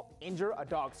asphalt injure a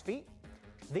dog's feet?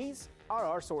 These are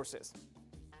our sources.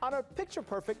 On a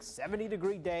picture-perfect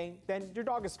 70-degree day, then your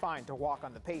dog is fine to walk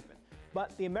on the pavement.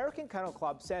 But the American Kennel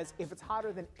Club says if it's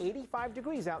hotter than 85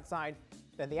 degrees outside,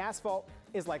 then the asphalt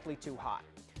is likely too hot.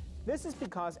 This is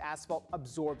because asphalt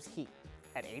absorbs heat.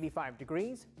 At 85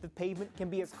 degrees, the pavement can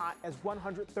be as hot as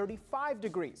 135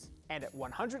 degrees. And at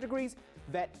 100 degrees,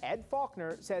 vet Ed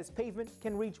Faulkner says pavement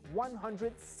can reach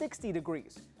 160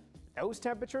 degrees. Those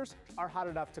temperatures are hot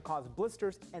enough to cause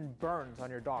blisters and burns on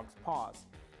your dog's paws.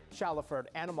 Shallowford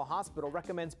Animal Hospital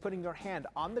recommends putting your hand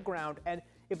on the ground, and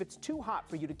if it's too hot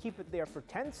for you to keep it there for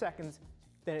 10 seconds,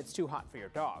 then it's too hot for your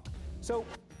dog. So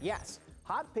yes,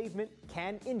 hot pavement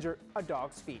can injure a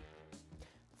dog's feet.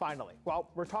 Finally, while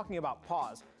we're talking about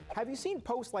paws, have you seen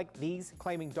posts like these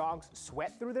claiming dogs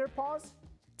sweat through their paws?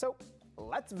 So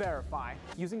let's verify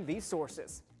using these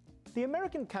sources. The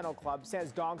American Kennel Club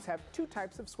says dogs have 2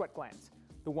 types of sweat glands.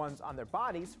 The ones on their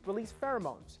bodies release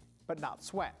pheromones, but not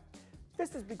sweat.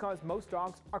 This is because most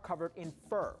dogs are covered in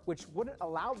fur, which wouldn't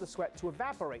allow the sweat to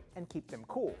evaporate and keep them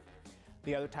cool.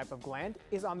 The other type of gland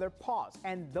is on their paws,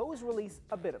 and those release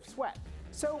a bit of sweat.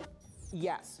 So,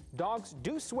 yes, dogs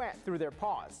do sweat through their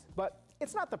paws, but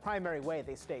it's not the primary way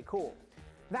they stay cool.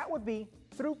 That would be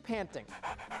through panting,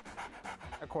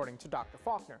 according to Dr.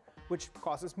 Faulkner, which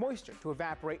causes moisture to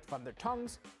evaporate from their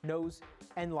tongues, nose,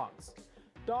 and lungs.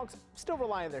 Dogs still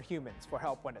rely on their humans for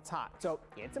help when it's hot, so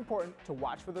it's important to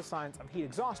watch for the signs of heat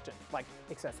exhaustion, like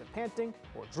excessive panting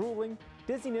or drooling,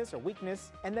 dizziness or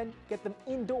weakness, and then get them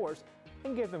indoors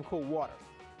and give them cool water,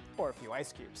 or a few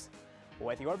ice cubes.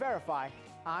 With your Verify,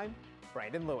 I'm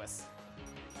Brandon Lewis.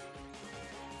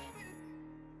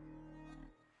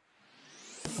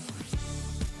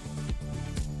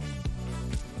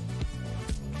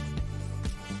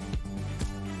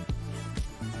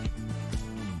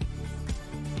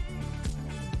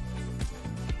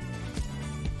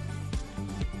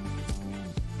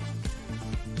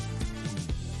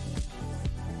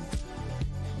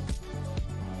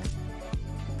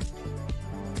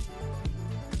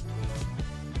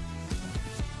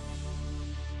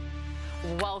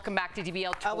 Welcome back to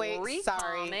DBL. Oh wait,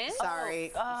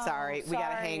 sorry. We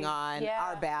gotta hang on. Yeah.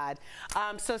 Our bad.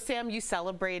 So Sam, you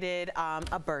celebrated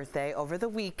a birthday over the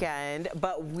weekend,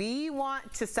 but we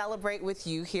want to celebrate with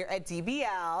you here at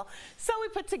DBL. So we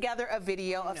put together a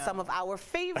video of some of our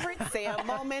favorite Sam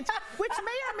moments, which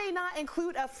may or may not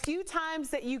include a few times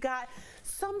that you got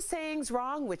some sayings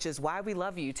wrong, which is why we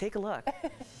love you. Take a look.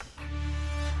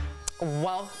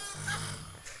 Well.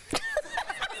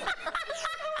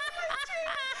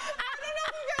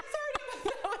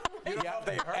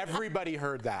 Everybody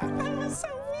heard that. That was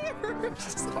so weird.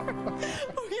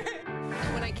 Okay.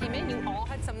 When I came in, you all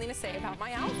had something to say about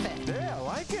my outfit. Yeah, I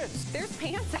like it. There's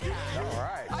pants in it. All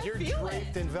right. You're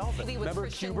draped in velvet. Remember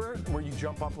Q-Bert, where you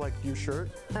jump up like your shirt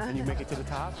and you make it to the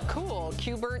top? Cool.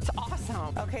 Q-Bert's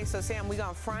awesome. Okay, so Sam, we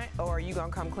gonna front or are you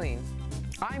gonna come clean?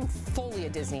 I'm fully a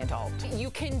Disney adult.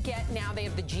 You can get, now they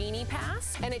have the Genie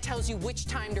Pass, and it tells you which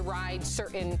time to ride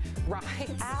certain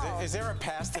rides. Is there a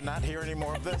pass to not hear any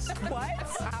more of this? What?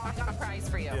 I got a prize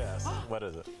for you. Yes. What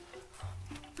is it?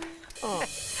 Oh,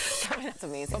 that's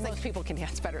amazing. Well, most people can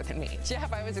dance better than me.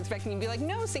 Jeff, I was expecting you to be like,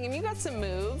 no, Sam, you got some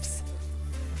moves.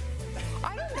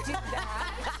 I don't do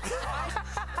that.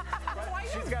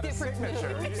 She's got a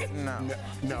signature.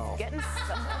 No. Getting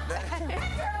some of that.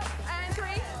 And 3,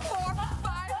 4, 5,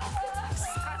 6.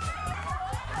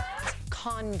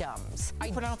 Condoms.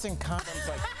 I'm pronouncing condoms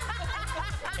like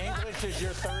English is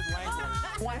your third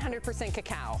language. 100%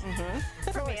 cacao.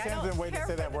 I feel like Sam's been waiting to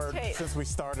say that word since we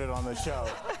started on the show.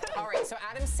 All right, so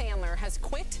Adam Sandler has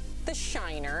quit The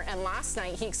Shiner, and last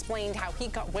night he explained how he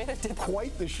got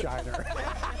quite the Shiner.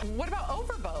 What about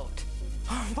Overboard?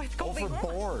 With Goldie Hawn?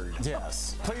 Overboard.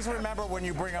 Yes. Please remember when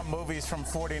you bring up movies from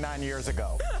 49 years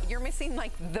ago. You're missing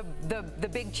like the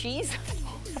big cheese.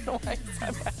 I don't know why I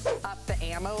said that. Up the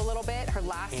ammo a little bit. Her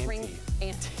last ring.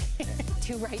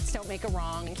 Two rights don't make a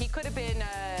wrong. He could have been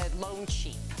loan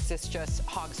cheap. This just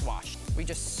hogs washed. We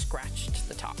just scratched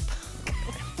the top.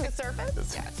 The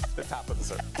surface? Yes. The top of the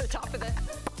surface. The top of the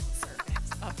surface.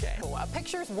 Okay. Well, a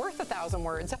picture's worth 1,000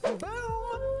 words. Boom.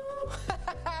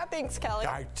 Thanks, Kelly.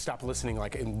 I stopped listening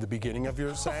like in the beginning of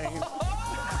your saying.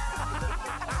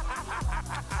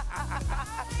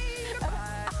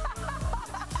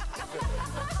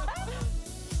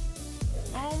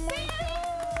 Oh my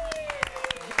God.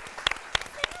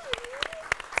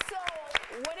 So,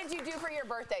 what did you do for your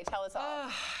birthday? Tell us all.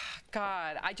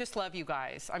 God, I just love you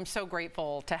guys. I'm so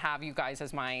grateful to have you guys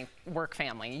as my work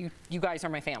family. You guys are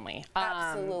my family.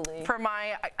 Absolutely.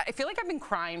 I feel like I've been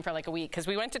crying for like a week because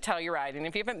we went to Telluride, and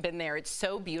if you haven't been there, it's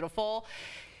so beautiful.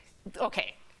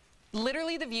 Okay.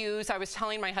 Literally the views, I was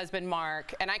telling my husband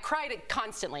Mark, and I cried it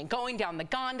constantly, going down the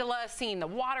gondola, seeing the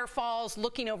waterfalls,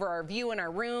 looking over our view in our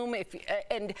room.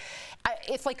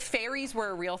 If like fairies were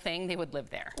a real thing, they would live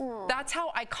there. Aww. That's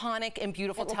how iconic and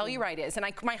beautiful Telluride is. And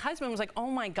my husband was like, oh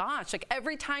my gosh, like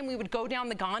every time we would go down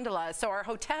the gondola, so our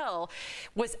hotel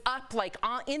was up like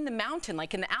in the mountain,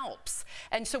 like in the Alps.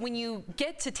 And so when you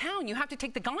get to town, you have to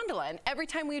take the gondola. And every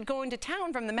time we would go into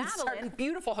town from the Madeline,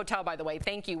 beautiful hotel, by the way,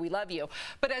 thank you, we love you.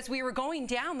 But as we were going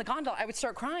down the gondola, I would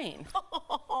start crying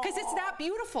because it's that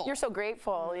beautiful. You're so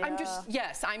grateful. Yeah.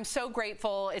 Yes, I'm so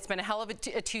grateful. It's been a hell of a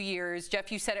 2 years.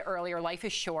 Jeff, you said it earlier, life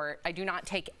is short. I do not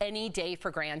take any day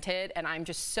for granted, and I'm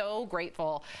just so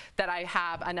grateful that I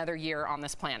have another year on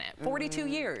this planet. 42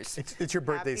 years. It's your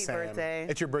birthday, Happy Sam. birthday.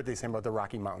 It's your birthday, Sam, but the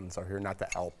Rocky Mountains are here, not the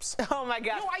Alps. Oh my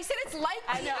God. No, I said it's like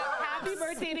I know. Happy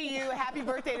birthday to you. Happy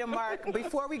birthday to Mark.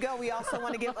 Before we go, we also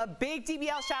want to give a big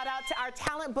DBL shout out to our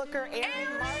talent booker,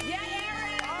 Aaron Martin. Yeah,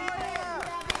 Aaron.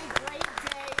 Have a great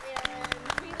day, Aaron.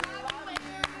 We love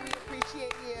you. We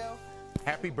appreciate you.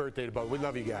 Happy birthday to both. We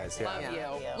love you guys. Yeah. Love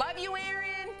you. Love you, Aaron.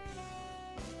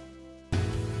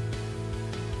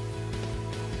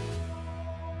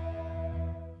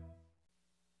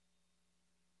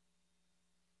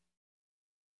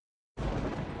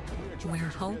 Where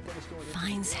hope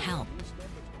finds help.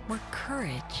 Where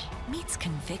courage meets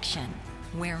conviction.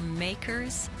 Where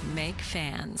makers make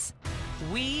fans.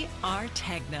 We are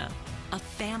Tegna, a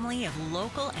family of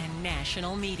local and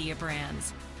national media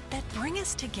brands that bring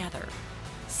us together,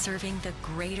 serving the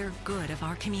greater good of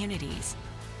our communities.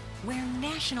 Where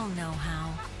national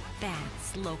know-how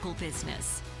backs local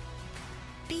business.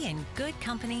 Be in good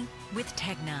company with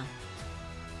Tegna.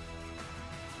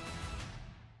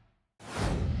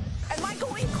 Am I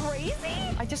going crazy?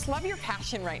 I just love your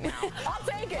passion right now. I'll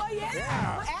take it. Oh,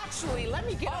 yeah. Well, actually, let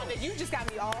me get on it. You just got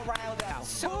me all riled up.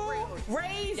 So Who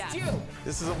raised you?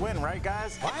 This is a win, right,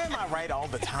 guys? Why am I right all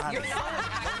the time? You're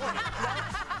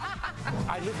not.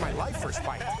 I live my life for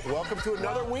Spike. Welcome to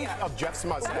another week of Jeff's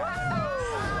Mustache.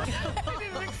 I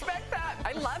didn't expect that.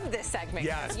 I love this segment.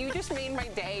 Yes. You just made my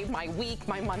day, my week,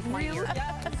 my month, my year.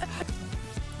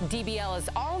 DBL is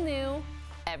all new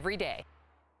every day.